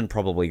 Justin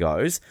probably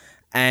goes.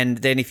 And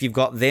then if you've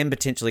got them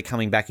potentially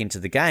coming back into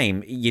the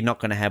game, you're not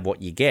going to have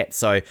what you get.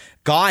 So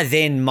Guy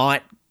then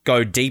might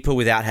go deeper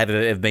without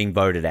having being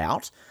voted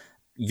out.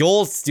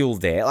 You're still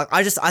there. Like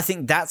I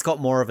think that's got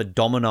more of a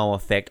domino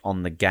effect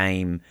on the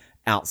game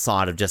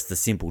outside of just the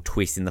simple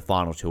twist in the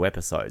final 2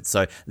 episodes.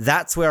 So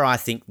that's where I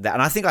think that,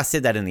 and I think I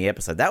said that in the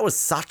episode, that was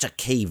such a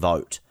key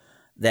vote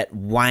that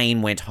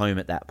Wayne went home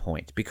at that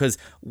point, because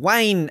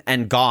Wayne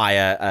and Guy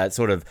are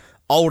sort of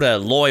older,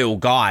 loyal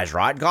guys,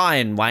 right? Guy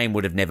and Wayne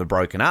would have never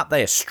broken up.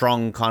 They're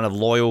strong, kind of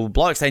loyal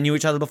blokes. They knew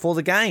each other before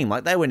the game.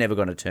 Like, they were never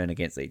going to turn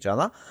against each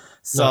other.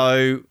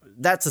 So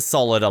that's a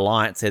solid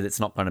alliance there that's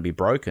not going to be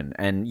broken.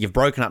 And you've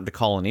broken up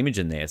Nicole and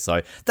Imogen there.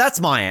 So that's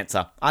my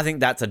answer. I think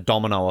that's a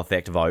domino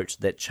effect vote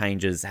that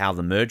changes how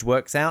the merge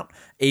works out,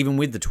 even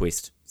with the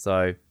twist.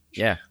 So,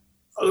 yeah.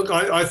 Look,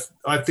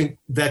 I think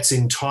that's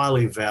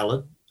entirely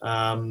valid.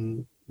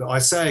 I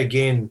say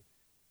again,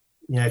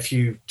 if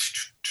you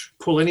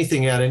pull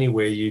anything out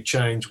anywhere, you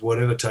change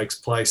whatever takes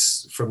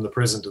place from the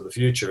present to the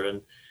future.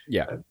 And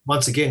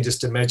once again,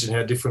 just imagine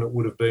how different it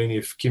would have been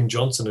if Kim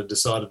Johnson had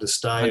decided to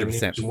stay.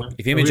 100%.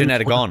 If Imogen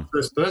had gone.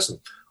 First person.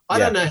 I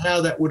don't know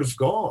how that would have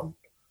gone.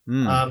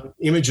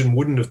 Imogen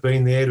wouldn't have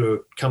been there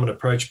to come and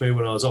approach me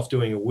when I was off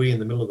doing a wee in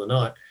the middle of the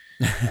night.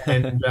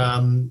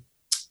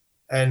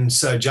 And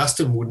so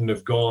Justin wouldn't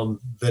have gone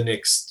the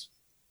next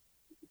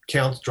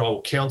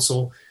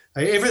council.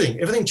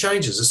 Everything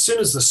changes as soon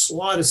as the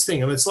slightest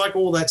thing. I mean, it's like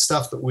all that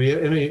stuff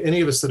that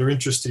any of us that are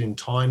interested in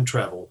time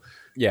travel.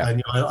 Yeah.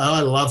 And I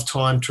love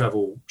time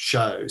travel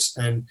shows.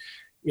 And,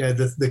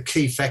 the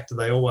key factor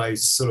they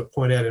always sort of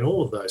point out in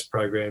all of those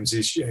programs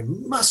is you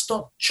must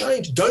not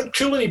change. Don't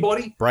kill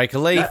anybody. Break a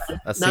leaf.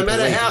 No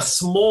matter how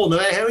small, no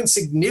matter how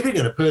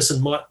insignificant a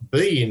person might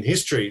be in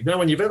history, no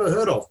one you've ever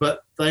heard of,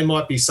 but they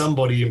might be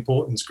somebody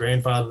important's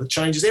grandfather that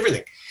changes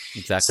everything.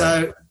 Exactly.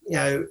 So,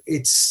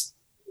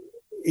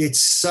 it's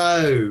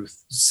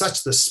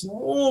such the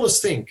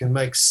smallest thing can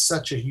make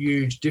such a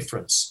huge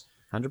difference.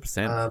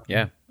 100%.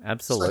 Yeah,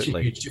 absolutely. Such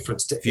a huge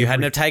difference. If you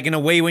hadn't have taken a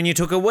wee when you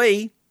took a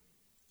wee,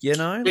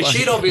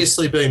 she'd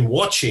obviously been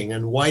watching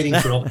and waiting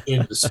for an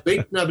opportunity to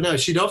speak. No,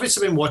 she'd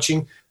obviously been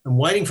watching and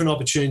waiting for an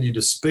opportunity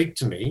to speak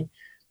to me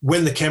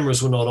when the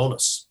cameras were not on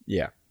us.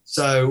 Yeah.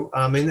 So,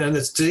 and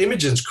it's to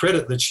Imogen's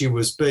credit that she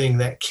was being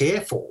that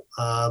careful.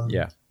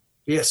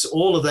 Yes,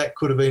 all of that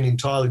could have been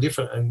entirely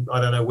different, and I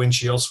don't know when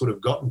she else would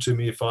have gotten to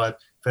me if it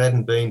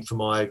hadn't been for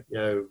my,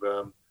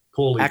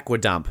 poorly.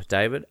 Aquadump,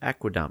 David.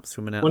 Aquadump,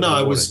 swimming out. Well, no,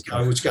 I was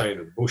going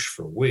to the bush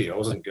for a wee. I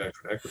wasn't going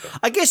for an aquadump.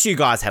 I guess you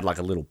guys had like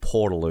a little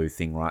portaloo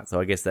thing, right? So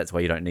I guess that's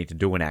why you don't need to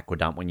do an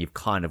aquadump when you've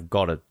kind of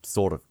got a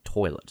sort of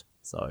toilet.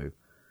 So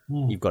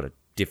you've got a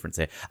difference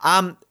there.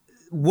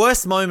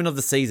 Worst moment of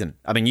the season.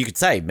 I mean, you could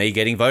say me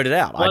getting voted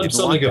out. I'm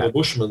something of a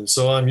bushman,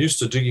 so I'm used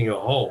to digging a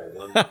hole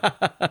and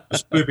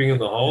just pooping in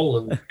the hole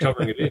and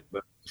covering it in.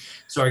 But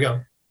sorry,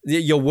 go.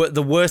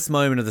 The worst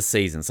moment of the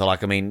season. So,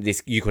 like, I mean,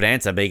 you could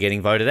answer me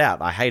getting voted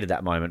out. I hated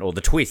that moment. Or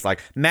the twist.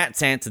 Like,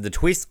 Matt's answered the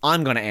twist.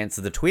 I'm going to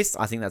answer the twist.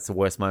 I think that's the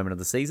worst moment of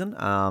the season.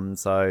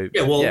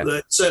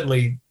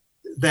 Certainly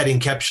that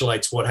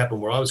encapsulates what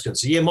happened where I was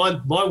concerned. Yeah,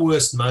 my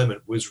worst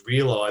moment was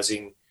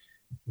realising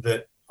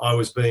that I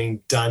was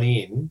being done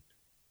in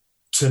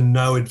to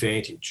no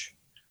advantage.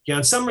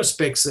 In some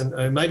respects,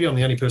 and maybe I'm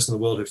the only person in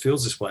the world who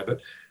feels this way, but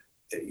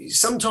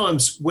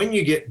sometimes when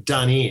you get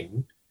done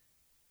in,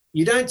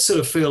 you don't sort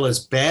of feel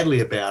as badly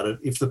about it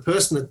if the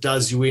person that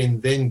does you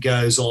in then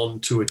goes on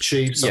to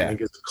achieve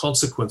something as a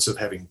consequence of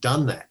having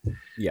done that.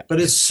 Yeah. But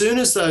as soon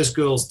as those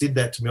girls did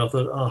that to me, I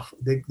thought,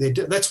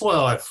 that's why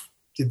I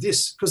did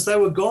this, because they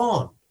were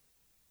gone.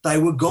 They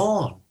were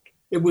gone.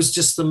 It was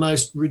just the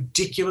most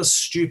ridiculous,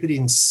 stupid,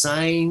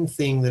 insane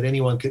thing that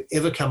anyone could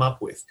ever come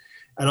up with.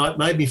 And it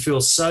made me feel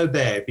so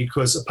bad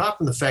because apart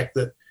from the fact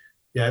that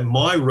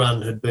my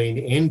run had been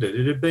ended,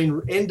 it had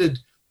been ended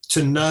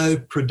to no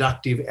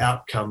productive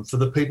outcome for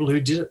the people who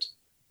did it.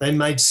 They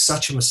made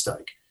such a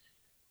mistake,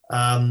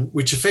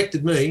 which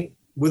affected me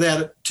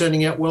without it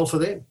turning out well for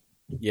them.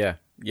 Yeah.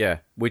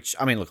 Which,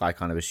 I mean, look, I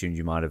kind of assumed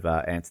you might have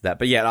answered that.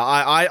 But yeah,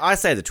 I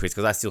say the twist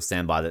because I still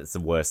stand by that it's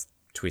the worst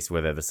twist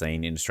we've ever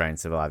seen in Australian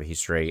Survivor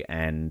history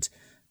and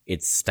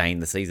it's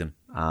stained the season.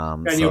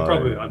 You'll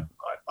probably,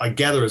 I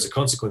gather as a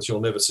consequence,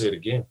 you'll never see it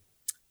again.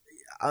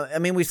 I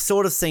mean, we've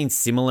sort of seen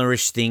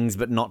similar-ish things,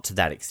 but not to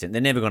that extent.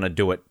 They're never going to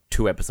do it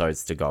 2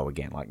 episodes to go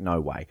again. Like, no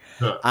way.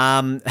 No.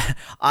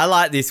 I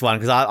like this one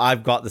because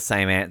I've got the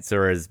same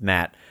answer as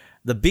Matt.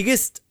 The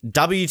biggest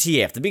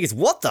WTF, the biggest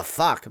what the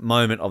fuck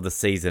moment of the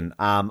season.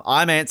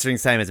 I'm answering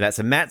same as Matt.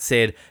 So Matt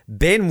said,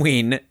 Ben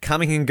Wynn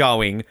coming and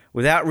going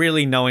without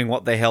really knowing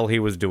what the hell he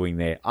was doing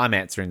there. I'm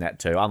answering that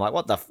too. I'm like,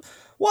 what the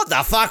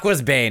fuck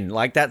was Ben?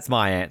 Like, that's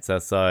my answer.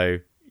 So,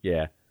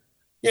 yeah.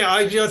 Yeah,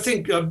 I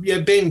think,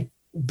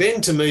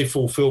 Ben to me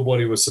fulfilled what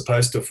he was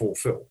supposed to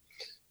fulfill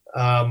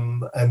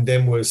and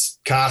then was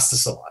cast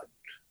aside.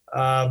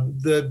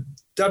 The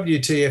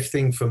WTF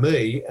thing for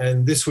me,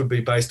 and this would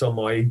be based on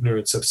my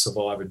ignorance of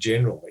Survivor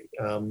generally,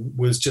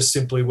 was just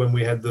simply when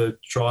we had the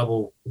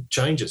tribal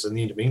changes and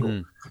the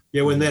intermingle.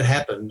 When that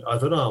happened, I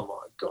thought, oh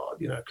my God,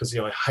 because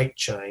I hate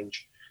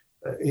change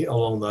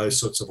along those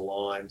sorts of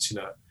lines,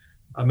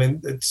 I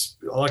mean, it's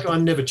like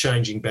I'm never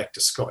changing back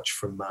to Scotch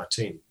from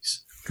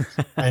martinis.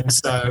 And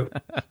so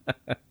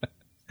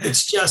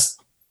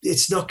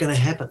it's not going to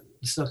happen.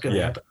 It's not going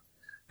to happen.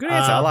 Good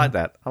answer. I like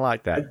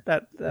that.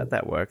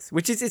 That works.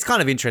 Which is, it's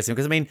kind of interesting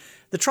because, I mean,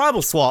 the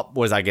tribal swap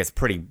was, I guess,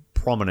 pretty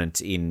prominent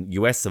in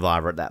US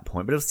Survivor at that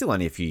point, but it was still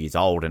only a few years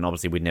old, and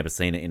obviously we'd never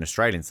seen it in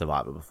Australian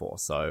Survivor before.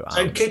 So,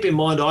 and keep in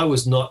mind, I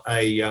was not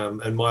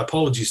and my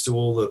apologies to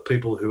all the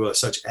people who are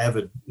such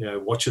avid,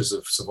 watchers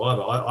of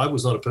Survivor. I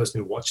was not a person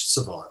who watched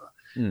Survivor.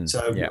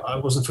 I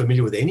wasn't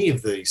familiar with any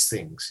of these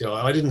things.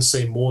 I didn't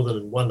see more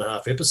than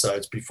 1.5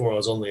 episodes before I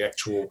was on the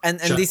actual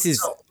show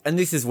itself.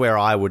 This is where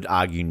I would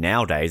argue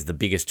nowadays the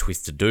biggest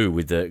twist to do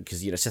with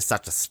because it's just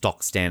such a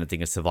stock standard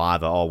thing of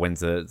Survivor. Oh,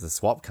 when's the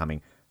swap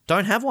coming?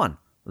 Don't have one.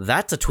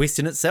 That's a twist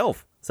in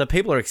itself. So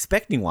people are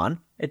expecting one.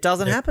 It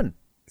doesn't happen.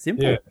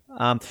 Simple.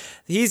 Yeah.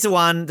 Here's the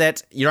one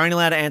that you're only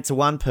allowed to answer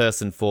one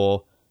person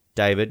for,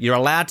 David. You're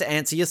allowed to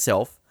answer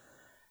yourself.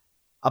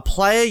 A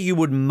player you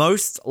would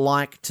most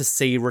like to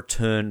see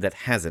return that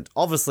hasn't.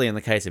 Obviously, in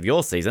the case of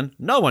your season,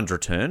 no one's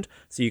returned,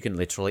 so you can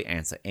literally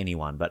answer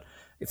anyone. But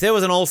if there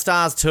was an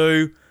All-Stars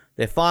 2,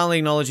 they're finally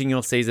acknowledging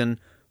your season,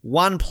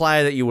 one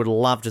player that you would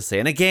love to see.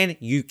 And again,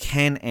 you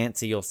can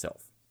answer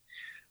yourself.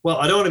 Well,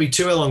 I don't want to be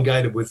too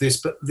elongated with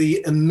this, but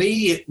the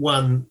immediate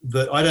one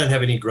that I don't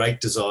have any great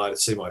desire to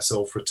see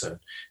myself return,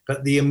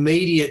 but the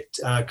immediate,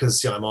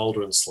 because I'm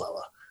older and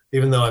slower,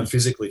 even though I'm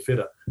physically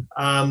fitter,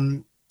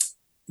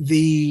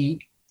 the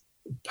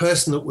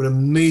person that would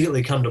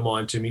immediately come to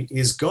mind to me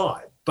is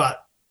Guy.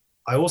 But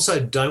I also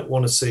don't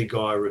want to see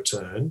Guy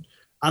return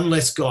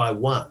unless Guy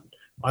won.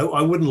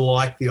 I wouldn't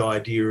like the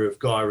idea of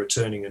Guy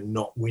returning and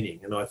not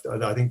winning, and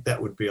I think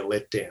that would be a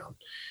letdown.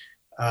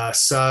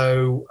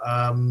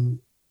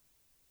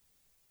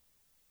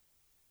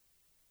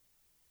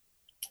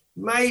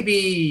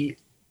 Maybe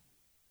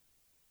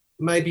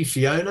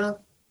Fiona.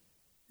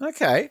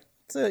 Okay,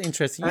 it's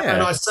interesting. Yeah,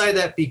 and I say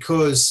that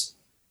because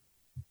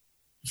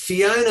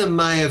Fiona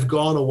may have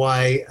gone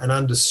away and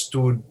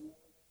understood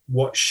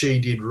what she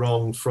did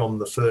wrong from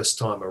the first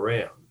time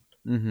around.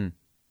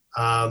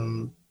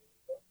 Mm-hmm.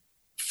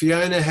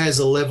 Fiona has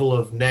a level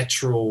of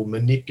natural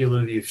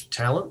manipulative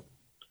talent,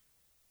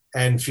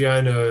 and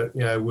Fiona,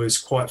 was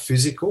quite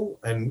physical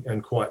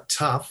and quite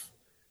tough.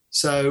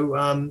 So,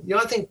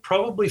 I think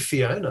probably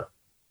Fiona.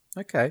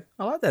 Okay,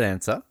 I like that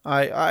answer.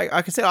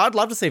 I can say I'd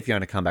love to see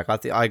Fiona come back.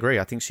 I agree.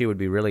 I think she would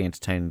be really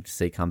entertaining to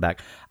see come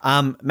back.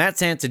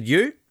 Matt's answered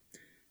you.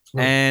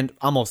 And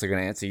I'm also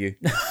going to answer you.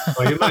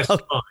 Oh, you're most fine.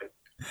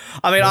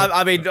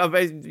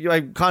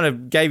 I kind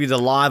of gave you the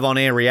live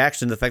on-air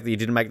reaction to the fact that you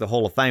didn't make the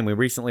Hall of Fame. We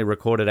recently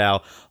recorded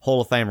our Hall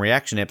of Fame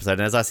reaction episode,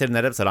 and as I said in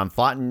that episode, I'm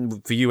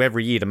fighting for you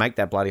every year to make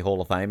that bloody Hall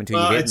of Fame until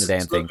you get in the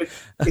damn thing.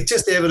 It's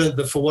just evident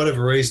that for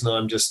whatever reason, I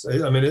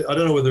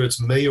don't know whether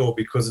it's me or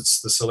because it's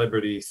the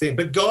celebrity thing,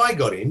 but Guy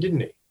got in, didn't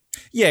he?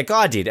 Yeah,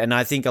 Guy did, and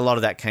I think a lot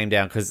of that came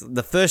down because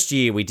the first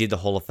year we did the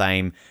Hall of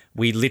Fame,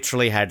 we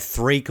literally had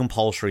 3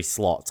 compulsory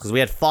slots because we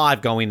had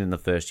 5 go in the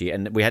first year,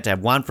 and we had to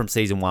have one from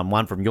season 1,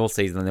 one from your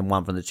season, and then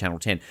one from the Channel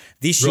 10.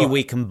 This year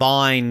we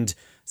combined,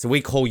 so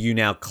we call you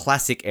now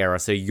Classic Era,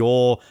 so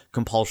your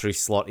compulsory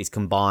slot is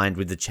combined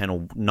with the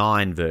Channel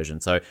 9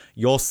 version, so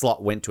your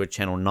slot went to a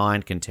Channel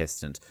 9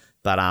 contestant.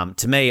 But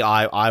to me,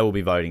 I will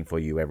be voting for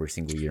you every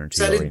single year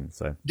until you're in.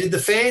 So did the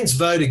fans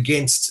vote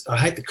against? I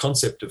hate the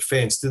concept of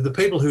fans. Did the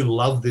people who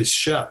love this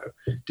show,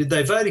 did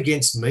they vote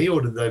against me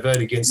or did they vote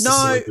against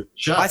the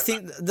show? I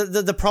think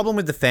the problem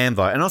with the fan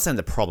vote, and I'm not saying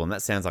the problem,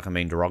 that sounds like I'm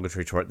being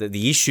derogatory to it.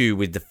 The issue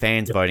with the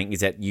fans voting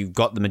is that you've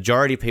got the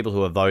majority of people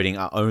who are voting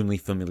are only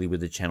familiar with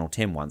the Channel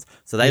 10 ones.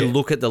 So they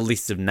look at the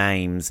list of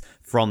names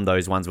from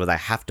those ones where they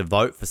have to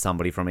vote for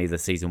somebody from either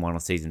season 1 or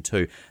season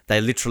 2.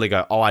 They literally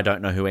go, oh, I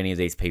don't know who any of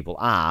these people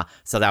are.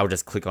 So they'll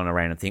just click on a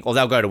random thing. Or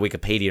they'll go to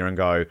Wikipedia and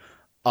go,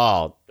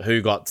 oh,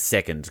 who got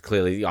second?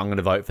 Clearly, I'm going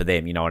to vote for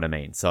them. You know what I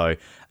mean? So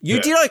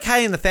you did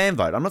okay in the fan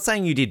vote. I'm not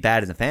saying you did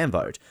bad in the fan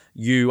vote.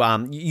 You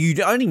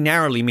only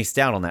narrowly missed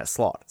out on that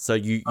slot. So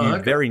you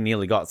very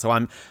nearly got. So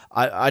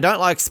I don't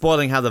like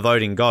spoiling how the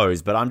voting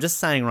goes, but I'm just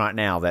saying right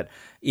now that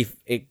if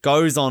it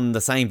goes on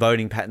the same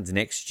voting patterns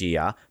next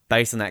year,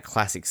 based on that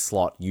classic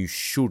slot, you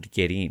should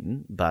get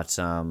in. But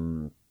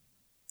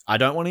I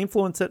don't want to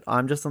influence it.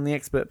 I'm just on the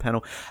expert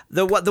panel.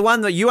 The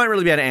one that you won't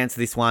really be able to answer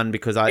this one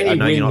because I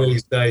know you're not.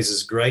 These days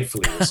is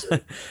gratefully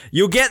received.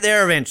 You'll get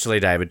there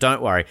eventually, David.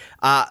 Don't worry.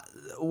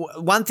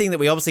 One thing that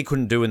we obviously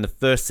couldn't do in the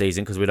first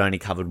season because we'd only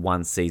covered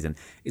one season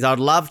is I'd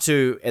love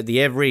to, at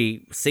the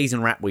every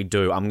season wrap we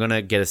do, I'm going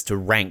to get us to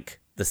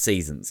rank the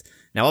seasons.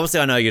 Now, obviously,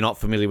 I know you're not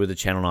familiar with the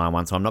Channel 9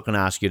 one, so I'm not going to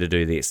ask you to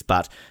do this.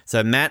 But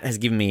so Matt has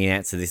given me an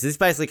answer to this. This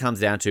basically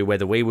comes down to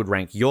whether we would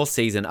rank your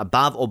season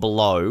above or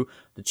below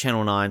the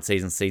Channel 9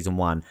 season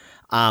 1.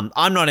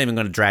 I'm not even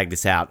going to drag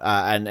this out,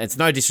 and it's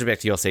no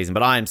disrespect to your season,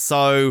 but I am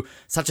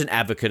such an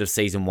advocate of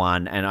season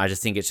 1, and I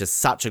just think it's just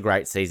such a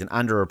great season,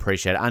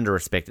 underappreciated,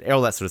 underrespected,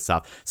 all that sort of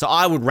stuff. So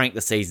I would rank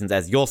the seasons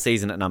as your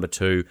season at number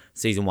 2,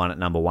 season 1 at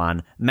number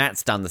 1.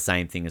 Matt's done the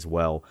same thing as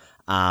well.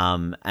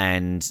 But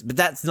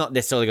that's not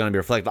necessarily going to be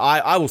reflected.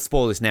 I will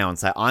spoil this now and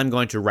say I'm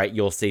going to rate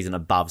your season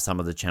above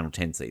some of the Channel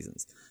 10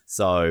 seasons.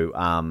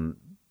 So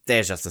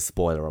there's just a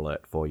spoiler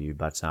alert for you.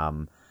 But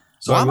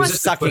why am I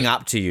sucking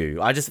up to you?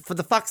 For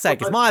the fuck's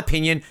sake, it's my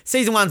opinion.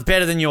 Season 1's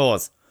better than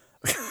yours.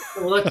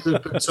 Well,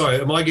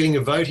 sorry, am I getting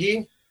a vote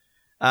here?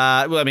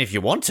 Well, I mean, if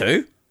you want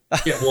to.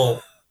 Yeah,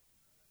 well,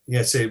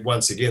 see,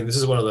 once again, this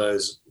is one of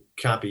those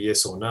can't be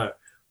yes or no.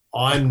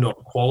 I'm not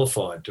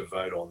qualified to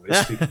vote on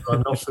this because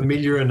I'm not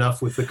familiar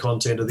enough with the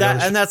content of the other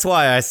And that's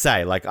why I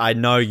say, like, I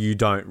know you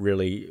don't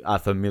really are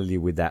familiar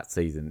with that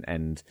season.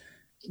 And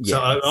so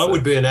I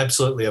would be an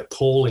absolutely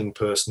appalling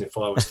person if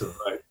I was to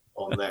vote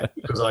on that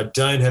because I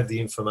don't have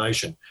the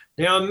information.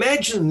 Now,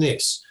 imagine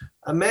this.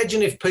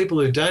 Imagine if people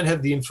who don't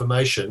have the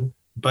information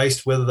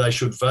based whether they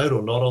should vote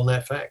or not on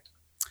that fact.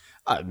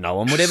 No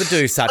one would ever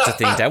do such a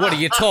thing, Dave. What are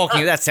you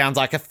talking? That sounds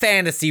like a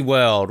fantasy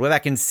world. We're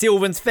back in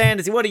Sylvan's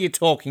fantasy. What are you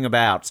talking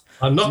about?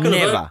 I'm not going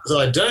to vote because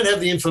I don't have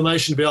the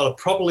information to be able to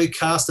properly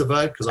cast a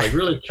vote because I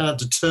really can't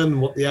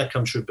determine what the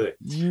outcome should be.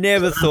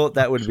 Never thought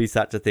that would be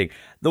such a thing.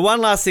 The one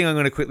last thing I'm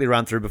going to quickly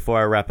run through before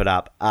I wrap it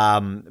up.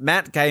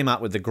 Matt came up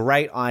with the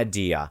great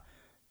idea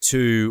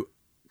to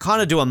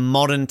kind of do a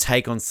modern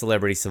take on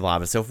Celebrity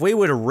Survivor. So if we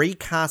were to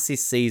recast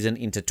this season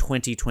into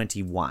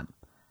 2021,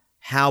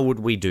 how would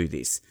we do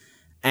this?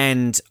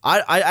 And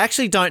I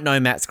actually don't know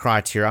Matt's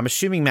criteria. I'm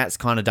assuming Matt's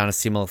kind of done a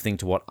similar thing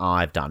to what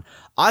I've done.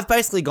 I've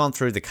basically gone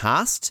through the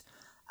cast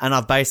and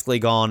I've basically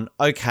gone,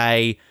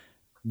 okay,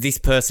 this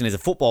person is a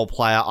football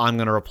player. I'm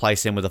going to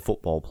replace him with a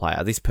football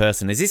player. This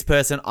person is this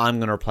person. I'm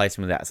going to replace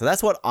him with that. So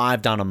that's what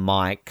I've done on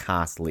my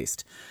cast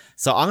list.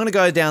 So I'm going to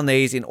go down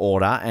these in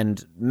order,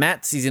 and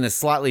Matt's is in a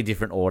slightly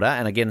different order.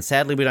 And again,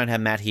 sadly, we don't have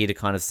Matt here to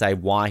kind of say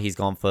why he's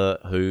gone for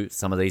who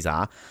some of these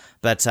are.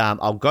 But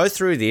I'll go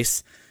through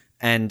this.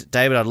 And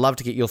David, I'd love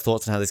to get your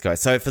thoughts on how this goes.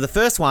 So for the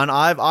first one,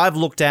 I've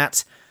looked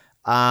at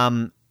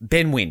Ben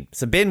Wynn.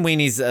 So Ben Wynn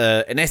is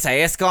an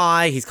SAS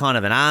guy. He's kind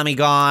of an army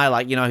guy.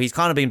 Like, you know, he's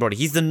kind of been brought in.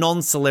 He's the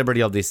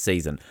non-celebrity of this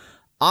season.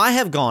 I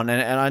have gone,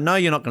 and I know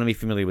you're not going to be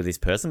familiar with this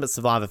person, but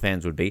Survivor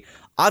fans would be.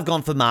 I've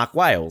gone for Mark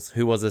Wales,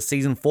 who was a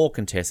Season 4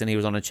 contestant. He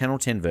was on a Channel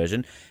 10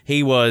 version.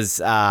 He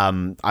was,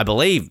 I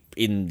believe,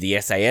 in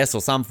the SAS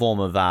or some form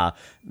of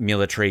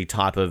military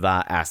type of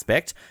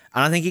aspect.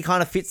 And I think he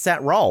kind of fits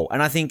that role.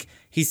 And I think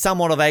he's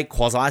somewhat of a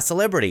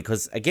quasi-celebrity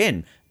because,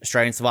 again,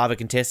 Australian Survivor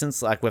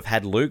contestants, like we've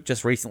had Luke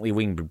just recently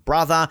win Big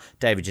Brother,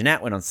 David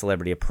Jeanette went on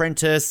Celebrity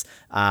Apprentice,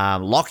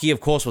 Lockie,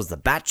 of course, was The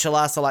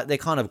Bachelor, so like they're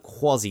kind of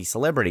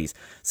quasi-celebrities.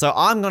 So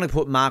I'm going to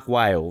put Mark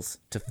Wales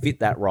to fit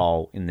that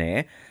role in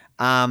there.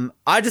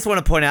 I just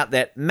want to point out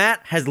that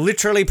Matt has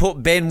literally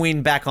put Ben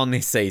Wynn back on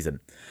this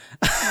season.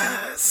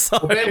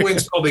 Well, Ben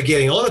Wynn's probably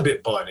getting on a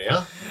bit by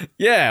now.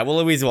 Yeah,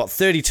 well, he was,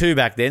 32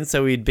 back then,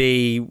 so he'd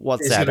be,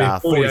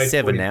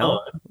 47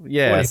 now.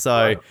 Yeah,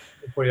 48,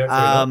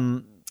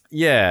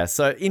 yeah,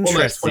 so interesting.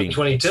 Almost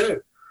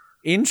 2022.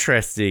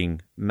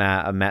 Interesting,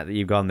 Matt, that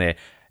you've gone there.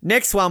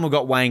 Next one, we've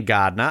got Wayne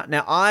Gardner.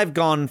 Now, I've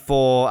gone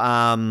for,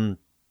 I've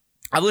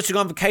literally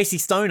gone for Casey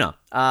Stoner,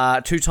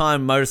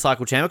 two-time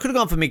motorcycle champion. I could have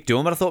gone for Mick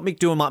Doohan, but I thought Mick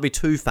Doohan might be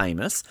too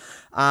famous.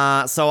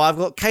 So I've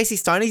got Casey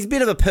Stoner. He's a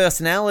bit of a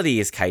personality,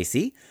 is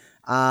Casey.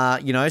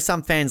 You know,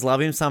 some fans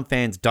love him, some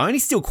fans don't.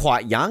 He's still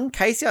quite young.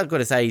 Casey, I've got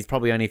to say, he's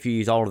probably only a few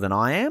years older than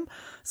I am.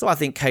 So I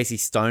think Casey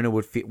Stoner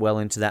would fit well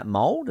into that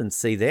mold and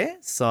see there.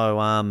 So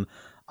I'm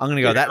going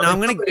to go that. Now I'm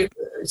going to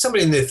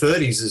somebody in their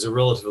 30s is a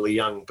relatively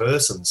young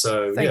person.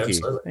 So thank you,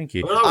 absolutely. Thank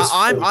you. Well,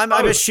 I'm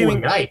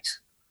assuming 48.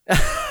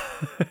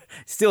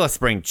 Still a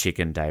spring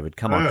chicken, David.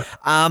 Come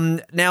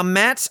on. Now,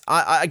 Matt.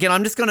 I'm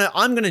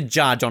gonna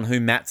judge on who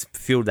Matt's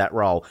filled that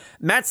role.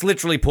 Matt's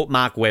literally put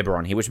Mark Webber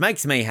on here, which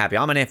makes me happy.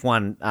 I'm an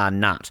F1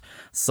 nut,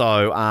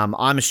 so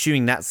I'm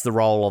assuming that's the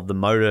role of the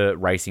motor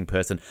racing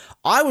person.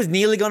 I was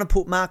nearly going to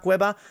put Mark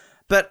Webber,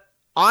 but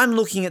I'm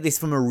looking at this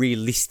from a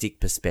realistic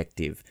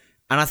perspective,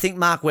 and I think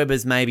Mark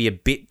Webber's maybe a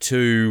bit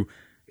too.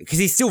 Because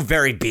he's still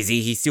very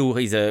busy. He's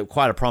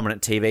quite a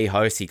prominent TV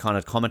host. He kind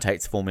of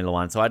commentates Formula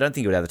One, so I don't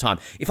think he would have the time.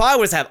 If I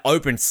was to have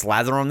open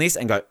slather on this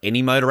and go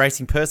any motor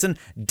racing person,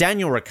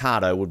 Daniel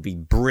Ricciardo would be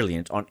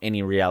brilliant on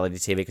any reality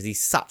TV because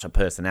he's such a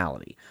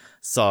personality.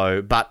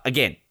 So, but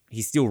again,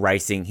 he's still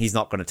racing. He's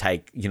not going to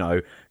take,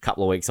 a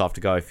couple of weeks off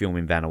to go film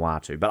in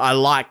Vanuatu. But I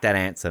like that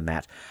answer,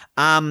 Matt.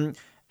 Our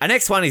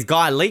next one is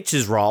Guy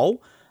Leach's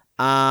role.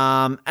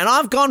 And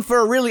I've gone for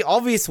a really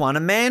obvious one, a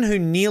man who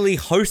nearly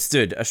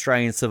hosted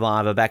Australian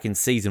Survivor back in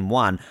season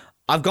 1.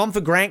 I've gone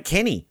for Grant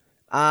Kenny.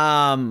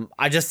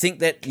 I just think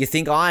that you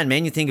think Iron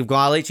Man, you think of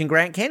Guy Leach and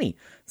Grant Kenny.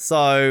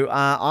 So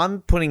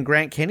I'm putting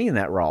Grant Kenny in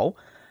that role.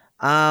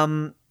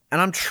 And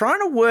I'm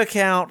trying to work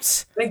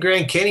out... I think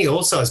Grant Kenny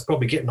also is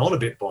probably getting on a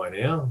bit by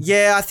now.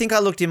 Yeah, I think I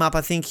looked him up.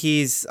 I think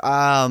he's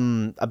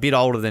a bit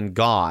older than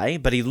Guy,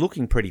 but he's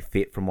looking pretty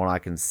fit from what I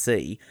can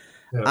see.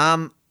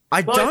 Yeah.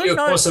 I don't know. Of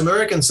course,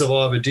 American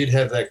Survivor did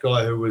have that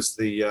guy who was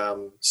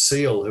the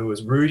SEAL, who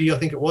was Rudy, I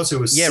think it was. Who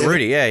was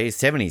Rudy. Yeah, he's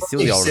 70. He's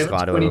still the oldest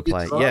guy to ever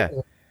play.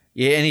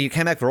 Yeah, and he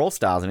came back for All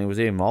Stars, and he was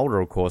even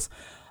older, of course.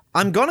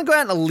 I'm going to go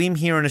out on a limb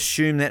here and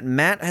assume that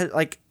Matt has,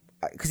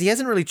 because he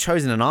hasn't really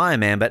chosen an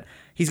Iron Man, but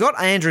he's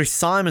got Andrew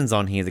Simons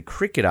on here, the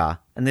cricketer,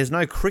 and there's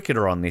no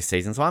cricketer on this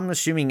season, so I'm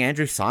assuming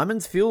Andrew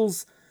Simons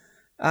fills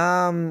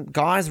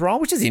Guy's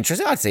role, which is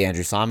interesting. I'd see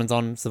Andrew Simons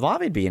on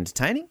Survivor. He'd be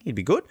entertaining. He'd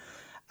be good.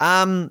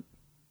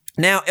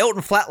 Now,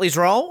 Elton Flatley's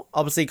role,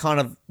 obviously kind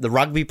of the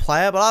rugby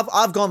player, but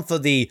I've gone for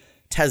the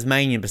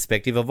Tasmanian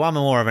perspective. I'm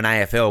more of an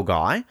AFL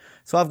guy,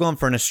 so I've gone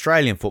for an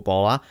Australian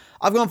footballer.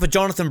 I've gone for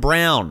Jonathan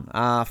Brown,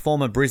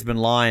 former Brisbane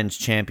Lions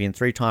champion,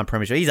 3-time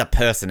premiership. He's a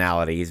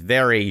personality. He's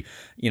very,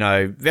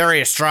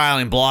 very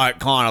Australian bloke,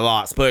 kind of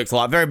like, spooks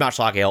like, very much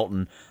like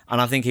Elton, and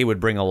I think he would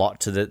bring a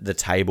lot to the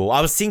table. I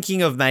was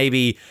thinking of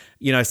maybe,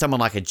 someone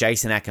like a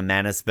Jason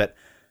Ackermanis, but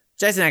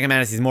Jason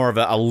Ackermanis is more of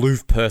an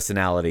aloof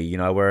personality,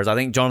 whereas I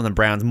think Jonathan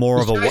Brown's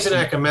more of a... Jason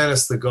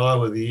Ackermanis the guy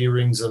with the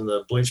earrings and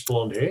the bleach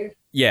blonde hair?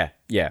 Yeah.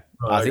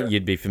 Oh, I think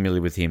you'd be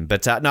familiar with him.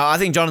 But no, I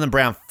think Jonathan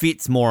Brown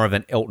fits more of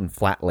an Elton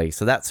Flatley,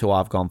 so that's who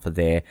I've gone for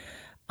there.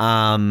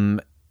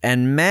 And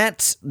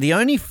Matt, the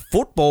only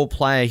football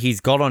player he's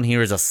got on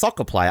here is a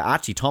soccer player,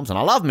 Archie Thompson.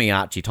 I love me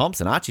Archie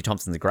Thompson. Archie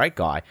Thompson's a great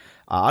guy.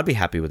 I'd be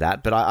happy with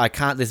that, but I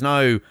can't... There's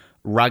no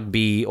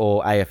rugby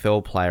or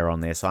AFL player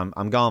on there, so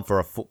I'm going for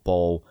a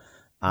football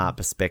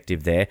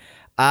perspective there.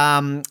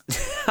 I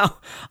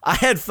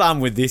had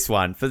fun with this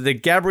one. For the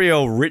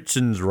Gabrielle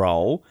Richens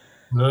role,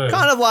 kind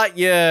of like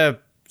your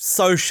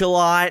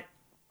socialite,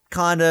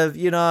 kind of,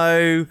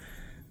 known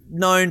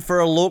for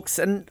her looks.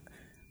 And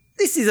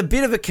this is a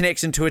bit of a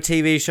connection to a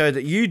TV show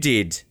that you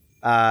did,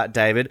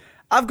 David.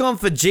 I've gone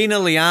for Gina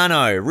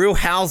Liano, Real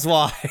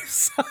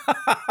Housewives.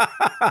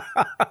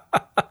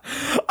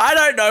 I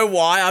don't know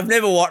why. I've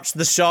never watched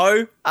the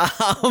show,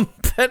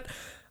 but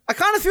I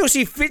kind of feel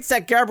she fits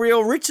that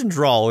Gabrielle Richens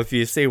role, if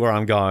you see where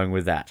I'm going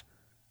with that.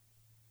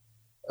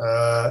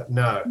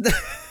 No.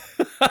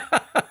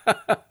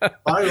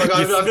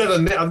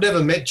 I've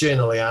never met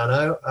Gina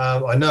Liano.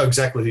 I know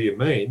exactly who you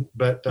mean,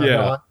 but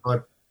I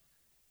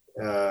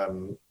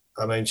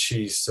mean,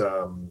 she's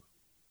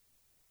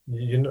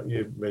you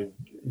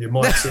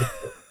might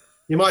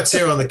see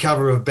her on the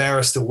cover of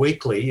Barrister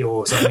Weekly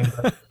or something.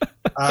 But,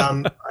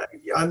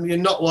 you're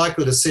not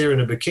likely to see her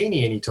in a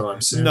bikini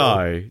anytime soon.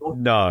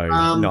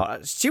 No.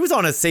 She was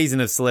on a season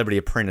of Celebrity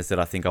Apprentice that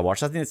I think I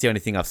watched. I think that's the only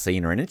thing I've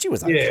seen her in, and she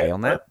was okay on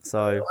that.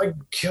 So I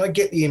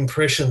get the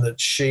impression that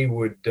she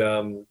would.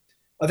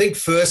 I think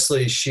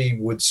firstly she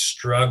would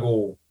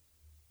struggle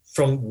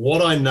from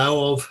what I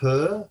know of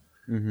her.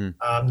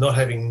 Mm-hmm. Not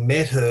having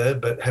met her,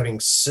 but having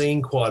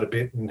seen quite a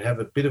bit and have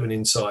a bit of an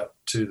insight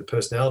to the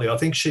personality, I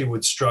think she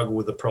would struggle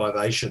with the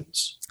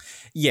privations.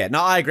 Yeah,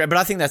 no, I agree, but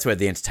I think that's where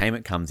the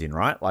entertainment comes in,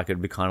 right? Like,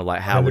 it'd be kind of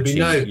like, how would she,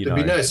 there'd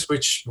be no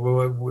switch.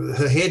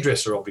 Her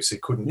hairdresser obviously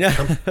couldn't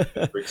come,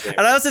 for example.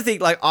 And I also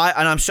think, like,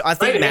 I'm sure, I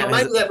think maybe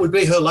that would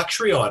be her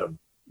luxury item.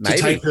 Maybe.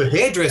 To take her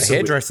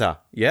hairdresser.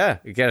 Yeah,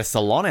 you get a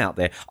salon out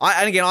there.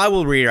 And again, I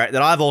will reiterate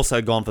that I've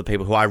also gone for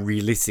people who I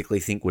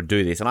realistically think would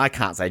do this, and I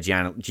can't say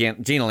Gina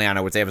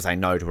Liano would ever say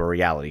no to a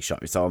reality show.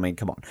 So, I mean,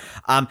 come on.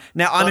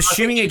 Now, I'm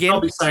assuming I think again...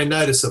 probably say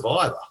no to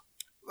Survivor.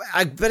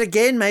 But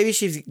again, maybe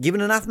she's given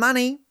enough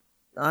money.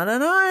 I don't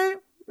know.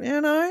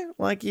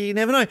 Like, you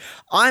never know.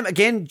 I'm,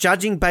 again,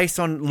 judging based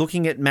on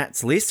looking at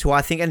Matt's list, who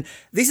I think, and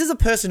this is a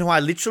person who I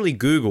literally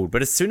Googled,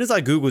 but as soon as I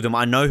Googled them,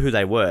 I know who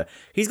they were.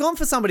 He's gone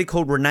for somebody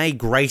called Renee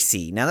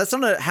Gracie. Now, that's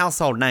not a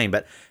household name,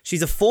 but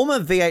she's a former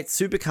V8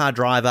 supercar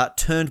driver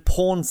turned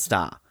porn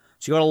star.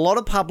 She got a lot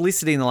of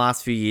publicity in the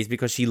last few years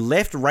because she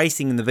left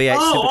racing in the V8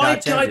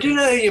 supercar championship. I do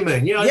know who you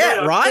mean.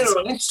 Yeah, right? I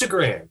on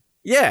Instagram.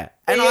 Yeah,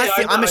 and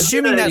I'm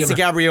assuming that's the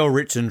Gabrielle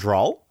Richens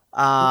role.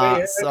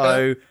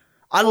 So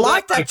I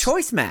like that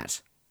choice,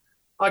 Matt.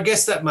 I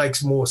guess that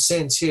makes more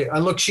sense. Yeah,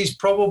 and look, she's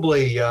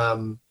probably. I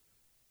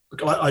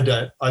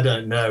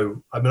don't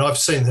know. I mean, I've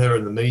seen her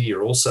in the media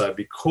also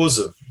because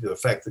of the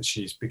fact that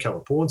she's become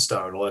a porn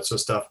star and all that sort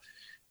of stuff.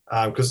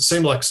 Because it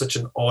seemed like such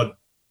an odd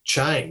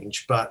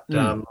change, but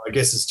I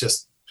guess it's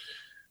just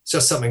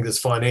something that's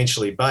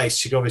financially based.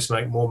 She could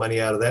obviously make more money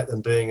out of that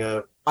than being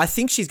a. I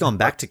think she's gone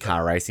back to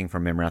car racing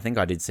from memory. I think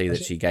I did see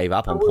that she gave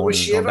up on porn. Was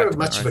she ever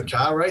much of a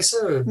car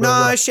racer?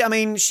 No, she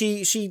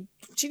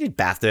did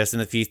Bathurst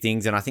and a few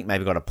things, and I think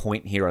maybe got a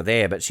point here or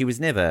there, but she was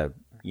never,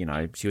 going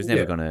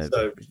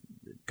to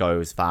go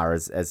as far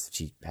as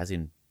she has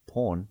in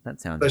porn.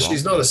 That sounds. But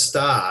she's not a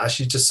star.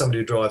 She's just somebody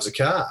who drives a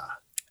car.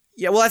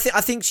 Yeah, well, I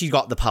think she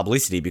got the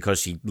publicity because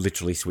she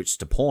literally switched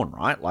to porn,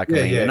 right? Like,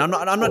 and I'm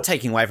not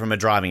taking away from her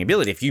driving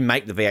ability. If you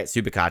make the V8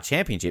 Supercar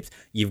Championships,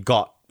 you've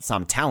got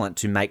some talent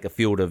to make a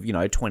field of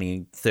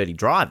 20, 30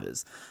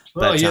 drivers.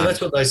 Well, that's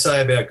what they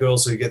say about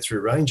girls who get through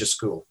Ranger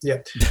School. Yeah.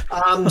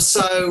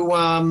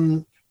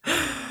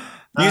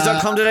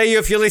 News.com.au,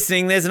 if you're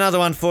listening, there's another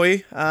one for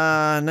you.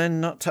 No,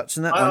 not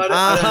touching that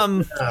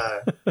one.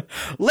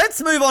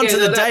 Let's move on to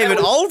the David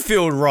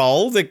Oldfield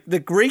role, the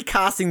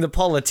recasting the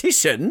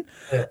politician.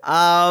 Yeah.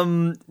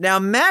 Now,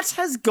 Matt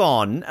has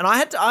gone, and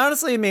I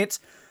honestly admit,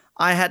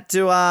 I had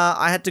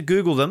to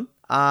Google them.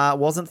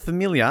 Wasn't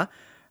familiar.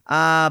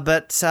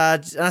 But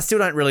I still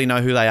don't really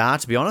know who they are,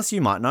 to be honest.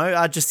 You might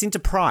know. Jacinta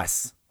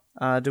Price.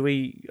 Are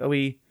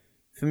we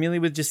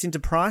familiar with Jacinta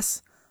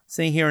Price?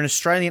 Seeing here an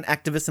Australian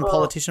activist and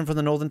politician from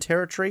the Northern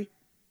Territory.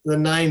 The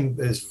name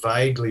is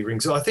vaguely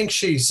rings. I think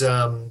she's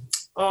an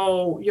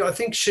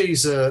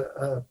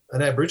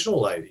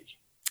Aboriginal lady.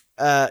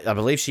 I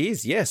believe she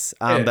is, yes.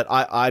 But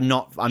I'm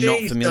not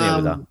familiar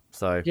with her.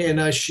 So yeah,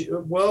 no,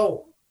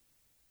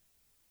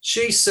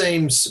 she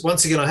seems,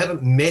 once again, I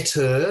haven't met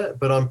her,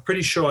 but I'm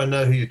pretty sure I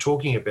know who you're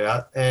talking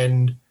about.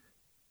 And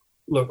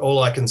look,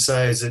 all I can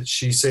say is that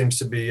she seems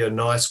to be a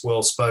nice,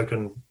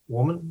 well-spoken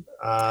woman.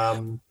 I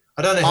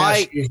don't know how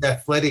she is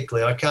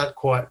athletically. I've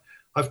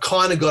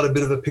kind of got a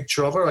bit of a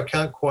picture of her. I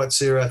can't quite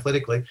see her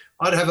athletically.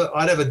 I'd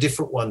have a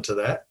different one to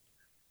that.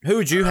 Who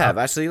would you have?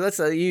 Actually, let's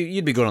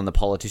you'd be good on the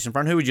politician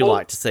front. Who would you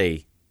like to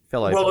see, to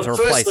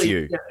replace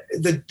you?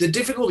 The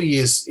difficulty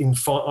is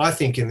I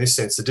think in this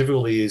sense, the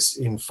difficulty is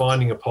in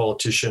finding a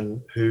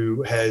politician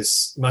who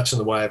has much in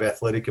the way of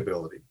athletic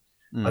ability.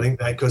 I think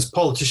that because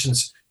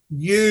politicians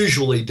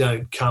usually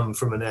don't come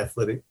from an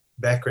athletic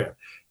background,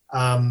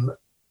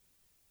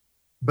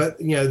 but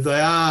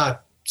they are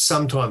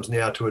sometimes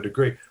now to a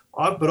degree.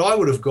 But I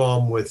would have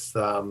gone with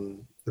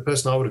the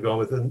person I would have gone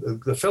with,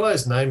 and the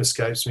fellow's name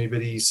escapes me,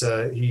 but he's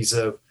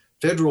a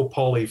federal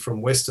poly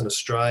from Western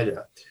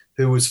Australia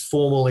who was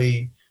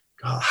formerly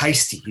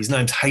Hasty. His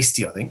name's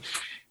Hasty, I think.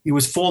 He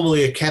was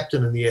formerly a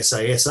captain in the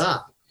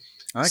SASR.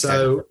 Okay.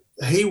 So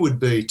he would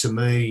be, to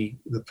me,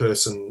 the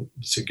person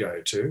to go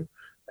to.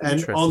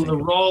 And on the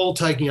role,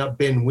 taking up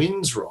Ben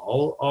Wynn's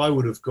role, I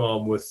would have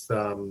gone with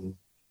Ben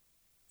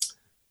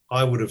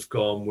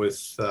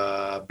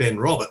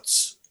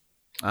Roberts.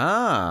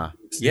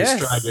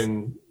 Yes.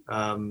 Australian.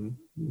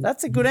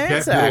 That's a good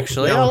answer,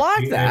 actually. I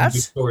like that.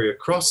 Victoria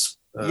Cross.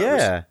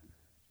 Yeah.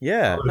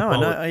 No,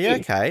 no. Yeah.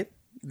 Okay.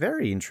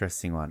 Very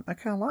interesting one.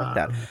 Okay, I like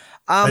that.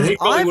 And he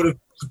probably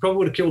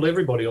would have killed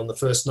everybody on the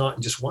first night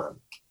and just won.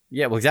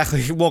 Yeah, well,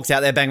 exactly. He walks out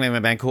there, bang, bang,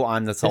 bang, bang. Cool.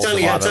 I'm the sole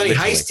survivor.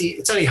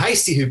 It's only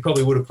Hasty who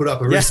probably would have put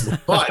up a reasonable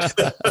fight.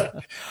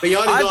 But yeah,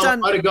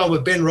 I'd have gone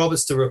with Ben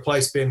Roberts to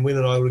replace Ben Wynn,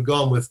 and I would have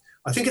gone with,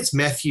 I think it's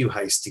Matthew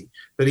Hasty,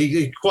 but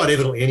he quite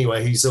evidently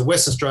anyway, he's a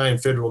Western Australian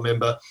federal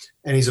member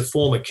and he's a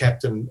former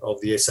captain of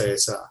the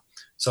SASR.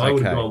 So I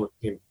would have gone with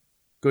him.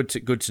 Good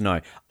to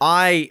know.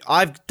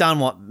 I've done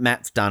what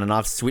Matt's done, and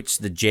I've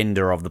switched the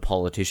gender of the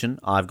politician.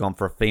 I've gone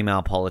for a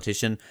female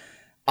politician.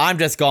 I'm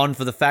just gone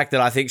for the fact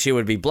that I think she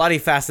would be bloody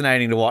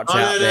fascinating to watch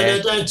out there.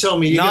 No, don't tell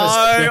me.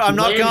 I'm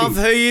not going for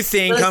who you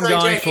think I'm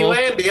going Jackie for.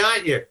 Lambie,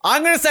 aren't you?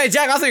 I'm going to say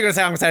Jack. I thought you were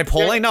going to say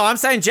Pauline. No, I'm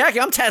saying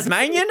Jackie. I'm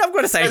Tasmanian. I'm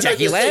going to say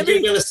Jackie Lambie.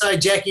 You're going to say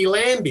Jackie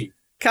Lambie.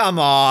 Come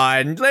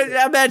on.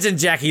 Imagine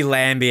Jackie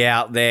Lambie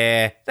out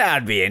there.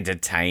 That'd be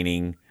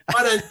entertaining.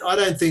 I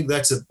don't think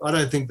that's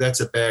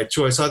a bad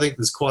choice. I think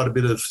there's quite a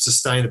bit of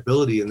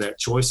sustainability in that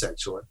choice,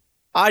 actually.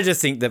 I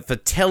just think that for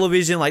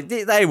television, like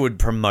they would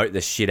promote the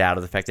shit out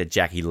of the fact that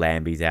Jackie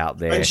Lambie's out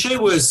there. And she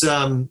was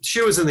in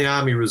the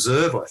Army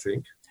Reserve, I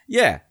think.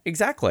 Yeah,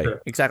 exactly.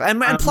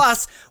 And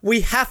plus, we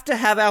have to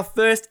have our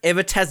first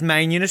ever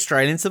Tasmanian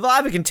Australian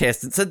Survivor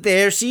contestant. So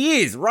there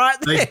she is, right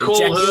there. They call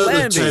Jackie her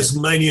Lambie. the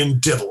Tasmanian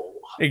Devil.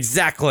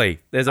 Exactly.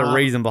 There's a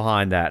reason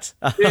behind that.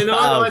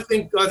 I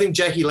think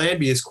Jackie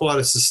Lambie is quite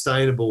a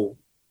sustainable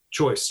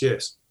choice.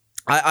 Yes.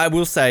 I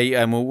will say,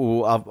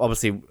 we'll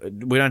obviously,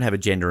 we don't have a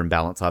gender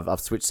imbalance. I've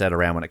switched that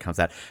around when it comes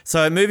to that.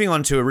 So moving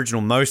on to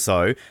original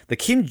Moso, the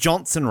Kim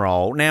Johnson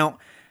role. Now,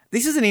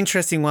 this is an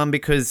interesting one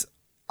because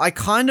I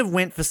kind of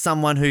went for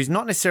someone who's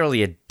not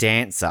necessarily a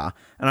dancer,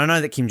 and I know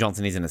that Kim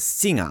Johnson isn't a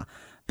singer,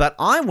 but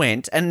I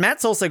went, and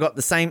Matt's also got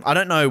the same, I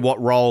don't know what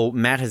role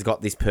Matt has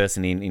got this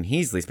person in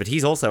his list, but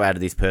he's also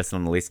added this person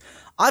on the list.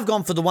 I've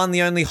gone for the one,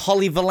 the only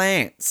Holly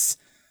Valance.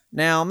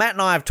 Now, Matt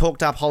and I have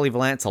talked up Holly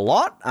Valance a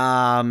lot.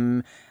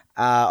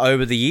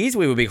 Over the years,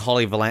 we were big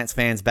Holly Valance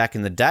fans back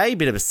in the day.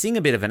 Bit of a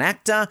singer, bit of an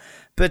actor,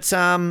 but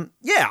I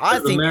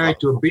think married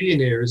to a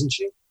billionaire, isn't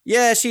she?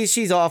 Yeah,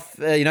 she's off,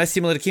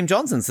 similar to Kim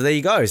Johnson. So there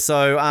you go.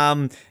 So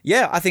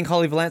I think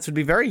Holly Valance would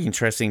be very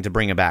interesting to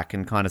bring her back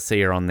and kind of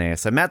see her on there.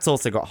 So Matt's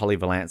also got Holly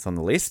Valance on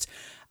the list.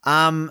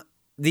 Now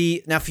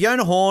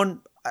Fiona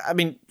Horn. I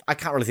mean, I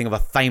can't really think of a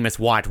famous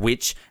white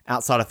witch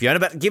outside of Fiona,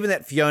 but given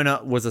that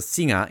Fiona was a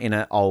singer in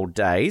her old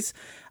days,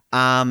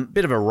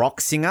 bit of a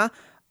rock singer.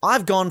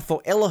 I've gone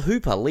for Ella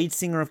Hooper, lead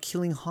singer of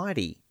Killing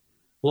Heidi.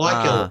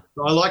 Ella.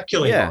 I like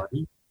Killing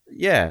Heidi.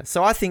 Yeah,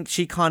 so I think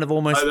she kind of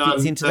almost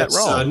fits into that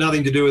role.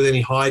 Nothing to do with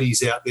any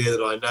Heidis out there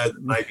that I know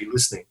that may be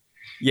listening.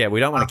 Yeah, we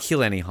don't want to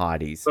kill any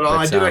Heidis. But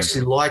I do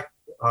actually like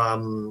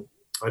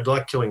I'd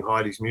like Killing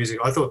Heidi's music.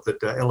 I thought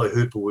that Ella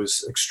Hooper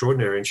was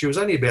extraordinary, and she was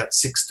only about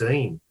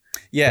 16.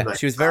 Yeah,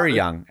 she was very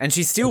young, and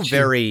she's still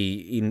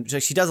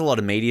she does a lot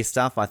of media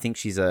stuff. I think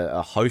she's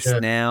a host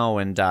now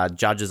and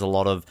judges a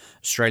lot of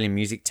Australian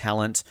music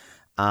talent.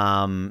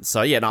 I'm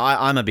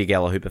a big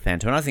Ella Hooper fan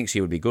too, and I think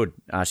she would be good.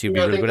 She would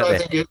be really good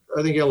at that.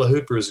 I think Ella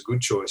Hooper is a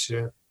good choice,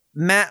 yeah.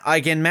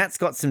 Matt's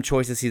got some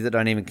choices here that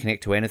don't even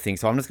connect to anything,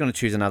 so I'm just going to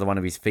choose another one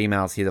of his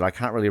females here that I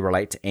can't really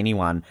relate to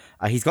anyone.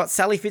 He's got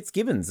Sally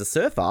Fitzgibbons, the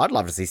surfer. I'd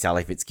love to see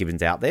Sally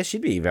Fitzgibbons out there.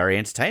 She'd be very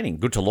entertaining.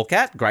 Good to look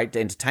at, great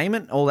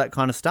entertainment, all that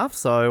kind of stuff.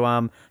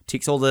 So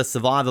ticks all the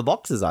Survivor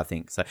boxes, I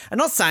think. So, I'm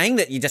not saying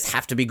that you just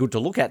have to be good to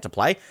look at to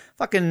play.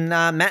 Fucking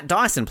Matt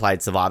Dyson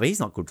played Survivor.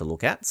 He's not good to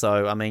look at.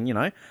 So, I mean,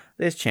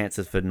 there's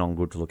chances for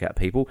non-good to look at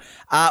people.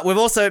 Matt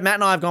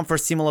and I have gone for a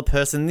similar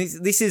person.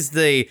 This is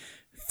the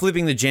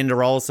flipping the gender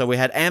roles. So we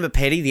had Amber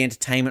Petty, the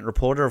entertainment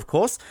reporter, of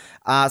course.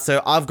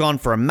 So I've gone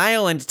for a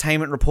male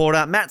entertainment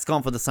reporter. Matt's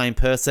gone for the same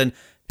person.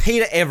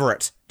 Peter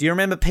Everett. Do you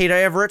remember Peter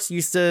Everett?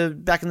 Used to,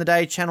 back in the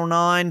day, Channel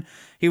 9.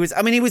 He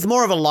was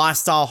more of a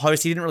lifestyle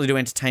host. He didn't really do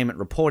entertainment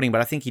reporting,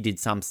 but I think he did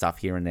some stuff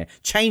here and there.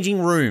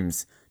 Changing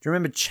Rooms. Do you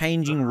remember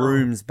Changing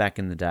Rooms back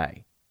in the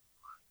day?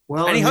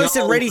 Well, and he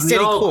hosted Ready,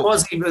 Steady, Cook.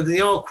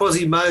 The old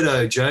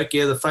Quasimodo joke.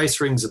 Yeah, the face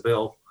rings a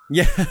bell.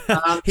 Yeah.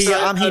 He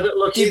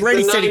did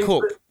Ready, Steady,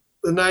 Cook.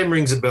 The name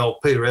rings a bell,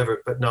 Peter Everett,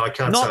 but no, I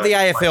can't say. Not the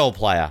AFL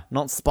player,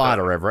 not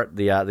Spider Everett,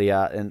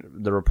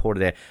 the reporter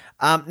there.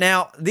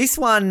 Now, this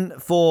one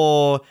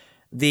for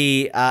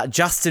the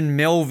Justin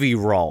Melvey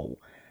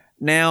role.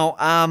 Now,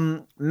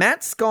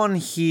 Matt's gone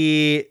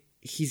here.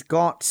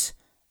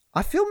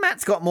 I feel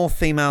Matt's got more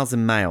females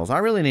than males. I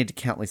really need to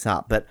count this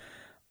up, but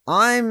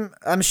I'm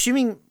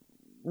assuming.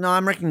 No,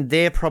 I'm reckoning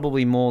they're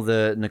probably more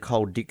the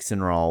Nicole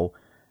Dixon role.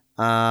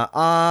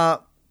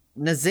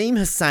 Nazim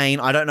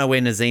Hussain, I don't know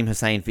where Nazim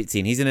Hussain fits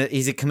in. He's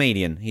a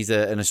comedian. He's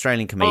an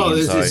Australian comedian.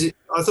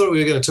 I thought you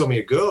were going to tell me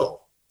a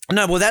girl.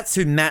 No, well, that's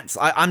who Matt's...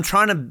 I'm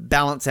trying to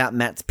balance out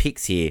Matt's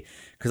picks here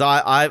because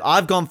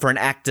I've gone for an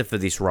actor for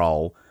this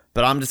role,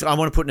 but I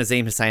want to put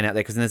Nazim Hussain out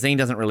there because Nazim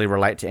doesn't really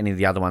relate to any of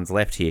the other ones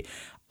left here.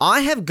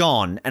 I have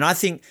gone, and I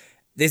think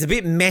there's a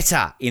bit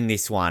meta in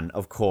this one,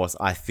 of course,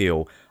 I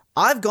feel.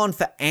 I've gone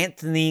for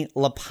Anthony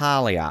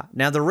LaPaglia.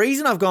 Now, the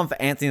reason I've gone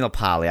for Anthony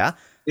LaPaglia,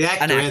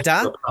 an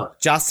actor,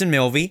 Justin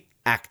Melvey,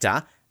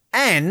 actor,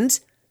 and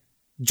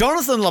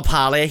Jonathan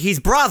LaPaglia, his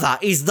brother,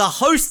 is the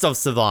host of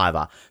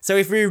Survivor. So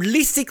if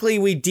realistically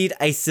we did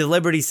a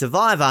Celebrity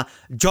Survivor,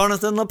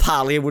 Jonathan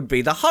LaPaglia would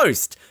be the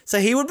host. So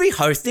he would be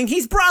hosting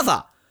his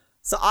brother.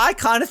 So I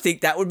kind of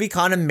think that would be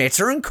kind of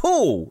meta and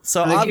cool.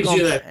 So I've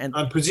gone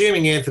I'm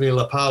presuming Anthony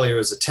LaPaglia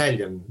is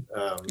Italian.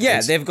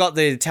 They've got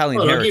the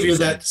Italian heritage. I'll give you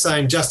that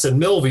same Justin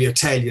Melvey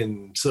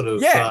Italian sort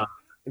of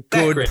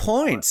good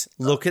point.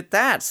 Look at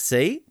that.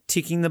 See?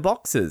 Ticking the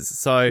boxes.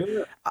 So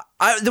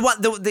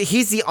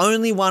here's the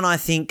only one I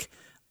think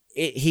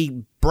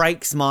he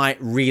breaks my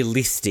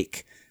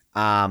realistic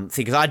thing,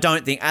 because I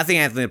think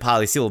Anthony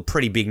LaPaglia is still a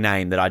pretty big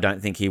name that I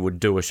don't think he would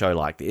do a show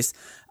like this.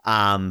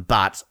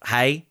 But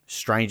hey,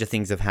 stranger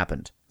things have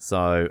happened.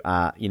 So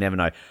you never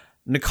know.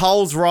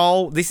 Nicole's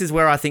role, this is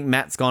where I think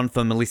Matt's gone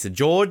for Melissa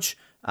George.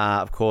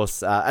 Of course,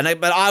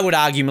 but I would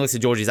argue Melissa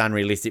George is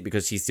unrealistic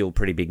because she's still a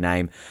pretty big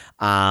name.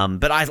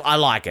 But I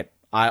like it.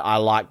 I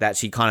like that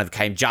she kind of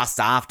came just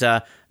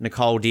after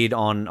Nicole did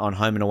on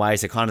Home and Away,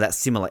 so kind of that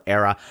similar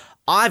era.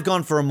 I've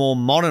gone for a more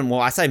modern,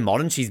 well, I say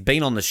modern, she's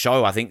been on the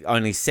show, I think,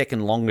 only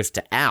second longest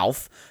to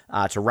Alf,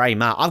 to Ray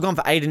Ma. I've gone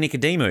for Ada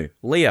Nicodemu,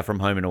 Leah from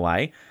Home and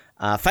Away.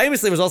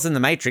 Famously was also in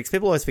The Matrix.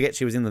 People always forget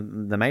she was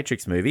in the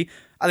Matrix movie.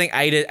 I think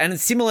Ada, and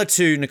similar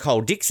to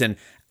Nicole Dixon,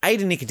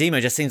 Ada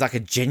Nicodemu just seems like a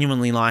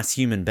genuinely nice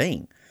human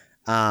being.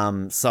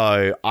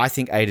 So I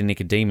think Ada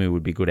Nicodemu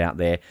would be good out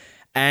there.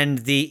 And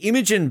the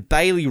Imogen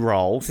Bailey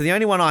role, so the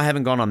only one I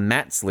haven't gone on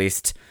Matt's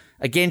list,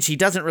 again, she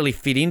doesn't really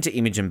fit into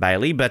Imogen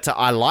Bailey, but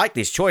I like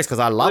this choice because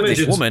I love this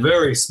woman. Imogen's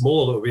very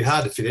small. It would be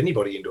hard to fit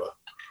anybody into her.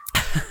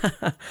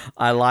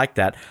 I like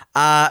that.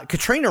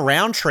 Katrina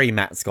Roundtree,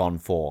 Matt's gone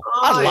for.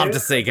 I'd love to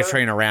see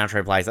Katrina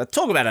Roundtree play.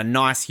 Talk about a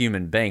nice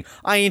human being.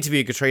 I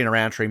interviewed Katrina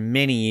Roundtree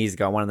many years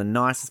ago. One of the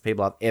nicest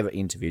people I've ever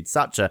interviewed.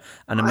 Such an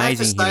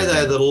amazing human being. I have to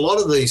say, though, that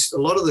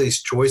a lot of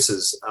these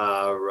choices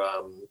are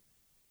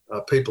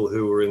people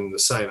who are in the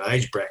same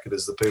age bracket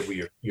as the people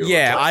you're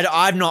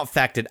I've not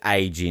factored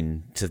age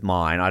into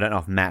mine. I don't know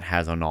if Matt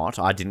has or not.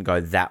 I didn't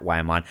go that way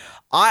in mine.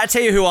 I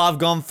tell you who I've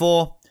gone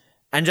for,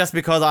 and just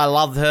because I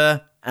love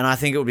her and I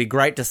think it would be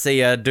great to see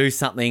her do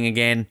something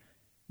again,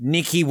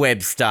 Nikki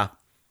Webster.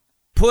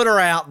 Put her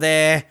out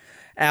there,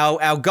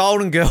 our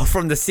golden girl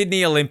from the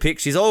Sydney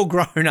Olympics. She's all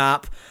grown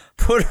up.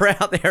 Put her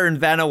out there in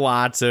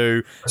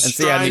Vanuatu and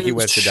see how Nikki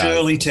Webster does.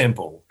 Shirley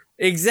Temple.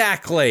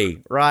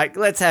 Exactly, right.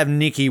 Let's have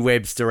Nikki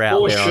Webster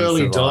out there.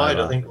 Shirley died,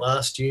 I think,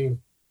 last year.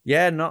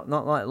 Yeah, not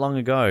like long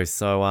ago.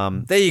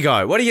 So there you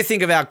go. What do you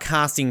think of our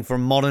casting for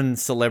modern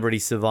Celebrity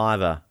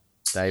Survivor,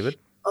 David?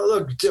 Oh,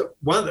 look,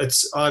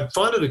 I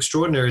find it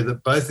extraordinary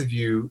that both of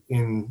you,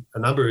 in a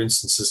number of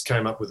instances,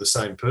 came up with the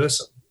same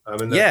person. I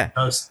mean,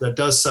 that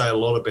does say a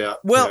lot about.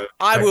 Well,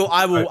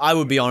 I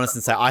will be honest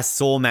and say I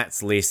saw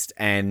Matt's list,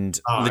 and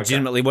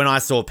legitimately, when I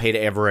saw Peter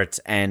Everett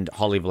and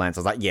Holly Valance,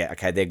 I was like, yeah,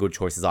 okay, they're good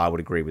choices. I would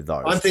agree with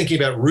those. I'm thinking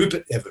about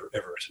Rupert Everett.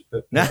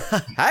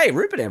 But, hey,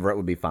 Rupert Everett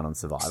would be fun on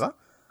Survivor.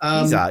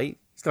 He's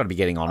got to be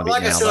getting on a bit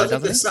now, though,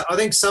 doesn't he? I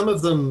think some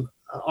of them.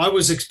 I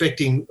was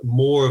expecting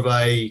more of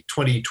a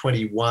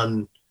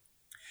 2021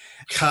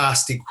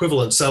 cast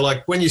equivalent. So,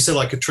 like when you said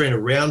like Katrina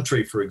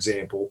Roundtree, for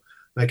example.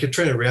 Now,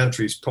 Katrina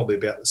Roundtree is probably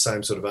about the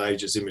same sort of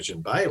age as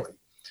Imogen Bailey.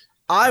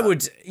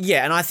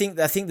 And I think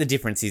the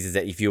difference is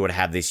that if you were to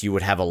have this, you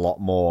would have a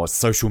lot more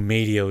social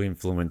media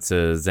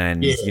influencers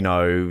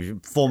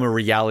and former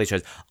reality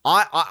shows.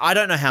 I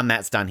don't know how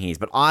Matt's done his,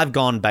 but I've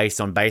gone based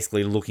on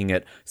basically looking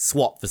at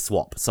swap for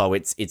swap. So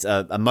it's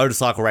a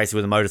motorcycle racer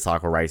with a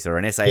motorcycle racer,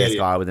 an SAS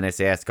guy with an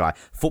SAS guy,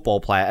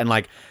 football player, and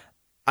like.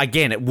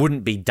 again, it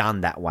wouldn't be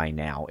done that way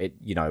now.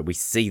 We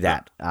see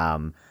that.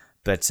 Yeah,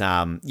 there's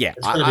going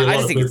to be a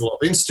lot of people off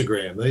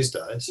Instagram these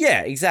days.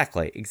 Yeah,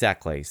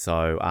 exactly.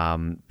 So,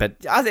 but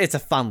it's a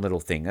fun little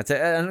thing.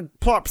 And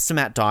props to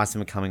Matt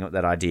Dyson for coming up with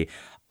that idea.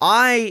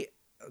 A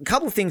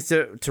couple of things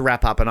to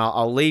wrap up, and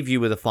I'll leave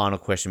you with a final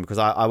question because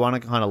I want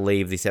to kind of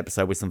leave this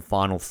episode with some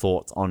final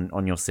thoughts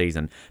on your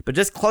season. But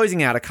just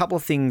closing out, a couple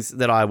of things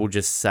that I will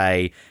just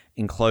say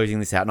in closing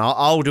this out, and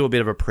I'll do a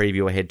bit of a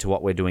preview ahead to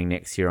what we're doing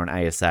next year on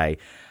ASA.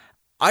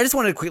 I just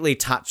wanted to quickly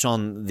touch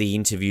on the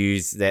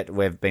interviews that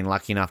we've been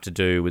lucky enough to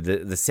do with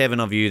the 7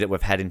 of you that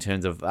we've had in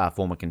terms of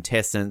former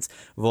contestants.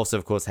 We've also,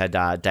 of course, had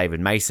David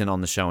Mason on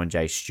the show and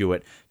Jay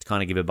Stewart to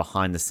kind of give a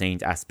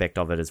behind-the-scenes aspect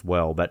of it as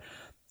well. But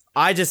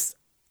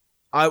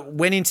I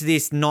went into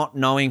this not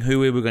knowing who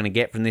we were going to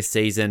get from this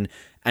season,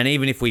 and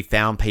even if we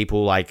found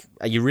people, like,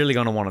 are you really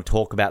going to want to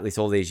talk about this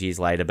all these years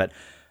later? But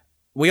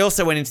we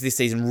also went into this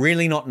season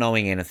really not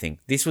knowing anything.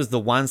 This was the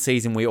one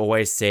season we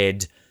always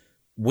said,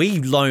 we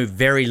know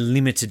very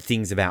limited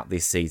things about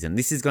this season.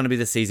 This is going to be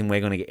the season we're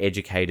going to get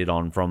educated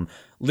on, from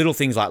little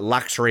things like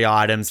luxury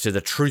items to the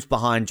truth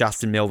behind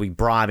Justin Melby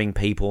bribing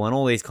people and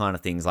all these kind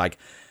of things. Like,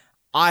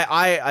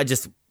 I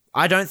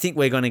don't think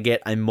we're going to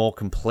get a more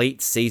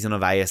complete season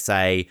of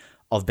ASA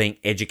of being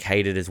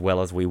educated as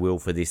well as we will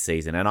for this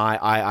season. And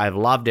I've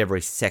loved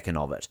every second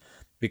of it,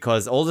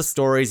 because all the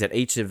stories that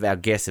each of our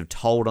guests have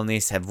told on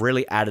this have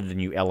really added a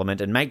new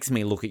element and makes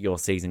me look at your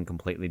season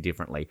completely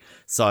differently.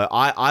 So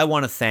I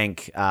want to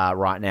thank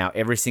right now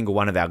every single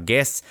one of our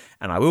guests,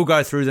 and I will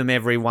go through them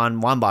every one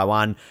by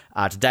one.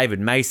 To David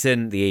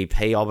Mason, the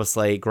EP,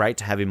 obviously, great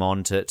to have him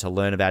on to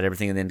learn about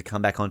everything and then to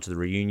come back onto the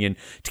reunion.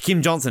 To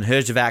Kim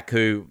Johnson-Herjavec,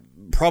 who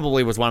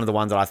probably was one of the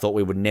ones that I thought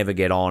we would never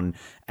get on.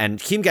 And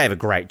Kim gave a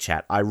great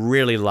chat. I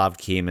really loved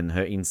Kim and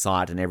her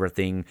insight and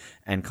everything,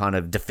 and kind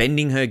of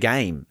defending her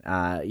game,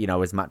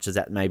 as much as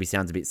that maybe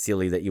sounds a bit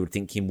silly that you would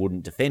think Kim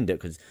wouldn't defend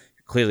it, because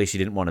clearly she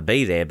didn't want to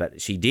be there,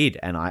 but she did.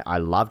 And I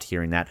loved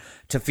hearing that.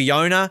 To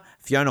Fiona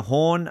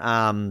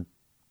Horn,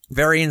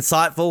 very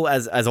insightful,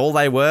 as all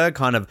they were,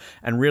 kind of,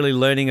 and really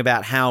learning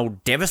about how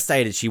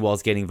devastated she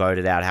was getting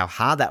voted out, how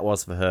hard that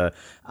was for her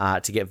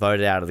to get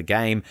voted out of the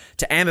game.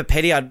 To Amber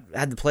Petty, I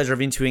had the pleasure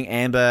of interviewing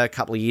Amber a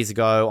couple of years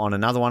ago on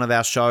another one of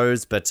our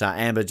shows, but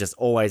Amber just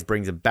always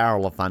brings a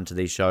barrel of fun to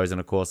these shows, and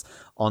of course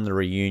on the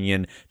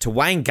reunion. To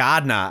Wayne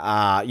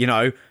Gardner,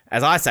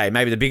 as I say,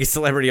 maybe the biggest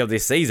celebrity of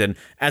this season.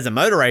 As a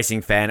motor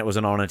racing fan, it was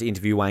an honour to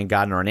interview Wayne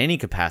Gardner in any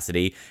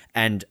capacity,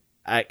 and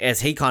as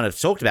he kind of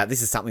talked about,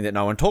 this is something that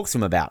no one talks to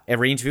him about.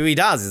 Every interview he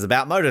does is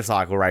about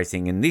motorcycle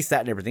racing and this,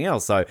 that, and everything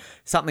else. So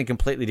something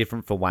completely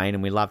different for Wayne,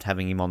 and we loved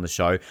having him on the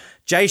show.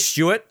 Jay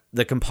Stewart,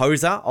 the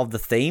composer of the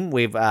theme.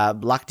 We've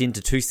lucked into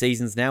 2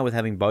 seasons now with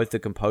having both the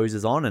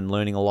composers on and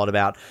learning a lot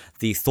about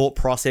the thought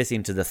process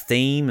into the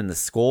theme and the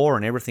score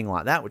and everything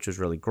like that, which was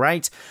really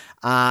great.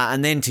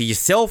 And then to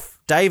yourself,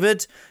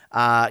 David,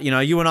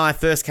 you and I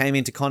first came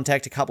into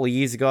contact a couple of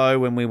years ago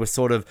when we were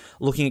sort of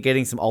looking at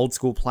getting some old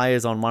school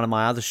players on one of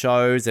my other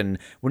shows, and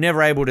we're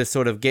never able to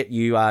sort of get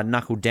you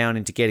knuckled down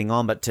into getting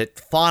on, but to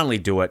finally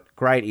do it,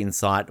 great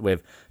insight.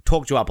 We've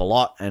talked you up a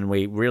lot, and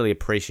we really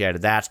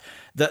appreciated that.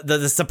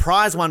 The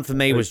surprise one for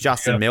me was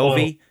Justin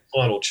Melby.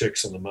 Final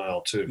checks in the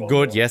mail too.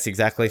 Good, yes,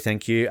 exactly.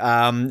 Thank you.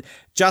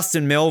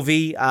 Justin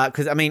Melby,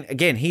 because,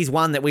 again, he's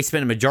one that we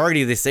spent a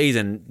majority of this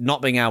season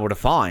not being able to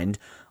find.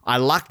 I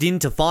lucked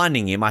into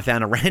finding him. I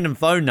found a random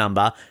phone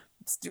number,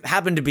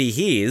 happened to be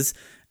his,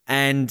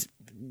 and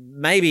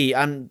maybe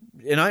I'm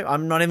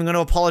not even going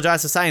to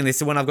apologize for saying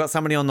this when I've got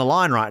somebody on the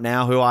line right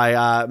now who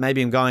I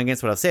maybe am going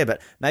against what I've said,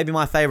 but maybe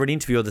my favorite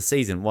interview of the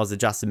season was the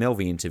Justin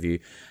Melby interview.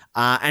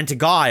 And to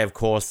Guy, of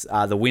course,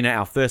 the winner,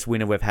 our first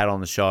winner we've had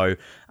on the show.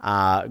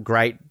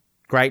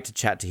 Great to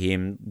chat to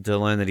him, to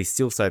learn that he's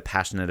still so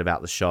passionate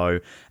about the show,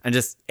 and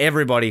just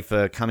everybody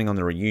for coming on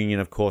the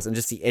reunion, of course, and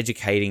just the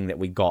educating that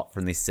we got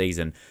from this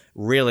season.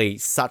 Really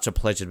such a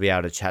pleasure to be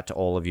able to chat to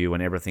all of you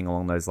and everything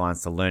along those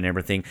lines, to learn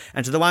everything.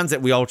 And to the ones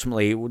that we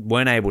ultimately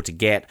weren't able to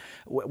get,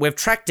 we've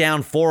tracked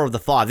down 4 of the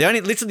 5.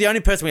 Literally the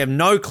only person we have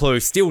no clue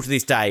still to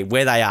this day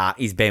where they are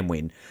is Ben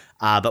Wynn.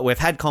 But we've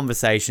had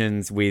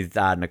conversations with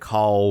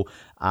Nicole,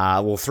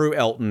 through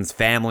Elton's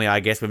family, I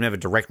guess. We've never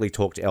directly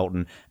talked to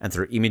Elton, and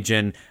through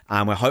Imogen.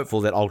 We're hopeful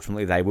that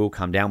ultimately they will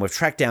come down. We've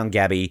tracked down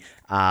Gabby,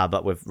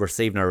 but we've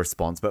received no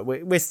response. But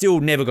we're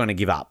still never going to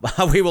give up.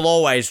 We will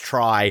always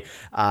try,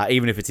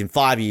 even if it's in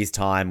 5 years'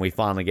 time, we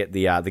finally get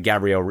the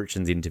Gabrielle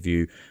Richards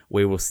interview.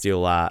 We will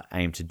still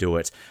aim to do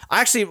it.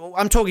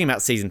 I'm talking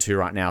about season 2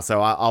 right now, so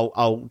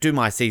I'll do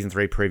my season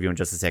 3 preview in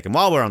just a second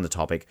while we're on the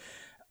topic.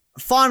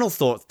 Final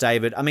thoughts,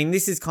 David.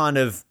 This is kind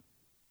of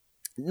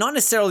not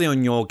necessarily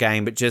on your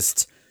game, but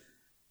just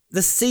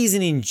the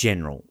season in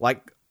general.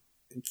 Like,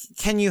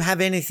 can you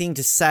have anything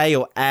to say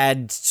or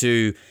add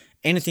to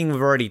anything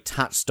we've already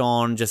touched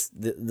on? Just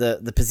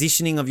the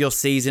positioning of your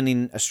season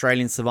in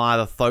Australian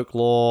Survivor,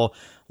 folklore,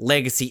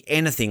 legacy,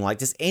 anything, like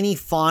just any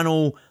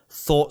final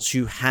thoughts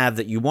you have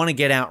that you want to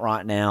get out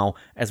right now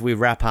as we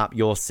wrap up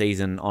your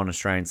season on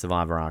Australian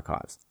Survivor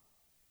Archives.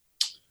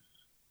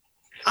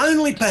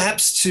 Only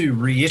perhaps to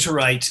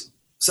reiterate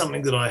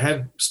something that I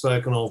have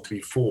spoken of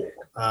before,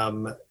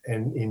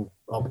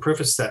 I'll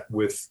preface that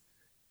with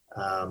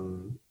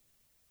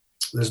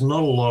there's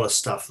not a lot of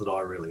stuff that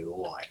I really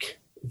like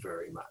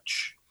very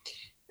much,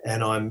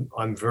 and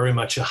I'm very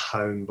much a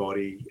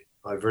homebody.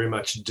 I very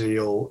much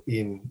deal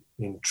in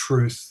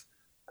truth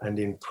and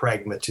in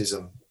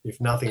pragmatism. If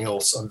nothing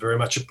else, I'm very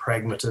much a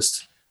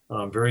pragmatist.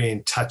 I'm very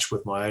in touch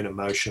with my own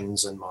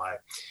emotions and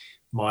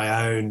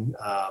my own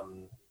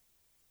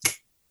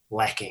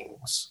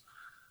lackings.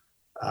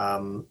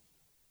 So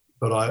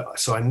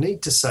I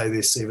need to say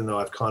this, even though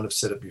I've kind of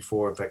said it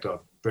before. In fact, I've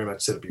very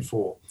much said it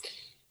before.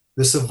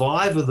 The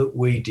Survivor that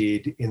we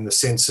did in the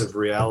sense of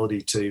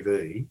reality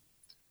TV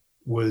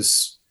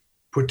was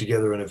put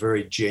together in a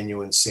very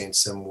genuine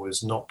sense and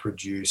was not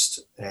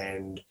produced,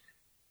 and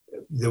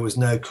there was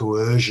no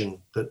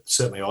coercion that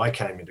certainly I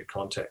came into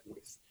contact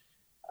with.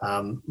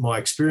 My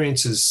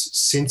experiences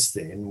since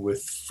then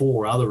with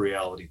 4 other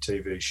reality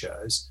TV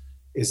shows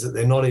is that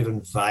they're not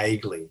even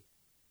vaguely,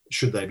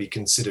 should they be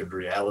considered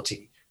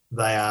reality.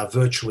 They are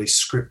virtually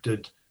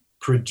scripted,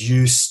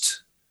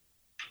 produced,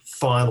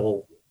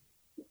 final,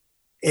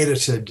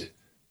 edited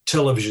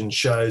television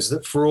shows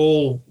that for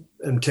all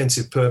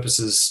intensive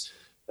purposes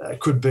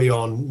could be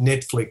on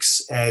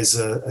Netflix as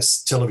a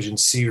television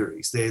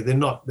series. They're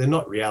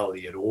not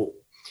reality at all.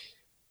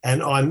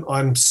 And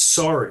I'm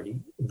sorry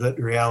that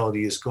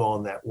reality has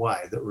gone that way,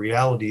 that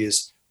reality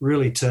is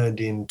really turned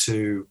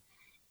into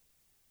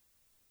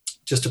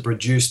just a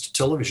produced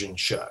television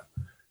show,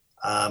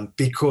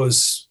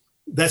 because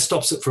that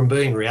stops it from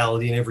being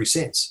reality in every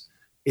sense.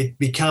 It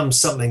becomes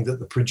something that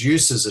the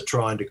producers are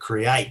trying to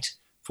create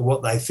for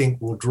what they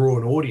think will draw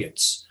an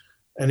audience.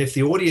 And if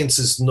the audience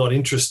is not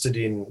interested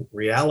in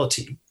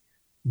reality,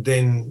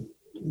 then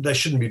they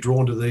shouldn't be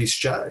drawn to these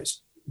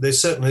shows. They're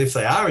certainly, if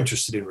they are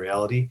interested in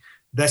reality,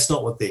 that's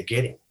not what they're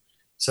getting.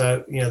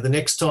 So, the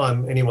next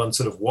time anyone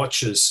sort of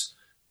watches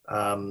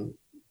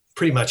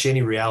pretty much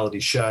any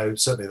reality show,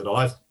 certainly that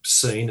I've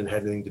seen and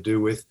had anything to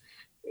do with,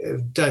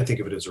 don't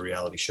think of it as a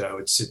reality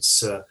show.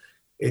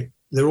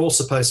 They're all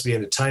supposed to be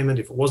entertainment.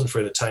 If it wasn't for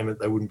entertainment,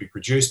 they wouldn't be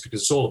produced,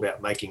 because it's all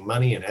about making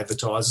money and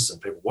advertisers and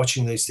people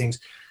watching these things.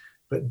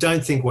 But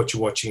don't think what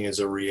you're watching is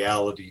a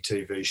reality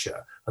TV show.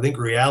 I think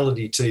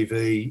reality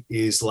TV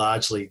is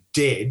largely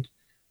dead,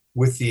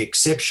 with the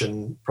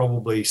exception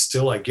probably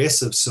still, I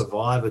guess, of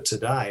Survivor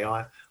today.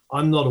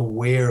 I'm not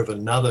aware of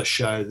another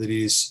show that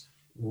is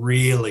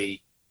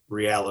really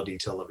reality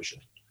television.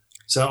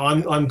 So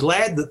I'm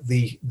glad that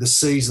the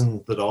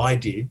season that I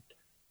did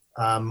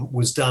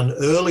was done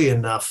early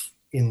enough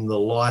in the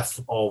life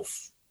of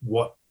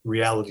what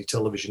reality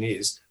television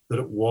is, that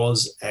it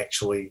was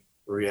actually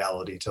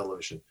reality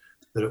television,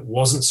 that it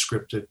wasn't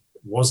scripted,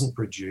 wasn't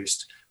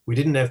produced. We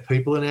didn't have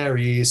people in our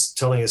ears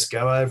telling us,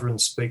 go over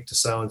and speak to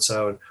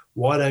so-and-so, and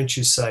why don't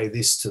you say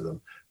this to them?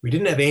 We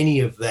didn't have any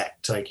of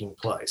that taking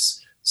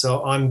place.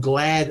 So I'm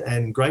glad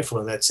and grateful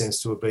in that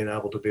sense to have been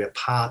able to be a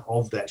part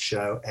of that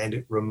show, and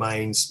it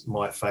remains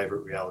my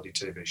favourite reality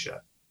TV show.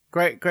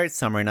 Great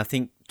summary. And I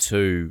think,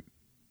 too,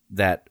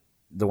 that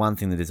the one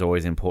thing that is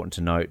always important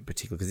to note,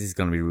 particularly because this is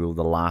going to be really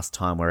the last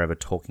time we're ever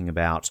talking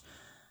about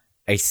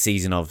a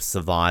season of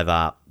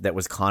Survivor that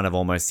was kind of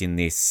almost in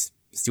this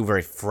still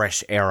very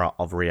fresh era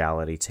of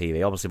reality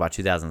TV. Obviously, by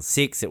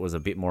 2006, it was a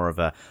bit more of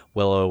a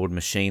well-oiled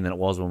machine than it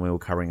was when we were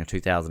covering a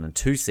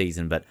 2002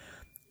 season. But,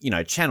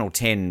 Channel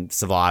 10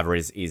 Survivor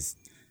is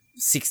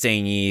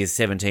 16 years,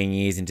 17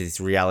 years into this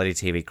reality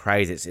TV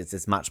craze. It's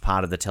as much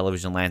part of the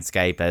television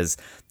landscape as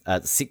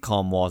a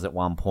sitcom was at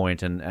one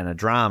point, and a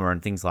drama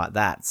and things like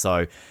that.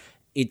 So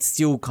it's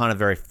still kind of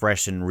very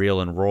fresh and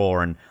real and raw.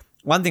 And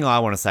one thing I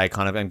want to say,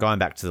 kind of, and going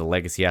back to the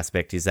legacy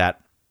aspect, is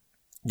that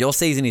your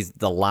season is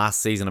the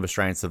last season of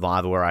Australian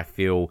Survivor where I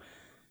feel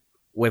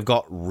we've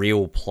got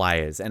real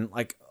players. And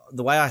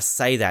the way I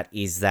say that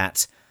is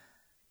that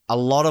a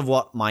lot of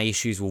what my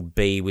issues will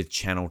be with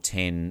Channel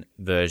 10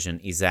 version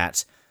is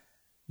that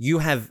you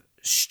have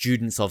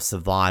students of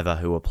Survivor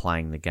who are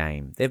playing the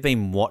game. They've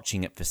been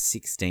watching it for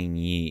 16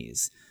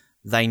 years.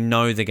 They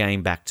know the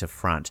game back to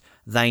front.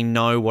 They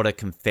know what a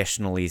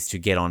confessional is to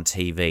get on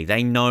TV.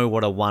 They know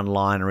what a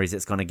one-liner is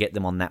that's going to get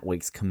them on that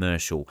week's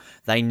commercial.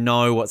 They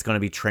know what's going to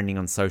be trending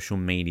on social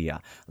media.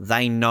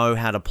 They know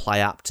how to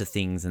play up to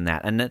things and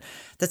that. And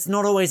that's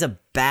not always a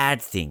bad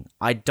thing.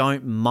 I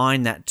don't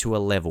mind that to a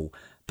level.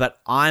 But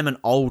I'm an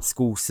old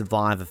school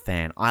Survivor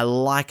fan. I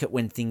like it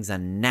when things are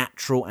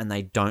natural and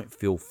they don't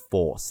feel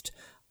forced.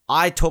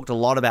 I talked a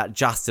lot about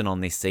Justin on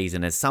this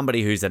season as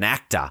somebody who's an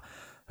actor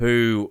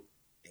who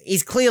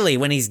is clearly,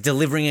 when he's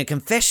delivering a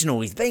confessional,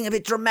 he's being a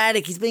bit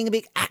dramatic, he's being a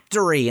bit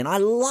actory, and I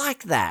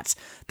like that.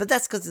 But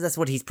that's because that's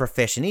what his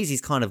profession is.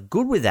 He's kind of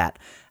good with that.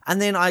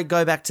 And then I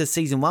go back to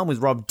season 1 with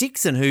Rob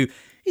Dixon, who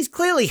is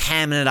clearly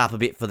hamming it up a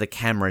bit for the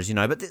cameras,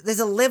 but there's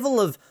a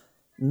level of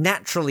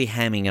naturally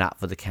hamming it up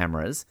for the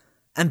cameras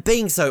and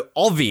being so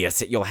obvious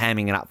that you're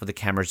hamming it up for the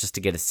cameras just to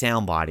get a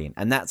soundbite in.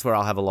 And that's where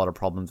I'll have a lot of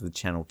problems with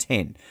Channel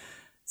 10.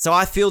 So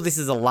I feel this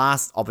is the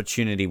last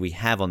opportunity we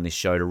have on this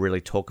show to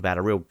really talk about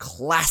a real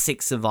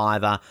classic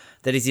Survivor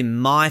that is in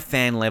my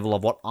fan level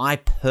of what I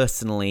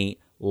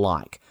personally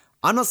like.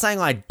 I'm not saying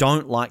I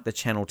don't like the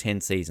Channel 10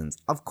 seasons.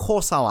 Of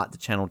course I like the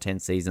Channel 10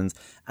 seasons,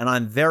 and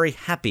I'm very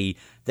happy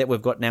that we've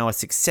got now a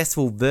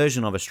successful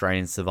version of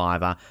Australian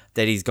Survivor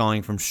that is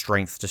going from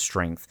strength to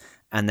strength,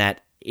 and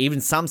that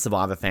even some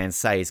Survivor fans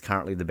say is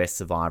currently the best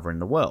Survivor in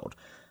the world.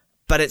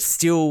 But it's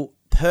still,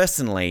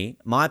 personally,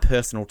 my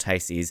personal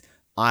taste is,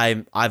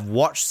 I've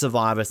watched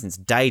Survivor since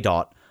day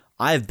dot.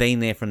 I have been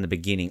there from the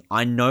beginning.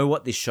 I know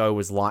what this show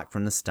was like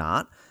from the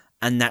start,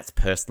 and that's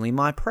personally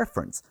my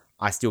preference.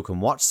 I still can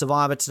watch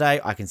Survivor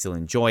today. I can still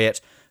enjoy it,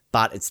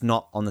 but it's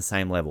not on the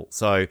same level.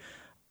 So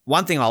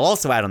one thing I'll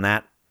also add on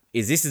that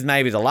is this is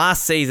maybe the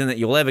last season that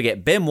you'll ever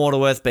get Ben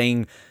Waterworth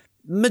being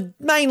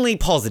mainly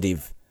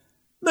positive.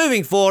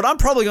 Moving forward, I'm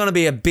probably going to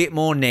be a bit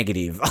more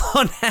negative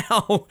on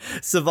how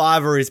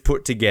Survivor is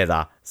put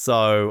together.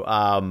 So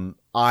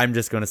I'm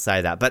just going to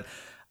say that. But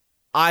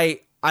I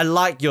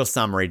like your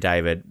summary,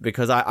 David,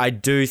 because I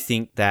do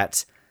think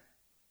that,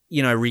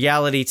 you know,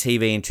 reality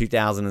TV in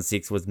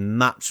 2006 was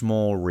much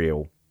more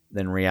real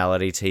than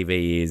reality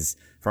TV is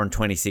from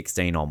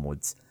 2016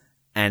 onwards.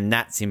 And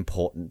that's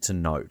important to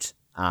note.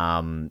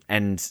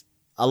 And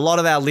a lot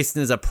of our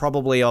listeners are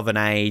probably of an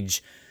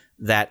age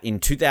that in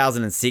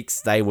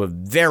 2006 they were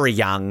very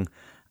young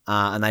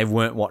and they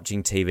weren't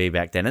watching TV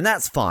back then. And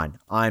that's fine.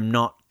 I'm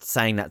not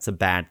saying that's a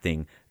bad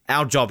thing.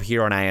 Our job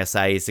here on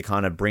ASA is to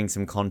kind of bring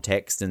some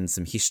context and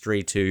some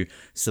history to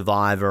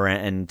Survivor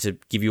and to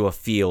give you a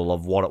feel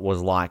of what it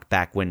was like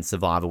back when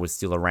Survivor was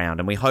still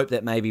around. And we hope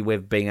that maybe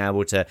we've been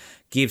able to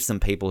give some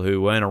people who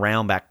weren't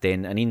around back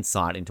then an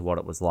insight into what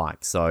it was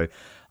like. So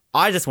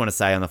I just want to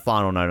say on the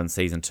final note on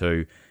season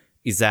 2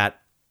 is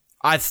that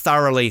I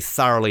thoroughly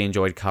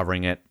enjoyed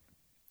covering it.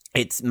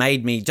 It's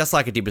made me, just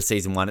like it did with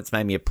season 1, it's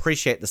made me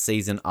appreciate the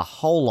season a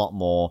whole lot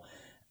more.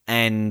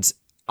 And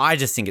I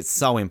just think it's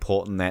so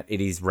important that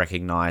it is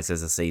recognised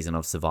as a season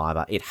of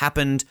Survivor. It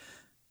happened.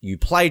 You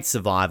played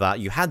Survivor.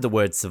 You had the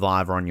word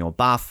Survivor on your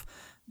buff.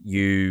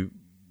 You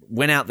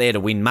went out there to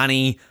win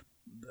money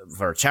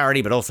for a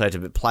charity, but also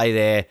to play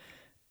there.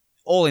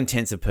 All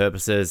intents and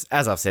purposes,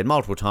 as I've said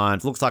multiple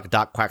times, looks like a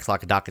duck, quacks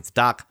like a duck, it's a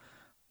duck.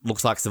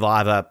 Looks like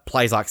Survivor,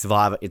 plays like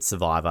Survivor, it's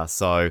Survivor.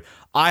 So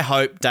I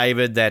hope,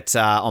 David, that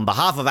on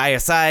behalf of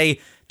ASA,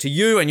 to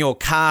you and your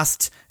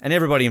cast and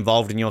everybody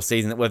involved in your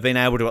season, that we've been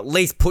able to at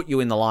least put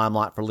you in the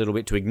limelight for a little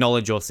bit to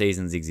acknowledge your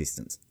season's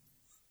existence.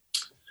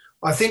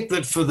 I think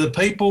that for the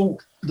people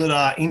that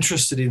are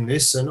interested in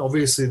this, and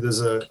obviously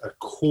there's a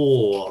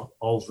core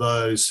of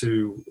those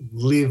who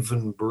live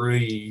and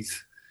breathe,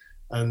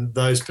 and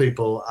those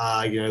people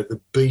are, you know, the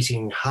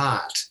beating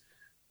heart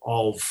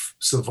of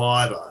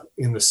Survivor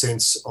in the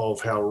sense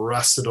of how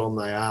rusted on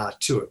they are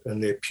to it,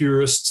 and they're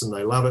purists and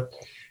they love it.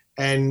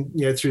 And,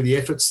 you know, through the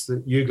efforts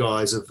that you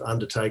guys have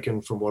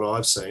undertaken from what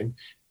I've seen,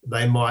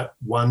 they might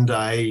one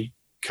day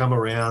come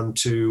around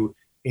to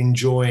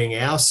enjoying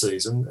our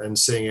season and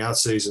seeing our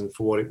season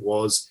for what it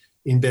was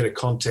in better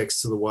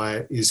context to the way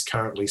it is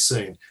currently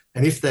seen.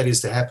 And if that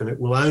is to happen, it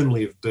will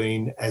only have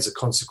been as a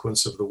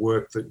consequence of the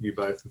work that you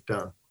both have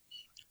done.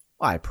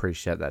 I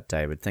appreciate that,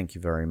 David. Thank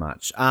you very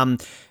much.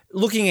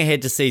 Looking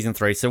ahead to season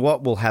 3, so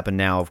what will happen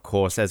now, of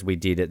course, as we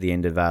did at the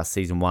end of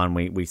season 1,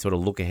 we sort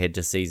of look ahead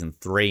to season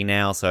 3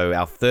 now. So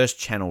our first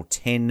Channel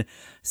 10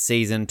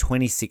 season,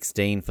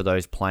 2016, for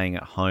those playing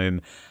at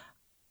home.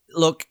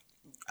 Look,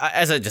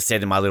 as I just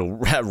said in my little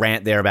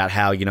rant there about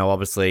how, you know,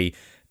 obviously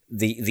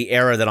the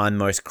era that I'm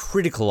most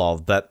critical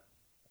of, but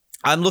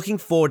I'm looking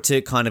forward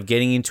to kind of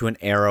getting into an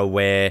era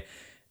where,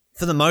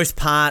 for the most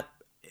part,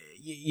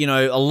 you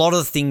know, a lot of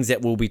the things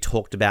that will be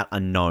talked about are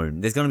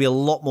known. There's going to be a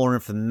lot more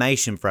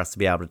information for us to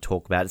be able to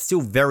talk about. It's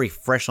still very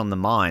fresh on the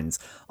minds.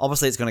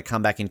 Obviously, it's going to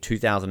come back in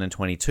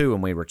 2022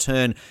 when we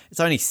return. It's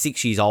only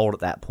 6 years old at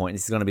that point.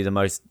 This is going to be the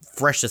most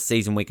freshest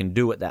season we can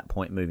do at that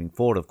point moving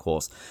forward, of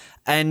course.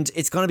 And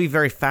it's going to be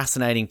very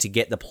fascinating to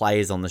get the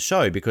players on the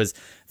show, because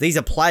these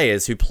are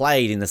players who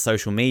played in the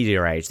social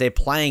media age. They're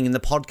playing in the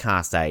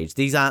podcast age.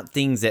 These aren't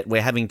things that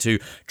we're having to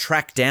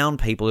track down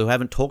people who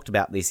haven't talked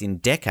about this in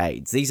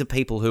decades. These are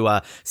people who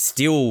are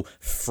still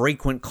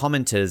frequent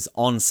commenters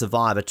on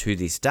Survivor to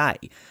this day.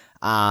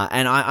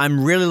 And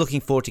I'm really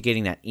looking forward to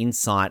getting that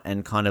insight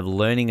and kind of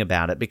learning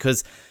about it,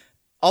 because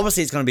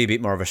obviously it's going to be a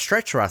bit more of a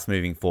stretch for us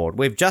moving forward.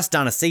 We've just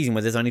done a season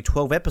where there's only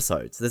 12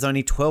 episodes. There's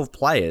only 12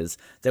 players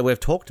that we've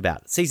talked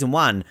about. Season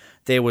 1,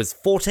 there was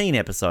 14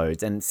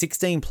 episodes and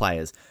 16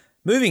 players.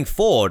 Moving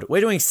forward,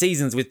 we're doing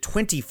seasons with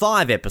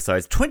 25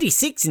 episodes,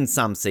 26 in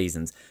some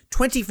seasons,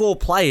 24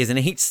 players in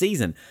each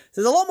season.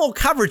 So there's a lot more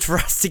coverage for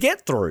us to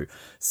get through.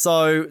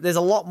 So there's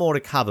a lot more to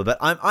cover. But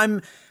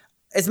I'm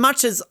as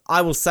much as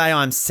I will say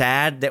I'm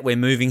sad that we're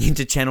moving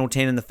into Channel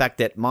 10, and the fact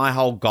that my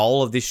whole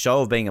goal of this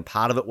show, of being a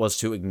part of it, was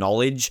to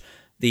acknowledge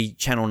the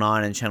Channel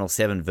 9 and Channel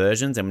 7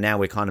 versions, and now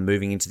we're kind of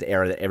moving into the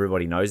era that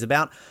everybody knows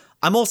about,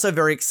 I'm also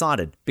very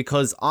excited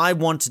because I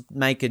want to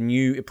make a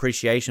new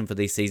appreciation for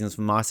these seasons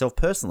for myself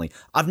personally.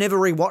 I've never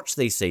rewatched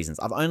these seasons.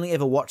 I've only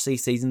ever watched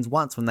these seasons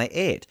once when they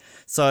aired.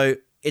 So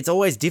it's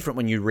always different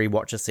when you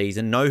rewatch a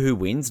season, know who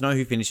wins, know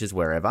who finishes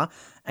wherever,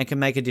 and can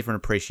make a different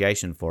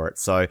appreciation for it.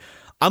 So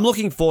I'm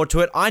looking forward to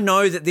it. I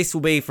know that this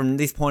will be, from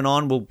this point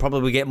on, we'll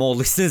probably get more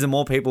listeners and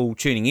more people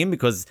tuning in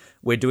because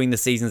we're doing the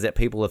seasons that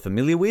people are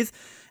familiar with.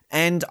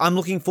 And I'm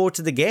looking forward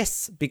to the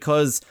guests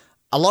because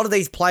a lot of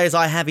these players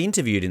I have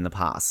interviewed in the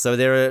past. So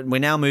we're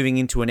now moving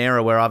into an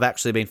era where I've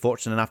actually been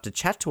fortunate enough to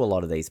chat to a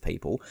lot of these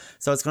people.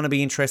 So it's going to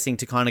be interesting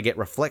to kind of get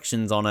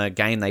reflections on a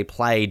game they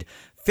played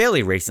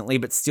fairly recently,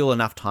 but still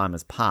enough time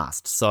has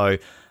passed. So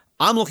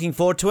I'm looking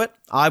forward to it.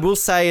 I will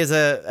say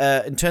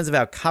in terms of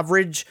our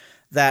coverage,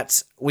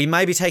 that we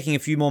may be taking a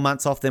few more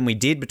months off than we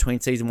did between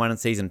season 1 and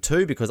season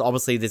 2, because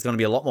obviously there's going to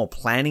be a lot more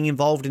planning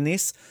involved in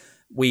this.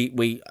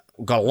 We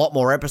got a lot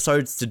more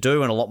episodes to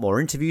do and a lot more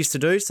interviews to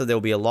do, so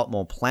there'll be a lot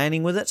more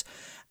planning with it.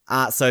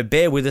 So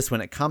bear with us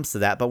when it comes to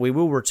that, but we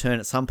will return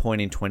at some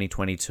point in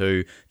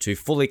 2022 to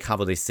fully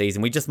cover this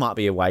season. We just might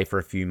be away for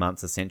a few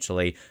months,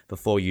 essentially,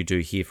 before you do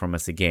hear from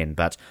us again.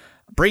 But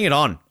bring it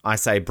on. I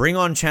say bring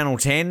on Channel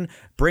 10,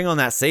 bring on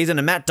that season.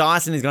 And Matt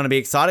Dyson is going to be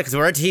excited because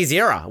we're at his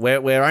era.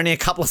 We're only a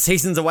couple of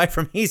seasons away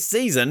from his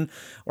season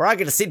where I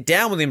get to sit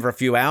down with him for a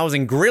few hours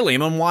and grill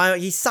him on why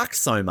he sucks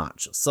so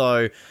much.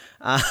 So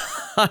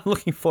I'm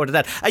looking forward to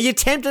that. Are you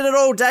tempted at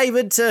all,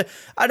 David,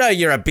 I know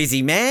you're a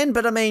busy man,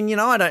 but I mean, you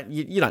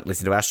don't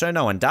listen to our show.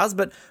 No one does.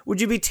 But would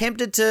you be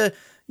tempted to,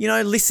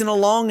 listen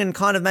along and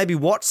kind of maybe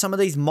watch some of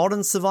these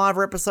modern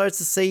Survivor episodes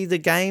to see the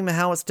game,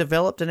 how it's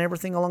developed and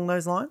everything along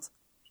those lines?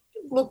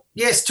 Look,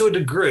 yes, to a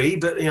degree,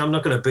 but I'm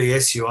not going to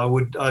BS you.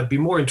 I'd be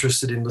more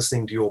interested in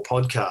listening to your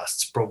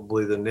podcasts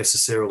probably than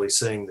necessarily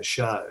seeing the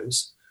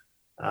shows.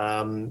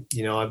 I'm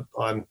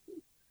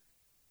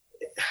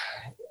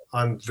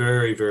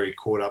very, very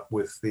caught up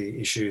with the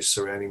issues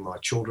surrounding my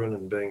children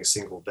and being a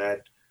single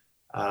dad.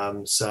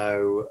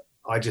 So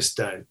I just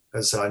don't.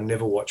 As I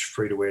never watch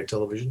free-to-air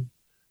television.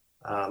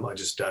 I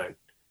just don't.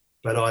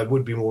 But I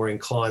would be more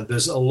inclined.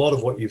 There's a lot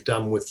of what you've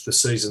done with the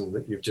season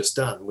that you've just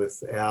done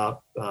with our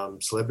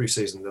celebrity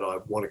season that I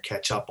want to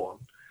catch up on.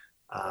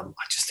 I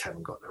just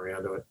haven't gotten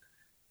around to it.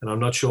 And I'm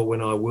not sure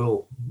when I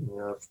will.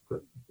 I've got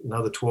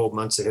another 12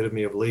 months ahead of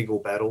me of legal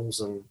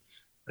battles, and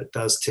it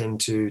does tend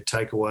to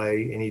take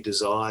away any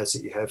desires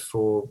that you have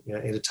for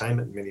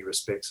entertainment in many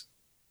respects.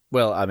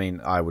 Well, I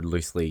mean, I would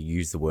loosely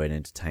use the word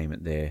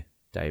entertainment there,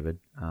 David.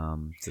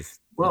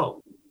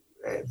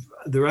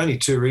 There are only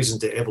two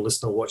reasons to ever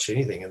listen or watch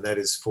anything, and that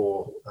is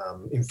for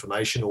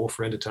information or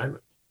for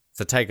entertainment.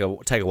 So take a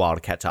while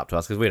to catch up to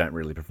us because we don't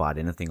really provide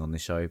anything on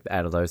this show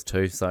out of those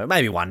two. So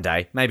maybe one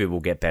day, maybe we'll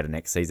get better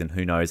next season.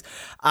 Who knows?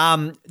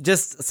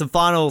 Just some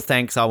final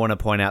thanks I want to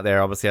point out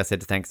there. Obviously, I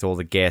said thanks to all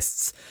the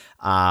guests,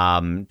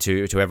 to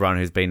everyone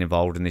who's been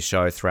involved in this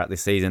show throughout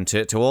this season,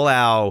 to all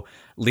our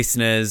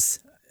listeners.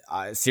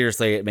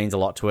 Seriously, it means a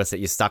lot to us that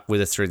you stuck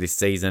with us through this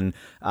season.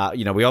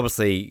 We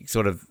obviously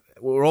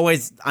we're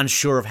always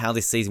unsure of how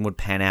this season would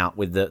pan out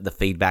with the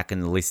feedback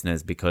and the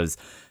listeners, because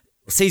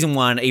season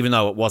 1, even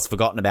though it was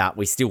forgotten about,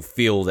 we still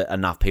feel that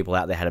enough people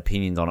out there had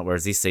opinions on it,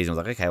 whereas this season was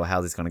like, okay, well,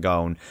 how's this going to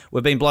go? And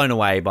we've been blown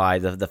away by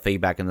the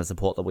feedback and the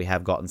support that we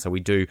have gotten, so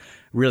we do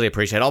really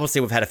appreciate it. Obviously,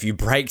 we've had a few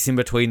breaks in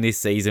between this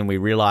season. We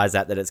realise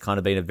that it's kind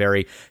of been a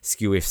very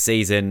skew-if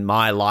season.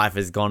 My life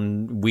has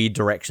gone weird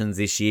directions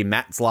this year.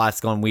 Matt's life's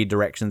gone weird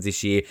directions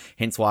this year,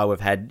 hence why we've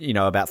had,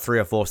 about 3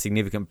 or 4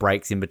 significant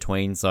breaks in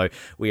between, so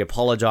we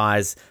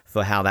apologise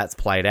for how that's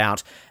played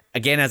out.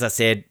 Again, as I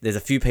said, there's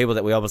a few people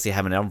that we obviously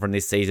haven't done from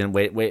this season.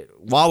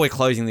 While we're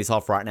closing this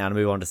off right now to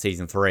move on to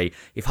season 3,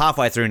 if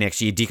halfway through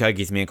next year, Dicko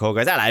gives me a call,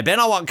 goes, "Hello, Ben,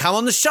 I want to come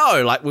on the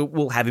show." Like,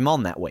 we'll have him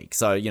on that week.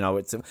 So,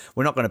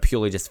 we're not going to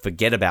purely just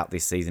forget about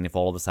this season if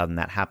all of a sudden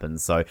that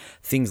happens. So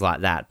things like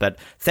that. But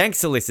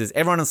thanks to listeners,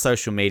 everyone on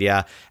social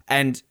media,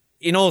 and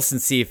in all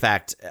sincere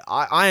fact,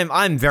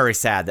 I'm very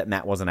sad that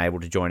Matt wasn't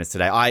able to join us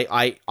today.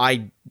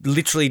 I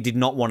literally did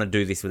not want to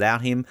do this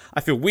without him.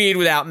 I feel weird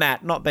without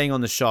Matt not being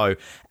on the show.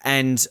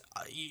 And,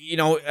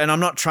 and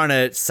I'm not trying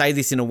to say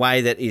this in a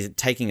way that is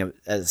taking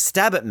a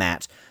stab at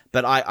Matt,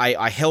 but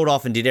I held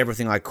off and did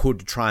everything I could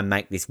to try and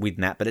make this with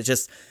Matt. But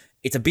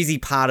it's a busy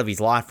part of his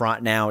life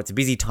right now. It's a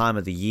busy time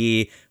of the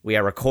year. We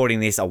are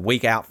recording this a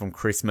week out from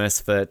Christmas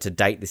to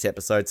date this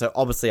episode. So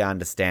obviously I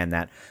understand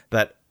that.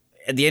 But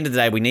at the end of the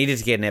day, we needed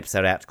to get an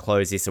episode out to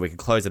close this so we could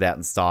close it out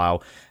in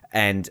style.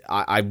 And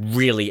I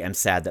really am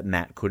sad that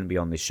Matt couldn't be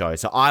on this show.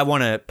 So I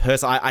want to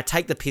I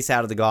take the piss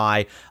out of the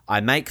guy. I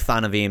make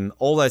fun of him,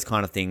 all those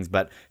kind of things.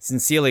 But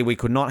sincerely, we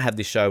could not have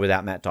this show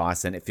without Matt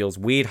Dyson. It feels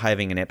weird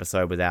having an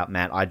episode without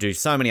Matt. I do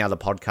so many other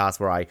podcasts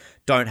where I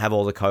don't have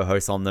all the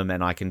co-hosts on them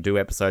and I can do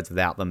episodes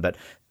without them. But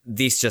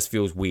this just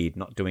feels weird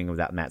not doing it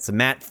without Matt. So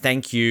Matt,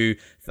 thank you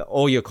for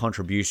all your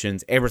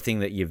contributions, everything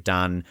that you've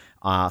done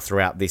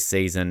throughout this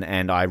season.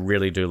 And I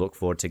really do look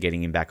forward to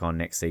getting him back on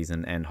next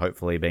season and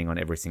hopefully being on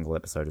every single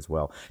episode as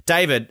well.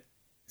 David,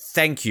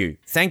 thank you.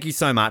 Thank you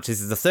so much.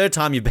 This is the third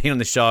time you've been on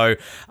the show.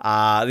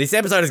 This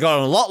episode has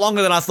gone a lot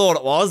longer than I thought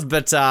it was,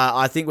 but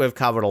I think we've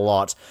covered a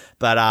lot.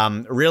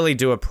 But really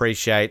do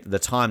appreciate the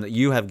time that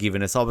you have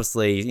given us,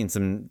 obviously in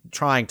some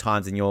trying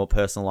times in your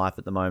personal life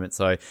at the moment.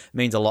 So it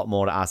means a lot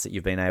more to us that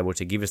you've been able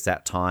to give us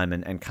that time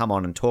and come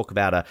on and talk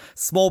about a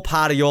small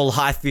part of your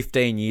life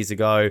 15 years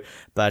ago.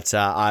 But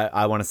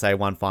I want to say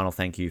one final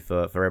thank you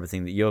for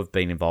everything that you've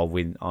been involved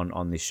with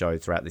on this show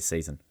throughout this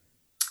season.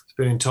 It's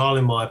been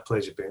entirely my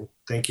pleasure, Ben.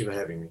 Thank you for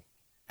having me.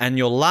 And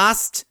your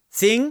last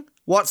thing,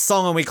 what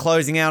song are we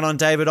closing out on,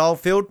 David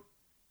Oldfield?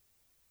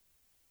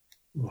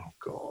 Oh,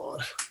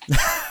 God.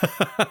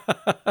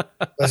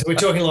 So we're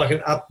talking like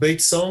an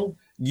upbeat song?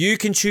 You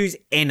can choose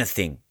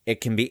anything.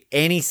 It can be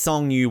any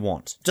song you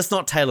want. Just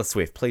not Taylor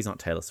Swift. Please, not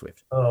Taylor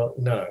Swift. Oh,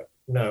 no.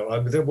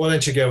 Why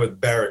don't you go with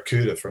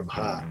Barracuda from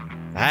Heart?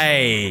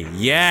 Hey,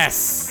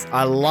 yes.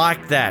 I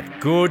like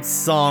that. Good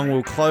song.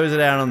 We'll close it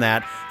out on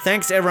that.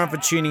 Thanks everyone for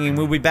tuning in.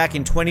 We'll be back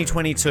in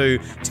 2022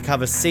 to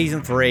cover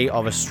Season 3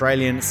 of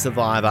Australian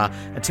Survivor.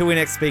 Until we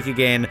next speak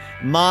again,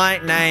 my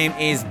name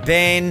is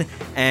Ben,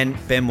 and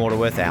Ben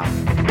Waterworth out.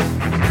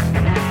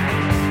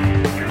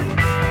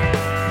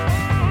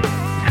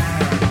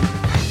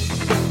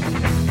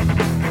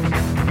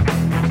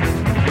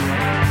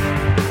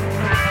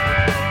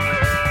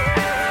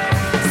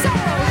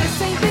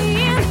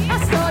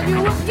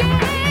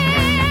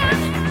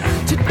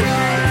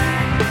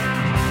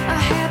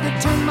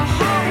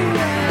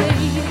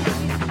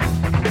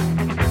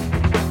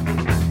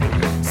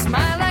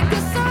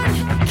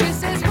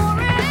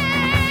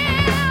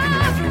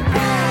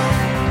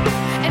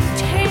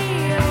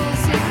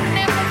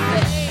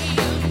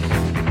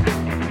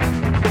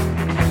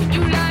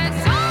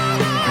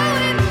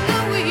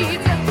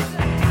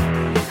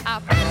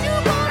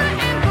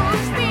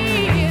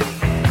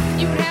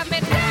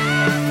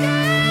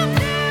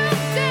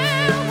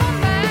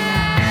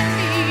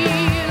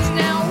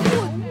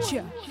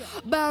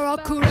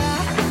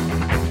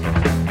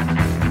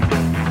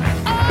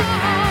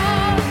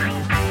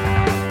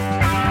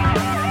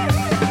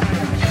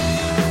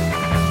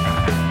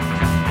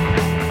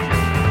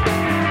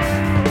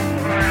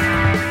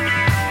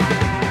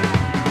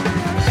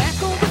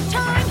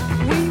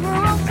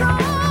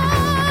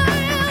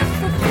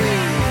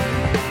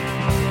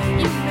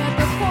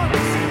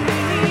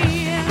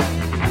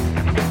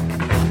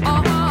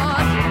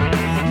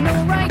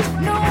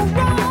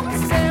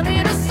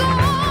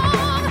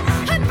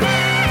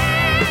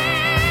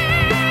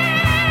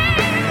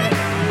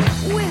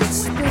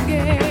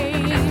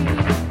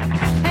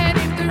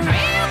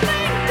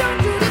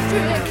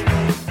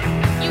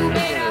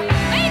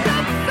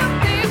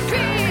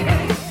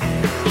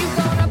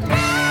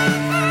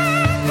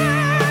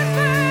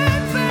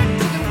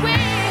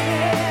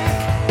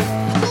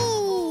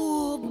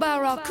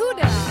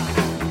 Barracuda.